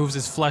if it removes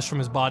his flesh from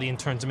his body and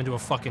turns him into a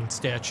fucking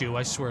statue,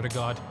 I swear to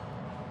God.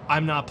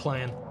 I'm not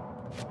playing.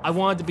 I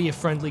wanted to be a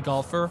friendly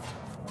golfer,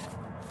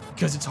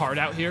 because it's hard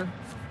out here,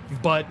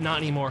 but not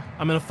anymore.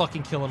 I'm gonna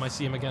fucking kill him. I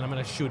see him again. I'm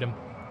gonna shoot him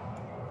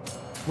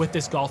with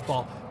this golf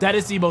ball. That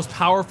is the most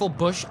powerful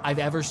bush I've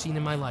ever seen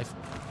in my life.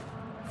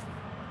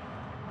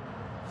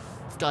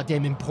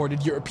 Goddamn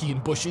imported European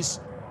bushes.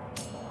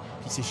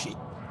 Piece of shit.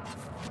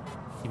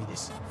 Give me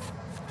this.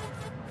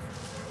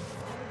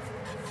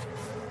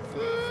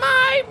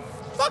 My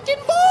fucking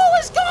ball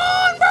is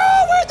gone,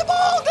 bro! Where'd the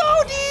ball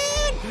go,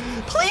 dude?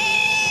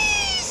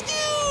 Please,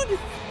 dude!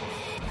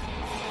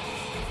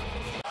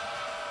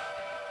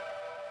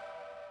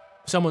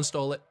 Someone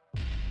stole it.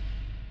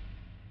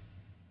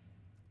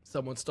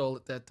 Someone stole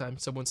it that time.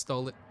 Someone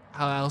stole it.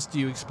 How else do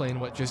you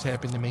explain what just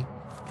happened to me?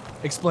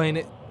 Explain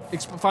it.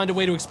 Find a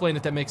way to explain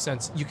it that makes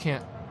sense. You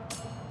can't.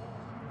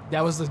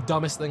 That was the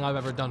dumbest thing I've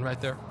ever done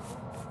right there.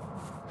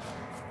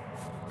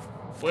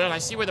 Well, I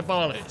see where the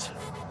ball is.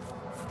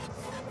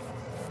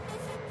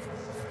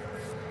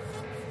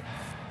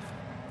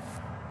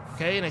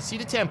 Okay, and I see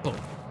the temple.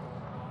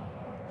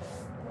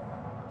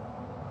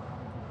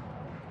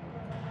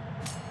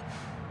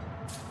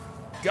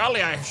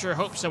 Golly, I sure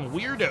hope some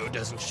weirdo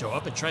doesn't show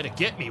up and try to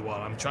get me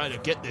while I'm trying to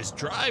get this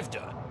drive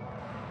done.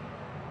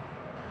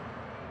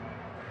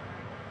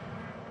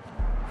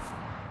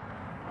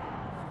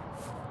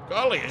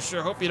 Golly, I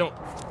sure hope you don't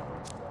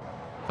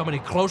come any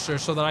closer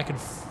so that I can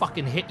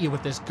fucking hit you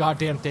with this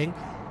goddamn thing.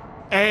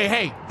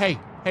 Hey,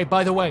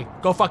 by the way,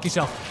 go fuck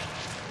yourself.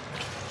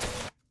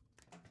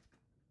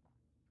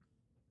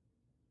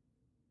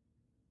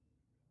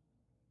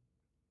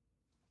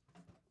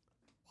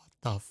 What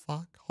the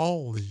fuck?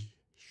 Holy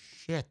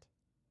shit.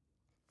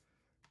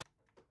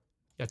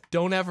 Yeah,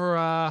 don't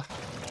ever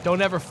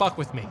fuck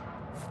with me.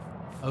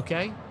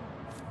 Okay?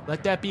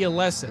 Let that be a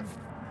lesson.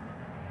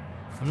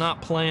 I'm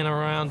not playing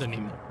around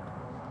anymore.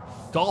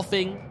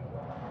 Golfing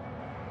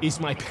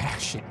is my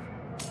passion.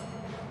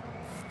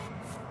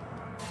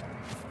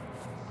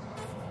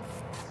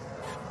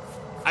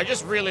 I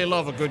just really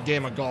love a good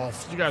game of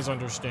golf. You guys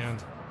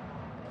understand.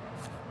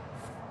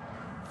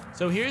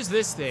 So here's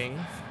this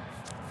thing.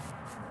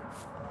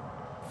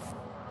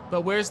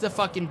 But where's the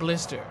fucking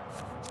blister?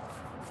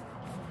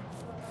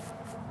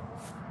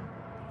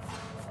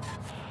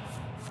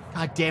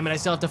 God damn it, I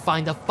still have to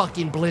find the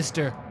fucking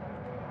blister.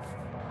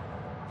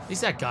 At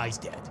least that guy's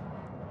dead.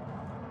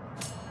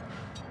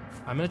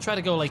 I'm gonna try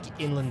to go, like,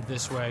 inland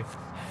this way.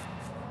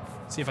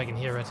 See if I can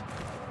hear it.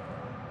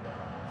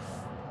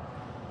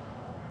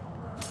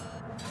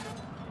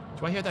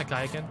 Do I hear that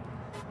guy again?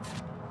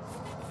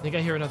 I think I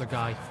hear another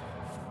guy.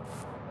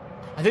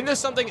 I think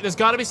there's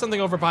gotta be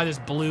something over by the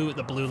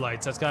blue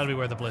lights. That's gotta be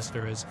where the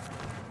blister is.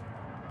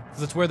 Because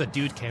that's where the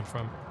dude came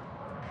from.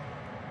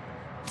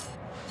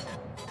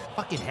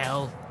 Fucking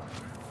hell.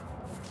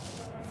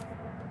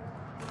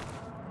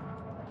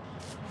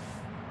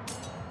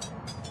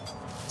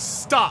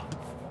 Stop!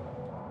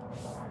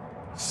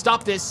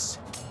 Stop this.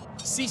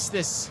 Cease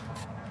this.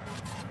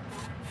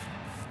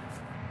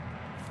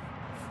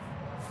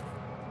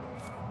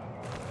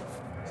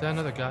 Is that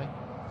another guy?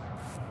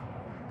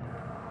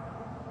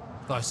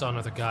 I thought I saw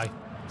another guy.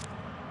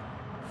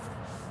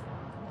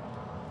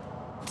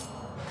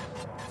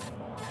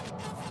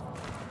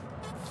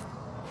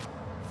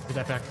 Get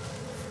that back.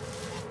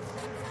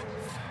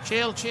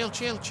 Chill, chill,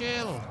 chill,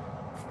 chill.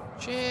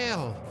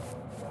 Chill.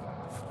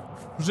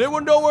 Does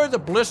anyone know where the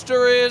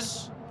blister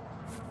is?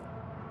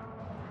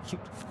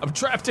 I'm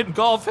trapped in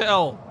golf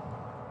hell.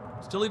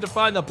 Still need to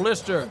find the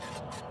blister.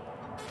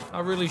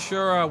 Not really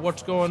sure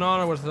what's going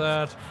on with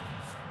that. Is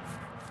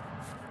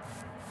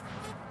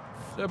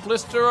there a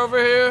blister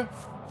over here?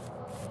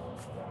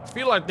 I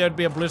feel like there'd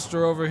be a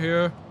blister over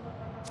here.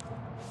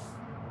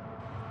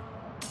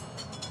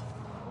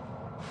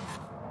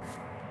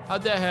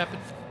 How'd that happen?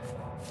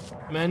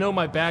 I mean, I know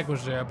my bag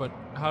was there, but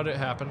how'd it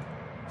happen?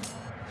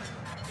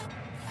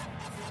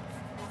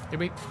 Give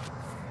me.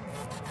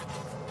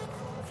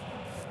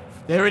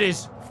 There it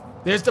is.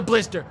 There's the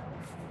blister.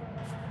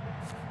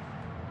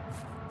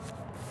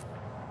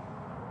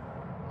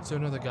 Is there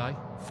another guy?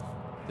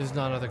 There's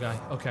not another guy.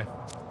 Okay.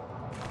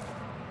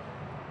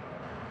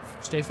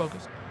 Stay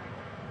focused.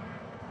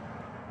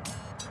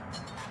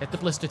 Get the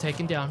blister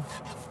taken down.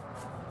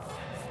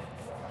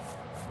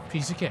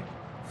 Piece of cake.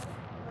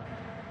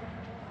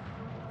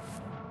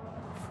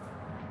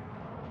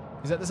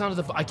 Is that the sound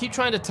of the... I keep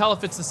trying to tell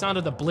if it's the sound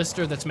of the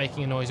blister that's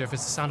making a noise or if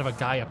it's the sound of a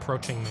guy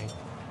approaching me.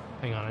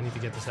 Hang on, I need to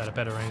get this at a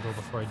better angle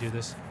before I do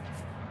this.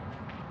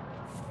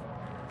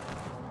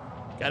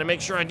 Gotta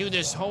make sure I do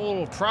this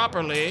hole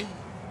properly.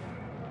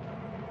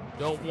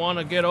 Don't want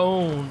to get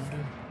owned.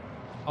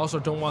 Also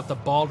don't want the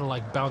ball to,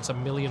 like, bounce a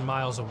million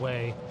miles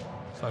away.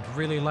 So I'd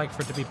really like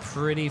for it to be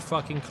pretty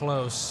fucking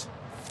close.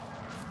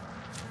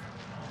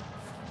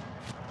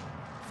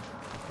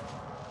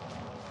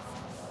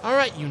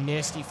 Alright, you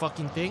nasty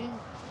fucking thing.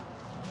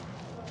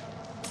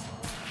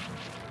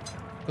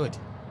 Good.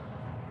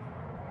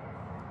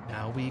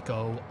 Now we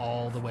go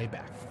all the way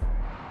back.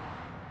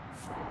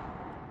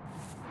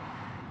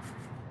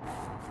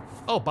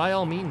 Oh, by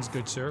all means,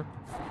 good sir.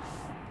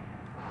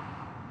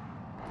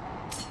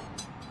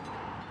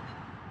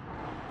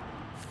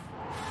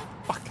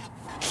 Fuck.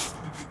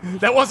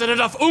 That wasn't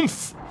enough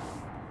oomph!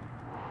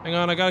 Hang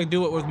on, I gotta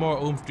do it with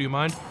more oomph, do you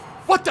mind?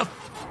 What the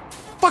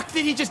fuck,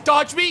 did he just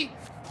dodge me?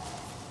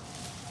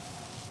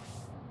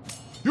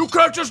 You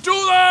can't just do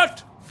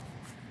that!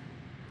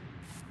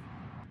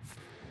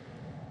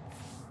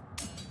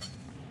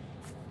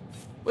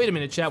 Wait a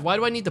minute, chat, why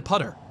do I need the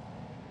putter?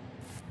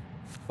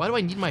 Why do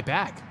I need my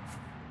bag?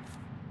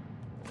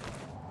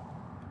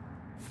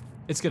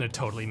 It's gonna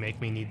totally make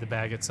me need the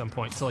bag at some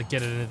point to like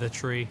get it into the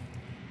tree.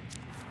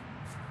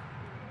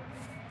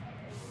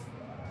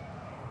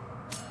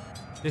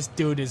 This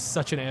dude is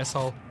such an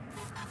asshole.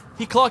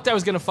 He clocked I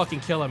was gonna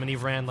fucking kill him and he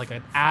ran like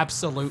an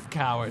absolute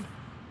coward.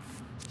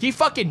 He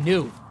fucking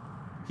knew.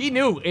 He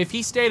knew if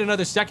he stayed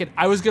another second,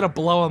 I was gonna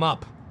blow him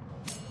up.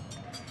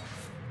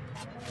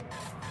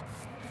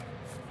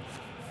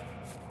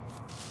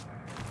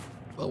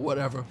 Well,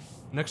 whatever.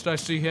 Next I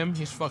see him,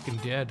 he's fucking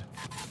dead.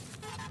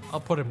 I'll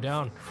put him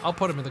down. I'll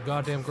put him in the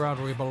goddamn ground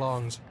where he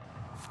belongs.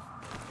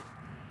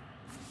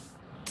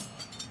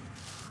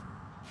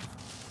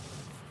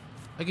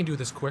 I can do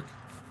this quick.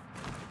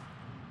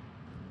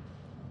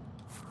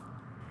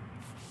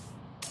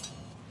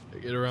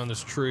 Get around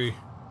this tree.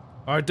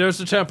 Alright, there's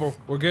the temple.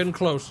 We're getting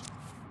close.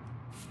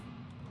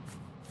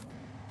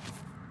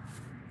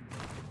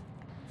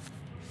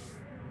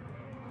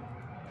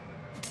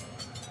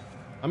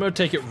 I'm gonna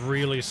take it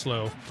really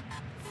slow.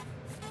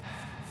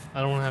 I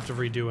don't want to have to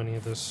redo any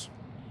of this.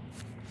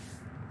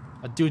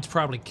 A dude's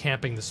probably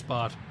camping the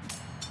spot.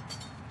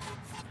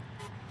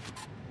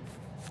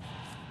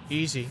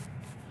 Easy.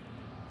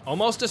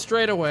 Almost a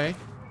straightaway.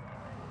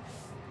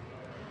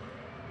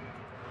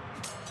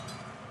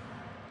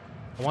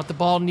 I want the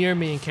ball near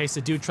me in case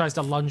the dude tries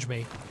to lunge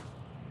me.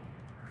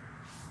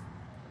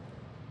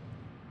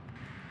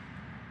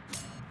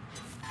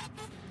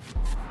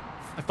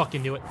 I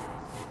fucking knew it.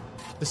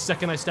 The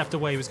second I stepped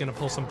away, he was gonna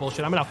pull some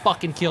bullshit. I'm gonna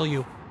fucking kill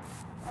you.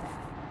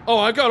 Oh,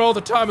 I got all the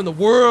time in the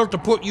world to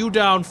put you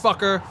down,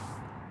 fucker.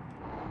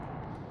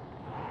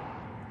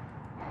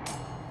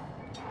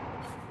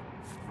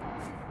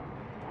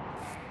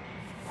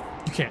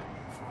 You can't.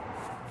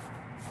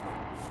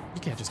 You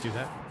can't just do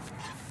that.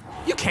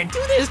 You can't do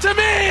this to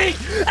me!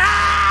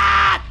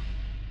 Ah!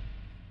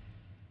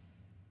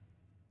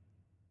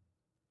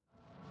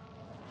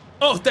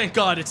 Oh, thank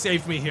God it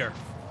saved me here.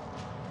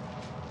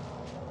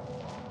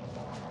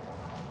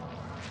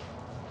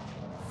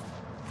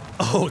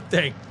 Oh,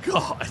 thank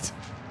God.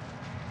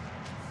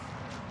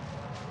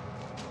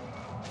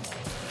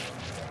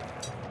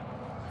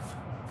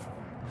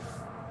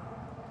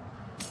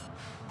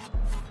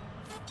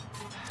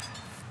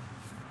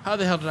 How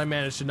the hell did I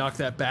manage to knock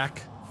that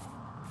back?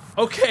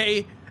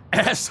 Okay,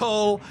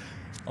 asshole,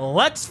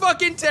 let's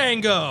fucking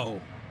tango.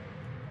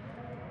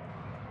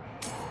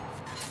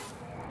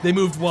 They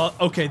moved well,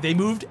 okay, they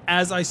moved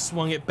as I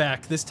swung it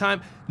back. This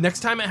time,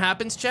 next time it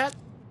happens, chat,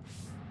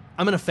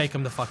 I'm gonna fake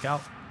them the fuck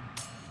out.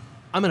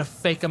 I'm gonna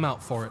fake them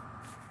out for it.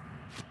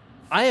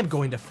 I am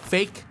going to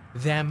fake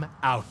them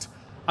out.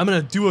 I'm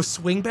gonna do a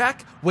swing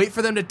back, wait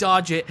for them to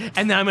dodge it,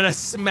 and then I'm gonna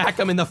smack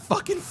them in the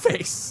fucking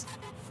face.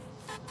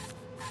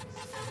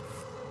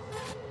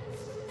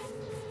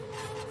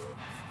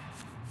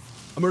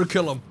 I'm gonna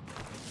kill him.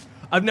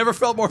 I've never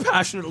felt more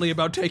passionately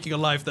about taking a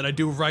life than I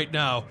do right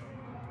now.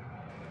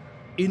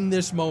 In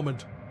this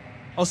moment.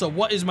 Also,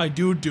 what is my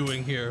dude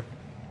doing here?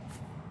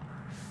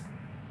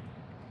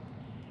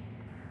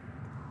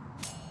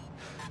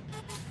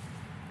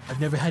 I've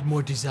never had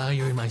more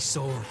desire in my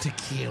soul to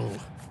kill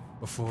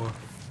before.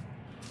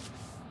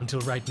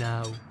 Until right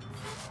now.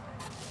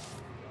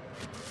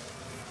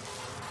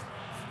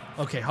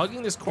 Okay,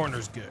 hugging this corner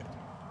is good.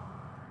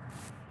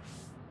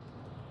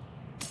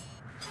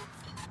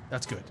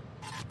 That's good.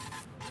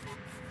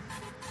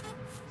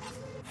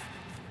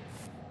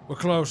 We're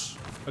close.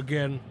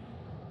 Again.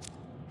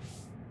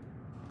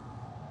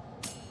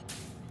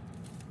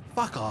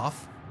 Fuck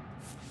off.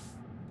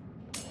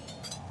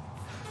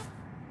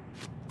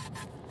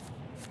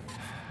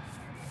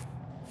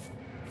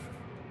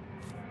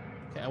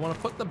 Okay, I want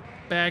to put the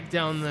bag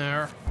down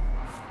there.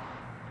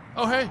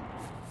 Oh, hey.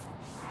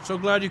 So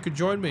glad you could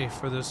join me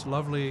for this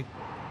lovely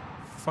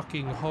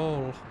fucking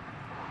hole.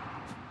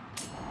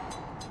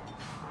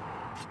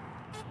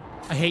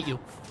 I hate you.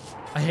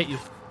 I hate you.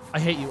 I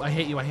hate you. I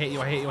hate you. I hate you.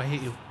 I hate you. I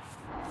hate you.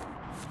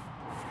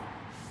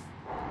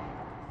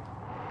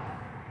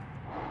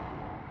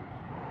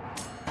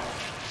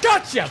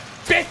 Gotcha,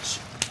 bitch!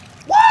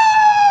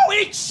 Woo!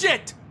 Eat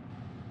shit!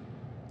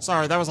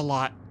 Sorry, that was a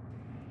lot.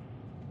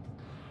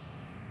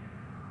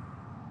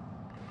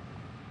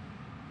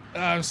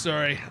 I'm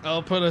sorry.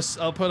 I'll put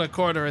a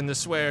quarter in the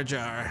swear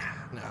jar.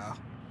 No.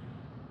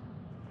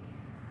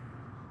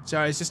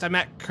 Sorry, it's just I'm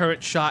at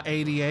current shot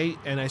 88,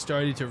 and I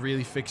started to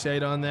really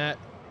fixate on that.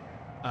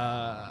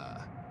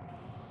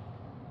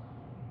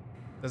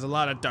 There's a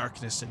lot of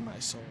darkness in my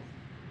soul.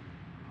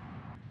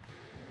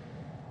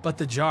 But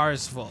the jar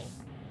is full.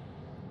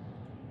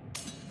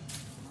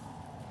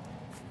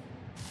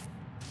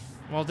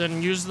 Well,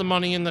 then use the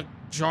money in the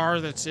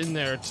jar that's in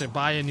there to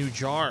buy a new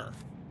jar.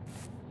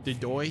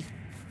 Didoy.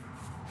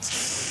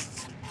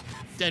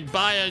 Then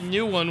buy a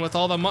new one with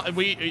all the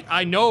money.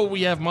 I know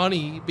we have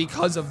money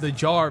because of the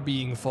jar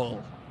being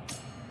full.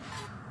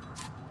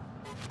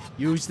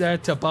 Use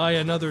that to buy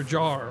another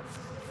jar.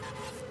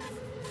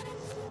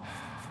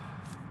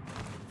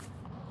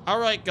 All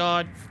right,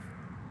 God.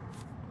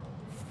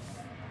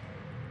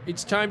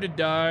 It's time to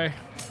die.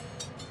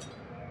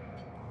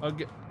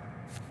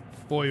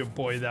 Boy, oh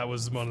boy, that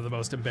was one of the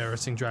most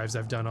embarrassing drives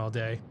I've done all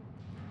day.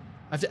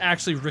 I have to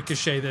actually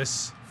ricochet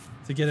this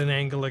to get an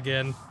angle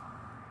again.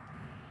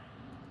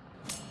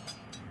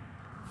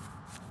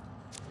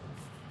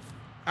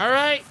 All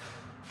right,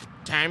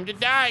 time to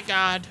die,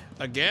 God.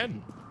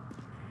 Again.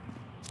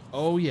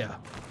 Oh yeah,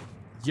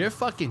 you're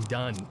fucking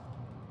done.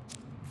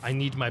 I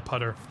need my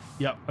putter.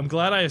 Yep, I'm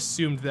glad I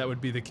assumed that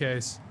would be the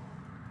case.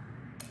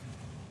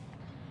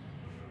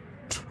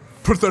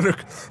 Pathetic.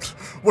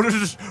 What is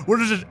this?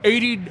 What is this?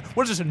 80?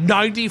 What is this?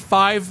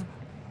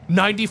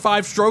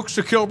 95 strokes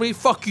to kill me?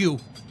 Fuck you.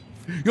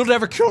 You'll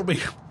never kill me.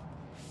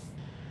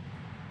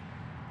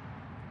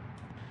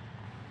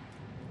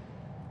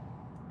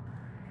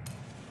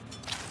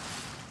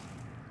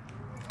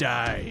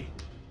 Die.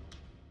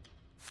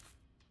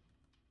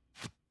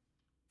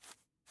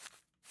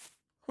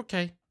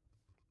 Okay.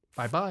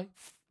 Bye-bye.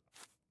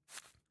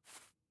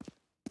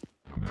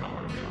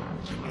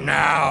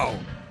 Now,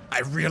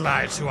 I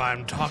realize who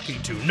I'm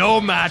talking to. No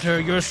matter,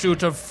 your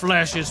suit of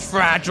flesh is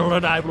fragile,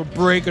 and I will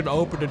break it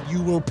open and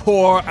you will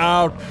pour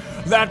out.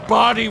 That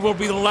body will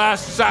be the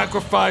last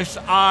sacrifice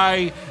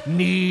I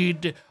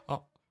need.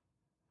 Oh.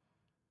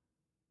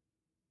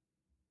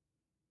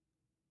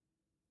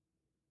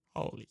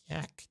 Holy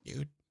heck,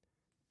 dude.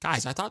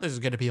 Guys, I thought this was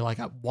gonna be like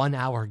a 1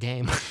 hour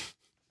game.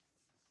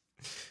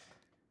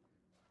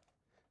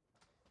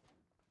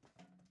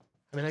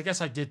 I mean, I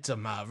guess I did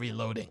some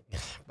reloading,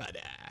 but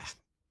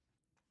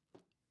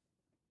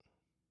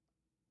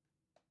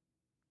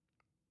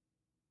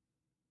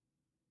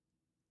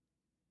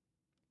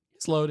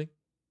it's loading.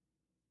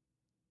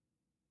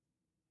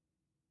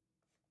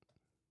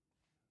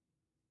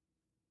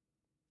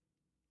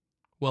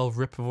 Well,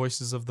 rip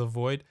Voices of the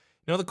Void.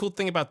 You know, the cool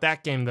thing about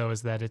that game, though,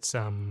 is that it's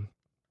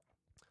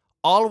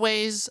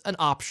always an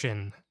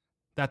option.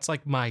 That's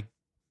like my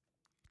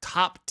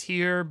top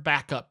tier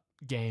backup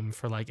game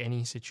for like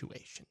any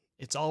situation.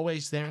 It's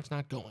always there. It's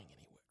not going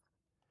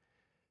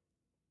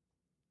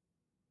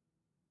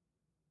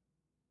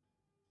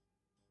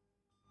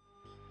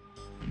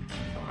anywhere.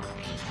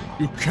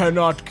 You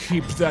cannot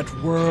keep that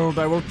world.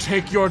 I will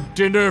take your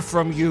dinner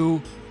from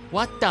you.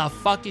 What the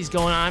fuck is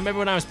going on? I remember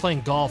when I was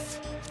playing golf.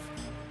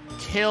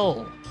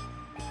 Kill.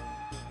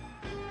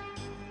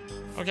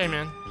 Okay,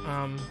 man.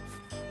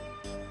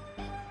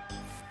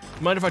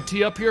 Mind if I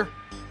tee up here?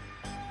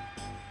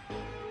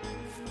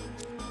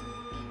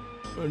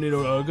 I'm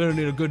gonna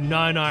need a good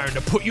 9-iron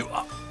to put you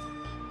up.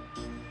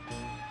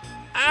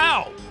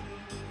 Ow!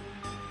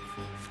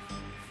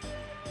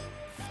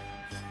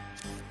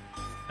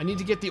 I need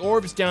to get the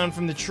orbs down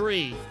from the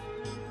tree.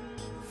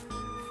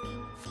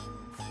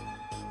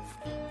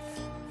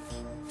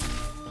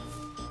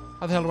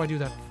 How the hell do I do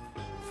that?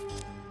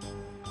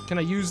 Can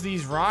I use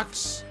these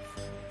rocks?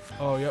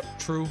 Oh, yep,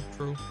 true.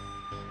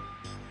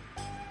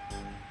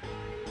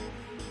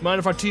 Mind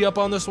if I tee up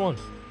on this one?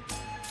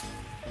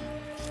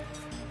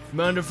 You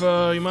mind if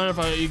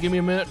you give me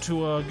a minute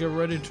to get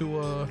ready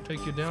to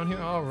take you down here?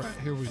 All right,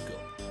 here we go.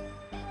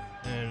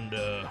 And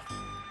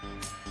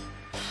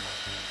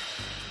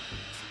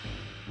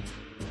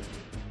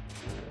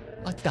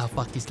what the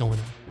fuck is going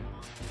on?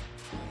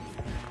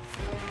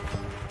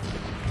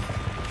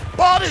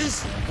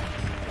 Bodies!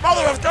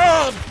 Mother of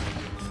God!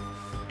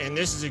 And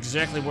this is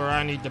exactly where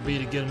I need to be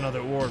to get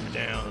another orb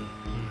down.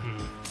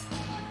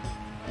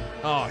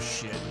 Oh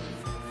shit.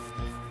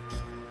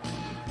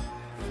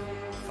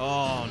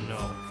 Oh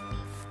no.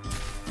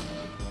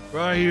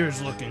 Right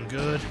here's looking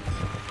good.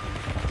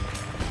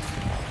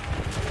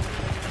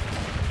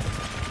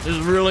 This is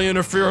really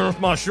interfering with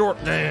my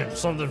short dance.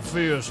 Something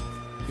fierce.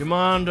 You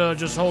mind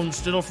just holding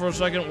still for a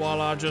second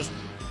while I just...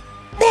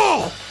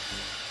 Oh!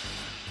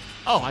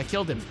 Oh, I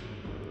killed him.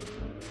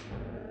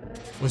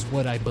 Was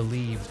what I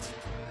believed.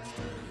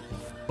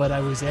 But I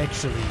was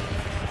actually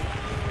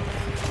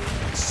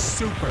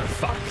super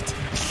fucked.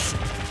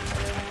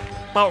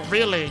 Oh,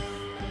 really?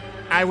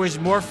 I was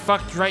more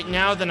fucked right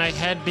now than I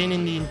had been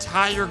in the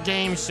entire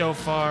game so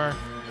far.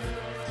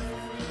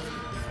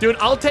 Dude,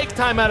 I'll take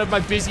time out of my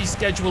busy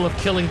schedule of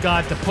killing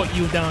God to put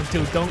you down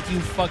too. Don't you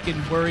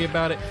fucking worry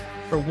about it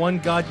for one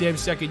goddamn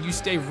second. You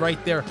stay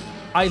right there.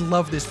 I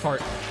love this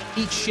part.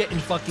 Eat shit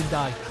and fucking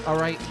die, all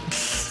right?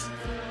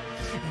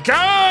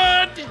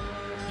 God!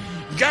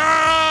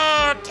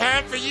 God!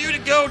 time for you to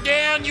go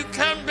down. You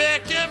come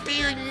back up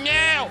here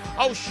now.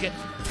 Oh, shit.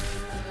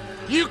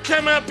 You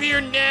come up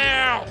here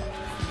now.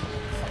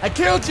 I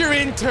killed your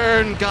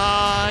intern,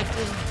 God.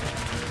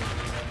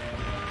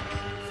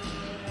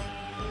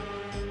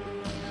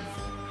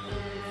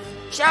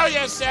 Show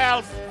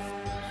yourself.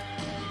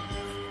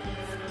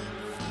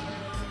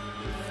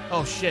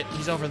 Oh, shit.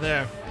 He's over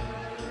there.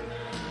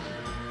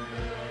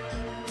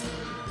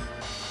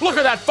 Look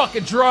at that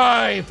fucking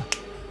drive.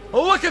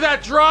 Look at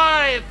that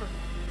drive.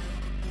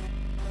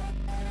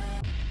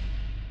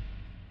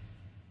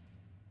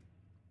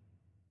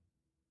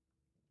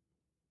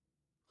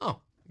 Oh,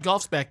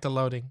 golf's back to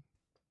loading.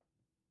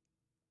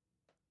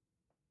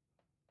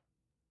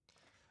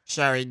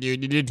 Sorry,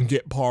 dude, you didn't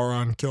get par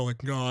on killing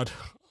God.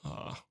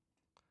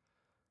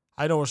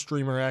 I know a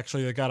streamer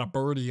actually that got a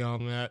birdie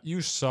on that. You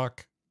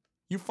suck.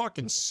 You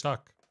fucking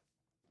suck.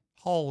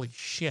 Holy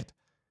shit.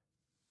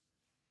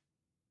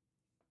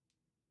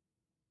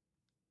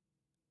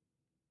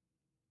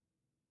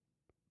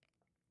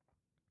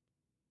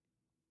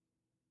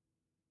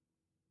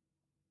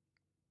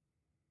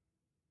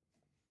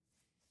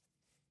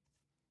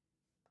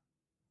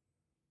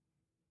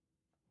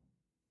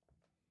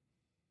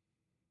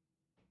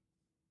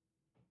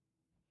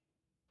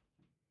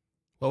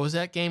 What was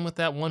that game with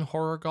that one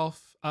horror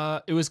golf?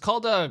 It was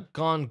called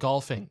Gone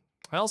Golfing.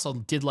 I also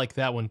did like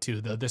that one too,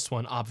 though this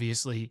one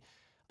obviously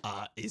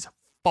is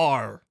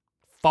far,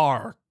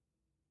 far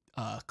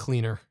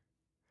cleaner.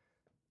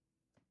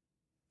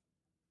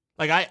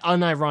 Like, I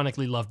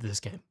unironically loved this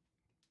game.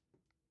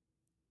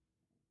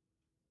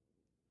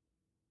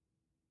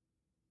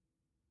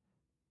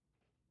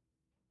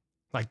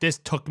 Like, this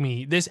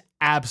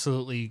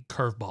absolutely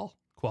curveball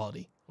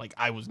quality. Like,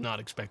 I was not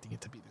expecting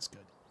it to be this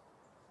good.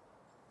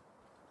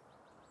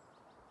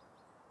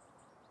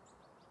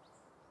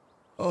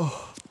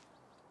 Oh,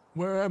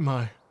 where am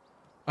I?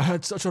 I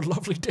had such a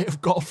lovely day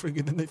of golfing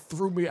and then they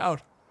threw me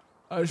out.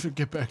 I should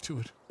get back to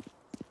it.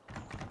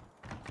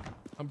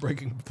 I'm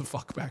breaking the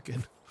fuck back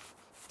in.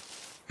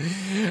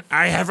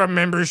 I have a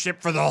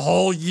membership for the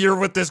whole year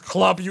with this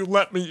club. You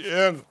let me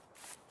in.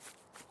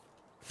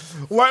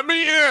 Let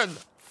me in.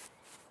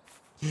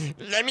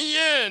 Let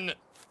me in.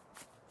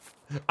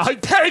 I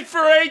paid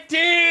for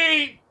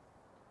 18.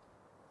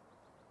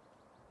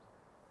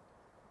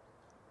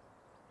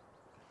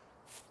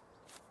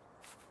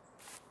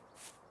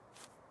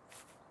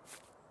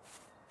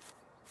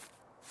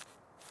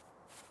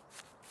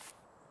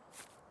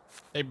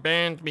 They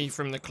banned me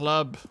from the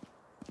club.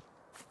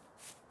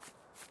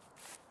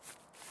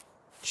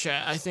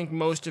 Chat, I think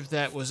most of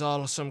that was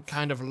all some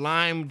kind of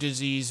Lyme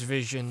disease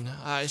vision.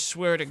 I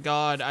swear to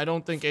God, I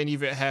don't think any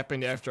of it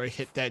happened after I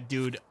hit that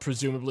dude,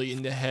 presumably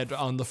in the head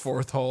on the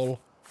 4th hole.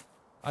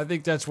 I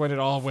think that's when it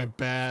all went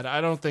bad.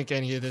 I don't think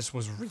any of this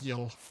was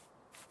real.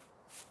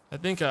 I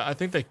think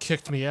they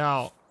kicked me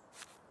out.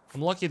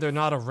 I'm lucky they're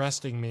not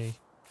arresting me.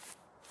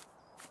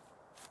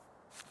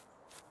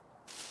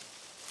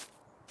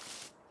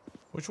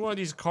 Which one of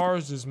these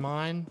cars is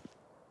mine?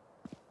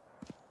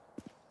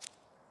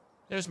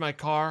 There's my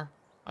car.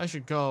 I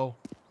should go.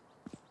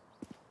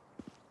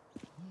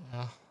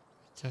 Yeah, I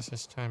guess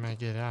it's time I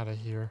get out of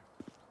here.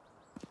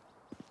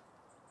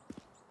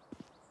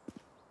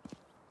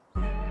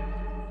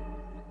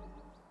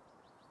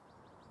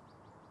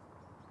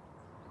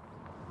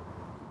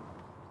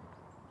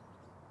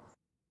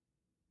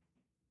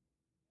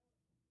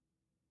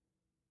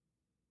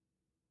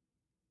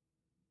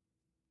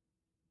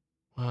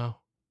 Wow.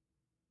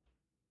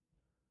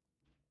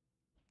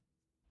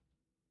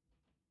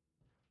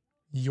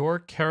 Your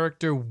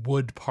character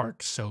would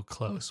park so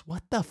close.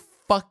 What the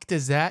fuck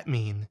does that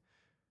mean?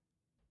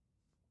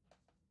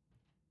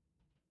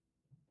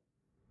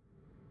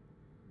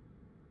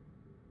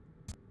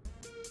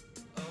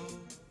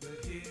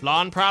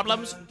 Lawn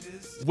problems?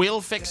 We'll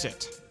fix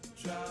it.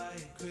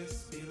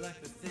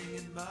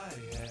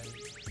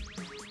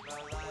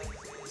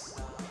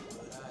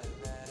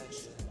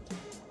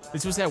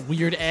 This was that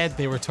weird ad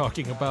they were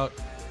talking about.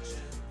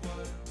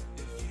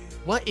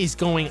 What is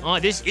going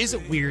on? This is a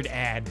weird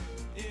ad.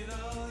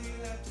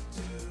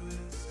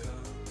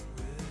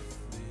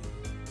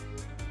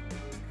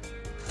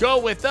 Go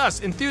with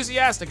us.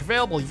 Enthusiastic,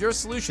 available, your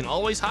solution.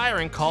 Always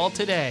hiring. Call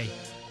today.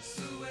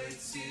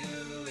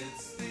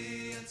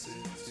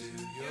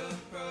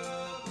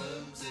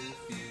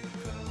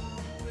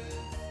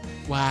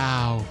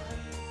 Wow.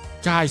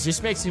 Guys,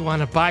 this makes me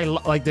want to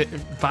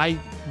buy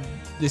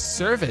this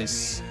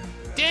service.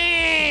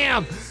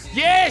 Damn!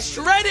 Yeah,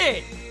 shred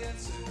it!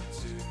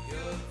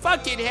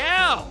 Fucking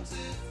hell!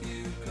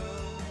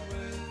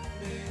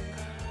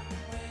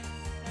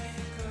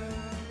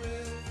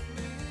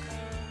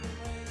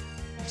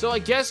 So I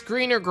guess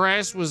greener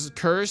grass was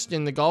cursed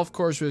and the golf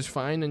course was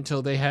fine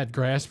until they had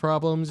grass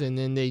problems, and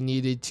then they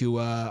needed to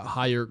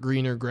hire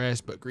greener grass,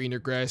 but greener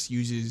grass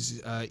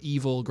uses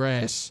evil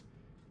grass.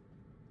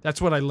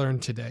 That's what I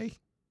learned today.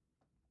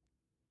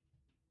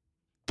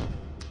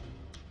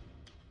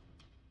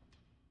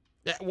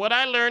 What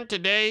I learned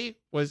today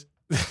was...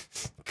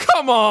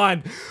 Come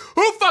on!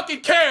 Who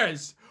fucking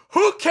cares?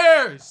 Who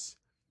cares?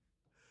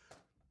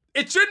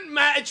 It shouldn't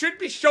matter. It shouldn't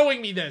be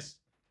showing me this.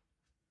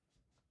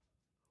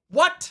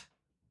 What?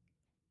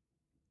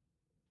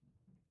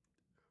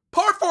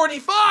 Part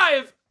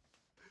 45?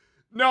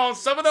 No,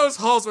 some of those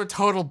holes were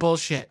total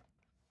bullshit.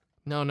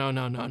 No. You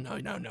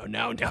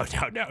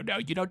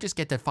don't just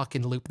get to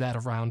fucking loop that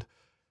around.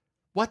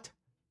 What?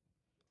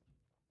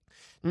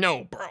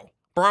 No, bro.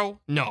 Bro,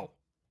 no.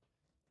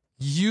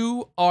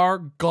 You are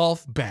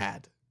golf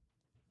bad.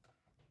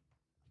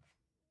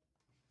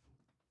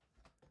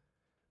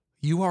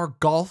 You are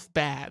golf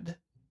bad.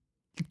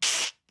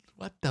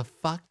 What the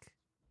fuck?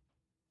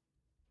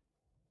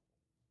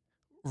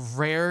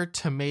 Rare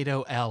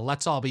tomato L.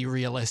 Let's all be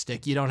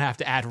realistic. You don't have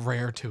to add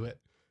rare to it.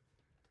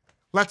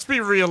 Let's be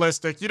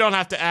realistic. You don't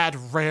have to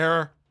add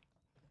rare.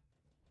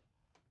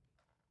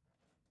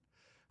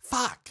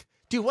 Fuck.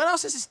 Dude, what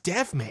else has this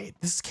dev made?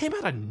 This came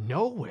out of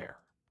nowhere.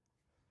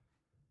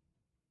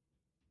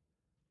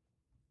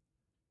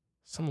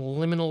 Some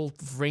Liminal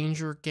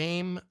Ranger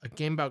game. A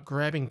game about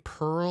grabbing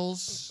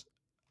pearls.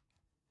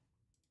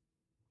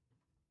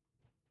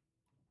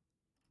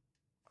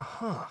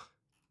 Huh.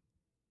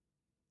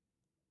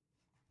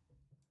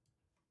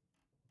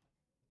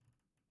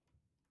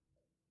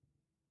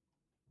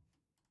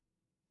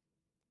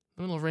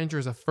 Liminal Ranger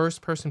is a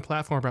first-person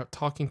platform about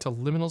talking to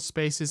liminal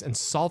spaces and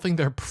solving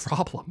their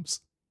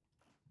problems.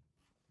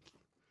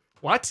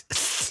 What?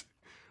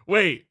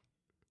 Wait.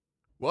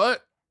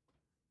 What?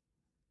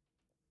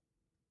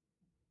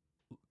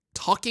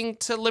 Talking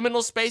to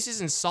liminal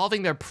spaces and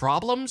solving their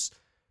problems?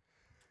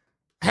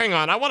 Hang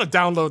on, I want to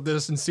download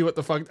this and see what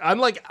the fuck. I'm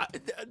like,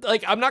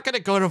 I'm not gonna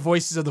go to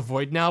Voices of the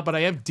Void now, but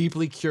I am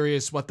deeply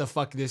curious what the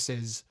fuck this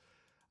is.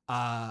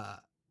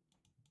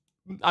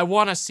 I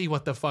want to see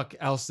what the fuck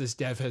else this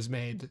dev has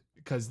made,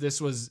 because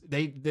this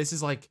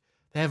is like,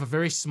 they have a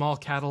very small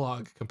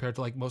catalog compared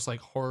to like most like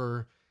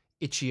horror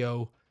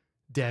itch.io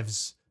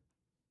devs.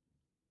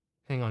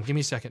 Hang on, give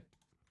me a second.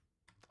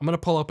 I'm gonna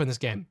pull open this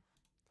game.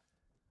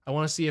 I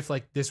want to see if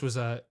like this was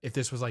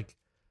like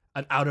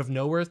an out of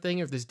nowhere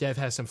thing, or if this dev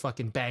has some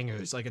fucking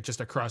bangers like just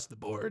across the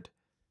board.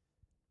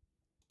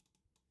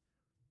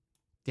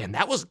 Damn,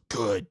 that was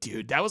good,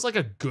 dude. That was like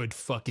a good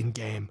fucking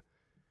game.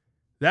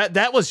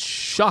 That was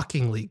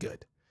shockingly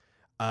good.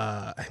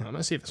 Hang on,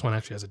 let's see if this one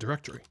actually has a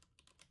directory.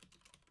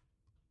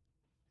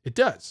 It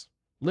does.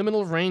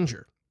 Liminal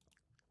Ranger.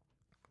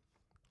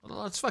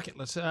 Well, let's fuck it.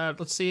 Let's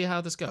see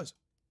how this goes.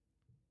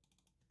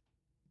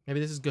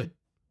 Maybe this is good.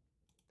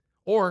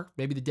 Or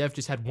maybe the dev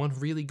just had one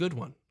really good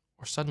one,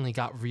 or suddenly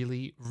got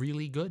really,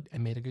 really good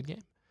and made a good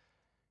game.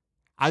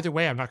 Either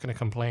way, I'm not going to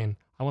complain.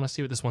 I want to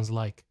see what this one's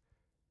like.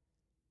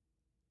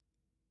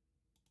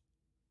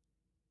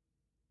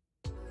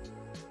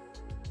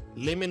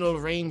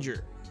 Liminal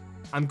Ranger.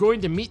 I'm going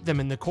to meet them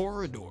in the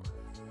corridor.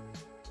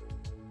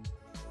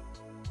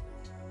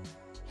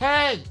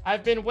 Hey,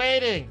 I've been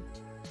waiting.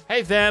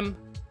 Hey, them.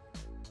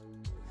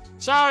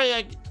 Sorry,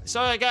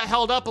 I got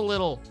held up a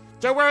little.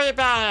 Don't worry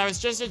about it. I was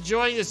just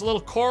enjoying this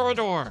little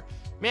corridor.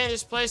 Man,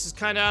 this place is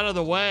kind of out of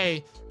the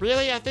way.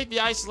 Really? I think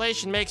the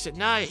isolation makes it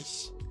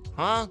nice.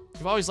 Huh?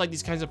 I've always liked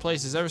these kinds of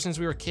places ever since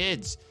we were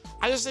kids.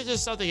 I just think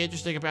there's something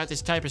interesting about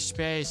this type of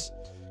space.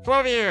 Come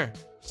over here.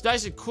 It's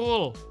nice and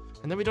cool.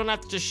 And then we don't have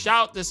to just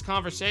shout this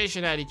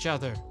conversation at each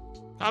other.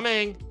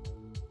 Coming.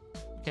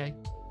 Okay.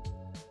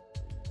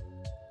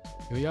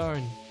 Here we are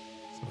in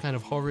some kind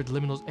of horrid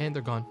liminals, and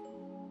they're gone.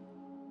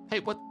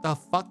 Hey, what the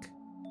fuck?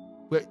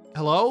 Wait,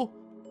 hello?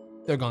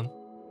 They're gone.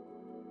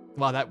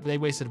 Wow, they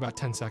wasted about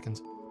 10 seconds.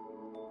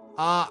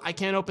 I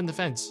can't open the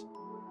fence.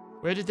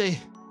 Where'd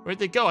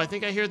they go? I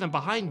think I hear them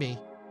behind me.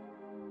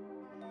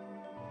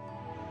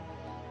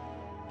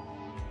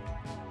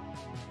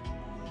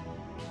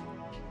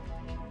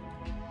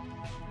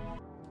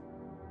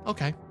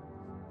 Okay.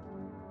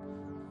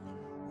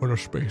 When a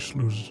space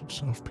loses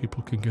itself,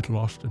 people can get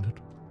lost in it.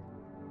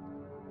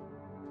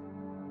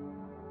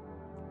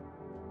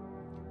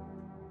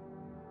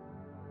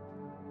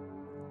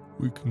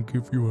 We can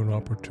give you an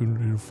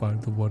opportunity to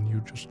find the one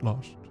you just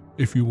lost,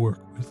 if you work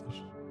with us.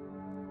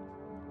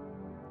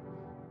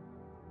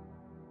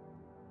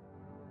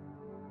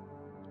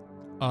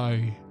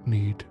 I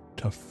need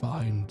to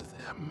find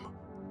them.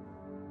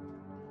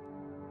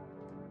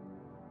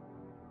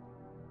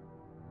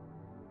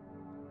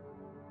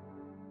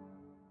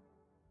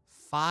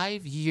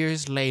 "5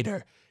 years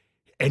later,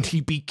 and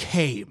he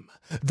became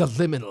the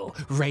Liminal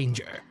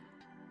Ranger.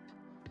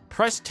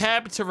 Press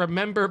tab to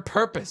remember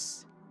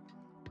purpose.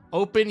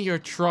 Open your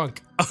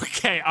trunk."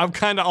 Okay, I'm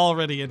kind of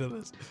already into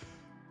this.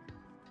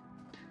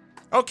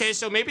 Okay,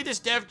 so maybe this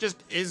dev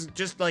just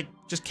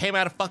came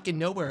out of fucking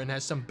nowhere and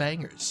has some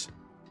bangers.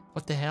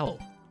 What the hell?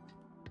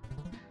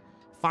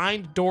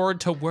 Find door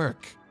to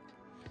work.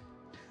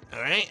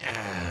 All right,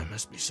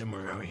 must be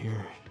somewhere out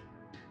here.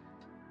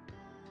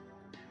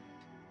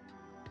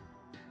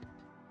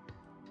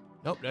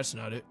 Nope, that's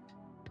not it.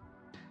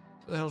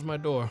 Where the hell's my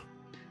door?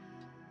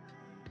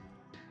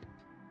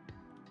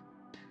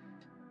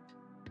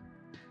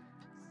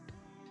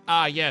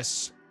 Ah,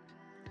 yes.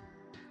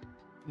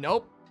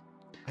 Nope.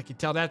 I can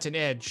tell that's an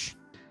edge.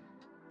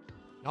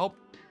 Nope.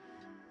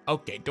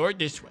 Okay, door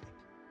this way.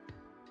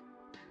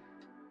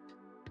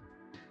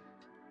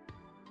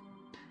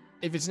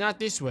 If it's not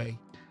this way,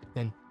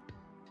 then...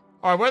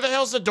 Alright, where the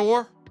hell's the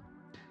door?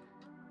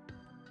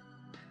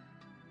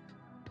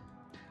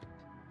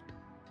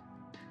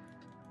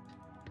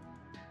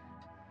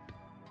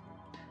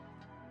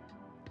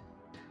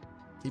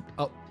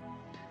 Oh.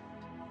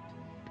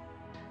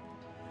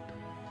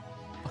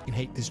 Fucking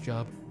hate this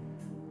job.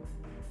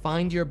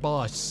 Find your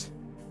boss.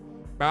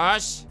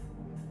 Boss?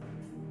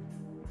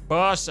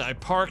 Boss, I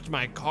parked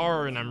my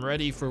car and I'm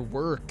ready for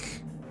work.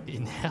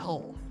 In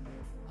hell.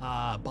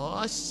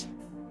 Boss?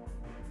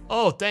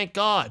 Oh, thank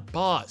God,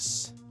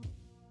 boss.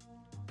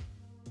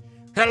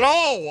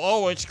 Hello!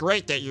 Oh, it's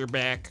great that you're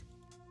back.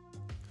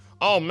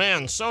 Oh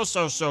man, so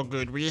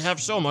good. We have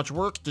so much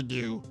work to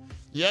do.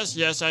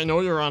 Yes, I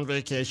know you're on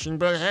vacation,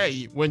 but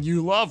hey, when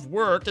you love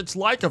work, it's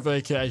like a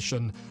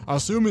vacation.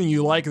 Assuming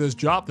you like this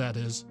job, that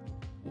is.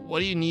 What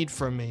do you need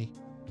from me?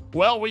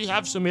 Well, we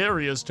have some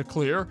areas to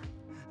clear.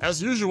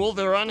 As usual,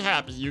 they're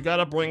unhappy. You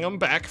gotta bring them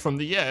back from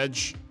the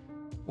edge.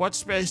 What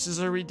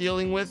spaces are we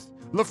dealing with?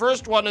 The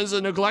first one is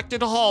a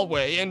neglected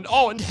hallway, and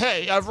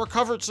hey, I've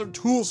recovered some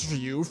tools for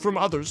you from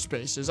other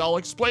spaces. I'll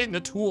explain the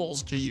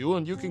tools to you,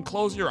 and you can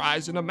close your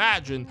eyes and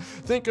imagine.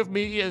 Think of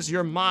me as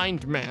your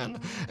mind man.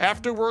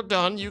 After we're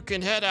done, you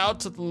can head out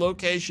to the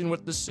location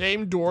with the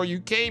same door you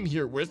came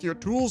here with. Your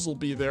tools will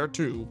be there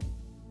too.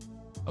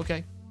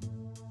 Okay.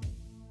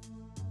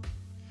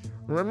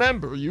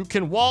 Remember, you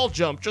can wall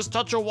jump. Just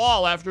touch a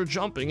wall after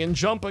jumping and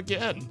jump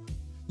again.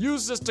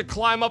 Use this to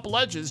climb up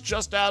ledges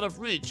just out of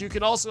reach. You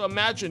can also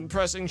imagine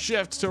pressing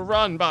shift to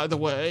run, by the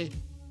way.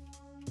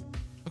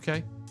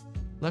 Okay.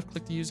 Left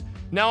click to use.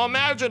 Now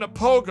imagine a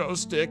pogo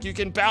stick. You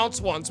can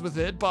bounce once with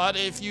it, but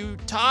if you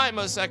time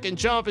a second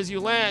jump as you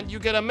land, you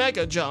get a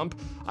mega jump.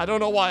 I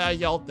don't know why I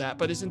yelled that,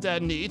 but isn't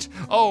that neat?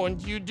 Oh,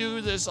 and you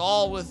do this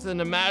all with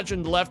an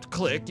imagined left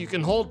click. You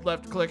can hold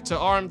left click to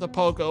arm the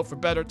pogo for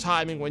better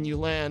timing when you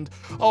land.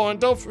 Oh, and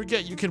don't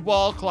forget you can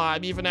wall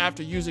climb even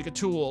after using a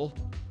tool.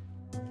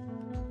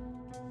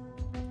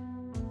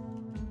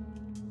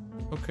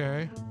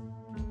 Okay.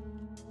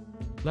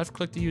 Left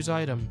click to use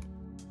item.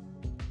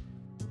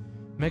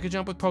 Make a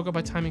jump with pogo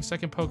by timing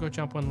second pogo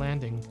jump when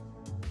landing.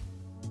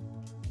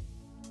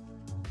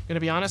 Gonna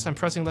be honest, I'm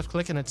pressing left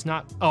click and it's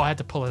not... Oh, I had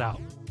to pull it out.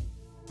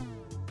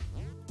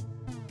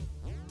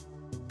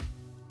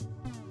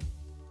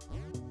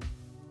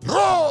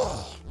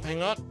 Oh!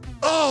 Hang on.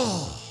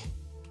 Oh!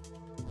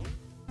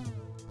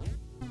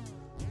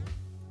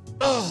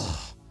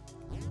 Oh!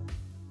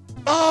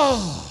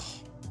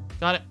 Oh!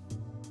 Got it.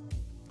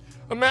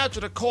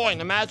 Imagine a coin.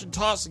 Imagine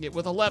tossing it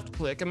with a left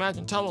click.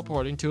 Imagine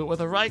teleporting to it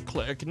with a right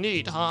click.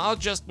 Neat, huh?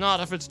 Just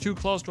not if it's too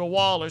close to a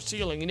wall or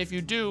ceiling. And if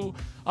you do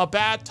a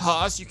bad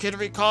toss, you can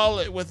recall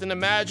it with an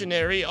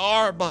imaginary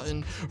R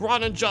button.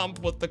 Run and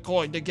jump with the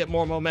coin to get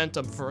more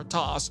momentum for a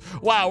toss.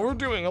 Wow, we're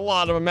doing a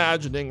lot of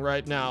imagining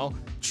right now.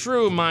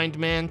 True, mind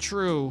man,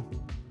 true.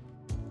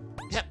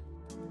 Yep.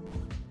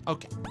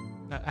 Okay.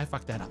 I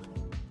fucked that up.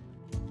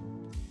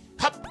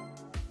 Hup.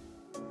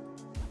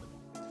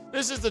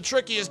 This is the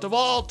trickiest of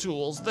all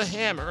tools, the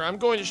hammer. I'm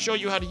going to show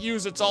you how to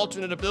use its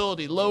alternate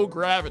ability, low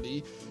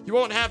gravity. You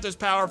won't have this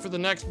power for the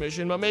next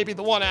mission, but maybe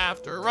the one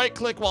after.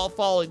 Right-click while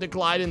falling to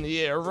glide in the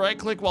air.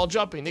 Right-click while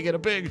jumping to get a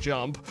big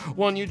jump.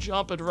 When you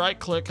jump and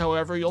right-click,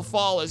 however, you'll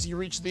fall as you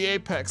reach the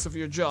apex of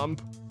your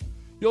jump.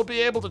 You'll be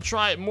able to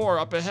try it more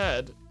up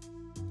ahead.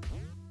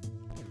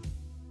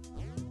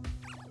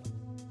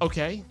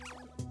 Okay.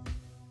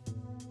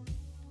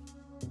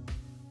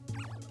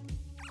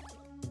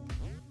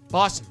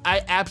 Boss,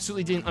 I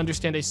absolutely didn't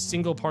understand a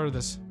single part of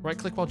this. Right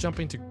click while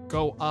jumping to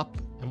go up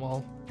and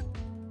while...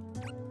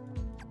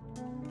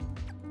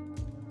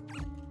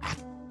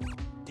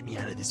 Get me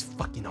out of this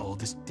fucking hole.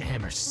 This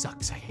hammer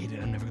sucks. I hate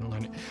it. I'm never gonna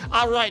learn it.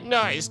 All right,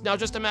 nice. Now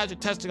just imagine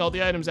testing all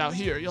the items out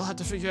here. You'll have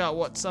to figure out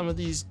what some of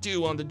these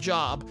do on the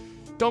job.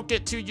 Don't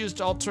get too used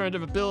to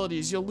alternative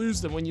abilities. You'll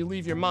lose them when you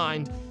leave your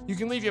mind. You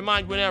can leave your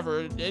mind whenever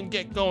and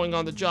get going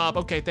on the job.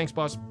 Okay, thanks,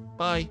 boss.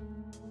 Bye.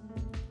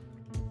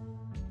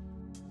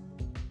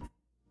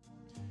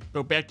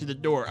 Go back to the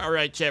door. All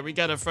right, chat, we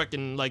got a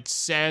fucking, like,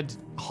 sad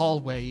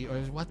hallway, or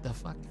what the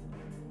fuck?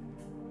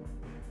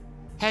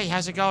 Hey,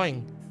 how's it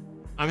going?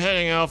 I'm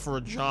heading out for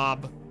a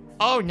job.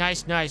 Oh,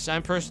 nice, nice.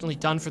 I'm personally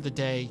done for the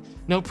day.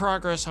 No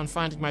progress on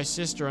finding my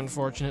sister,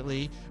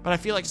 unfortunately, but I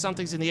feel like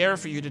something's in the air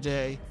for you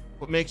today.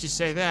 What makes you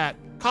say that?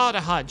 Call it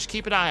a hunch.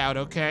 Keep an eye out,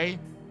 okay?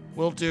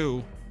 Will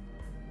do.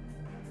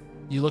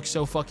 You look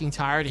so fucking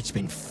tired. It's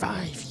been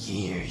 5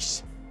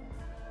 years.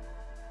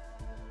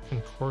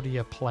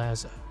 Concordia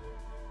Plaza.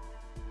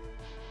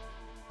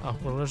 Oh,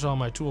 well, there's all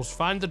my tools.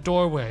 Find the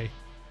doorway.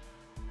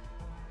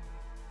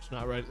 It's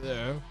not right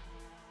there.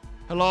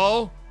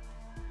 Hello?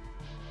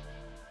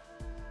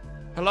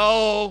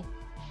 Hello?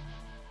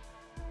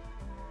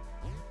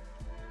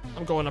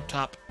 I'm going up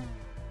top.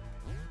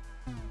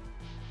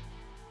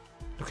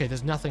 Okay,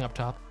 there's nothing up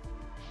top.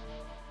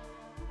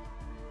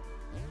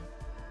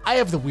 I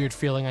have the weird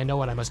feeling I know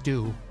what I must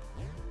do.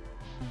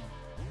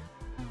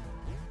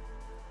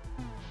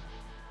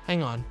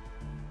 Hang on.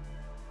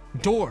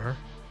 Door.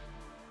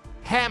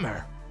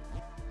 Hammer.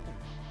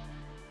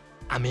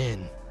 I'm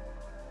in.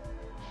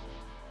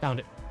 Found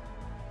it.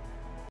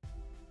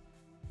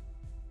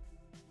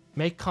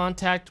 Make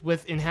contact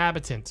with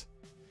inhabitant.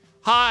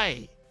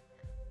 Hi.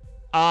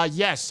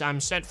 Yes, I'm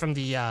sent from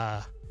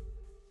the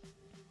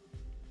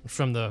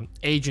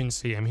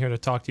agency. I'm here to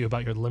talk to you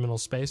about your liminal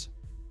space.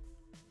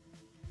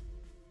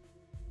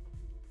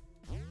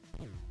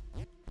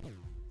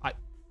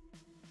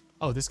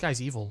 Oh, this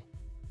guy's evil.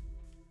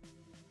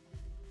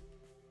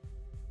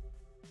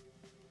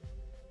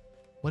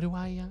 What do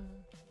I,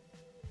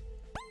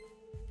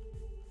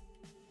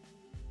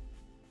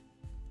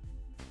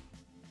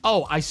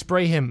 Oh, I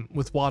spray him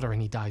with water and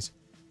he dies.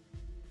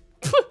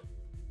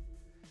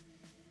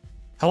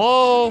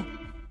 Hello?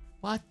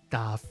 What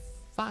the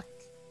fuck?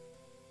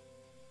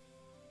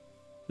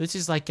 This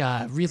is like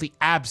a really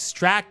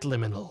abstract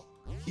liminal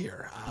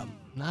here.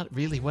 Not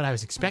really what I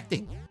was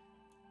expecting.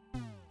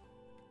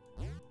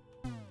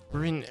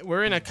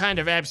 We're in a kind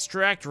of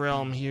abstract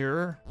realm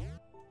here.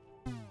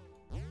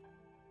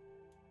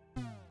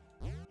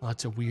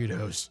 Lots of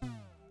weirdos.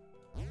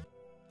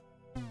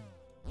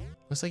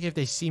 Looks like if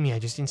they see me, I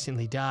just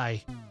instantly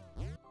die.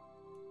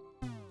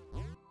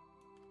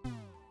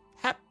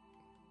 Hap.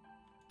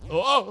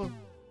 Oh!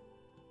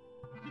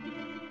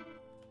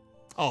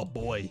 Oh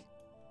boy.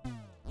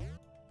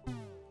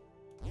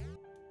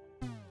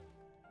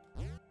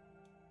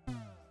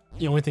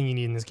 The only thing you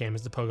need in this game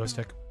is the pogo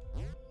stick.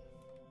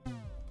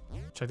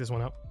 Check this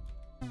one out.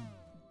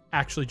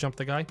 Actually jump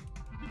the guy.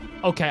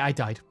 Okay, I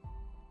died.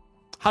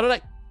 How did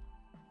I...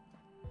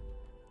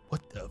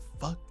 What the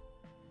fuck?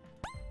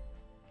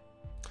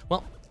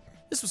 Well,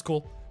 this was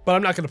cool, but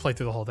I'm not going to play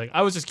through the whole thing.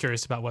 I was just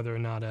curious about whether or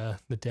not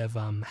the dev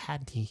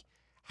had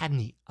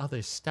any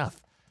other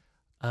stuff.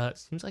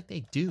 Seems like they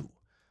do.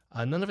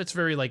 None of it's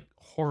very like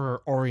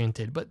horror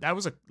oriented, but that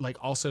was a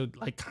also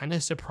kind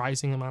of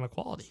surprising amount of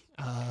quality.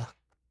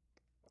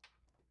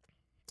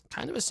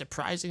 Kind of a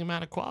surprising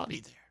amount of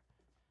quality there.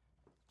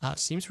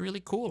 Seems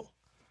really cool.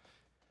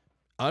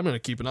 I'm gonna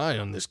keep an eye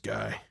on this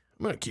guy.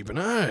 I'm gonna keep an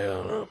eye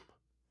on him.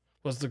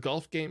 Was the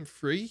golf game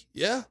free?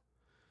 Yeah.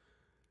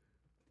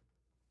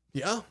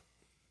 Yeah.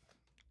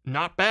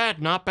 Not bad,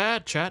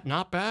 chat,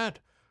 not bad.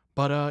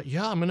 But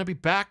yeah, I'm gonna be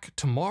back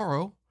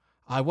tomorrow.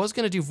 I was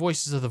gonna do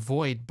Voices of the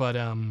Void, but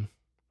I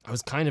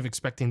was kind of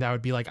expecting that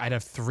would be like I'd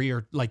have 3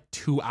 or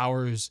 2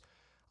 hours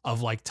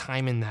of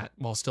time in that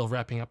while still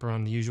wrapping up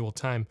around the usual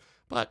time.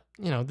 But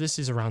you know, this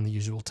is around the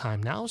usual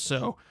time now,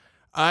 so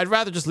I'd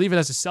rather just leave it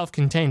as a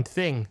self-contained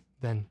thing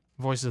than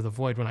Voices of the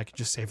Void when I could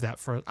just save that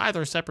for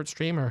either a separate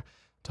stream or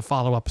to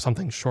follow up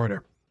something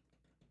shorter.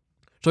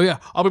 So yeah,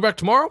 I'll be back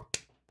tomorrow.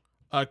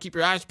 Keep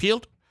your eyes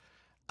peeled.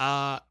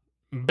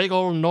 Big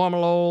old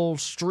normal old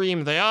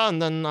stream there,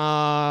 and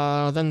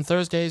then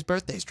Thursday's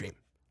birthday stream.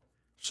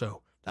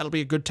 So that'll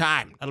be a good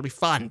time. That'll be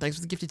fun. Thanks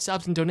for the gifted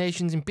subs and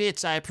donations and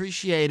bits. I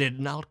appreciate it,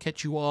 and I'll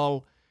catch you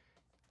all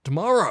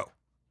tomorrow.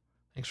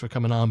 Thanks for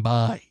coming on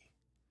by.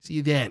 See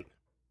you then.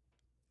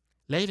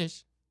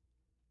 Laters.